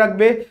নাম মনে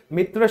রাখবে,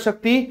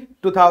 মিত্রশক্তি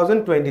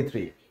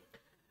 2023।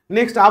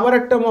 নেক্সট আবার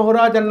একটা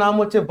মহড়া যার নাম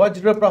হচ্ছে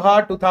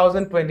বজ্রপ্রহার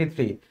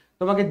 2023।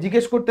 তোমাকে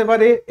জিজ্ঞেস করতে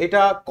পারে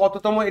এটা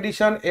কততম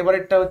এডিশন?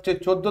 এবারেরটা হচ্ছে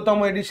 14তম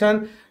এডিশন,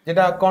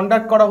 যেটা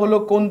কন্ডাক্ট করা হলো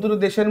কোন দুটো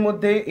দেশের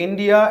মধ্যে?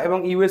 ইন্ডিয়া এবং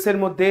ইউএস এর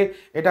মধ্যে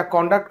এটা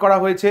কন্ডাক্ট করা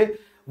হয়েছে।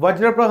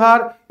 বজ্রপ্রহার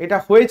এটা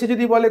হয়েছে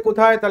যদি বলে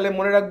কোথায়, তাহলে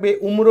মনে রাখবে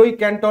উমরই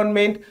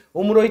ক্যান্টনমেন্ট।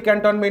 উমরই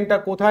ক্যান্টনমেন্টটা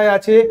কোথায়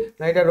আছে?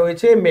 না, এটা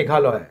রয়েছে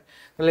মেঘালয়।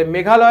 তাহলে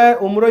মেঘালয়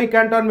উমরই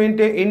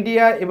ক্যান্টনমেন্টে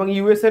ইন্ডিয়া এবং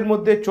ইউএস এর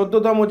মধ্যে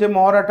 14তম যে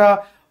মহড়াটা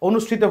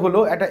অনুষ্ঠিত হলো,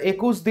 এটা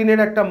 21 দিনের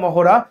একটা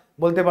মহড়া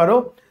বলতে পারো।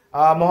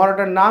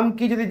 মহড়াটার নাম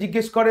কি যদি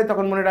জিজ্ঞেস করে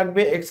তখন মনে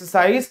রাখবে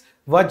এক্সারসাইজ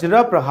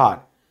বজ্রপ্রহার।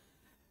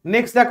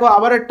 নেক্সট দেখো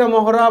আবার একটা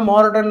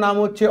মহড়াটার নাম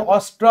হচ্ছে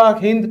অস্ট্রা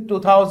হিন্দ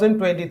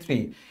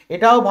 2023।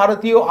 এটাও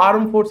ভারতীয়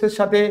আর্ম ফোর্সের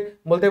সাথে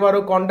বলতে পারো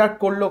কন্ডাক্ট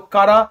করলো।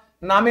 কারা?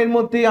 নামের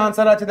মধ্যেই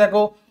আনসার আছে,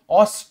 দেখো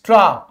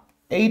অস্ট্রা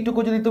এইটুকু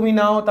যদি তুমি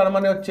নাও তার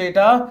মানে হচ্ছে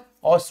এটা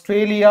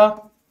অস্ট্রেলিয়া,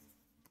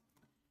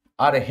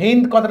 আর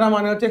হিন্দ কথাটা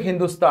মানে হচ্ছে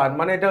হিন্দুস্তান,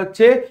 মানে এটা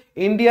হচ্ছে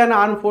ইন্ডিয়ান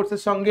আর্ম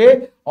ফোর্সের সঙ্গে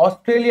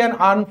অস্ট্রেলিয়ান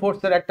আর্ম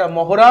ফোর্সের একটা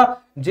মহড়া,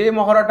 যে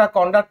মহড়াটা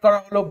কন্ডাক্ট করা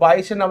হলো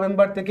 22শে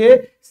নভেম্বর থেকে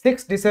 6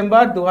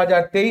 ডিসেম্বর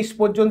 2023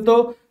 পর্যন্ত।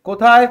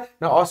 কোথায়?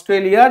 না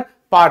অস্ট্রেলিয়ার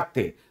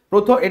পার্থে।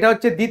 প্রথম, এটা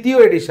হচ্ছে দ্বিতীয়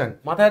এডিশন,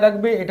 মাথায়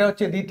রাখবে এটা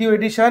হচ্ছে দ্বিতীয়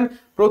এডিশন।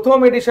 প্রথম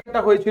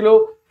এডিশনটা হয়েছিল,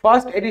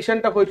 ফার্স্ট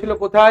এডিশনটা হয়েছিল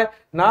কোথায়?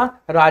 না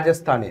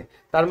রাজস্থানে।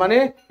 তার মানে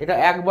এটা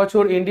 1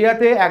 বছর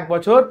ইন্ডিয়াতে, 1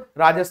 বছর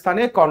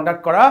রাজস্থানে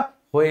কন্ডাক্ট করা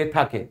হয়ে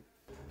থাকে।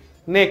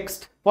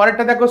 নেক্সট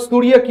পরেরটা দেখো,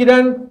 সূর্য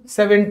কিরণ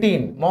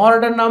 17,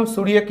 মহড়াটার নাম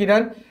সূর্য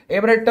কিরণ।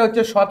 এবারেরটা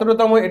হচ্ছে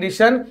 17তম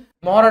এডিশন।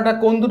 মহড়াটা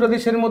কোন দুটো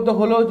দেশের মধ্যে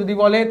হলো যদি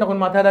বলে, তখন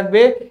মাথায়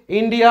রাখবে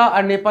ইন্ডিয়া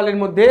আর নেপালের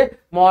মধ্যে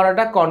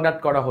মহড়াটা কন্ডাক্ট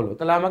করা হলো।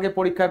 তাহলে আমাকে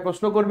পরীক্ষায়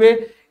প্রশ্ন করবে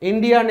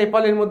ইন্ডিয়া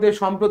নেপালের মধ্যে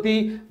সম্প্রতি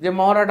যে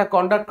মহড়াটা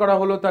কন্ডাক্ট করা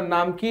হলো তার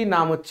নাম কি?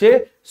 নাম হচ্ছে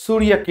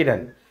সূর্য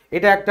কিরণ।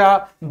 এটা একটা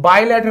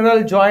বাইল্যাটারাল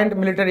জয়েন্ট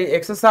মিলিটারি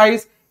এক্সারসাইজ।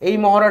 এই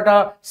মহড়াটা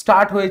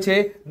স্টার্ট হয়েছে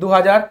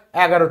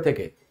 2011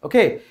 থেকে।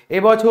 ওকে,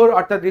 এবছর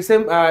অর্থাৎ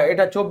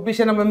এটা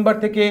 24শে নভেম্বর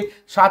থেকে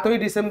 7ই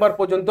ডিসেম্বর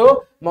পর্যন্ত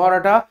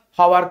মহড়াটা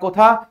হওয়ার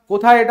কথা।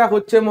 কোথায় এটা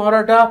হচ্ছে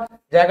মহড়াটা?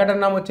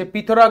 জায়গাটার নাম হচ্ছে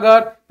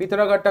পিথোরাগড়।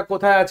 পিথোরাগড়টা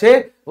কোথায় আছে?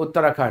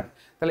 উত্তরাখণ্ড।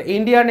 তাহলে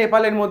ইন্ডিয়া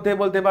নেপালের মধ্যে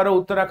বলতে পারো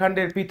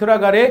উত্তরাখণ্ডের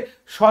পিথোরাগড়ে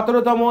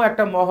 17তম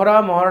একটা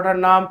মহড়াটার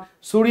নাম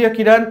সূর্য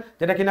কিরণ,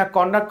 যেটা কিনা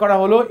কন্ডাক্ট করা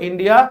হলো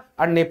ইন্ডিয়া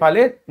আর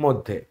নেপালের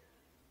মধ্যে।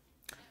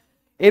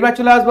 এবার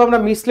চলে আসবো আমরা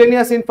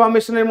মিসলেনিয়াস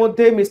ইনফরমেশনের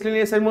মধ্যে।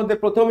 মিসলেনিয়াসের মধ্যে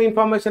প্রথম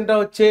ইনফরমেশনটা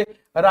হচ্ছে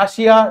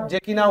রাশিয়া যে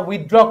কিনা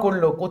উইথড্র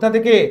করলো কোথা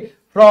থেকে?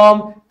 From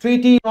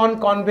treaty on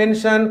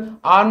convention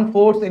arm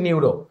force in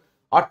Europe.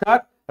 অর্থাৎ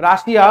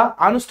রাশিয়া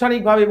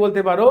আনুষ্ঠানিকভাবে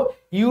বলতে পারো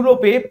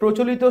ইউরোপে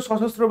প্রচলিত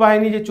সশস্ত্র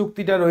বাহিনী যে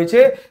চুক্তিটা রয়েছে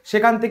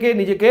সেখান থেকে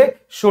নিজেকে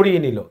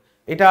সরিয়ে নিল।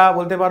 এটা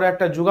বলতে পারো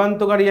একটা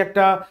যুগান্তকারী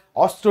একটা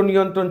অস্ত্র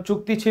নিয়ন্ত্রণ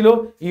চুক্তি ছিল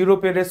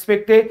ইউরোপের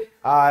রেসপেক্টে,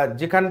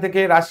 যেখান থেকে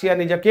রাশিয়া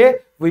নিজেকে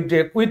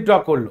উইথড্র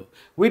করলো।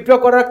 উইথড্র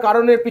করার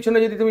কারণের পিছনে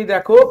যদি তুমি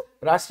দেখো,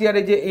 রাশিয়ার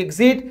এই যে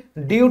exit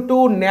due to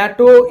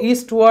NATO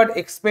ইস্টওয়ার্ড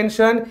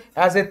expansion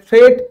as a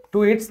threat to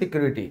its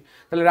security.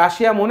 তাহলে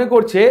রাশিয়া মনে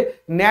করছে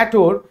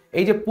ন্যাটোর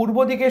এই যে পূর্ব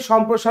দিকে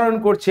সম্প্রসারণ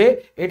করছে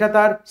এটা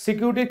তার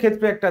সিকিউরিটির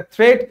ক্ষেত্রে একটা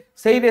থ্রেট,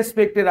 সেই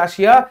রেসপেক্টে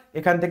রাশিয়া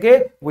এখান থেকে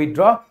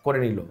উইথড্র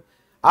করে নিল।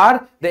 আর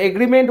the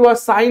agreement was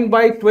signed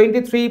by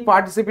 23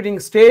 participating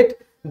states,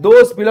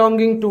 those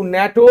belonging to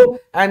NATO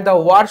and the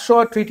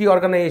Warsaw Treaty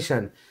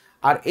Organization.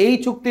 আর এই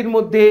চুক্তির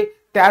মধ্যে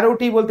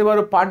 13টি বলতে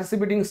পারো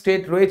পার্টিসিপেটিং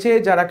স্টেট রয়েছে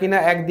যারা কিনা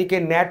একদিকে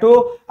ন্যাটো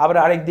আবার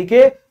আরেকদিকে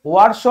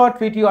ওয়ারশ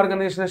ট্রিটি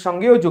অর্গানাইজেশনের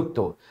সঙ্গেও যুক্ত।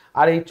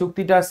 আর এই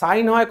চুক্তিটা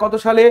সাইন হয় কত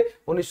সালে?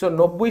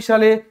 1990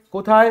 সালে।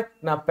 কোথায়?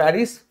 না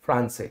প্যারিস,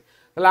 ফ্রান্সে।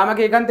 তাহলে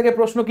আমাকে এখান থেকে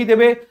প্রশ্ন কি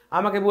দেবে?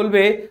 আমাকে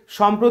বলবে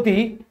সম্প্রতি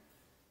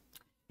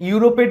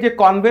ইউরোপের যে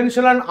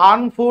কনভেনশনাল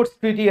আর্ম ফোর্স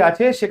ট্রিটি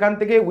আছে সেখান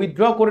থেকে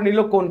উইথড্র করে নিল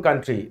কোন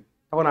কান্ট্রি?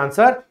 তখন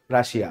আনসার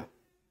রাশিয়া।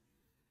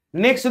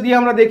 নেক্সট যদি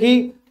আমরা দেখি,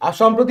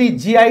 সম্প্রতি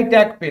জিআই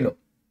ট্যাগ পেল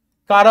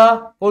কারা?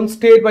 কোন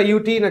স্টেট বা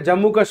ইউটি? না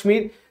জম্মু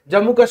কাশ্মীর।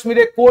 জম্মু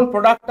কাশ্মীরে কোন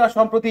প্রোডাক্টটা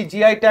সম্প্রতি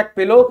জিআই ট্যাগ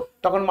পেল?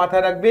 তখন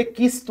মাথায় রাখবে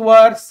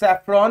কিস্তওয়ার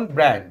স্যাফরন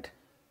ব্র্যান্ড।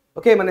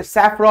 ওকে, মানে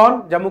স্যাফরন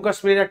জম্মু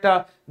কাশ্মীরের একটা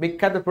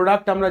বিখ্যাত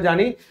প্রোডাক্ট আমরা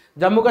জানি।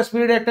 জম্মু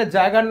কাশ্মীরের একটা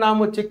জায়গার নাম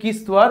হচ্ছে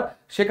কিস্তওয়ার,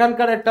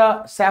 সেখানকার একটা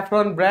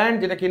স্যাফরন ব্র্যান্ড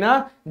যেটা কিনা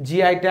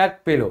জিআই ট্যাগ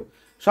পেল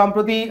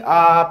সম্প্রতি।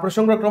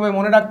 প্রসঙ্গক্রমে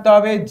মনে রাখতে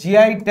হবে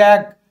জিআই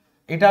ট্যাগ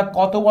এটা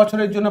কত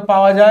বছরের জন্য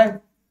পাওয়া যায়?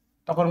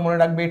 তখন মনে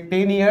রাখবে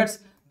 10 ইয়ার্স।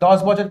 10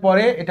 বছর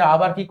পরে এটা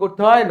আবার কি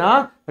করতে হয়? না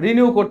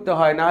রিনিউ করতে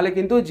হয়, নাহলে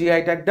কিন্তু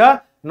জিআই ট্যাগটা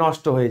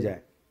নষ্ট হয়ে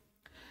যায়।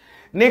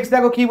 নেক্সট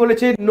দেখো কি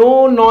বলেছে, নো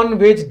নন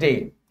ভেজ ডে।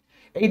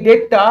 এই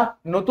ডেটটা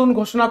নতুন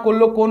ঘোষণা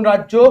করলো কোন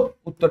রাজ্য?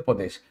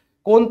 উত্তরপ্রদেশ।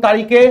 কোন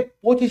তারিখে?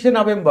 25শে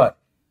নভেম্বর।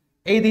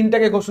 এই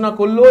দিনটাকে ঘোষণা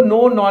করলো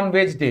নো নন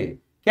ভেজ ডে।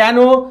 কেন?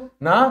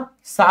 না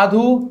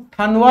সাধু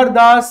থানওয়ার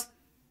দাস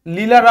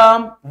লীলারাম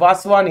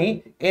বাসওয়ানি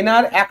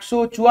এনার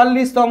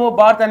 144তম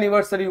বার্থ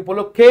অ্যানিভার্সারি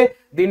উপলক্ষে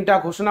দিনটা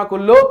ঘোষণা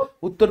করলো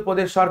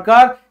উত্তরপ্রদেশ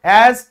সরকার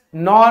as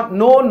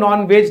no non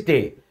veg day.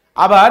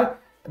 আবার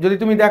যদি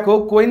তুমি দেখো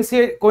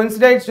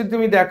কোইন্সিডেন্স যদি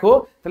তুমি দেখো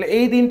তাহলে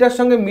এই দিনটার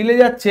সঙ্গে মিলে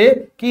যাচ্ছে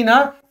কি না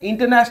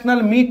ইন্টারন্যাশনাল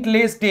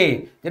মিটলেস ডে,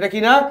 যেটা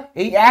কিনা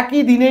এই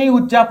একই দিনেই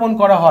উদযাপন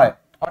করা হয়।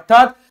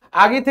 অর্থাৎ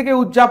আগে থেকে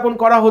উদযাপন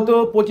করা হতো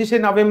 25শে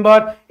নভেম্বর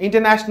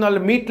ইন্টারন্যাশনাল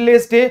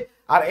মিটলেস ডে,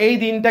 আর এই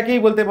দিনটাকেই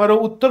বলতে পারো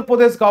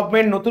উত্তরপ্রদেশ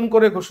গভর্নমেন্ট নতুন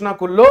করে ঘোষণা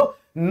করলো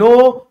নো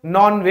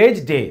নন ভেজ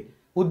ডে।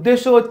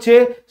 উদ্দেশ্য হচ্ছে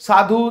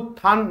সাধু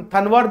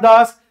থানওয়ার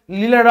দাস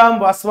লীলারাম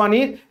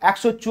বাসওয়ানির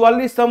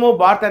 144তম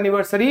বার্থ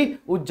অ্যানিভার্সারি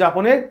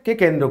উদযাপনের কে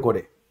কেন্দ্র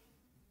করে।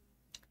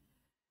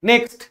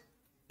 Next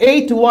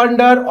 8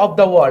 wonder of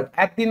the world.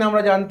 একদিন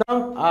আমরা জানতাম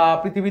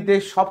পৃথিবীতে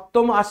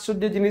 7ম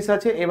আশ্চর্য জিনিস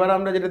আছে, এবার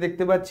আমরা যেটা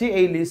দেখতে পাচ্ছি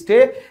এই লিস্টে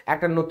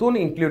একটা নতুন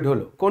ইনক্লুড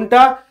হলো।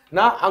 কোনটা?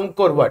 না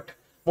আঙ্কর ওয়াট।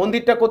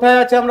 মন্দিরটা কোথায়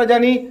আছে আমরা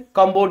জানি?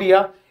 কম্বোডিয়া।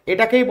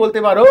 এটাকেই বলতে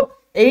পারো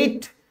 8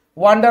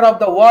 ওয়ান্ডার অফ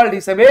দ্য ওয়ার্ল্ড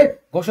হিসেবে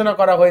ঘোষণা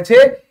করা হয়েছে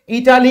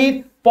ইটালির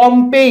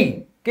পম্পেই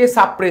কে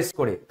সাপ্রেস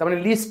করে। তার মানে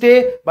লিস্টে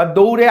বা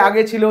দৌড়ে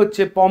আগে ছিল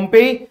হচ্ছে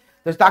পম্পেই,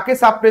 তাকে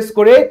সাপ্রেস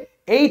করে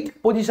 8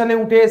 পজিশনে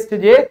উঠে এসছে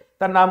যে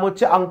তার নাম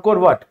হচ্ছে আঙ্কর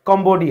ওয়াট,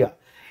 কম্বোডিয়া।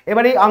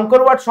 এবার এই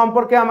আঙ্কর ওয়াট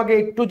সম্পর্কে আমাকে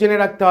একটু জেনে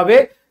রাখতে হবে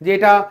যে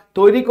এটা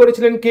তৈরি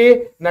করেছিলেন কে,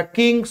 না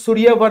কিং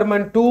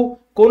সূর্যবর্মন টু।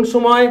 কোন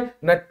সময়,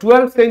 না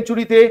 12th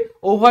সেঞ্চুরিতে,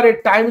 over a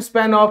time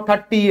span of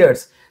 30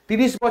 years,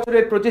 30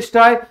 বছরের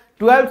প্রচেষ্টায়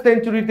 12th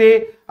সেঞ্চুরিতে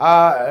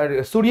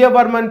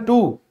সূর্যবর্মন টু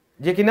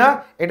যে কিনা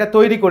এটা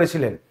তৈরি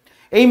করেছিলেন।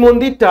 এই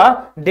মন্দিরটা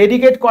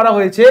ডেডিকেট করা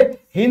হয়েছে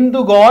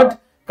হিন্দু গড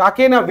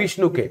কাকে, না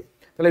বিষ্ণুকে।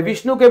 তাহলে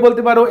বিষ্ণুকে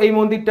বলতে পারো এই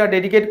মন্দিরটা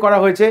ডেডিকেট করা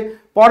হয়েছে।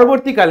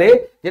 পরবর্তীকালে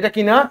যেটা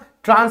কিনা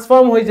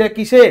ট্রান্সফর্ম হয়ে যায়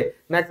কিসে,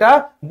 না একটা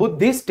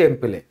বুদ্ধিস্ট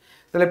টেম্পলে।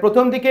 তাহলে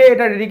প্রথম দিকে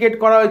এটা ডেডিকেট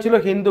করা হয়েছিল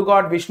হিন্দু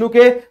গড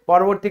বিষ্ণুকে,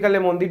 পরবর্তীকালে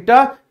মন্দিরটা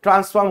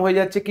ট্রান্সফর্ম হয়ে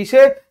যাচ্ছে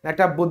কিসে,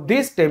 একটা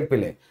বুদ্ধিস্ট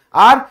টেম্পলে।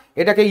 আর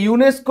এটাকে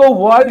ইউনেস্কো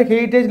ওয়ার্ল্ড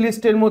হেরিটেজ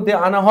লিস্টের মধ্যে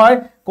আনা হয়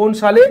কোন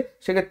সালে,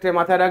 সেক্ষেত্রে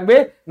মাথায় রাখবে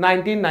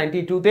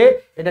 1992-তে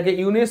এটাকে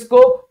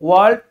ইউনেস্কো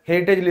ওয়ার্ল্ড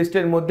হেরিটেজ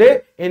লিস্টের মধ্যে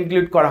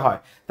ইনক্লুড করা হয়।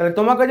 তাহলে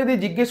তোমাকে যদি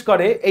জিজ্ঞেস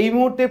করে এই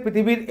মুহূর্তে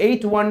পৃথিবীর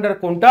 8 ওয়ান্ডার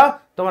কোনটা,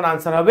 তোমার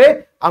আনসার হবে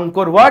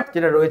আঙ্কর ওয়াট,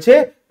 যেটা রয়েছে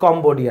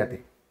কম্বোডিয়াতে।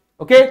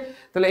 ওকে,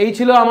 তাহলে এই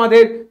ছিল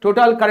আমাদের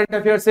টোটাল কারেন্ট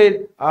অ্যাফেয়ার্সের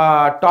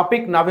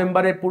টপিক।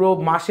 নভেম্বরের পুরো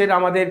মাসের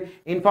আমাদের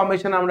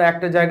ইনফরমেশন আমরা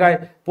একটা জায়গায়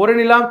পড়ে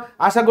নিলাম।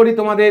 আশা করি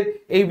তোমাদের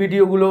এই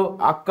ভিডিওগুলো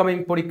আপকামিং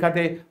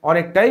পরীক্ষাতে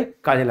অনেকটাই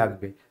কাজে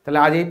লাগবে। তাহলে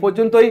আজ এই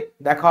পর্যন্তই,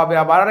 দেখা হবে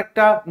আবার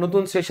একটা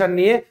নতুন সেশন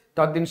নিয়ে।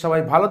 ততদিন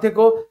সবাই ভালো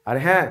থেকো, আর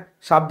হ্যাঁ,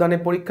 সাবধানে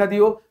পরীক্ষা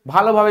দিও,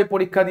 ভালোভাবে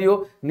পরীক্ষা দিও,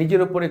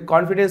 নিজের উপরে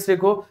কনফিডেন্স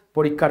রেখো,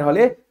 পরীক্ষার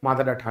হলে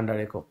মাথাটা ঠান্ডা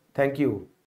রেখো। Thank you.